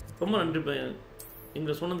ரொம்ப நன்றி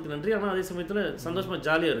எங்களை சொன்னதுக்கு நன்றி. ஆனால் அதே சமயத்தில் சந்தோஷமாக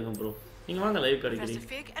ஜாலியாக இருங்க ப்ரோ. நீங்கள் வாங்க லைவ் கிடைக்கிறீங்க.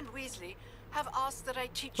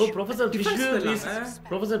 ஓ ப்ரொஃபசர்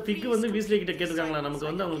ஃபிக் வந்து வீஸ்லி கிட்ட கேட்டிருக்காங்களா நமக்கு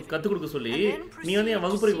வந்து அவங்க கற்றுக் கொடுக்க சொல்லி. நீ வந்து என்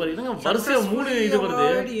வகுப்பறைக்கு போறீங்க வரிசையாக 3 இது வருது.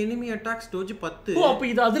 Enemy attacks Doge 10. ஓ அப்போ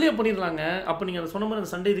இது அதுலேயே பண்ணிடலாங்க. அப்போ நீங்கள் அதை சொன்ன மாதிரி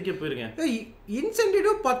அந்த சண்டே இதுக்கே போயிருங்க.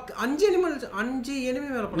 இன்சென்டிவ் 5 எனிமி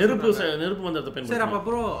மேலே நெருப்பு மந்திரத்தை பயன்படுத்தி. சரி அப்போ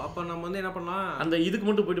ப்ரோ அப்போ நம்ம வந்து என்ன பண்ணலாம், அந்த இதுக்கு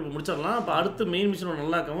மட்டும் போயிட்டு முடிச்சிடலாம். அப்போ அடுத்து மெயின் மிஷனோட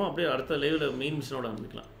நல்லா இருக்கவும் அப்படியே அடுத்த லைவ்ல மெயின் மிஷனோட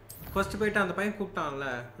ஆரம்பிக்கலாம். ஃபர்ஸ்ட் போயிட்டு அந்த பையன் கூப்பிட்டான்ல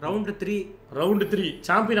ரவுண்டு 3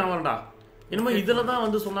 சாம்பியன் ஆவான்டா. என்னமோ இதில் தான்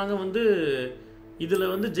வந்து சொன்னாங்க வந்து இதில்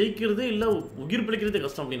வந்து ஜெயிக்கிறது இல்லை உயிர் பிழைக்கிறது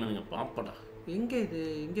கஷ்டம் அப்படின்னு பாப்பாடா. எங்கே இது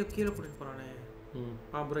எங்கேயோ கீழே கூட்டிட்டு போகிறானே.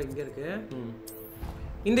 ப்ரோ இங்க இருக்கு.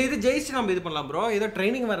 இந்த இது ஜெயிச்சு நம்ம இது பண்ணலாம் ப்ரோ. ஏதோ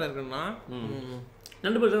ட்ரைனிங் வேற இருக்குன்னா.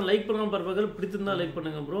 நண்பர்கள் லைக் பண்ணாம பார்ப்பார்கள், பிடிச்சிருந்தா லைக்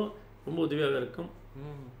பண்ணுங்க ப்ரோ, ரொம்ப உதவியாக இருக்கும்.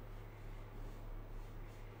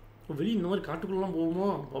 வெளியே இந்த மாதிரி காட்டுக்குள்ளலாம் போகுமோ?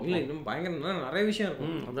 இல்லை இன்னும் பயங்கர நிறைய விஷயம்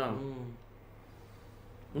இருக்கும். அதான்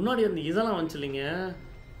முன்னாடி அந்த இதெல்லாம் வந்துச்சு இல்லைங்க,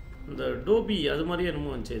 இந்த டோபி அது மாதிரியே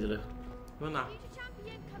என்னமோ வந்துச்சு இதில்.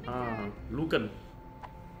 லூக்கன்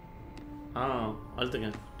அழுத்துங்க.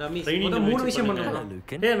 மூணு விஷயம் பண்ணலாம்.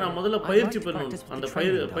 நான் முதல்ல பயிற்சி பெறணும். அந்த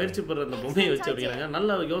பயிற்சி பெற அந்த பொம்மையை வச்சு அப்படிங்கிறாங்க.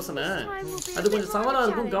 நல்ல யோசனை. அது கொஞ்சம் சவாலா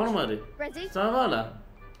இருக்கும், கவனமா இரு. சவாலா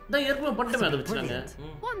தான் ஏற்கனவே பண்ணிட்டேன், அதை வச்சுட்டாங்க.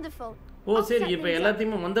 ஓ சரி, இப்போ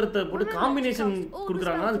எல்லாத்தையுமே மந்திரத்தை போட்டு காம்பினேஷன்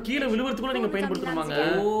கொடுக்குறாங்க. அது கீழே விழுவுறதுக்கு கூட நீங்க பயன்படுத்தணுமாங்க.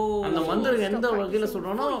 அந்த மந்திரம் எந்த வகையில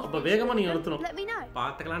சொல்றானோ அப்ப வேகமா நீங்க அழுத்தணும்.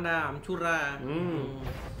 பாத்துக்கலாம்டா, அமுச்சுடுறா.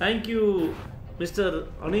 Thank you mister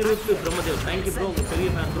Anirudh Brahmadev. Thank you bro, உங்க பெரிய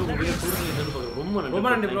ஃபேன் ப்ரோ. உங்க கூட ரொம்ப நன்றி. ரொம்ப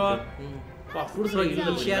நன்றி ப்ரோ. பா புதுசா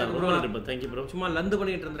இல்ல ப்ரோ. Thank you bro. சும்மா லந்து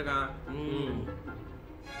பண்ணிட்டு இருந்திருக்கான்.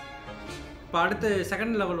 இப்போ அடுத்து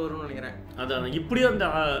செகண்ட் லெவல் வரும்னு நினைக்கிறேன். அதான் இப்படியே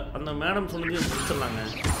அந்த மேடம் சொன்னதையும் முடிச்சிடலாங்க.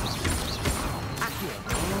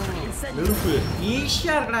 நெருப்பு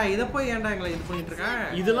ஈஸியா இருக்கடா, இதை போய் ஏன்டா எங்களை இது பண்ணிட்டு இருக்க?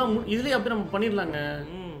 இதெல்லாம் இதுலயே அப்படியே நம்ம பண்ணிடலாங்க.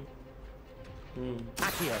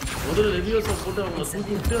 முதல்ல ரெவியூஸை போட்டு அவங்க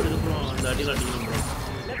தூக்கி விட்டு அதுக்கப்புறம் அந்த அடியில் அடிக்கணும்.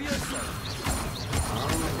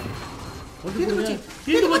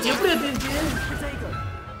 தீர்ந்து போச்சு. எப்படி தீர்ந்துச்சு?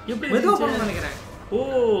 எப்படி மெதுவா பண்ணணும்னு நினைக்கிறேன். ஓ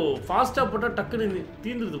ஃபாஸ்டா போட்டா டக்குன்னு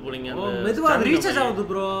தீந்துருது போலீங்க. மெதுவா ரீசார்ஜ் ஆகுது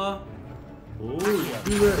ப்ரோ. ஓ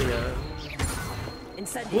இது வேறயா?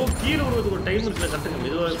 ஓ கீழே விடுறதுக்கு ஒரு டைம் இருக்குல்ல, கட்டுங்க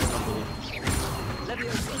மெதுவாக பண்ணா போதும்.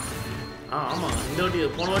 ஆமா இந்த வாட்டி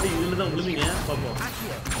போன வாட்டி இதுல தான் விழுந்தீங்க. பார்ப்போம்.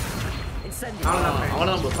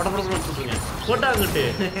 அவ்வளோதான் படப்படப்படம் சொல்றீங்க போட்டாங்கட்டு.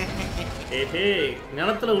 ஏஹே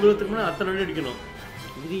நிலத்துல விழுவதுக்கு முன்னாடி அத்தனை அடி அடிக்கணும்.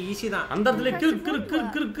 இது ஈஸி தான். அந்த இடத்துல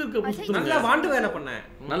கிறுக்கு நல்லா வாண்டு வேலை பண்ணேன்.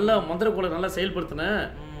 நல்லா மந்திர கோலை நல்லா செயல்படுத்தினேன்.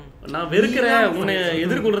 நான் வெறுக்கிறேன் உன்னை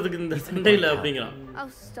எதிர்கொள்றதுக்கு இந்த சண்டையில் அப்படிங்கிறான்.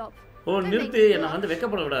 ஓ நிறுத்து, என்னை வந்து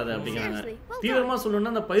வெக்கப்பட விடாது அப்படிங்கிறாங்க. தீவிரமா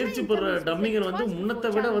சொல்லணும்னா அந்த பயிற்சி பெற டம்மிங்கர் வந்து முன்னத்தை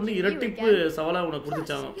விட வந்து இரட்டிப்பு சவாலா உனக்கு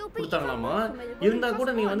கொடுத்தாங்களாமா. இருந்தா கூட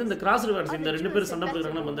நீ வந்து இந்த கிராஸ் ரிவார்ட்ஸ் இந்த 2 பேரும் சண்டை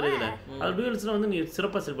போடுறாங்கன்னா மந்திர இதுல அது டூயல்ஸ்ல வந்து நீ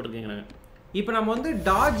சிறப்பா செயல்படுறீங்க. இப்போ நம்ம வந்து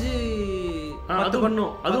டாஜ் அது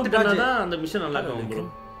பண்ணோம். அதுவும் பண்ணாதான் அந்த மிஷன் நல்லா இருக்கும் ப்ரோ.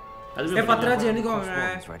 அதுவே 10 ராஜ் எண்ணிக்கோங்க.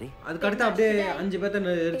 அதுக்கு அடுத்து அப்படியே 5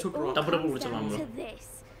 பேர்த்த எரிச்சு விட்டுருவோம். டப்பு டப்பு முடிச்சலாம் ப்ரோ.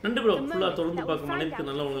 நன்றி ப்ரோ. ஃபுல்லா தொடர்ந்து பார்க்கும் அனைத்து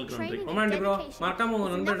நல்ல உங்களுக்கு நன்றி. ரொம்ப நன்றி ப்ரோ. மறக்காம உங்க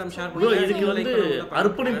நண்பரிடம் ஷேர் ப்ரோ. இதுக்கு வந்து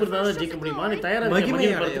அர்ப்பணிப்பு இருந்தா தான் ஜெயிக்க முடியுமா? நீ தயாரா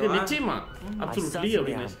இருக்க நிச்சயமா அப்சல்யூட்லி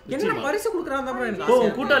அப்படிங்க. என்ன பரிசு குடுக்குறாங்க ப்ரோ எனக்கு? ஓ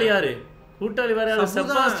கூட்டாளி யாரு? கூட்டாளி வேற யாரு?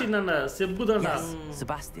 செபாஸ்டின் தான்டா. செப்பு தான்டா.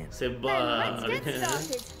 செப்பா.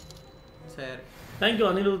 சரி. தேங்க்யூ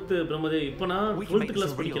அனிருத் பிரம்மதேவ். இப்போ நான் 12th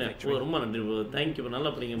கிளாஸ் படிக்கிறேன். ஓ ரொம்ப நன்றி ப்ரோ. தேங்க்யூ நல்லா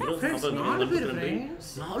படிங்க ப்ரோ. அப்ப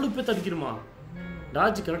 4 பேர் அடிக்கணுமா?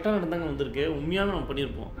 டாஜ் கரெக்டாக நடந்தாங்க வந்திருக்கு. உண்மையாக நம்ம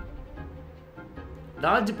பண்ணியிருப்போம்.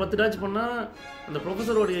 டாஜ் 10 டாஜ் பண்ணால் அந்த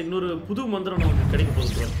ப்ரொஃபஸரோடைய இன்னொரு புது மந்திரம் நமக்கு கிடைக்க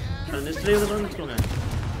போகுது ப்ரோ. அது நெக்ஸ்ட் லைவ் தான் வச்சுக்கோங்க.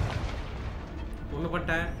 1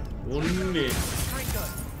 பட்டேன். 1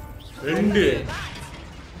 2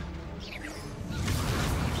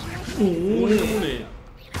 3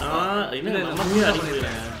 என்ன நமக்கே அடிக்க முடியல.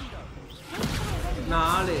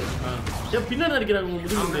 4 பின்னாடி அடிக்கிறாங்க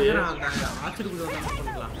முடிஞ்சு. ஆச்சரியக்குள்ள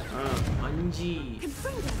பண்ணலாம். 5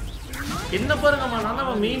 என்ன பாருங்கம்மா, நான்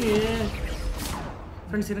தான் மெயின்.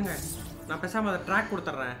 ஃப்ரெண்ட்ஸ் இருங்க, நான் பேசாம அதை ட்ராக்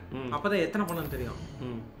கொடுத்துட்றேன். அப்பதான் எத்தனை பண்ணணும்னு தெரியும்.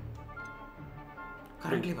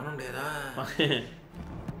 கரண்ட்லி பண்ண முடியாதா?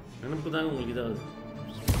 நினைப்பு தாங்க உங்களுக்கு இதாவது.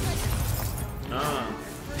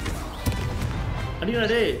 அடிக்கா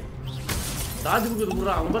டே ராஜுக்கு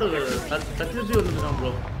கொடுக்குறா. அவன் பாரு தத்தி வந்துருக்கான்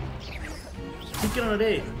ப்ரோ. சீக்கிரம்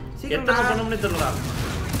டே, எத்தனை பண்ணோம்னே தெரியலடா.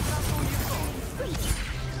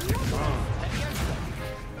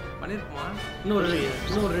 பண்ணிருப்போமா? இன்னும்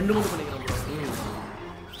 2 மட்டும் பண்ணிக்கிறோம் ப்ரோ.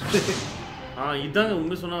 இதாங்க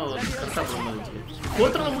உண்மை சொன்னா கரெக்டாக பண்ண மாதிரி.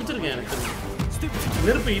 ஒருத்தரை முடிச்சிருக்கேன். எனக்கு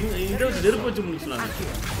நெருப்பு இந்த நெருப்பு வச்சு முடிச்சுனாங்க.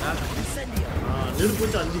 நெருப்பு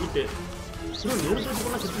வச்சு 5 கிட்டு. நெருப்பு வச்சு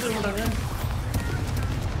போனால் செத்து தர மாட்டாங்க.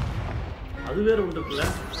 அது வேற ஒன்று இருக்குல்ல.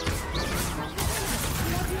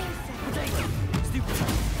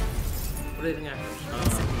 புரியுதுங்க.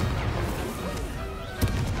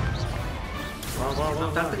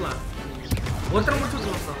 தடுத்துக்கலாம். ஒருத்தரை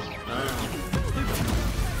முடிச்சுக்கலாம்.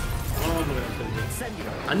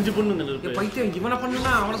 5 பொண்ணுங்க இருக்கு. பைத்தியம் இவனை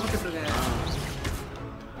பண்ணுனா அவனை பார்த்துட்டு இருக்கேன்.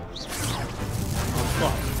 அப்பா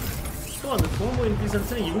அந்த கோம்போ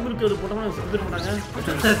இன்ஃபியூசன்ஸ் இவங்களுக்கு ஒரு போட்டோம்னா செத்து தர மாட்டாங்க.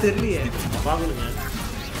 தெரியலையே, பாக்கணுங்க.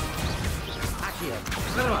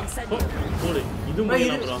 இது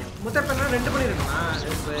மொத்தம் 2 பண்ணிருக்கா?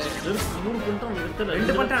 3 பண்ணிட்டோம்.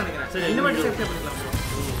 2 பண்ணிட்டேன் நினைக்கிறேன். சரி 2 மட்டும் சேஃப்டியா பண்ணிக்கலாம் ப்ரோ.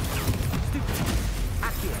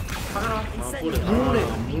 போடு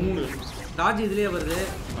 3 டாஜ் இதுலயே வருது.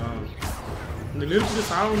 இந்த நெருப்புக்கு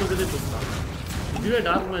சாவணும் இருக்குதே பெருசா. இதுவே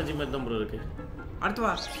டார்க் மேஜிக் மாதிரி தான் ப்ரோ இருக்கு. அடுத்து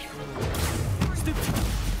வா.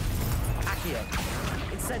 Incendio.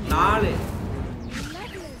 4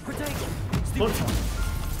 போடு.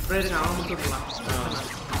 பிரேருங்க அவன் மட்டும் விடலாம்.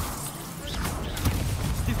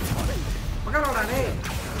 பக்கத்துல டேய்.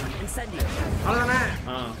 Incendio. அவ்வளவுதானே?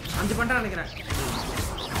 5 பண்றேன் நினைக்கிறேன்.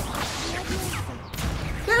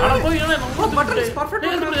 அட போய் என்ன நம்ம பட்டன்ஸ் பர்ஃபெக்ட்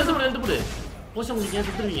எடுத்து போடு. போஷன் உங்களுக்கு ஏன்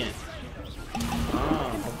சுத்துறீங்க?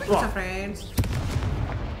 அப்பா ஃப்ரெண்ட்ஸ்.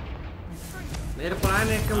 வேற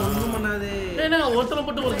பிளான் ஏக்க ஒண்ணும் பண்ணாதே. ஏன்னா ஒருத்தர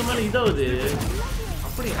போட்டு ஒருத்த மேல இதாவுது.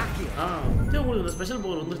 அப்படியே உங்களுக்கு ஸ்பெஷல்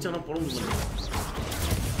பவர் வந்துருச்சுன்னா போட முடியல.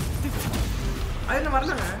 அது என்ன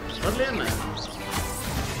வரலங்க? வரலையா என்ன?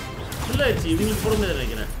 இல்ல இவங்களுக்கு போட முடியாது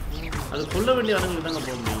நினைக்கிறேன். அது கொல்ல வேண்டிய ஆளுங்களுக்கு தாங்க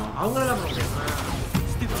போட முடியும். அவங்களெல்லாம் போட முடியும்.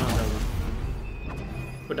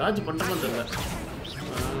 இப்போ டாஜ் பண்ணுறமா தெரியல.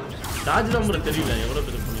 டாஜ் தான் உங்களுக்கு தெரியல எவ்வளோ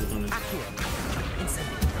பேர் பண்ணியிருக்காங்க.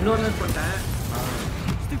 இன்னொரு நேரம் பண்ணிட்டேன்.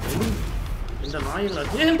 இந்த நாயங்களா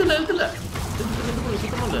எழுத்துல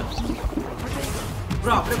சுத்தமாக இல்லை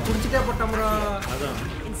ப்ரோ அப்படியே குடிச்சிட்டே போட்டோம் ப்ரோ. அதான்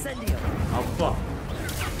Incendio. அப்பா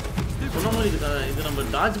சொன்ன மாதிரி இது நம்ம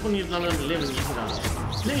டாஜ் பண்ணியிருந்தாலும் இல்லையே நினைக்கிறாங்க.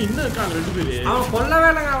 இல்லை இன்னும் இருக்காங்க 2 பேர். அவன் கொல்லவே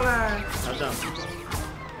இல்லைங்க அவளை. அதான்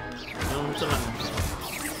முடிச்சிடலாங்க.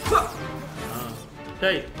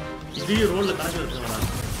 டேய் இதே ரோலில் கணக்கில் இருக்காங்களா?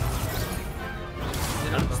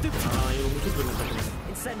 இவங்க முடிச்சுட்டு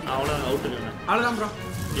அவ்வளோ அவுட்டுங்க. அவ்வளோதான் ப்ரோ.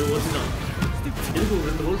 இவங்க ஒருத்தி தான் இதுக்கு ஒரு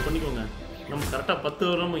 2 ரோல் பண்ணிக்கோங்க. நம்ம கரெக்டாக 10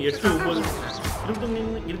 வரும் 8 9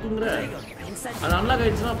 இருக்குங்கிற அது அன்லாக்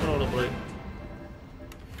ஆயிடுச்சுன்னா பரவாயில்ல ப்ரோ.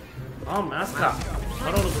 மேஸ்கா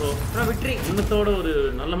பரவாயில்ல ப்ரோ. ப்ரோ விக்டரி இன்னத்தோட ஒரு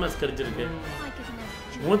நல்ல மேட்ச் கிடைச்சிருக்கு.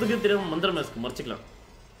 முகத்துக்கே தெரியாம மந்திர மேட்ச்க்கு மறைச்சிக்கலாம்.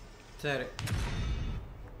 சரி.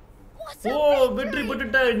 ஓ வெற்றி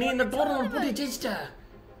பெற்றுட்ட நீ இந்த டோர்னமெண்ட் போட்டு ஜெயிச்சிட்ட.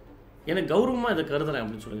 எனக்கு கௌரவமா இதை கருதுறேன்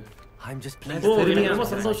அப்படின்னு சொல்லுங்க. I'm just playing. ஓ எனக்கு ரொம்ப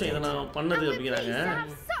சந்தோஷம் இதை நான் பண்ணது அப்படிங்கிறாங்க.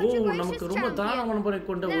 ஓ நமக்கு ரொம்ப தான மனப்பறை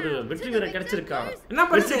கொண்ட ஒரு வெற்றி வீரர் கிடைச்சிருக்கா. என்ன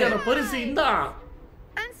பரிசு இந்தா.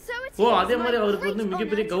 ஓ அதே மாதிரி அவருக்கு வந்து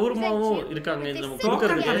மிகப்பெரிய கௌரவமாவும் இருக்காங்க. இது நம்ம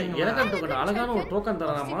கொடுக்கறதுக்கு எனக்கு டோக்கன் அழகான ஒரு டோக்கன்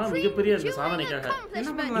தராமா மிகப்பெரிய இந்த சாதனைக்காக.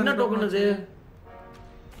 என்ன டோக்கன் இது?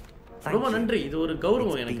 ரொம்ப நன்றி. இது ஒரு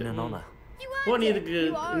கௌரவம் எனக்கு. ஓ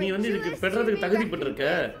நீ வந்து இதுக்கு பெறதுக்கு தகுதி பெற்றிருக்க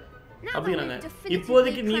அப்படிங்கிறாங்க.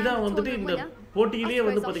 இப்போதைக்கு நீ தான் வந்துட்டு இந்த போட்டியிலேயே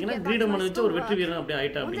வந்து பாத்தீங்கன்னா கிரீடம் அணிவிச்ச ஒரு வெற்றி வீரன் அப்படி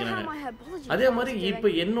ஆயிட்டா அப்படிங்கிறாங்க. அதே மாதிரி இப்ப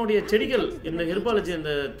என்னுடைய செடிகள் இந்த ஹெர்பாலஜி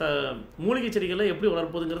இந்த மூலிகை செடிகளை எப்படி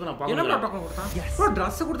வளர்ப்பதுங்கிறத நான் பார்க்கறேன். Bro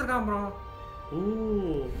Dress கொடுத்திருக்கான் bro. ஓ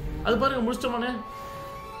அது பாருங்க முடிச்சிட்டோமானே.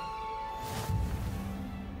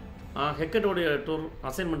 ஹெக்கட்டோட டூர்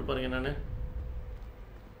அசைன்மெண்ட் பாருங்க. நானு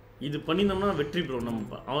இது பண்ணினோம்னா வெற்றி ப்ரோ. நம்ம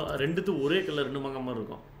ரெண்டுத்து ஒரே கலர் 2 மங்க மாதிரி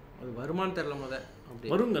இருக்கும். அது வருமானம் தெரியல முத. அப்படி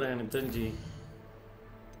வருங்கறேன் எனக்கு தெரிஞ்சு.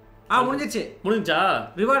 முடிஞ்சா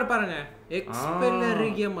ரிவார்ட் பாருங்க.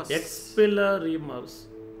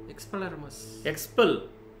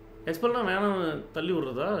 எக்ஸ்பெல்னா வேணாம் தள்ளி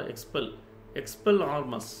விடுறதா? எக்ஸ்பெல்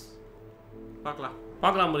ஆர்மஸ்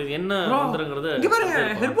பார்க்கலாம் இது என்ன வந்துருங்கிறது. இங்க பாருங்க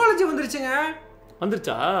ஹெர்பாலஜி வந்துருச்சுங்க.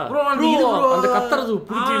 வந்துருச்சா? அந்த கத்துறது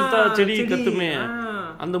புடிச்சு இழுத்தா செடி கத்துமே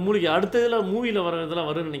அந்த மூலிகை. அடுத்ததுல மூவில வர இதெல்லாம்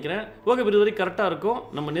வரும்னு நினைக்கிறேன். ஓகே இது வரைக்கும் கரெக்டாக இருக்கும்.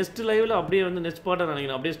 நம்ம நெக்ஸ்ட் லைவ்ல அப்படியே வந்து நெக்ஸ்ட் பார்ட்டாக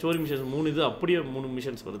நினைக்கிறேன். அப்படியே ஸ்டோரி மிஷன்ஸ் 3 இது அப்படியே 3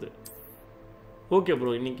 மிஷன்ஸ் வருது. ஓகே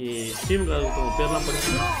ப்ரோ இன்னைக்கு டீமுக்காக பேர்லாம்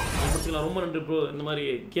படிச்சுக்கலாம். ரொம்ப நன்றி ப்ரோ. இந்த மாதிரி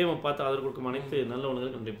கேமை பார்த்து ஆதரவு கொடுக்கும் அனைத்து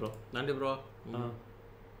நல்லவனுங்களுக்கு நன்றி ப்ரோ. நன்றி ப்ரோ.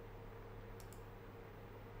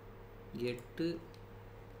 8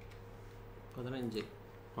 15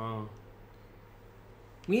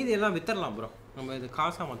 மீதி எல்லாம் வித்தரலாம் ப்ரோ. நம்ம இது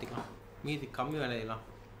காசாக மாற்றிக்கலாம். மீதி கம்மி விலையெல்லாம்.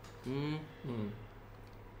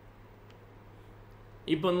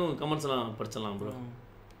 இப்போ வந்து கமெண்ட்ஸ் எல்லாம் படிச்சிடலாம் ப்ரோ.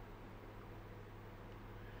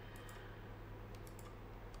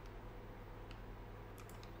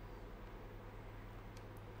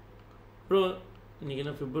 ப்ரோ இன்னைக்கு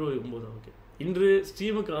என்ன February 9. ஓகே இன்று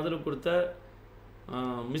ஸ்ட்ரீமுக்கு ஆதரவு கொடுத்த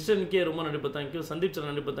மிஸ்டர் கே ரொம்ப நன்றி தேங்க்யூ. சந்தீப் சார்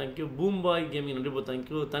நன்றி தேங்க்யூ. பூம்பாய் கேமிங் நன்றி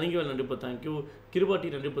தேங்க்யூ. தனிகவேல் நன்றி தேங்க்யூ.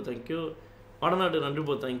 கிருபாட்டி நன்றி தேங்க்யூ. வடநாடு நன்றி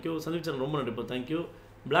தேங்க்யூ. சந்தீப் சார் ரொம்ப நன்றி தேங்க்யூ.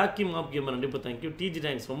 பிளாக் கிம் ஆப் கேமர் நன்றி தேங்க்யூ. டிஜி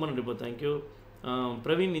டேங்க்ஸ் ரொம்ப நன்றி தேங்க்யூ.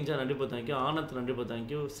 பிரவீன் நிஞ்சா நன்றி தேங்க்யூ. ஆனந்த் நன்றி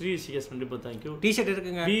தேங்க்யூ. ஸ்ரீ சிஎஸ் நன்றி தேங்க்யூ. டிஷர்ட்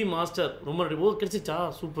இருக்குங்க. பி மாஸ்டர் ரொம்ப நன்றி. ஓ கிடைச்சிச்சா?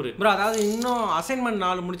 Super bro. அதாவது இன்னும் அசைன்மெண்ட்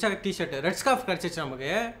 4 முடிச்சா டிஷர்ட் ரெட் ஸ்கார்ஃப் கிடைச்சிச்சு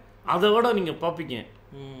நமக்கு. அதை விட நீங்கள் பார்ப்பீங்க.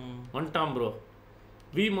 வந்துட்டான் ப்ரோ.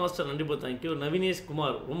 வி மாஸ்டர் நன்றி தேங்க்யூ. நவினேஷ்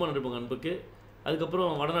குமார் ரொம்ப நன்றி அன்புக்கு.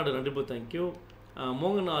 அதுக்கப்புறம் வடநாடு நன்றி தேங்க்யூ.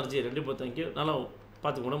 மோகன் ஆர்ஜி நன்றி தேங்க்யூ. நல்லா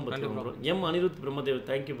பார்த்து உடம்பு bro. M Anirudh Brahmadev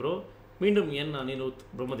thank you bro. மீண்டும் என் அனிருத்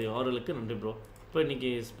பிரம்மதேவ் அவர்களுக்கு நன்றி ப்ரோ. இப்போ இன்னைக்கு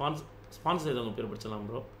ஸ்பான்சர் செய்தவங்க பேர் படிச்சலாம்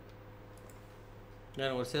ப்ரோ.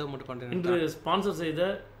 ஒரு சேவ் மட்டும் கண்டினியூ. இன்று ஸ்பான்சர் செய்த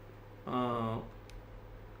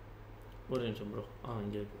ஒரு நிமிஷம் ப்ரோ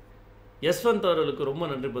இங்கே இருக்கு யஸ்வந்த் அவர்களுக்கு ரொம்ப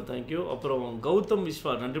நன்றி ப்ரோ, தேங்க்யூ. அப்புறம் கௌதம்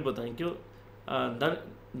விஸ்வா நன்றி ப்ரோ, தேங்க்யூ.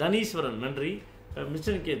 தனீஸ்வரன் நன்றி.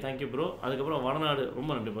 Mister K thank you bro. அதுக்கப்புறம் வடநாடு ரொம்ப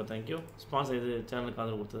நன்றி ப்ரோ, தேங்க்யூ. ஸ்பான்சர் இது சேனலுக்கு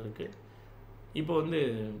ஆதரவு கொடுத்ததுக்கு. இப்போ வந்து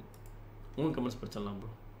உங்கள் கமெண்ட்ஸ் படிச்சிடலாம்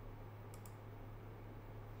ப்ரோ.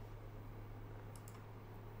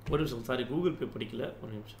 ஒரு நிமிஷம், சாரி கூகுள் பே படிக்கல,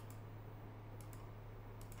 ஒரு நிமிஷம்.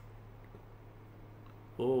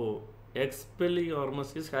 ஓ எக்ஸ்பெல்லி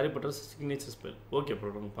Hormuz is Harry Potter signature spell. Okay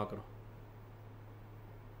bro, நம்ம பார்க்குறோம்.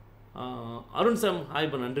 அருண் சாம் ஹாய்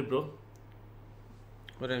ப்ரோ, நன்றி ப்ரோ.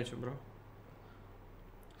 ஒரு நிமிஷம் ப்ரோ.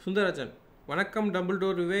 சுந்தரராஜன் வணக்கம்.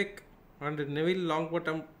 Dumbledore Vivek and Neville long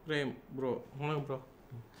bottom frame bro. வணக்கம் ப்ரோ.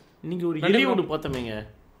 இன்னைக்கு ஒரு எலி ஒன்று பார்த்தோமேங்க.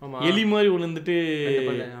 எலி மாதிரி ஒன்று வந்துட்டு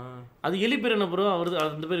அது எலி பேர் என்ன ப்ரோ? அவரு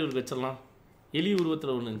அந்த பேர் இவருக்கு வச்சிடலாம். எலி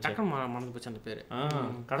உருவத்தில் ஒன்று மறந்து போச்சு அந்த பேர்.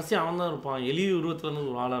 கடைசி அவன் தான் இருப்பான், எலி உருவத்தில் வந்து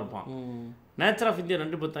ஒரு ஆளாக இருப்பான். நேச்சர் ஆஃப் இந்தியா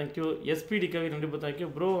நன்றி ப்ரோ, தேங்க்யூ. எஸ்பிடி கவி நன்றி bro, thank you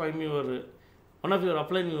bro. I'm your one of your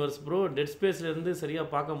அப்ளைன் viewers bro. Dead ஸ்பேஸ்லேருந்து சரியாக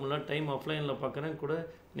பார்க்க முடியல, டைம் ஆஃப்லைனில் பார்க்குறேன் கூட.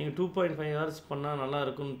 நீங்கள் 2.5 hours பண்ணால் நல்லா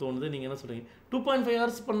இருக்கும்னு தோணுது. நீங்கள் என்ன சொல்கிறீங்க? 2.5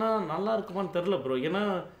 hours பண்ணால் நல்லா இருக்குமான்னு தெரில ப்ரோ. ஏன்னா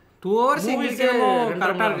 2 hours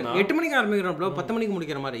கரெக்டாக இருக்குது. 8 மணிக்கு ஆரம்பிக்கிறோம் ப்ரோ, 10 மணிக்கு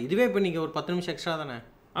முடிக்கிற மாதிரி. இதுவே இப்போ நீங்கள் ஒரு 10 நிமிஷம் எக்ஸ்ட்ரா தானே?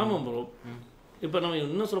 ஆமாம் ப்ரோ. இப்போ நம்ம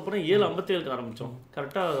இன்னும் சொல்ல போனால் 7:57 ஆரம்பித்தோம்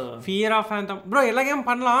கரெக்டாக. ஃபியர் ஆஃப் ஃபேந்தம் ப்ரோ எல்லா கேம்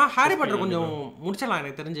பண்ணலாம். ஹாரி பாட்டர் கொஞ்சம் முடிச்சிடலாம்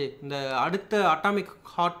எனக்கு தெரிஞ்சு. இந்த அடுத்த அட்டாமிக்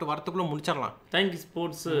ஹார்ட் வரத்துக்குள்ளே முடிச்சிடலாம். Thank you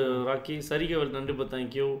sports rakhi. சரிகவல் நன்றி ப்ரோ,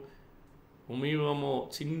 தேங்க்யூ. உமிவமோ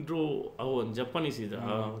சின்ட்ரோ ஜப்பானீஸ் இது.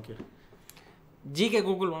 ஓகே. ஜிகே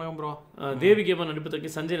கூகுள் வணக்கம் ப்ரோ. தேவி கேமா நடிப்பு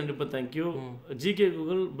தேங்க்யூ. சஞ்சய் நடிப்பு thank you. GK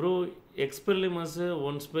Google bro எக்ஸ்பெரிமஸ்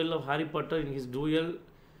one spell of Harry Potter in his dual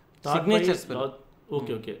signature spell.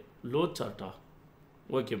 Okay okay. Low சார்ட்டா?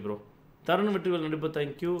 Okay bro. Tarun Vetrivel நடிப்பு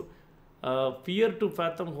thank you. Fear to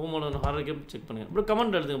fathom home alone horror game check பண்ணுங்க bro.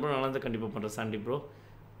 Comment எழுதுங்க bro, நல்லா தான் கண்டிப்பாக பண்ணுறேன். Chandy bro.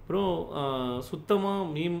 Bro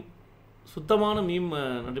சுத்தமான meme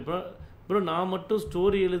நன்றி bro. Bro நான் மட்டும்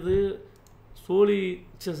ஸ்டோரி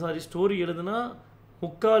எழுதுனா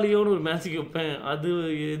முக்காலியோன்னு ஒரு மேட்சுக்கு வைப்பேன், அது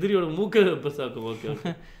எதிரியோட மூக்கை பெருசாக்கும். Okay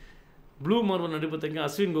okay. ப்ளூ மார்வல் நடிப்பு தேங்க்யூ.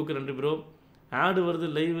 அஸ்வின் கோக்கு நன்றி ப்ரோ. ஆடு வருது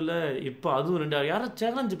லைவில் இப்போ, அதுவும் 2 யாரும்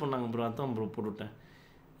சேலஞ்சு பண்ணாங்க ப்ரோ, அதான் ப்ரோ போட்டுவிட்டேன்.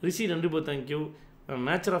 ரிஷி நன்றி bro, thank you.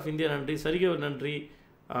 Nature of India நன்றி. சரிகவர் நன்றி.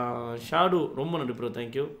 ஷாடு ரொம்ப நன்றி ப்ரோ,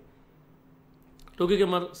 தேங்க்யூ.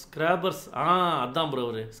 டோக்கிகமர் ஸ்கிராபர்ஸ் அதான் ப்ரோ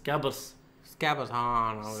அவர் ஸ்கேபர்ஸ்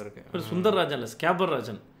இருக்கு. சுந்தர்ராஜன் இல்லை, ஸ்கேபர்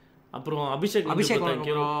ராஜன். அப்புறம் அபிஷேக்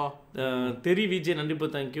தேங்க்யூ. தெரி விஜய் நன்றி bro,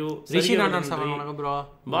 thank you.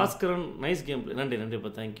 Bhaskaran nice game play நன்றி நன்றி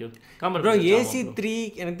ப்ரோ, தேங்க்யூ. ப்ரோ AC3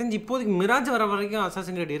 எனக்கு தெரிஞ்சு இப்போதைக்கு மிராஜ் வர வரைக்கும்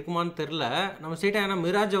அசாசின் கிரீட் இருக்குமான்னு தெரில. நம்ம ஸ்ட்ரெயிட்டாக ஏன்னா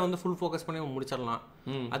மிராஜை வந்து ஃபுல் ஃபோக்கஸ் பண்ணி முடிச்சிடலாம்.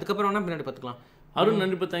 அதுக்கப்புறம் வேணால் பின்னாடி பார்த்துக்கலாம். அருண்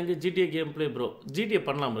நன்றி bro, thank you. GTA game play bro. GTA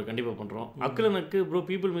பண்ணலாம் ப்ரோ, கண்டிப்பாக பண்ணுறோம். அக்லனுக்கு bro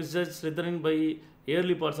people misjudge ஸ்லிதரின் by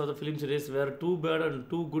early parts of the film series were too bad and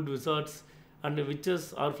too good wizards and witches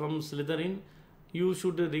are from Slytherin. You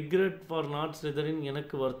should regret for not Slytherin.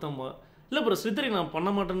 எனக்கு வருத்தம் இல்லை bro. ஸ்லிதரின் நான் பண்ண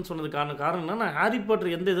மாட்டேன்னு சொன்னதுக்கான காரணம் என்ன, நான் ஹாரி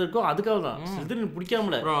பாட்டர் எந்த இது இருக்கோ அதுக்காக தான். ஸ்லிதரின்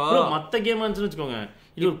பிடிக்காமல மற்ற கேம் இருந்துச்சுன்னு வச்சுக்கோங்க,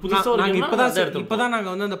 இது ஒரு புதுசாக ஒரு இப்போதான்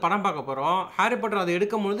நாங்கள் வந்து அந்த படம் பார்க்க போகிறோம். ஹாரி பாட்டர் அதை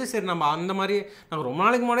எடுக்கும் பொழுது சரி நம்ம அந்த மாதிரி நாங்கள் ரொம்ப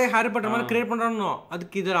நாளைக்கு முன்னாடியே ஹாரி பாட்டர் மாதிரி கிரியேட் பண்ணுறோம்.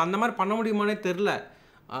 அதுக்கு இது அந்த மாதிரி பண்ண முடியுமானே தெரில.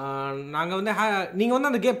 நாங்கள் வந்து நீங்கள் வந்து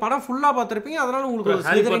அந்த கேம் படம் ஃபுல்லாக பார்த்துருப்பீங்க, அதனால உங்களுக்கு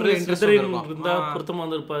ஸ்லிதரின் இருந்தால் பொருத்தமாக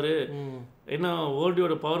வந்திருப்பாரு. ஏன்னா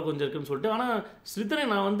வேர்ல்டோட பவர் கொஞ்சம் இருக்குன்னு சொல்லிட்டு. ஆனால்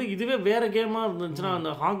ஸ்லிதரின் நான் வந்து இதுவே வேறு கேமாக இருந்துச்சுன்னா, அந்த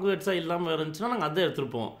ஹாக்வர்ட்ஸாக இல்லாமல் வேறு இருந்துச்சுன்னா நாங்கள் அதை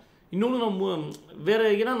எடுத்துருப்போம். இன்னொன்று நம்ம வேறு,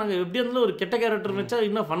 ஏன்னா நாங்கள் எப்படி இருந்தாலும் ஒரு கெட்ட கேரக்டர் வச்சா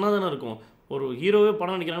இன்னும் ஃபன்னாக தானே இருக்கும். ஒரு ஹீரோவே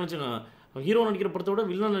படம் நடிக்கிறான்னு வச்சுக்கோங்க, ஹீரோ நடிக்கிற படத்தை விட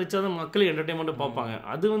வில்லன் நடித்தா தான் மக்கள் என்டர்டெயின்மெண்ட்டை பார்ப்பாங்க.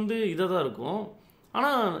 அது வந்து இதாக தான் இருக்கும்.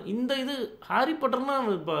 ஆனால் இந்த இது ஹாரி பாட்டர்னா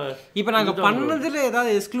இப்போ நாங்கள் பண்ணதில்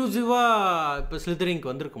ஏதாவது எக்ஸ்க்ளூசிவாக இப்போ ஸ்லிதரிங்க்கு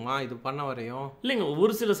வந்திருக்குமா இது பண்ண வரையும்? இல்லைங்க,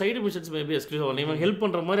 ஒரு சில சைடு மிஷன்ஸ் மேபி எக்ஸ்க்ளூசிவாக இவங்க ஹெல்ப்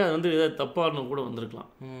பண்ணுற மாதிரி அது வந்து ஏதாவது தப்பான கூட வந்திருக்கலாம்.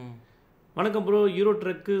 வணக்கம் ப்ரோ. ஹீரோ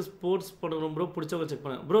ட்ரக்கு ஸ்போர்ட்ஸ் பண்ணுறோம் ப்ரோ, பிடிச்சவங்க செக்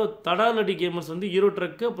பண்ணுங்க ப்ரோ. தடாலடி கேமர்ஸ் வந்து ஹீரோ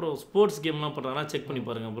ட்ரக்கு அப்புறம் ஸ்போர்ட்ஸ் கேம்லாம் பண்ணுறாங்கன்னா செக் பண்ணி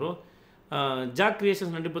பாருங்கள் ப்ரோ. ஜாக்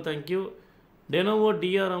கிரியேஷன்ஸ் கண்டிப்பாக தேங்க்யூ. டெனோவோ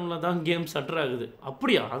டிஆர்எம்ல தான் கேம் சட்டர் ஆகுது.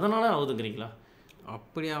 அப்படியா? அதனால ஆகுதுங்கிறீங்களா?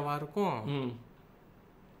 அப்படியாவா இருக்கும்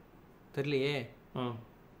தெரியலையே.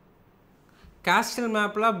 கேஸ்டல்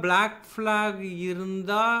மேப்பில் பிளாக் ஃப்ளாக்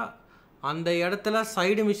இருந்தால் அந்த இடத்துல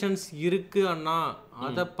சைடு மிஷன்ஸ் இருக்குது அண்ணா,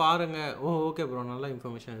 அதை பாருங்கள். ஓகே ப்ரோ, நல்ல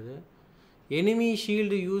இன்ஃபர்மேஷன் இது. எனிமி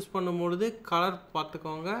ஷீல்டு யூஸ் பண்ணும்பொழுது கலர்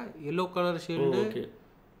பார்த்துக்கோங்க. Yellow colour shield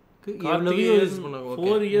 4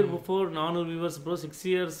 years before 400 viewers bro. 6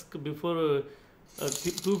 yearsக்கு before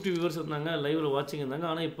 250 viewers இருந்தாங்க லைவில் வாட்சிங் இருந்தாங்க.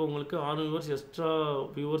 ஆனால் இப்போ உங்களுக்கு 600 viewers எக்ஸ்ட்ரா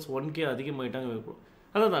வியூவர்ஸ் 1K அதிகமாகிட்டாங்க.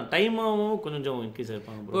 அதான் டைமாகவும் கொஞ்சம் இன்க்ரீஸ்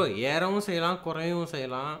ஆயிருப்பாங்க ப்ரோ. ப்ரோ ஏறவும் செய்யலாம் குறையவும்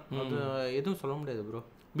செய்யலாம், அது எதுவும் சொல்ல முடியாது ப்ரோ.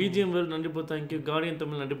 பிஜிஎம் வேல் நன்றி ப்ரோ, தேங்க்யூ. கார்டியன்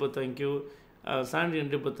தமிழ் நன்றி ப்ரோ, தேங்க்யூ. சாண்டி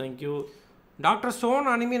நன்றி bro, thank you. Doctor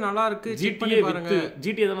stone anime நல்லா இருக்கு, ஜிடிஏ பாருங்க.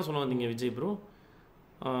 ஜிடிஏ தானே சொல்ல வந்தீங்க விஜய் ப்ரோ.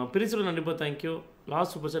 பிரிசுல நன்றி bro, thank you.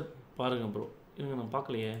 Last super chat பாருங்க ப்ரோ. இருங்க நான்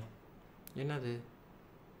பார்க்கலையே. என்னது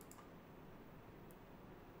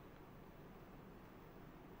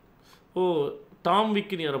ஓ டாம்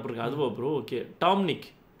விக்னு யாரப்போ அதுவா ப்ரோ? ஓகே டாம் நிக்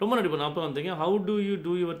ரொம்ப நன்றி ப்ரோ. நான் அப்போ வந்தீங்க. How to you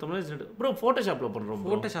two your Tamil bro? ஃபோட்டோஷாப்பில் பண்ணுறோம்.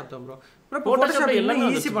 ஃபோட்டோஷாப் தான் ப்ரோ. ஃபோட்டோஷாப் எல்லாம்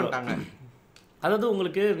ஈஸி பண்ணிட்டாங்க. அதாவது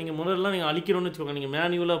உங்களுக்கு நீங்கள் முதல்ல நீங்கள் அழிக்கணும்னு வச்சுக்கோங்க, நீங்கள்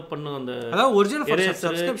மேனுவலாக பண்ணும் அந்த அதாவது ஒரிஜினல்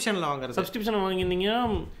சப்ஸ்கிரிப்ஷனில் வாங்குறது. சப்ஸ்கிரிப்ஷன் வாங்கியிருந்தீங்க,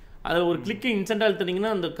 அதை ஒரு கிளிக்கு இன்ஸ்டன்ட்டாக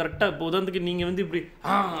எடுத்துட்டிங்கன்னா அந்த கரெக்டாக இப்போ உதாரணத்துக்கு நீங்கள் வந்து இப்படி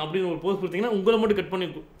அப்படின்னு ஒரு போஸ்ட் கொடுத்தீங்கன்னா உங்களை மட்டும் கட் பண்ணி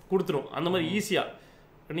கொடுத்துரும். அந்த மாதிரி ஈஸியாக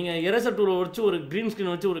நீங்கள் எரேசர் டூரை வச்சு ஒரு க்ரீன்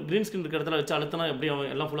ஸ்க்ரீன் வச்சு ஒரு க்ரீன் ஸ்க்ரீன் இருக்கிற இடத்துல வச்சு அழுத்தினா எப்படி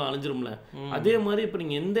அவன் எல்லாம் ஃபுல்லாக அழிஞ்சிரும்ல, அதே மாதிரி இப்போ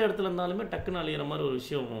நீங்கள் எந்த இடத்துல இருந்தாலுமே டக்குன்னு அழியிற மாதிரி ஒரு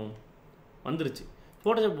விஷயம் வந்துருச்சு.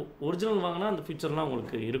 ஃபோட்டோஷாப் ஒரிஜினல் வாங்கினா அந்த ஃபீச்சர்லாம்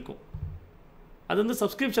உங்களுக்கு இருக்கும். அது வந்து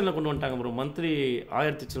சப்ஸ்கிரிப்ஷனில் கொண்டு வந்துட்டாங்க ப்ரோ. மந்த்லி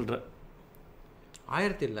 1000 சில்லற.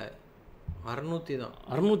 1000 இல்லை 600 தான்.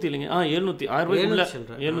 600 இல்லைங்க, 700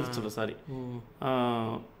 700 சில்லற. சாரி,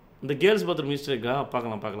 இந்த கேர்ள்ஸ் பாத்ரூம் மிஸ்டேக்கா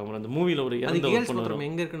பார்க்கலாம் ப்ரோ. அந்த மூவியில் ஒரு கேர்ள்ஸ் பாத்ரூம்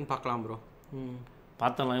எங்கே இருக்குன்னு பார்க்கலாம் ப்ரோ.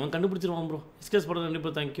 பார்த்தலாம், இவன் கண்டுபிடிச்சிருவான் ப்ரோ. எஸ்கேஸ் படம்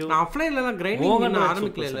கண்டிப்பாக தேங்க்யூ. நான் ஆஃப்லைன்லாம் கிரைண்டிங்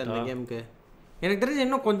ஆரம்பிக்கல இல்லை இந்த கேமுக்கு. எனக்கு தெரிஞ்சு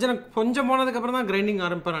இன்னும் கொஞ்சம் போனதுக்கப்புறம் தான் கிரைண்டிங்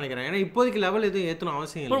ஆரம்பிப்பேன்னு நினைக்கிறேன். ஏன்னா இப்போதைக்கு லெவல் எதுவும் ஏற்றணும்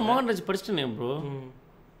அவசியம் இல்லை. மோகன்ராஜ் படிச்சிட்டேன் ப்ரோ.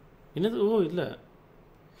 என்னது? ஓ இல்லை,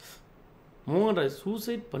 மோகன்ராஜ்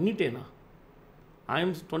சூசைட் பண்ணிட்டேனா?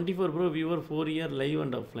 IIM 24 bro, viewer 4 year live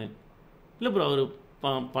and offline. இல்லை ப்ரோ, அவர்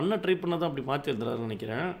பண்ண ட்ரை பண்ண தான் அப்படி மாற்றி எழுதுறாருன்னு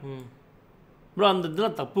நினைக்கிறேன் ப்ரோ. அந்த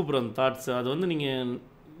இதெல்லாம் தப்பு ப்ரோ, அந்த தாட்ஸ். அது வந்து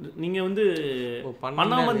நீங்கள் வந்து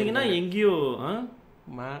பண்ணாமல் இருந்தீங்கன்னா எங்கேயோ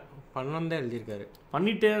பண்ணதான் எழுதியிருக்காரு.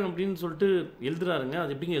 பண்ணிட்டேன் அப்படின்னு சொல்லிட்டு எழுதுறாருங்க.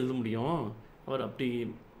 அது எப்படிங்க எழுத முடியும்? அவர் அப்படி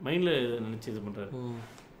மைண்டில் நினச்சி இது பண்ணுறாரு.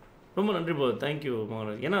 ரொம்ப நன்றி ப்ரோ, தேங்க்யூ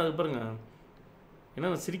மோகன்ராஜ். ஏன்னா அது பாருங்க, ஏன்னா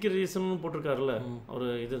சிரிக்கிற ரீசன் போட்டிருக்காருல்ல, ஒரு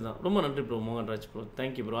இதுதான். ரொம்ப நன்றி bro Mohanraj bro,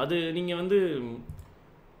 thank you bro. அது நீங்கள் வந்து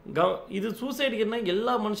இது சூசைடுக்கு என்ன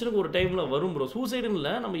எல்லா மனுஷனுக்கும் ஒரு டைமில் வரும் ப்ரோ. சூசைடுன்னு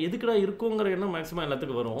இல்லை, நம்ம எதுக்குடா இருக்கோங்கிற எண்ணம் மேக்ஸிமம்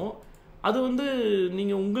எல்லாத்துக்கும் வரும். அது வந்து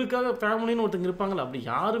நீங்கள் உங்களுக்காக ஃபேமிலின்னு ஒருத்தங்க இருப்பாங்களா, அப்படி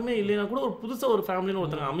யாருமே இல்லைன்னா கூட ஒரு புதுசாக ஒரு ஃபேமிலின்னு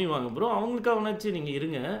ஒருத்தங்க அமைவாங்க ப்ரோ. அவங்களுக்காக வேணாச்சு நீங்கள்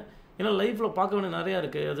இருங்க. ஏன்னா லைஃப்பில் பார்க்க வேண்டிய நிறையா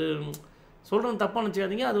இருக்குது. அது சொல்கிறது தப்பாக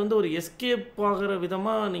நினச்சிக்காதீங்க. அது வந்து ஒரு எஸ்கேப் ஆகிற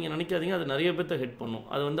விதமாக நீங்கள் நினைக்காதீங்க. அது நிறைய பேர்த்த ஹெட் பண்ணும்.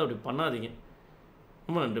 அது வந்து அப்படி பண்ணாதீங்க.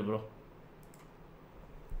 ரொம்ப நன்றி bro.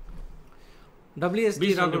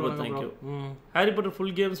 WSD thank you. Harry Potter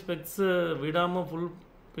full game specs விடாமல் ஃபுல்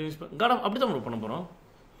ஃபினிஷ் காடம் அப்படி தான் ப்ரோ பண்ண போகிறோம்.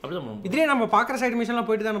 இதுலேயே நம்ம பார்க்குற சைடு மிஷன்லாம்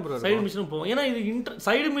போயிட்டு தானே ப்ரோ. சைடு மிஷனும் போவோம். ஏன்னா இது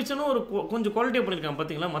சைடு மிஷனும் ஒரு கொஞ்சம் குவாலிட்டியாக பண்ணியிருக்காங்க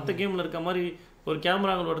பார்த்தீங்களா. மற்ற கேமில் இருக்க மாதிரி ஒரு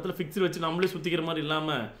கேமராங்கிற இடத்துல ஃபிக்ஸர் வச்சு நம்மளே சுற்றிக்கிற மாதிரி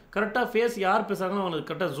இல்லாமல் கரெக்டாக ஃபேஸ் யார் பேசுகிறாங்களோ அவனுக்கு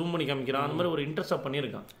கரெக்டாக ஜூம் பண்ணி காமிக்கிறான். அந்த மாதிரி ஒரு இன்ட்ரெஸ்ட்டாக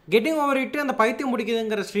பண்ணியிருக்கான். கெட்டிங் ஓவர் இட்டு அந்த பைத்தியம்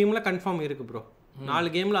முடிக்குதுங்கிற ஸ்ட்ரீமில் கன்ஃபார்ம் இருக்குது ப்ரோ. 4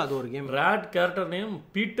 கேமில் அது ஒரு game. Rod character name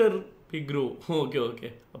Peter பிக்ரூ. Okay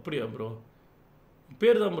okay, அப்படியா ப்ரோ?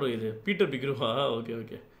 பேர் தான் ப்ரோ இது, பீட்டர் பிக்ரூவா? Okay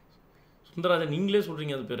okay. சுந்தராஜன் நீங்களே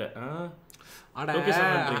சொல்கிறீங்க அது பேரை.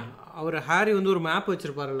 அவர் ஹாரி வந்து ஒரு மேப்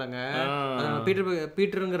வச்சிருப்பாரு இல்லைங்க,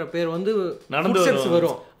 பீட்டருங்கிற பேர் வந்து நடந்து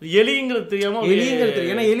வரும். எலிங்கிறது தெரியாம,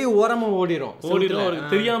 ஏன்னா எலி ஓரமா ஓடிடும்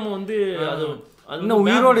அவருக்கு தெரியாம வந்து அது இன்னும்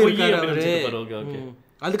உயிரோடு இருக்காரு அவரு.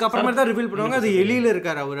 அதுக்கப்புறமா தான் ரிவீல் பண்ணுவாங்க அது எலியில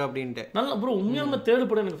இருக்காரு அவரு அப்படின்ட்டு. நல்லா ப்ரோ, உண்மையாலுமே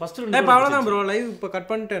தேவைப்படும் எனக்கு ஃபர்ஸ்ட் அவ்வளோதான் ப்ரோ. லைவ் இப்போ கட்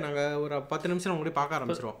பண்ணிட்டு நாங்கள் ஒரு 10 நிமிஷம் முன்னாடி பார்க்க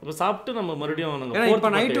ஆரம்பிச்சிருவோம். இப்போ சாப்பிட்டு நம்ம மறுபடியும்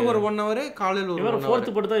இப்போ நைட்டு ஒரு 1 hour, காலையில் ஒரு 1 hour.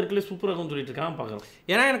 4th பார்ட் தான் இருக்குல்ல, சூப்பராக இருக்கும்னு சொல்லிட்டு இருக்கான் பார்க்குறோம்.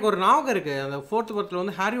 ஏன்னா எனக்கு ஒரு ஞாபகம் இருக்கு, அந்த 4th பார்ட்டில்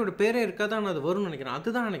வந்து ஹாரியோட பேரே இருக்காதான் அது வரும்னு நினைக்கிறேன்.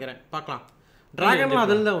 அதுதான் நினைக்கிறேன், பார்க்கலாம். டிராகன்லாம்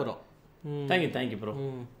அதில் தான் வரும். தேங்க்யூ ப்ரோ,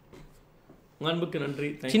 உங்கள் அன்புக்கு நன்றி.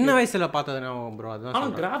 சின்ன வயசுல பார்த்தது ஞாபகம் ப்ரோ. அதுதான்.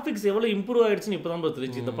 ஆனால் கிராஃபிக்ஸ் எவ்வளோ இம்ப்ரூவ் ஆயிடுச்சுன்னு இப்போ தான்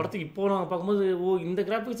தெரிஞ்சு. இந்த படத்துக்கு இப்போ நான் பார்க்கும்போது ஓ இந்த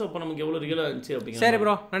கிராஃபிக்ஸ் அப்போ நமக்கு எவ்வளோ ரியலாக இருந்துச்சு அப்படிங்க. சரி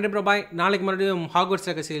ப்ரோ, நன்றி ப்ரோ, பாய். நாளைக்கு மறுபடியும் ஹாக்வர்ட்ஸ்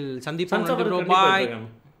லெகசியில் சந்திப்போம். நன்றி ப்ரோ, பாய்.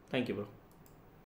 Thank you bro.